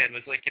my head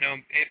was like,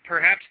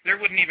 perhaps there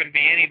wouldn't even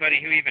be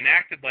anybody who even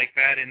acted like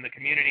that in the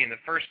community in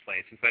the first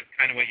place. Is that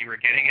kind of what you were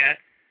getting at?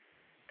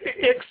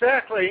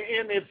 Exactly.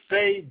 And if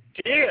they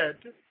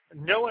did,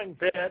 knowing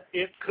that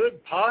it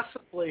could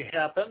possibly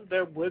happen,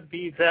 there would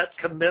be that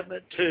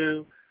commitment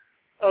to,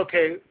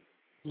 okay,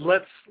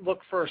 let's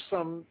look for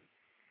some,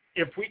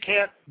 if we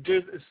can't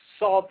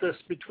solve this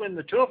between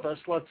the two of us,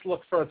 let's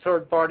look for a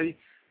third party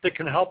that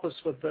can help us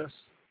with this.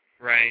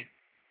 Right.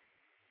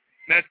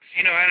 That's,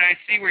 and I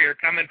see where you're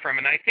coming from,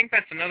 and I think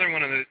that's another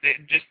one of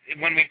just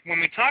when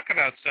we talk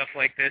about stuff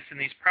like this and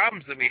these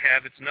problems that we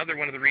have, it's another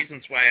one of the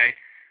reasons why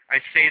I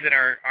say that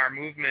our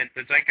movement,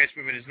 the Zeitgeist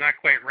movement, is not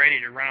quite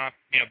ready to run off,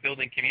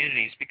 building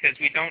communities, because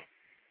we don't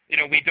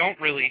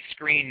really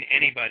screen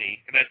anybody.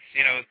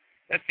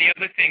 That's the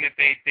other thing that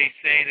they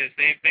say is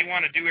they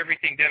want to do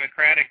everything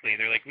democratically.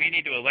 They're like, we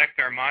need to elect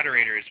our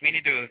moderators. We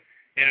need to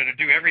to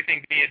do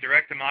everything via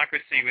direct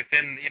democracy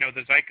within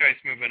the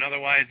Zeitgeist movement.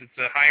 Otherwise, it's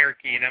a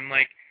hierarchy. And I'm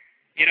like,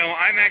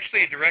 I'm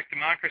actually a direct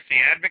democracy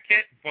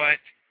advocate, but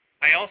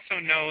I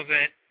also know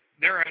that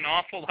there are an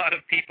awful lot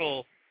of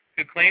people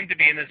who claim to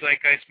be in the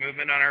Zeitgeist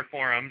movement on our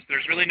forums.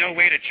 There's really no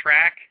way to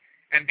track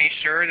and be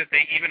sure that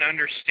they even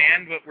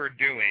understand what we're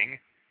doing,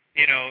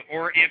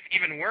 or if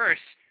even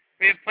worse,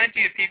 we have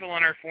plenty of people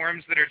on our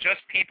forums that are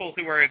just people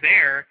who are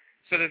there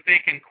so that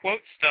they can quote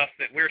stuff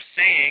that we're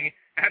saying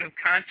out of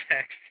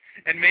context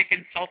and make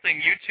insulting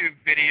YouTube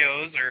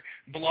videos or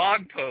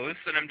blog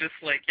posts. And I'm just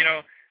like,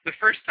 the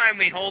first time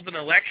we hold an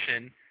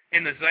election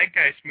in the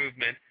Zeitgeist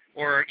movement,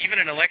 or even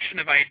an election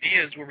of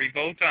ideas where we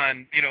vote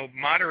on,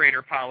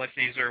 moderator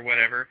policies or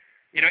whatever,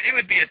 it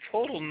would be a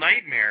total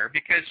nightmare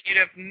because you'd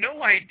have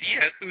no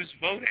idea who's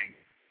voting.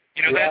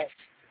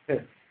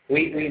 That's...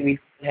 We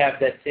have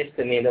that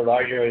system in the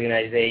larger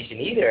organization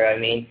either. I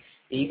mean,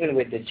 even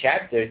with the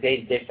chapters,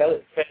 they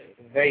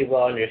very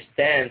well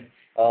understand.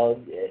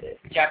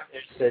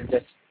 Chapters,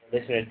 just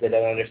listeners that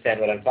don't understand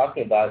what I'm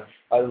talking about,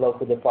 are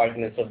local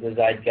departments of the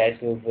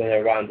Zeitgeist movement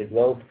around the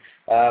globe.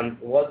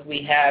 What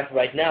we have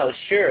right now,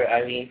 sure,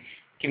 I mean,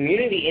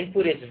 community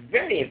input is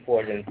very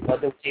important,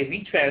 but the way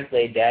we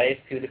translate that is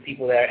to the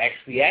people that are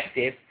actually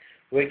active,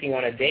 working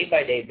on a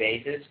day-by-day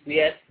basis.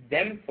 We ask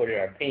them for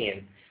their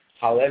opinion.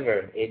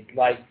 However,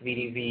 like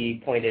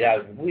VDV pointed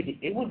out,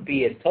 it would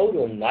be a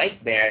total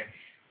nightmare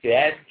to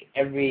ask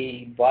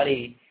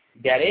everybody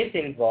that is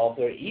involved,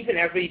 or even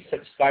every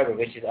subscriber,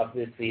 which is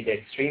obviously the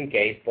extreme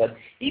case, but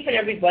even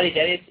everybody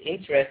that is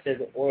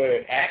interested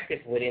or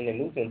active within the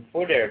movement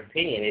for their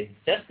opinion. It's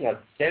just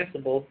not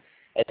sensible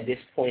at this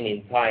point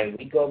in time.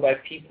 We go by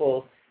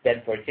people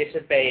that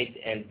participate,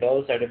 and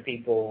those are the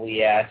people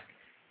we ask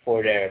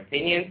for their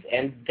opinions,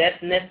 and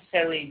that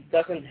necessarily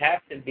doesn't have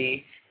to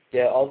be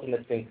the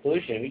ultimate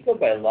conclusion. We go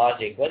by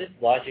logic. What is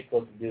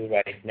logical to do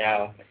right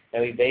now?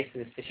 And we base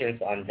the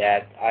decisions on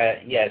that.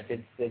 Yes,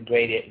 it's a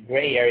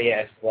gray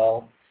area as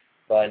well,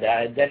 but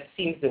that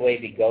seems the way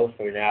we go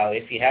for now.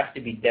 If you have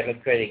to be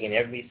democratic in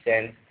every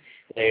sense,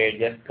 they're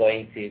just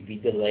going to be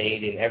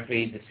delayed in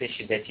every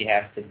decision that you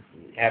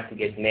have to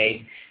get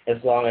made. As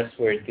long as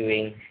we're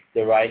doing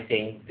the right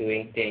thing,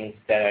 doing things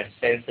that are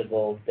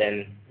sensible,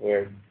 then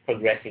we're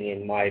progressing,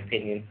 in my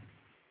opinion.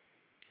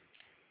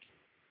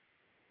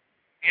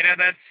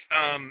 That's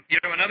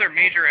another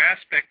major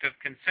aspect of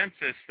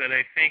consensus that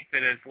I think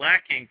that is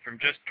lacking from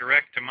just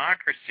direct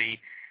democracy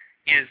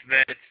is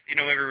that, we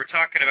were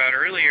talking about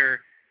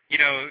earlier,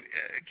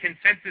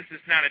 consensus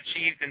is not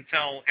achieved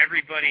until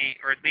everybody,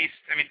 or at least,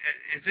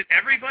 is it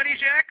everybody,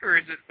 Jack, or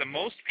is it the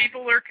most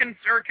people are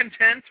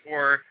content,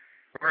 or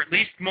at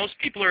least most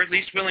people are at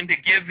least willing to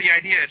give the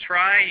idea a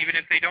try, even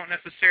if they don't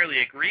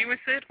necessarily agree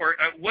with it? Or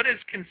what is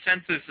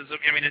consensus? Does it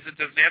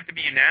have to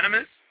be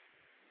unanimous?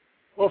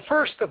 Well,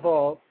 first of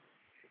all,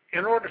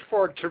 in order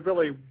for it to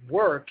really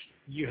work,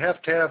 you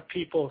have to have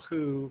people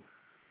who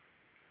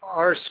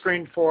are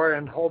screened for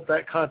and hold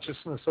that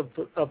consciousness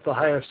of the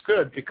highest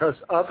good, because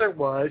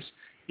otherwise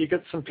you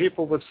get some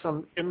people with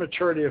some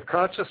immaturity of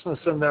consciousness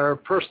and there are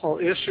personal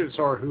issues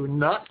or who are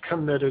not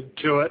committed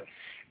to it,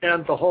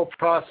 and the whole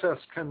process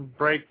can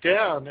break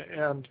down.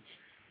 And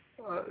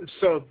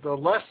so the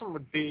lesson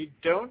would be,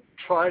 don't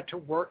try to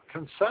work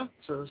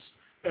consensus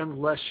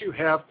unless you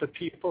have the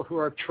people who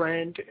are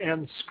trained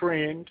and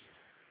screened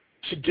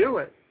to do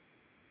it,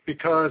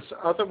 because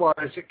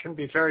otherwise it can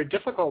be very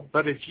difficult.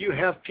 But if you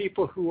have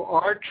people who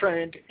are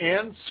trained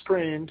and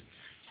screened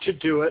to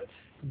do it,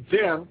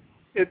 then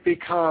it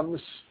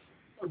becomes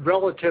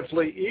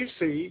relatively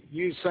easy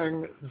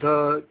using with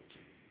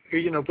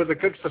a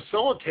good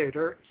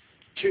facilitator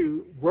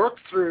to work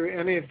through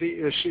any of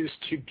the issues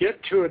to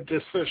get to a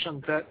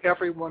decision that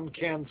everyone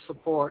can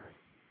support.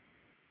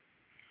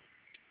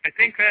 I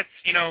think that's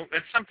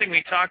something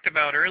we talked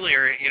about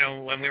earlier,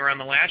 when we were on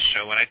the last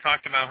show, when I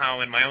talked about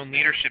how in my own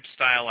leadership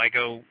style I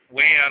go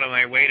way out of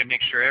my way to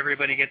make sure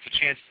everybody gets a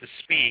chance to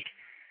speak.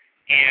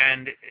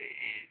 And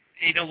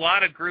in a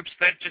lot of groups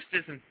that just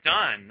isn't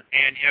done.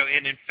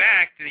 And in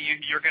fact,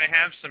 you're going to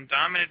have some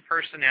dominant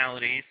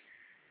personalities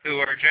who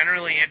are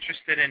generally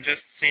interested in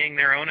just seeing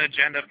their own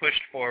agenda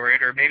pushed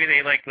forward, or maybe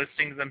they like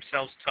listening to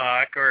themselves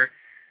talk, or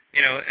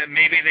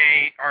maybe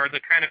they are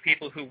the kind of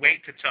people who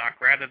wait to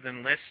talk rather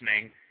than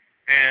listening.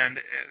 And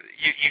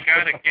you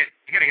got to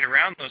get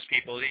around those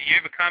people. Do you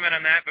have a comment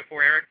on that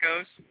before Eric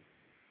goes?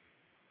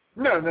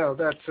 No,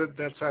 that's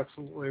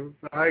absolutely.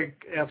 I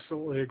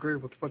absolutely agree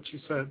with what you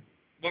said.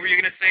 What were you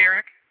going to say,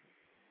 Eric?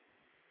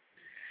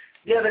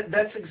 Yeah,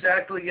 that's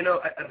exactly.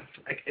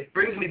 It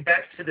brings me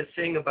back to the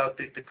thing about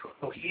the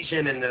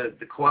cohesion and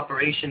the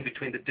cooperation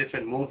between the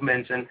different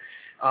movements. And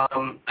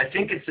I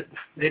think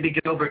maybe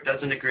Gilbert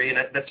doesn't agree, and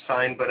that's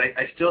fine. But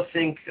I still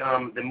think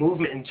the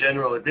movement in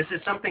general, this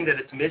is something that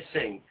it's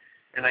missing.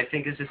 And I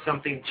think this is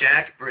something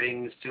Jack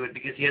brings to it,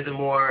 because he has a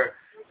more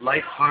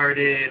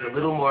lighthearted, a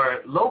little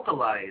more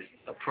localized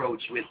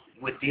approach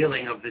with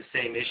dealing of the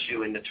same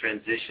issue in the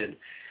transition.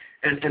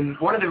 And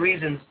one of the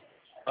reasons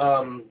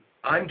I'm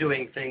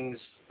doing things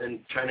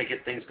and trying to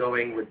get things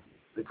going with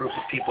the group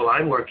of people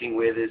I'm working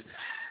with is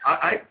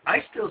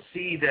I still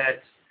see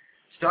that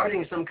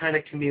starting some kind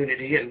of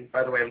community, and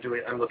by the way,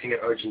 I'm looking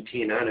at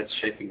Argentina and it's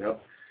shaping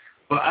up.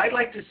 But I'd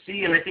like to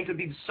see, and I think it would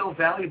be so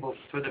valuable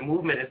for the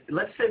movement, if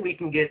let's say we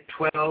can get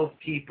 12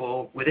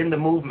 people within the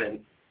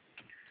movement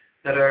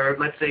that are,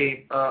 let's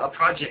say, a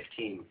project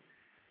team,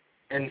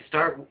 and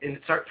start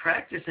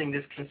practicing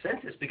this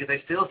consensus, because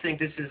I still think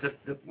this is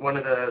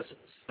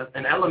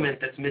an element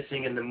that's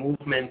missing in the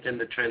movement and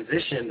the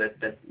transition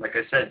that, like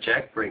I said,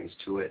 Jack brings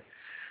to it.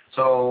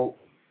 So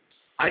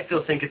I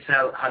still think it's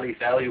highly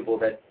valuable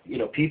that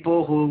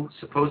people who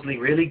supposedly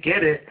really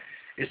get it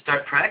is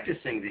start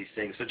practicing these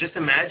things. So just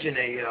imagine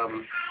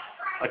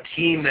a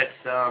team that's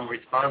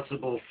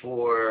responsible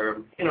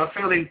for a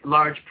fairly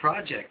large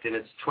project, and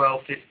it's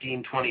 12,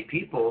 15, 20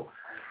 people.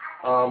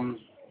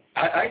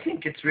 I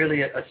think it's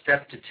really a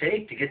step to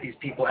take to get these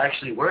people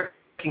actually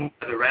working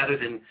together rather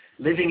than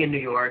living in New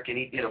York and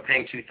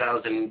paying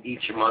 $2,000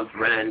 each a month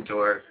rent.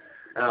 Or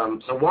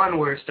so one,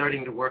 we're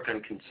starting to work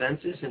on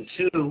consensus, and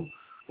two,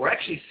 we're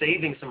actually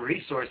saving some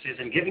resources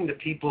and giving the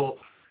people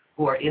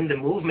who are in the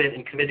movement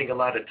and committing a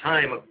lot of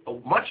time a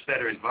much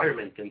better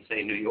environment than,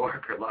 say, New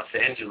York or Los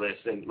Angeles.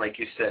 And like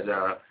you said,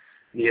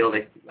 Neil,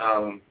 it's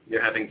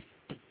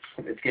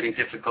getting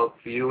difficult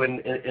for you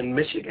in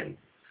Michigan.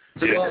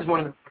 So this is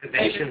one of the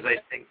motivations, I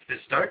think, to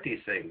start these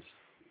things.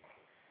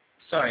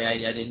 Sorry, I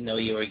didn't know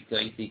you were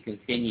going to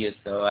continue,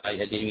 so I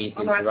didn't mean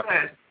to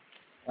interrupt.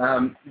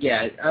 What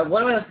I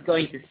was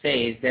going to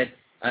say is that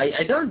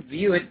I don't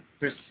view it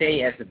per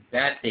se as a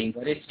bad thing,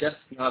 but it's just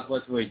not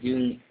what we're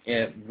doing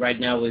right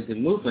now with the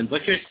movement.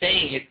 What you're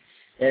saying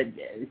is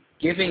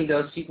giving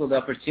those people the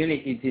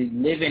opportunity to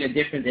live in a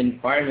different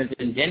environment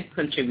and then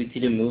contribute to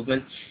the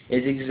movement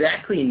is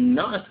exactly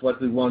not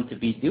what we want to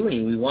be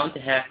doing. We want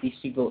to have these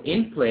people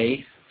in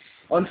place.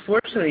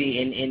 Unfortunately,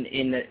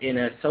 in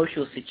a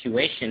social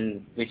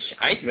situation, which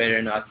I'd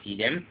rather not see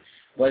them,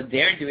 but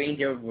they're doing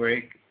their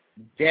work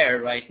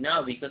there right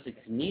now because it's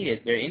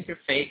needed. They're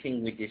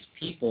interfacing with these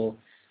people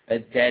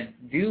that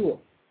do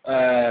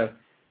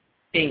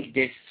think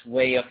this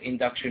way of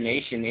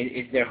indoctrination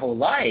is their whole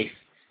life.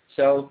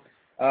 So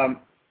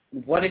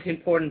what is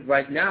important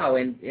right now,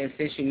 and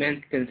since you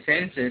mentioned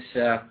consensus,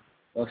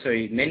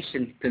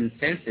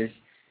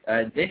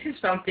 this is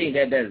something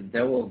that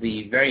will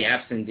be very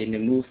absent in the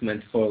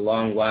movement for a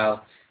long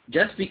while,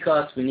 just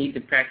because we need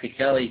the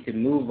practicality to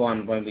move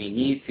on when we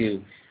need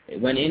to.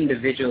 When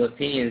individual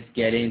opinions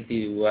get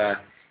into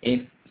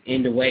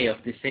in the way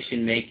of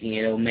decision making,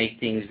 it'll make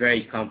things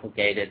very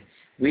complicated.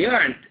 We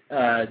aren't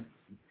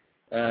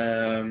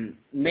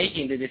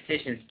making the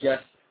decisions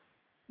just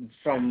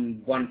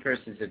from one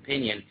person's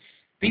opinion.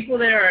 People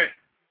that are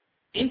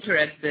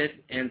interested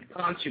and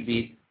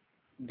contribute,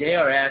 they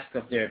are asked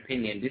of their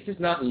opinion. This is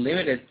not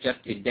limited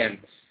just to them,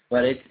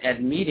 but it's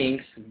at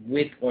meetings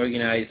with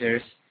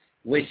organizers,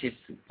 which is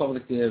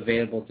publicly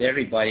available to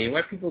everybody,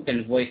 where people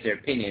can voice their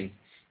opinions.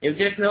 If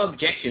there's no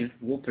objection,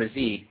 we'll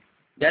proceed.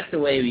 That's the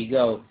way we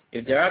go.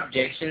 If there are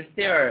objections,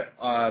 they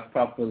are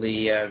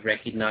properly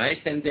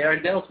recognized and they are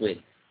dealt with.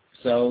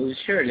 So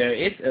sure, there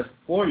is a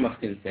form of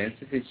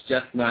consensus. It's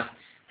just not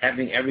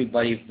having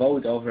everybody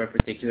vote over a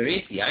particular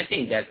issue. I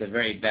think that's a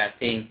very bad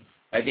thing.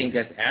 I think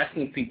that's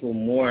asking people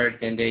more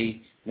than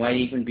they might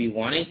even be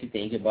wanting to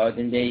think about,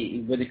 and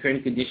they, with the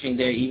current conditioning,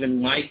 they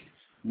even might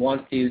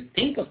want to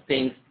think of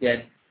things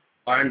that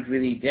aren't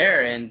really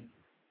there and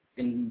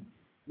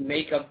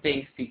make up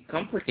things to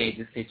complicate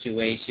the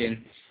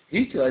situation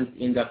due to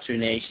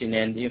indoctrination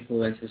and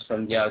influences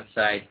from the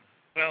outside.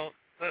 Well,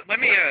 let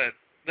me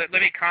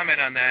comment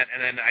on that,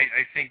 and then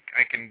I think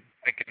I can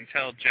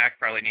tell Jack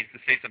probably needs to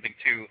say something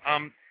too.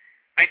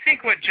 I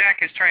think what Jack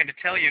is trying to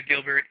tell you,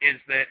 Gilbert,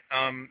 is that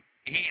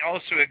he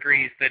also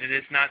agrees that it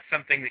is not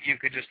something that you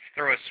could just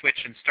throw a switch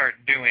and start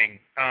doing.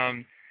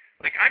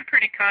 Like, I'm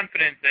pretty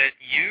confident that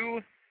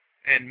you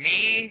and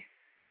me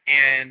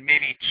and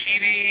maybe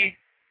Chibi,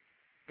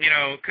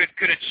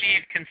 could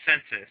achieve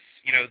consensus.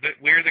 That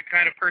we're the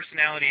kind of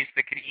personalities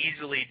that could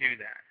easily do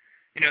that.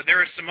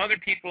 There are some other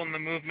people in the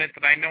movement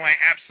that I know I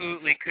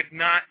absolutely could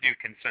not do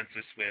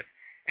consensus with.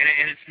 And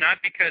it's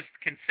not because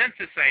the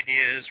consensus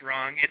idea is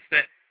wrong. It's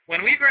that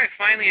when we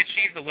finally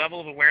achieve the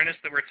level of awareness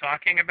that we're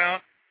talking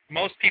about,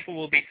 most people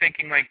will be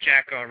thinking like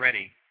Jack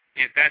already.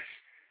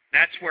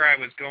 That's where I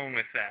was going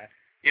with that.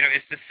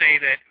 Is to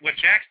say that what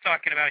Jack's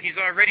talking about, he's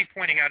already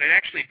pointing out, it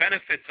actually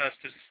benefits us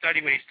to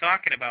study what he's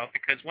talking about,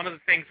 because one of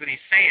the things that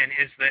he's saying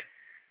is that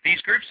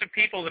these groups of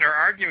people that are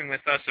arguing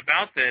with us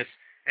about this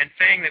and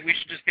saying that we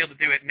should just be able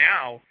to do it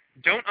now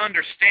don't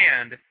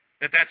understand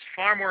that that's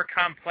far more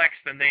complex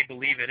than they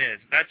believe it is.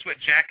 That's what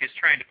Jack is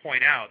trying to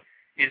point out,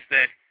 is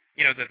that,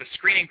 that the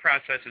screening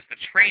process is the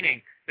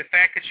training, the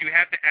fact that you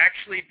have to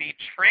actually be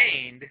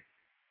trained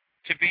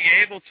to be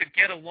able to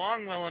get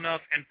along well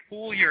enough and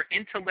pool your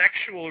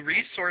intellectual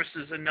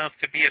resources enough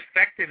to be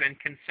effective in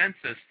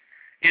consensus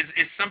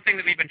is something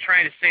that we've been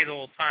trying to say the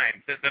whole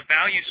time. That the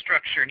value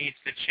structure needs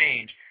to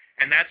change.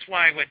 And that's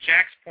why what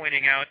Jack's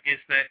pointing out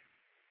is that,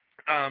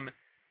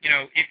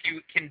 if you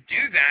can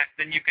do that,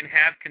 then you can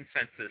have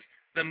consensus.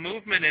 The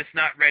movement is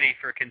not ready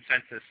for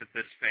consensus at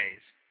this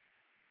phase.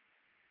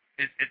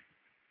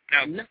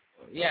 No,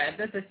 yeah,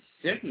 that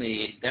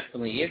certainly, it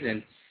definitely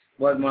isn't.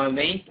 But my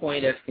main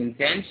point of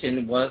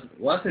contention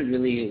wasn't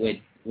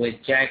really with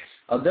Jack,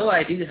 although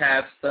I do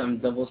have some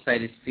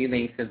double-sided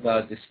feelings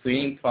about the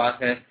screening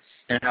process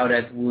and how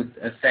that would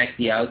affect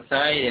the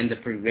outside and the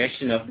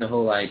progression of the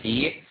whole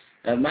idea.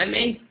 My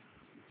main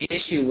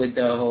issue with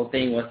the whole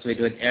thing was with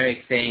Eric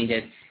saying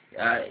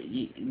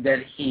that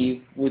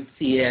he would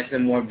see it as a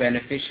more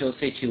beneficial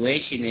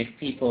situation if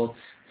people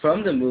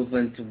from the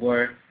movement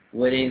were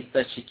within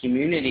such a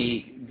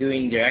community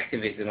doing their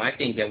activism. I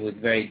think that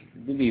would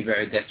be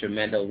very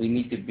detrimental. We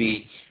need to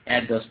be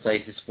at those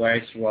places where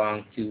it's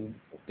wrong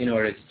in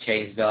order to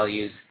change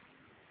values.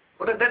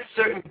 Well, that's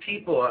certain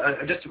people.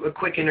 Just a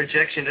quick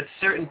interjection. It's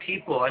certain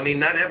people. I mean,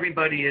 not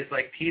everybody is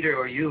like Peter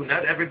or you.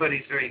 Not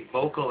everybody's very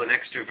vocal and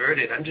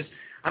extroverted.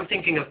 I'm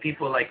thinking of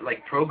people like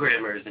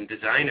programmers and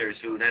designers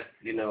who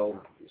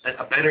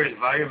a better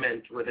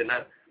environment where they're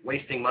not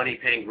wasting money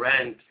paying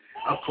rent.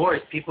 Of course,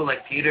 people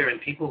like Peter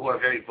and people who are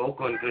very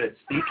vocal and good at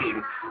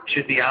speaking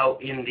should be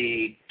out in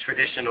the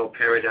traditional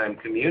paradigm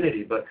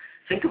community. But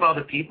think of all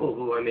the people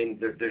who,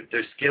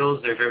 their skills,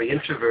 they're very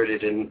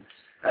introverted, and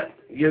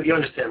you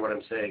understand what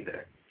I'm saying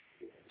there.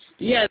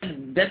 Yeah,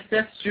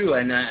 that's true,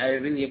 and I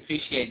really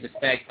appreciate the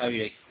fact how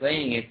you're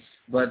explaining it.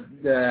 But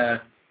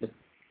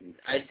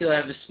I still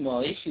have a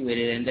small issue with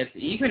it, and that's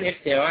even if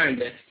they aren't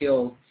that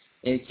skilled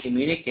in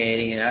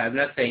communicating, and I'm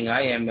not saying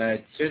I am,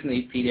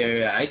 certainly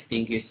Peter, I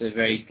think, is a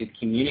very good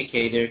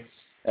communicator.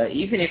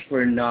 Even if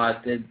we're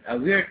not,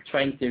 we're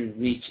trying to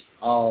reach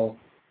all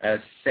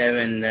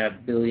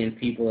 7 billion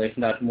people, if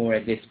not more,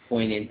 at this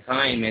point in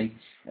time, and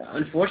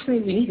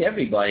unfortunately we need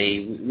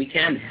everybody. We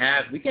can't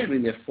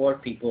really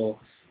afford people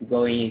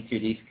going into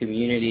these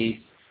communities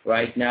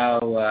right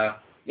now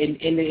in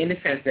the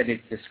sense that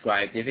it's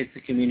described. If it's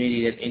a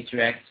community that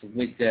interacts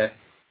with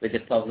the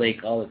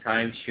public all the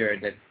time, sure,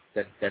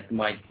 that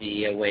might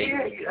be a way.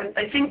 Yeah,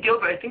 I think,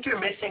 Gilbert, you're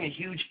missing a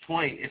huge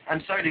point.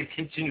 I'm sorry to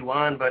continue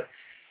on, but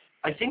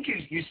I think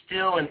you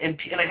still, and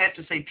I have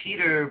to say,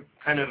 Peter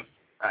kind of,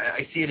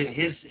 I see it in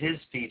his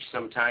speech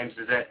sometimes,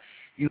 is that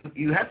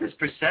you have this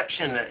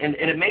perception, and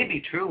it may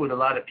be true with a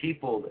lot of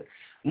people.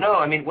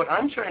 No, what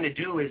I'm trying to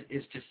do is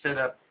to set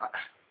up.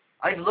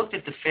 I've looked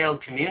at the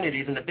failed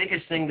communities, and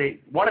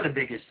one of the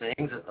biggest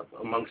things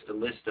amongst a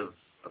list of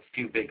a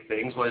few big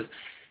things was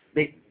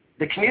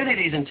the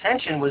community's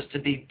intention was to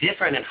be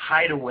different and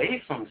hide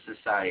away from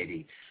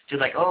society. To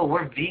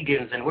we're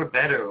vegans and we're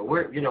better, or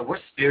we're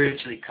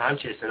spiritually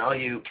conscious, and all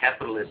you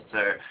capitalists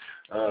are.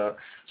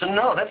 So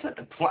no, that's not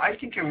the point. I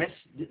think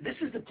this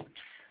is the,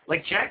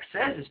 like Jack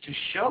says, is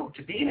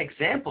to be an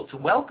example, to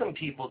welcome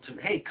people to,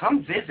 hey,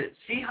 come visit,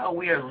 see how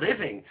we are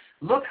living,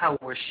 look how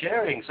we're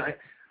sharing. So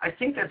I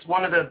think that's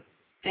one of the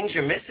things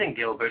you're missing,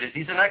 Gilbert, is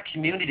these are not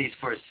communities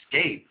for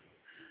escape.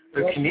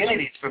 for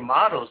communities, for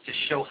models to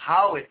show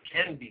how it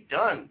can be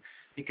done.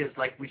 Because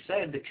like we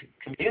said, the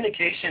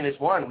communication is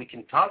one. We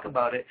can talk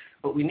about it,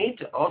 but we need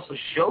to also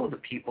show the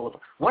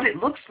people what it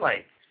looks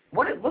like,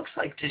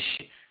 to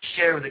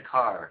share the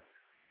car.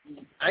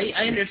 I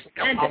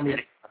understand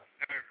that.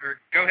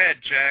 Go ahead,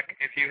 Jack,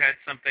 if you had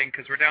something,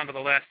 because we're down to the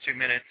last 2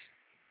 minutes.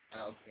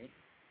 Okay.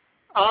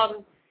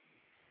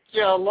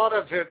 Yeah, a lot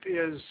of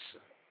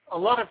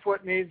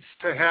what needs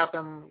to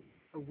happen,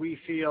 we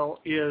feel,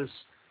 is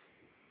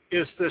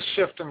this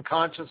shift in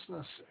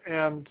consciousness.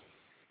 And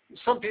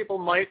some people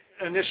might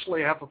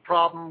initially have a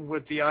problem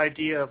with the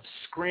idea of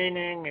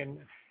screening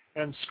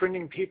and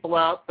screening people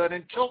out, but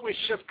until we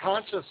shift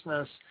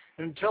consciousness,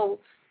 until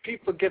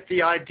people get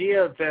the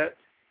idea that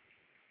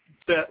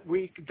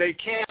they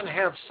can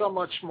have so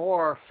much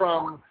more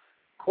from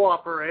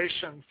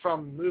cooperation,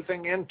 from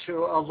moving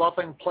into a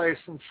loving place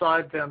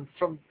inside them,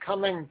 from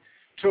coming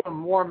to a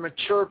more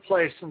mature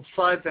place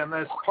inside them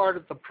as part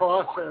of the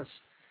process,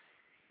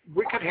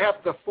 we could have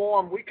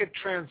we could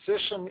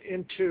transition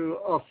into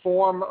a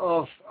form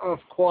of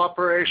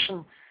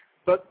cooperation,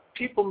 but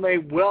people may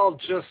well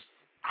just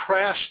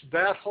crash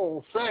that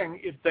whole thing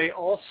if they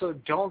also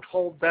don't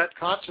hold that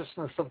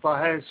consciousness of the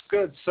highest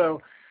good.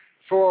 So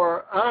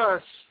for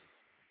us,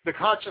 the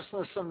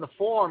consciousness and the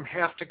form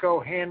have to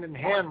go hand in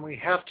hand. We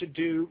have to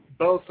do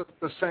both at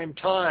the same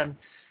time.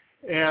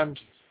 And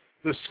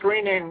the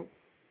screening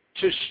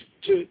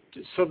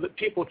so that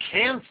people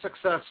can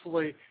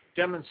successfully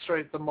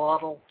demonstrate the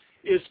model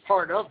is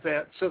part of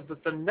that, so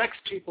that the next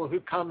people who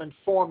come and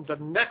form the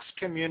next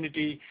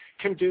community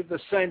can do the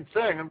same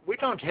thing. And we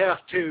don't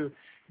have to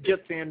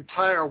get the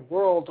entire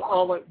world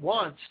all at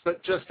once,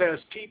 but just as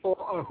people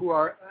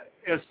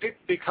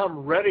become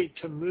ready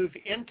to move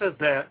into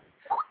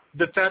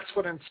that's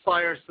what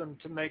inspires them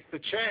to make the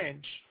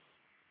change.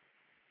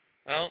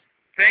 Well,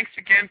 thanks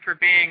again for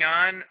being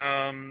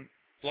on.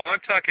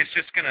 Blog Talk is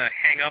just going to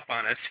hang up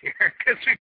on us here because we've